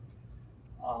more.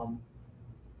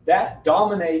 That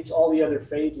dominates all the other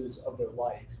phases of their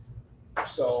life.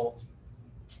 So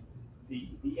the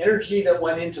energy that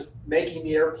went into making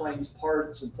the airplane's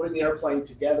parts and putting the airplane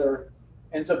together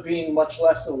ends up being much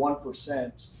less than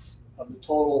 1% of the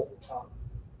total,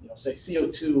 say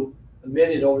CO2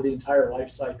 emitted over the entire life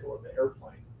cycle of the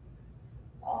airplane.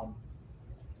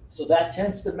 So that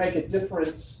tends to make a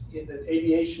difference in the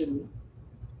aviation.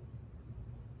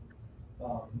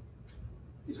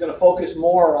 Is going to focus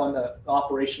more on the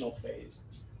operational phase.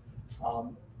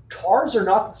 Cars are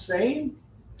not the same.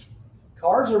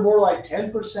 Cars are more like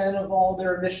 10% of all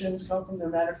their emissions come from their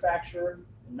manufacturer,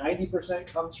 90%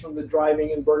 comes from the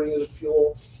driving and burning of the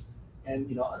fuel,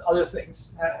 and other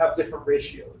things have different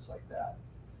ratios like that.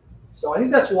 So I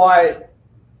think that's why,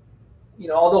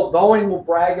 although Boeing will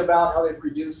brag about how they've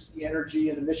reduced the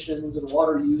energy and emissions and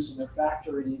water use in their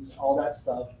factories, all that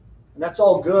stuff, and that's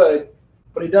all good,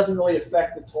 but it doesn't really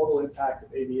affect the total impact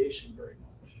of aviation very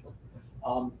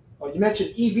much. You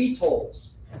mentioned EV tolls.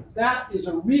 That is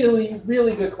a really,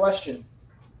 really good question.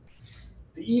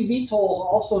 The EV tolls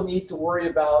also need to worry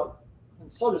about,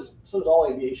 and so does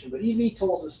all aviation, but EV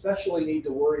tolls especially need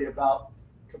to worry about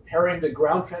comparing to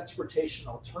ground transportation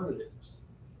alternatives.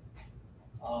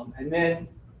 And then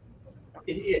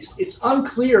it's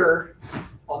unclear,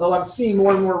 although I'm seeing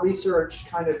more and more research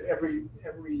kind of every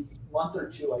month or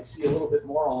two, I see a little bit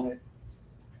more on it.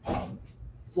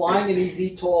 Flying an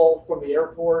EV toll from the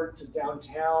airport to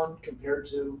downtown compared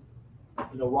to,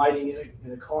 riding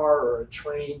in a car or a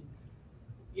train,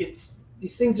 these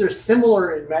things are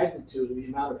similar in magnitude of the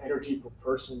amount of energy per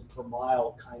person per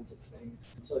mile kinds of things.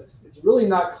 So it's really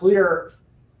not clear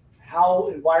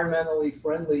how environmentally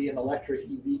friendly an electric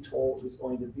EV toll is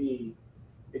going to be.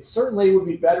 It certainly would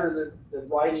be better than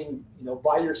riding,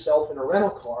 by yourself in a rental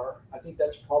car. I think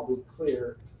that's probably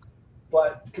clear.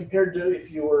 But compared to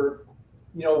if you were,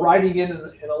 riding in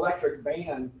an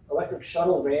electric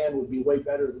shuttle van would be way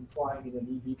better than flying in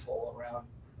an EV toll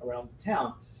around the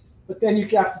town. But then you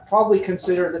have to probably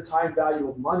consider the time value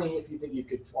of money if you think you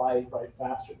could fly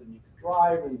faster than you could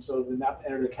drive, and so then that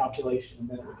enter the calculation, and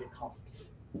then it would get complicated.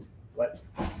 But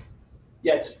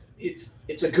yeah,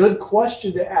 it's a good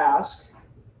question to ask.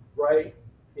 Right,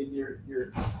 in your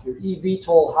EV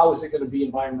toll, how is it going to be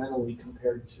environmentally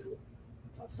compared to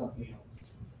something else?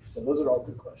 So those are all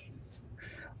good questions.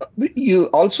 You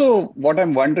also, what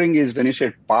I'm wondering is when you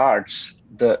said parts,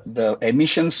 the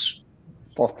emissions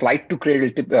for flight to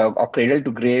cradle or cradle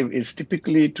to grave is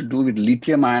typically to do with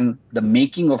lithium-ion, the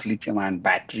making of lithium-ion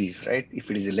batteries, right?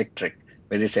 If it is electric,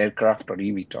 whether it's aircraft or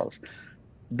eVTOLs.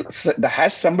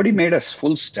 Has somebody made a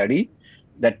full study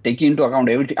that take into account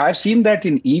everything? I've seen that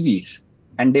in EVs,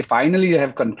 and they finally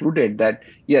have concluded that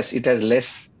yes, it has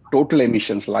less total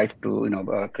emissions life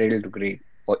to cradle to grave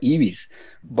for EVs.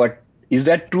 But is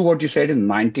that true? What you said is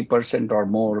 90% or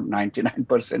more,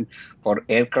 99% for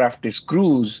aircraft is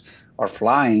cruise or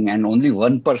flying, and only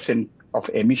 1% of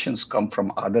emissions come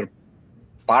from other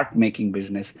part making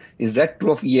business. Is that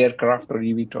true of e-aircraft or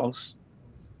eVTOLs?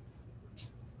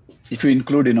 If you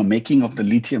include making of the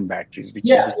lithium batteries, which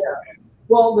yeah.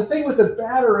 Well, the thing with the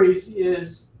batteries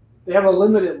is they have a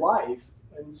limited life.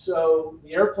 And so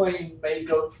the airplane may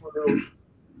go through,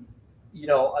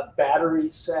 a battery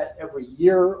set every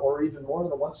year or even more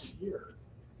than once a year.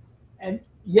 And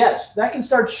yes, that can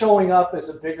start showing up as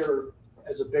a bigger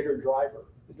driver.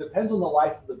 It depends on the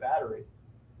life of the battery,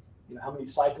 how many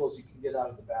cycles you can get out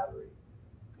of the battery.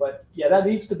 But yeah, that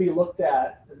needs to be looked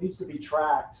at. It needs to be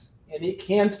tracked. And it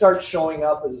can start showing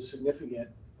up as a significant,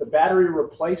 the battery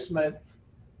replacement.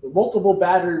 The multiple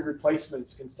battery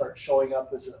replacements can start showing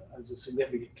up as a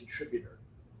significant contributor.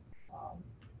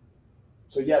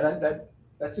 So yeah,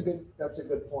 that's a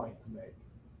good point to make.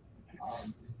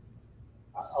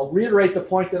 I'll reiterate the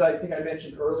point that I think I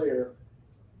mentioned earlier,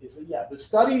 is that yeah, the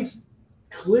studies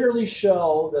clearly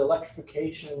show that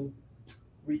electrification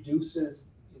reduces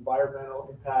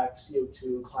environmental impact,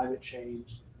 CO2, climate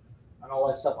change, and all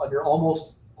that stuff under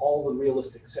almost all the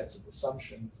realistic sets of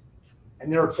assumptions.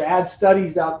 And there are bad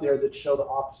studies out there that show the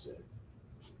opposite.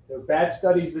 There are bad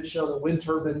studies that show that wind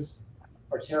turbines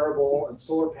are terrible and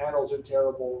solar panels are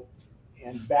terrible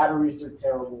and batteries are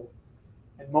terrible.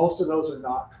 And most of those are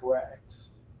not correct.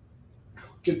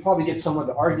 could probably get someone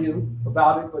to argue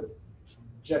about it, but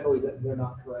generally they're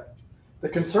not correct. The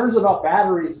concerns about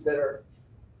batteries that are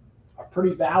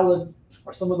pretty valid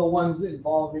are some of the ones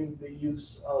involving the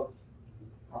use of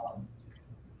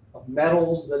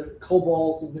metals, that are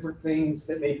cobalt and different things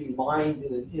that may be mined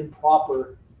in an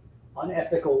improper,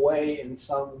 unethical way in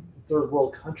some third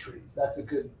world countries. That's a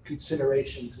good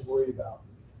consideration to worry about.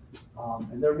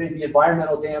 And there may be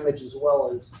environmental damage as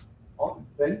well as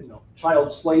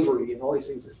child slavery and all these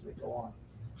things that go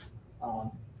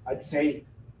on. I'd say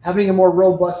having a more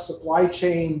robust supply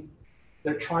chain,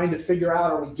 they're trying to figure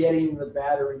out, are we getting the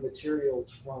battery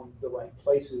materials from the right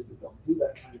places that don't do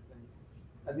that kind of thing.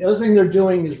 And the other thing they're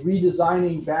doing is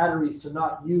redesigning batteries to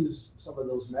not use some of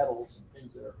those metals and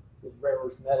things that are with rare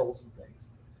earth metals and things.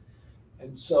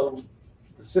 And so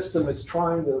the system is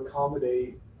trying to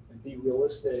accommodate and be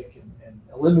realistic and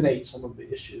eliminate some of the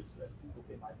issues that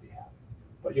they might be having.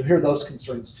 But you hear those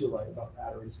concerns too, right, about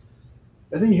batteries.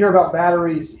 The thing you hear about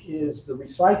batteries is the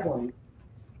recycling.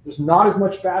 There's not as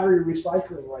much battery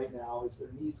recycling right now as there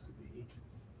needs to be.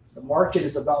 The market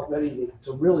is about ready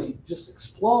to really just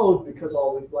explode because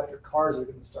all the electric cars are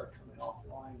going to start coming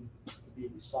offline to be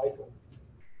recycled.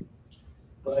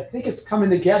 But I think it's coming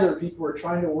together. People are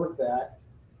trying to work that.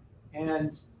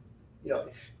 And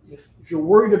if you're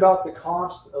worried about the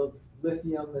cost of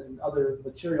lithium and other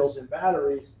materials in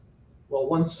batteries, well,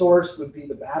 one source would be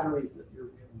the batteries that you're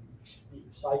going to be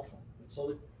recycling. And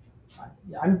so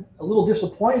I'm a little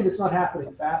disappointed it's not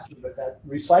happening faster, but that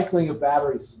recycling of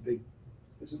batteries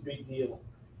is a big deal,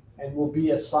 and will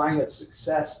be a sign of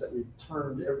success that we've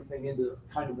turned everything into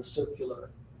kind of a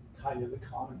circular kind of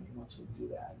economy once we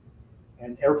do that.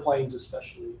 And airplanes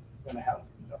especially are going to have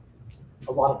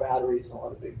a lot of batteries and a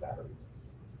lot of big batteries.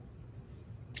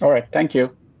 All right, thank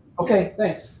you. Okay,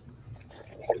 thanks.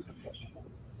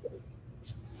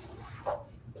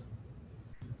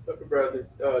 Dr. Bradley,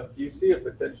 do you see a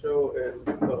potential in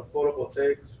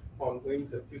photovoltaics on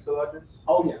wings and fuselages?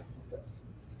 Oh yeah.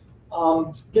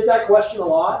 Get that question a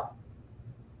lot.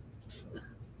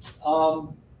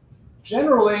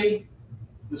 Generally,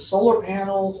 the solar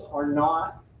panels are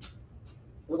not,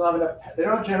 they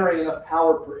don't generate enough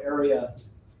power per area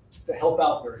to help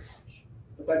out very much.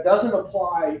 But that doesn't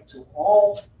apply to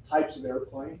all types of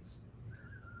airplanes.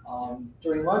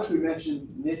 During lunch, we mentioned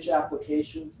niche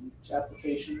applications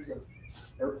of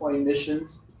airplane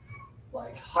missions,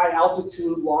 like high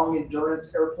altitude, long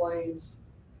endurance airplanes.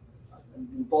 I'm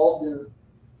involved in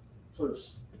sort of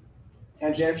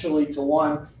tangentially to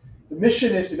one. The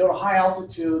mission is to go to high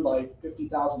altitude, like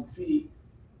 50,000 feet,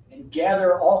 and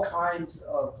gather all kinds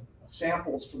of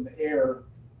samples from the air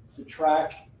to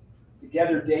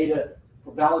gather data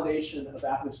for validation of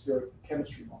atmospheric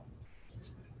chemistry models.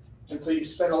 And so you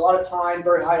spend a lot of time,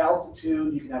 very high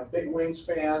altitude, you can have big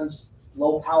wingspans,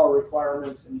 low power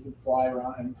requirements, and you can fly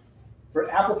around. And for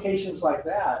applications like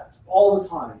that, all the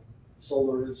time,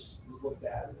 solar is looked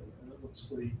at, and it looks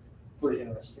pretty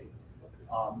interesting.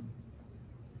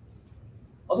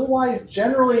 Otherwise,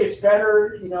 generally, it's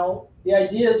better, the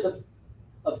ideas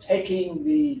of taking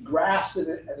the grass at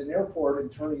an airport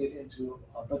and turning it into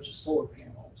a bunch of solar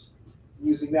panels,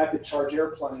 using that to charge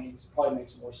airplanes probably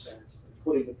makes more sense than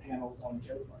putting the panels on the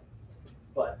airplane.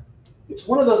 But it's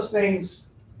one of those things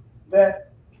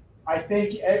that I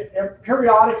think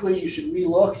periodically you should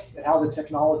relook at how the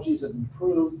technologies have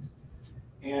improved.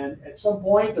 And at some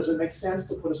point, does it make sense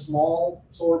to put a small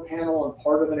solar panel on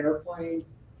part of an airplane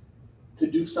to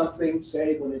do something,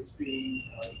 say, when it's being,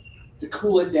 to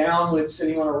cool it down when it's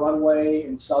sitting on a runway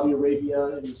in Saudi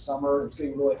Arabia in the summer, it's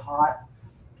getting really hot?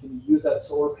 Can you use that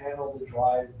solar panel to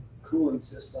drive a cooling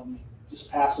system just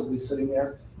passively sitting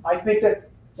there? I think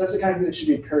that's the kind of thing that should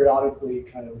be periodically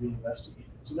kind of reinvestigated.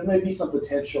 So there may be some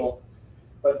potential,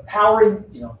 but powering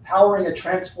a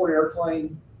transport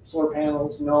airplane, solar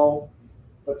panels, no.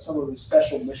 But some of the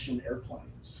special mission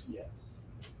airplanes, yes.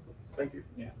 Thank you.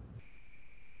 Yeah.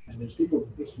 And there's people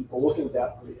looking at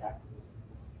that pretty actively.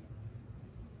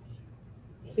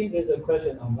 I think there's a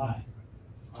question online.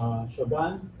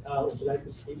 Shogun, would you like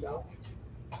to speak out?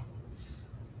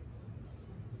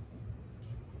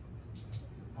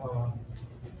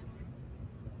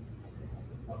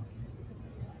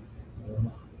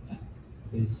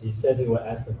 He said he will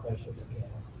ask the question again.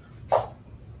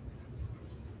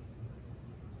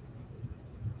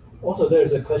 Also,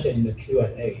 there's a question in the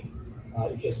Q&A.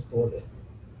 You just brought it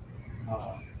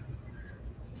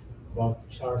about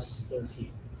chart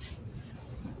 13.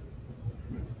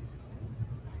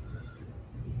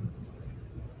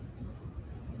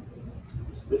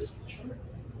 Is this the chart?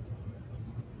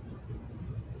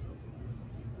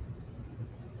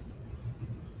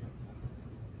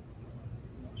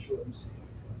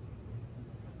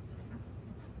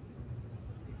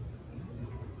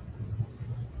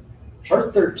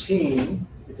 chart 13,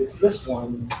 if it's this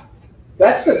one,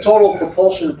 that's the total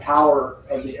propulsion power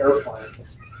of the airplane.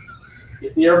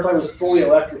 If the airplane was fully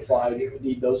electrified, it would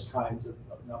need those kinds of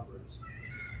numbers.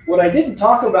 What I didn't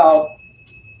talk about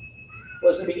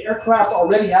was, I mean, aircraft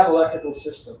already have electrical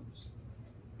systems.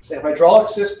 They have hydraulic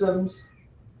systems,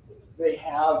 they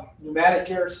have pneumatic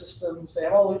air systems, they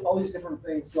have all these different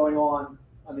things going on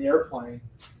the airplane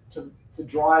to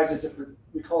drive the different,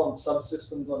 we call them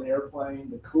subsystems on the airplane,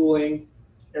 the cooling,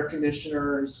 air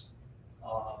conditioners,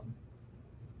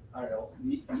 I don't know,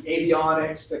 the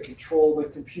avionics that control the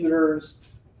computers,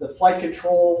 the flight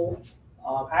control,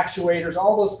 actuators,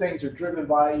 all those things are driven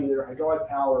by either hydraulic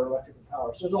power or electrical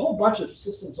power. So there's a whole bunch of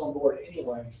systems on board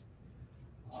anyway.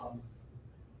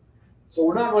 So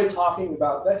we're not really talking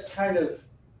about,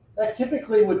 that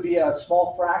typically would be a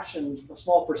small fraction, a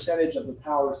small percentage of the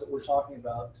powers that we're talking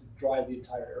about to drive the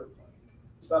entire airplane.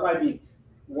 So that might be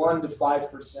 1 to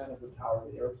 5% of the power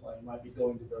of the airplane might be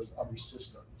going to those other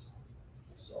systems.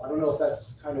 So I don't know if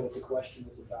that's kind of what the question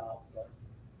is about, but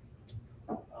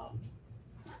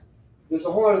there's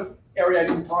a whole other area I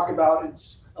didn't talk about.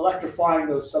 It's electrifying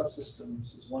those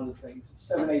subsystems is one of the things.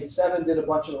 787 did a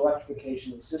bunch of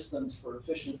electrification of systems for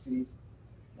efficiencies,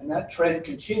 and that trend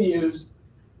continues,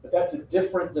 but that's a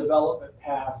different development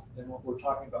path than what we're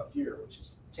talking about here, which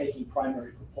is taking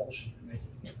primary propulsion and making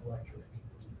it electric.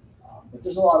 But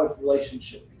there's a lot of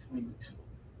relationship between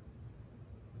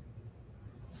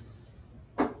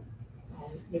the two.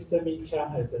 Mr. Min Chan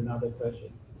has another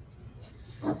question.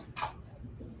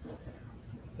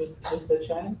 Mr.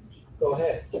 Chan, go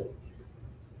ahead. Thank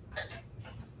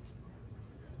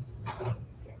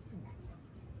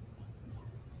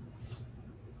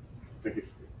you.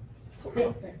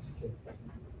 Okay, thanks.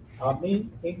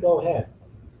 Min, go ahead.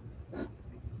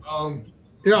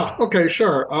 Yeah, okay,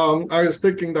 sure. I was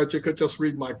thinking that you could just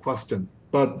read my question,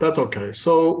 but that's okay.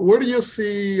 So where do you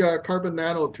see carbon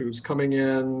nanotubes coming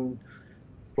in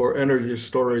for energy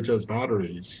storage as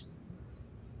batteries?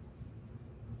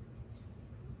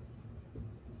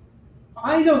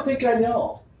 I don't think I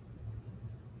know.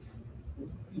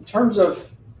 In terms of,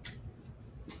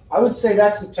 I would say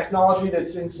that's the technology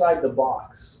that's inside the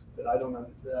box that I don't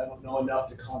know enough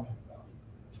to comment about.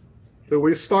 Do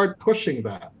we start pushing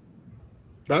that?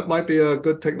 That might be a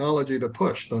good technology to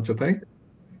push, don't you think?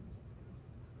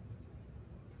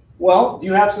 Well, do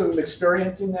you have some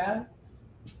experience in that?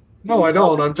 No, I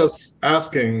don't. I'm just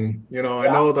asking, I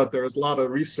know that there's a lot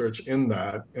of research in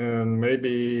that, and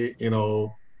maybe,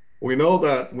 we know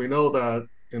that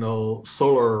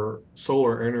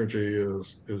solar energy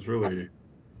is really,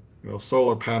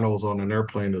 solar panels on an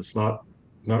airplane is not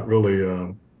really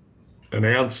an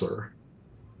answer.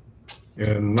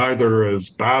 And neither is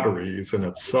batteries in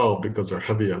itself because they're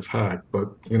heavy as heck, but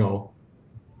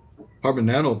carbon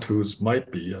nanotubes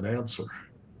might be an answer.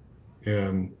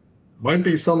 And might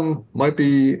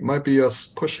be us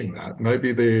pushing that. Might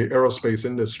be the aerospace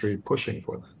industry pushing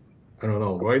for that. I don't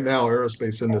know. Right now,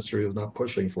 aerospace industry is not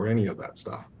pushing for any of that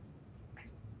stuff.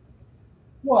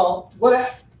 Well,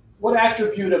 what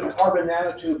attribute of carbon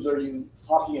nanotubes are you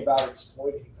talking about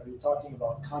exploiting? Are you talking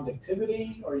about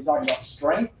conductivity? Or are you talking about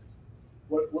strength?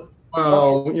 Well,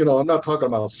 I'm not talking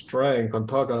about strength. I'm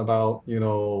talking about,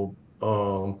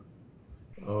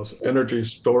 energy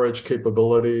storage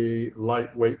capability,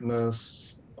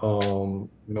 lightweightness,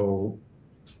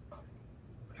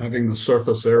 having the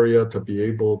surface area to be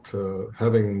able to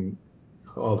having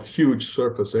a huge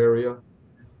surface area.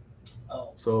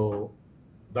 Oh. So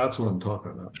that's what I'm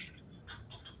talking about.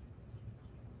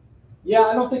 Yeah,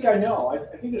 I don't think I know.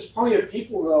 I think there's plenty of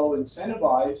people, though,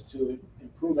 incentivized to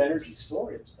improve energy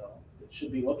storage, though, that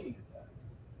should be looking at that.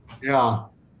 Yeah,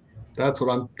 that's what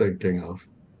I'm thinking of.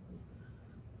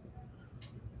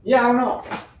 Yeah, I don't know.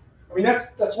 I mean,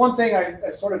 that's one thing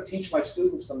I sort of teach my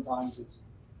students sometimes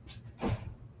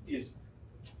is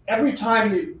every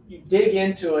time you dig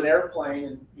into an airplane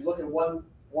and you look at one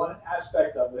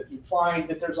aspect of it, you find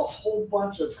that there's a whole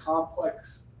bunch of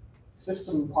complex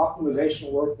system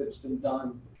optimization work that's been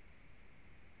done,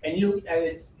 and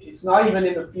it's not even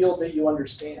in the field that you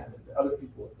understand that other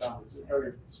people have done. It's an area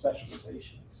of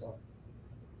specialization. So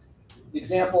the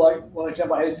one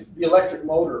example I had is the electric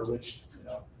motor, which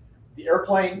the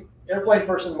airplane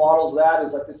person models that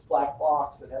as like this black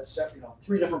box that has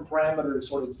 3 different parameters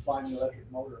sort of define the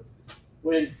electric motor.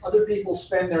 When other people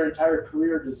spend their entire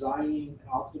career designing and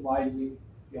optimizing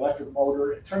the electric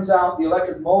motor, it turns out the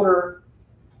electric motor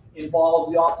involves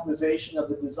the optimization of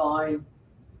the design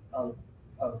of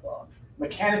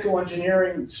mechanical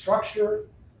engineering and structure.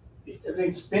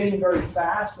 Everything's spinning very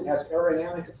fast. It has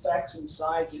aerodynamic effects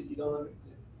inside that you don't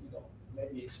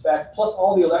maybe expect, plus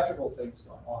all the electrical things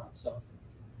going on. So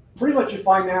pretty much you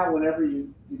find that whenever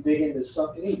you dig into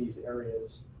any of these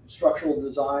areas. Structural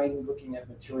design, looking at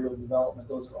material development,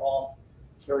 those are all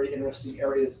very interesting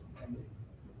areas and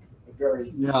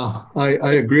very. Yeah,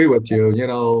 I agree with you. You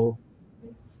know,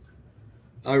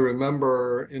 I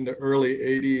remember in the early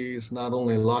 80s, not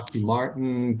only Lockheed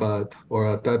Martin, or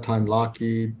at that time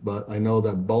Lockheed, but I know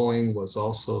that Boeing was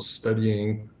also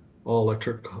studying all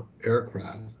electric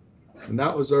aircraft. And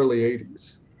that was early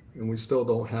 80s. And we still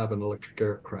don't have an electric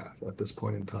aircraft at this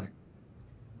point in time.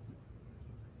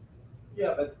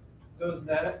 Yeah, but those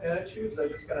nanotubes, I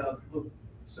just kind of look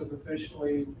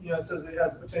superficially, it says it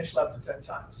has potential up to 10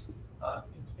 times.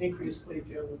 Increased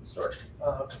lithium storage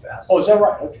capacity. Oh, is that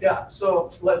right? Okay. Yeah,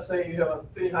 so let's say you have a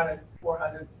 300,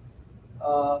 400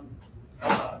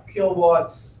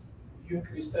 kilowatts, you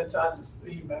increase 10 times, it's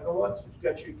 3 megawatts, which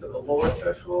gets you to the lower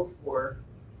threshold for,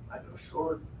 I don't know,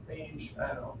 short range, I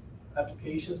don't know,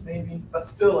 applications maybe, but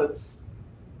still it's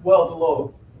well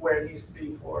below where it needs to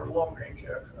be for long range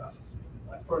aircraft,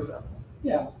 like for example.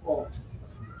 Yeah,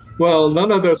 well,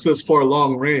 none of this is for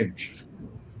long range.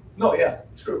 No, yeah,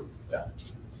 true, yeah.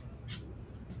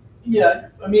 Yeah,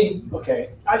 I mean,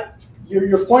 okay,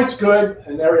 your point's good,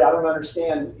 and there I don't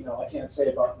understand, I can't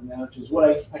say about the nanotubes.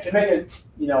 What I can make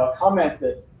a comment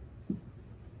that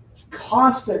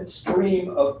constant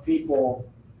stream of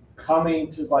people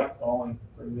coming to like Boeing,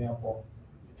 for example,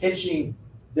 pitching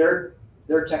their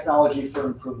technology for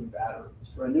improving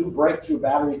batteries, for a new breakthrough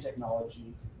battery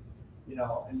technology,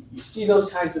 and you see those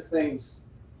kinds of things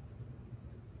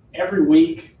every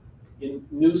week in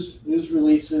news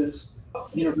releases,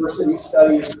 university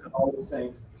studies, and all those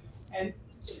things. And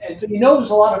so there's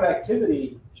a lot of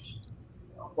activity,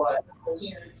 but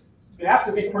you have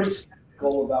to be pretty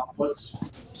skeptical about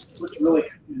what's really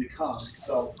going to come.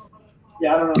 So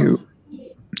yeah, I don't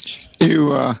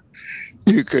know.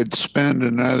 You could spend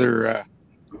another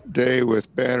day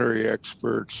with battery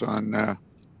experts on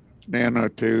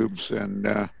nanotubes, and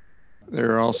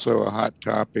they're also a hot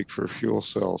topic for fuel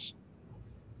cells.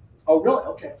 Oh, really?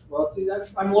 Okay. Well, see,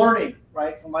 I'm learning,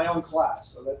 right, from my own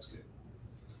class, so that's good.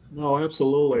 No,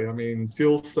 absolutely. I mean,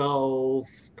 fuel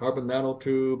cells, carbon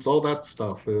nanotubes, all that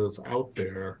stuff is out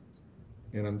there.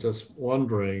 And I'm just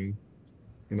wondering,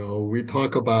 we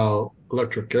talk about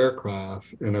electric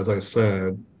aircraft, and as I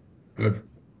said,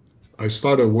 I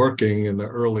started working in the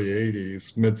early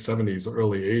 80s, mid 70s,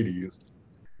 early 80s,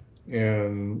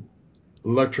 and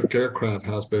electric aircraft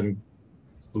has been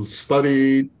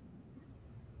studied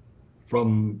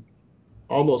from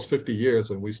almost 50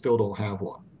 years, and we still don't have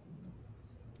one.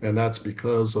 And that's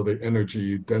because of the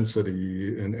energy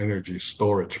density and energy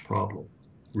storage problem,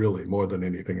 really, more than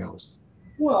anything else.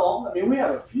 Well, I mean, we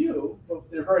have a few, but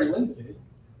they're very limited.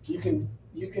 You can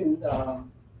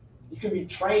be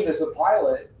trained as a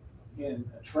pilot in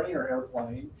a trainer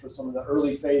airplane for some of the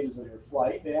early phases of your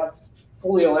flight. They have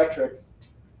fully electric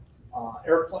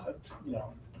airplane,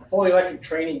 fully electric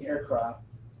training aircraft.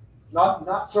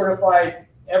 Not certified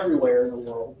everywhere in the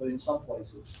world, but in some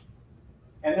places.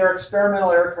 And they're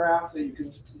experimental aircraft that you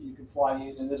can fly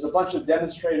in, and there's a bunch of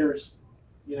demonstrators,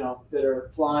 that are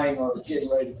flying or getting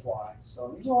ready to fly.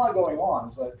 So there's a lot going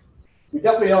on, but we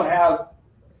definitely don't have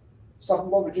something.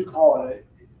 What would you call it?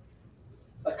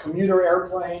 A commuter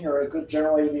airplane or a good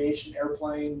general aviation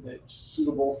airplane that's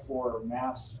suitable for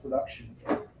mass production.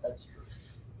 That's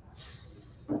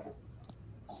true.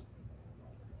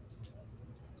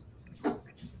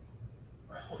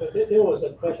 Okay, there was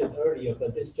a question earlier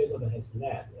that this gentleman has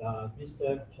left,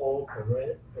 Mr. Paul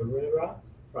Pereira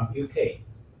from UK.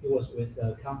 He was with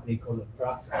a company called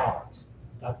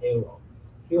FluxArt.aero.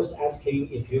 He was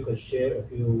asking if you could share a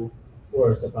few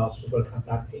words about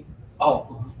superconducting.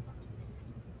 Oh.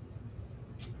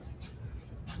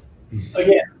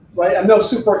 Again, right, I'm no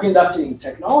superconducting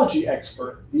technology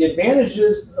expert. The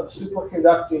advantages of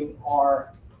superconducting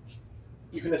are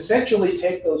you can essentially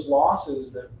take those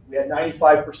losses that we had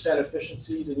 95%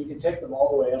 efficiencies, and you can take them all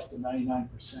the way up to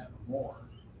 99% or more,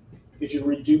 because you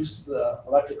reduce the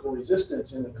electrical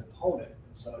resistance in the component.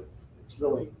 So it's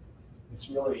really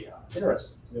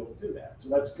interesting to be able to do that. So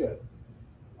that's good.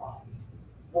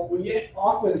 What we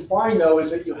often find though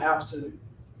is that you have to,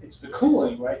 it's the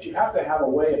cooling, right? You have to have a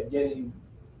way of getting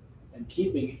and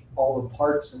keeping all the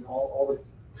parts and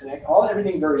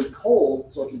everything very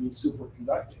cold so it can be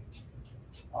superconducting.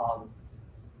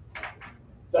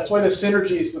 That's why the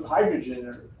synergies with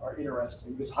hydrogen are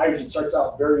interesting, because hydrogen starts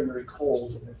out very, very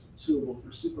cold and it's suitable for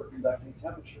superconducting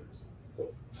temperatures.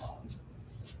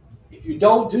 If you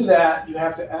don't do that, you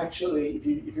have to actually,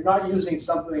 if you're not using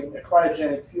something, a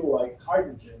cryogenic fuel like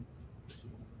hydrogen,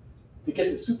 to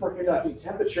get the superconducting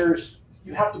temperatures,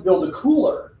 you have to build a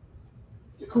cooler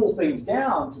to cool things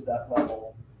down to that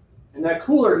level. And that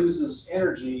cooler uses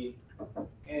energy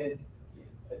and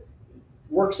it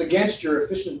works against your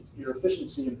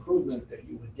efficiency improvement that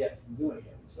you would get from doing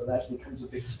it. So that becomes a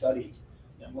big study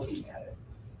in looking at it.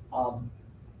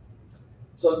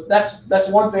 So that's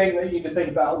one thing that you need to think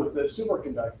about with the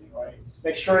superconducting, right?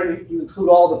 Make sure you include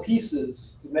all the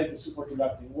pieces to make the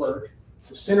superconducting work.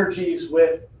 The synergies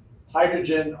with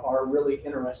hydrogen are really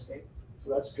interesting, so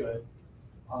that's good.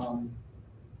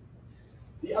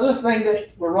 The other thing that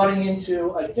we're running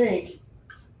into, I think,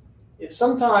 is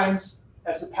sometimes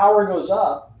as the power goes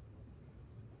up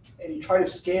and you try to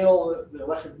scale the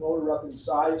electric motor up in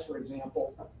size, for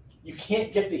example, you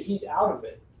can't get the heat out of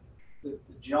it. The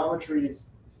geometry is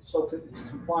so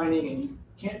confining, and you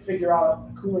can't figure out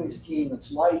a cooling scheme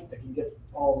that's light that can get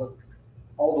all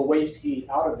the waste heat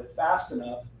out of it fast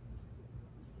enough.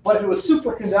 But if it was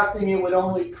superconducting, it would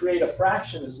only create a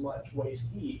fraction as much waste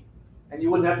heat, and you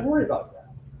wouldn't have to worry about that.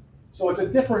 So it's a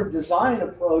different design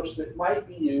approach that might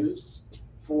be used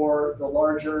for the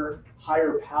larger,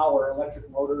 higher power electric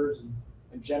motors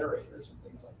and generators and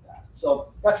things like that.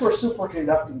 So that's where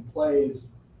superconducting plays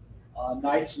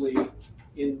nicely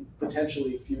in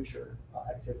potentially future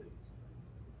activities.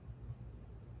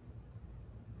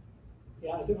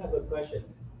 Yeah, I do have a question.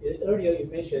 Earlier you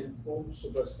mentioned boom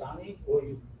supersonic, or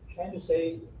you trying to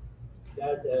say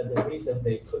that the reason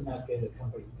they could not get a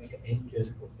company to make an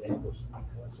engine for them was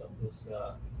because of this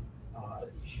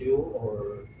issue,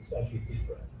 or it's actually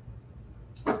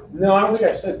different? No, I don't think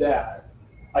I said that.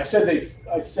 I said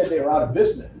they were out of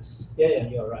business. Yeah,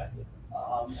 you're right.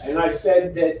 And I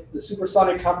said that the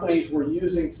supersonic companies were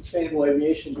using sustainable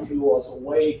aviation fuel as a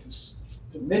way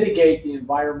to mitigate the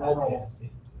environmental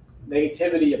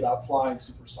negativity about flying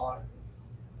supersonic.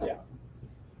 Yeah.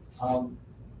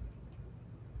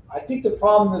 I think the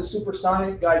problem that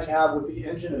supersonic guys have with the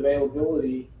engine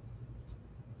availability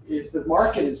is the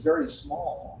market is very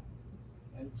small.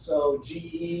 And so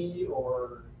GE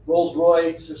or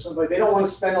Rolls-Royce or somebody, they don't want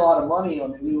to spend a lot of money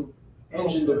on the new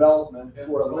engine development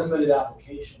for a limited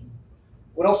application.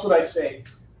 What else would I say?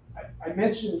 I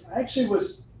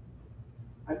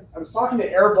was talking to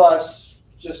Airbus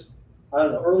just, I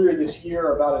don't know, earlier this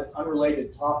year about an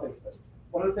unrelated topic. But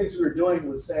one of the things we were doing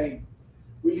was saying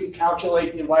we could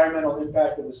calculate the environmental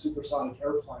impact of a supersonic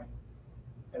airplane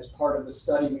as part of the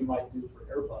study we might do for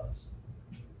Airbus.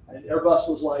 And Airbus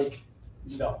was like,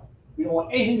 no, we don't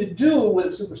want anything to do with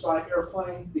a supersonic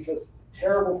airplane because it's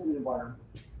terrible for the environment.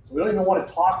 So we don't even want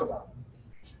to talk about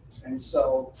it. And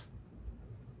so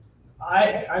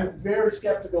I'm very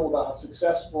skeptical about how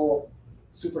successful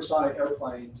supersonic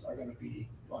airplanes are going to be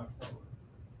going forward.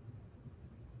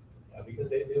 Yeah, because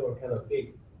they were kind of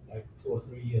big like 2 or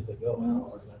 3 years ago.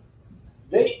 Well,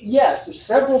 yes,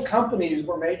 several companies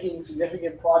were making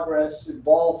significant progress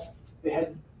involved. They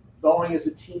had Boeing as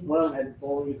a team. One of them had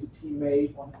Boeing as a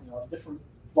teammate. One, different.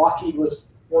 Lockheed was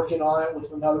working on it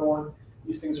with another one.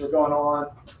 These things were going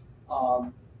on,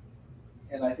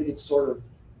 and I think it's sort of.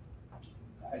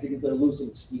 I think they're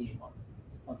losing steam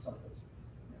on some of those things.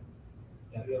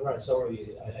 Yeah, you're right.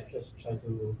 Sorry, I just try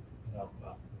to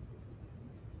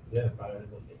verify a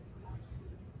little bit.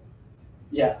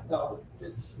 Yeah, no,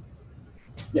 it's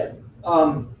yeah.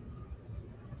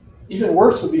 Even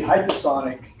worse would be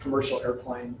hypersonic commercial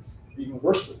airplanes. Even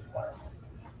worse for the environment.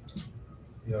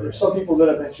 There's some people that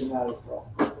have mentioned that as well.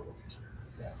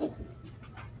 Yeah.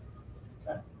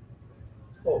 Okay.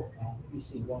 Oh, you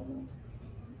see one more.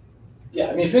 Yeah,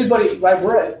 I mean, if anybody, right,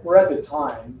 we're at the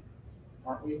time,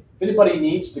 aren't we? If anybody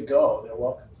needs to go, they're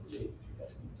welcome to leave. If you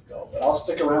guys need to go, but I'll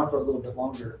stick around for a little bit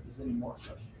longer if there's any more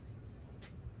questions.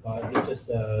 It's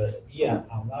just Ian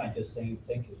online just saying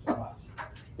thank you so much.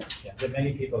 Yeah, there are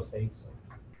many people saying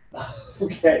so.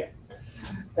 Okay.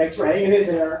 Thanks for hanging in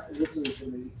there and listening to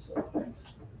me. So thanks.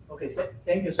 Okay,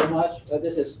 thank you so much.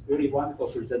 This is really wonderful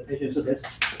presentation. So let's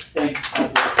thank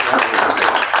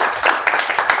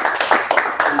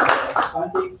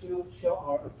Andy to show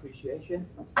our appreciation.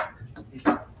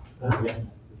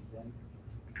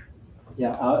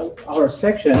 Yeah, our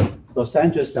section, Los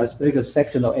Angeles Las Vegas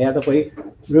section of Airway,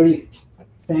 really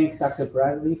thank Dr.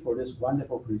 Bradley for this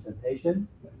wonderful presentation.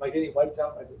 Am I getting wiped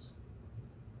out by this?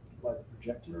 By the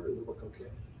projector, or does it look okay?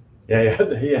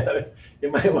 Yeah.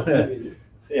 You might want to,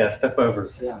 step over.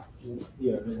 Yeah.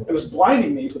 It was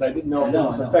blinding me, but I didn't know if it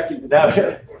was affecting the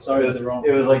picture. Sorry,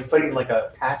 it was like putting like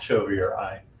a patch over your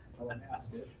eye. Why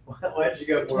don't you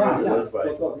go forward this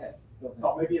way? Go ahead.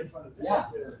 Oh, maybe in front of the Yeah.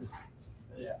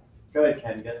 Yeah. Go ahead,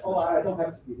 Ken. Get it. Oh, I don't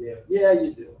have to be there. Yeah,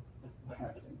 you do.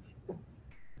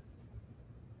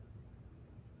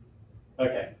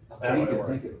 Okay. Thank you,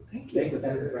 thank you. Thank you.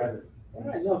 Thank you, brother. All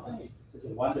right, no, thanks. It's a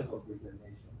wonderful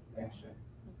presentation. Thanks, sir.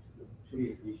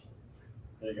 Truly appreciate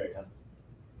it. There you go, Ken.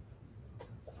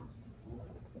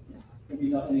 Maybe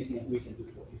not anything we can do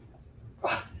for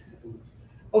you.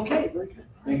 Okay, very good.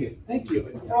 Thank you. Thank you,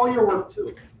 and for all your work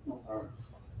too.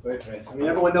 Great, great. I mean,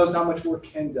 everyone knows how much work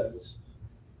Ken does.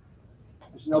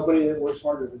 There's nobody that works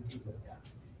harder than he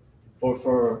does.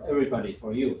 For everybody,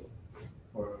 for you,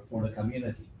 for the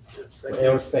community, for Thank you.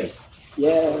 aerospace.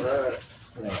 Yeah.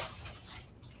 Yeah.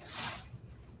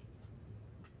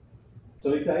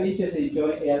 So if you just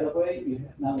enjoy Airway, you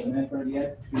have not a member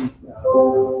yet, please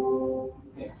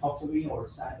can talk to me or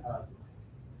sign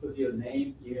put your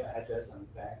name, your address on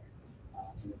the back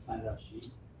in the sign up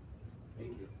sheet.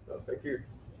 Thank you. Thank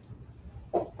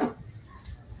you.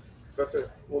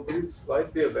 Professor, will these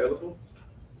slides be available?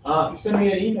 If you send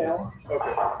me an email,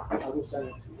 Okay. I will send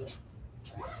it to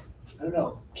you. I don't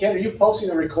know. Ken, are you posting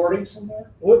a recording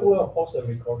somewhere? We'll post a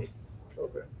recording.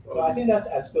 Okay. So I think that's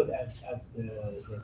as good as the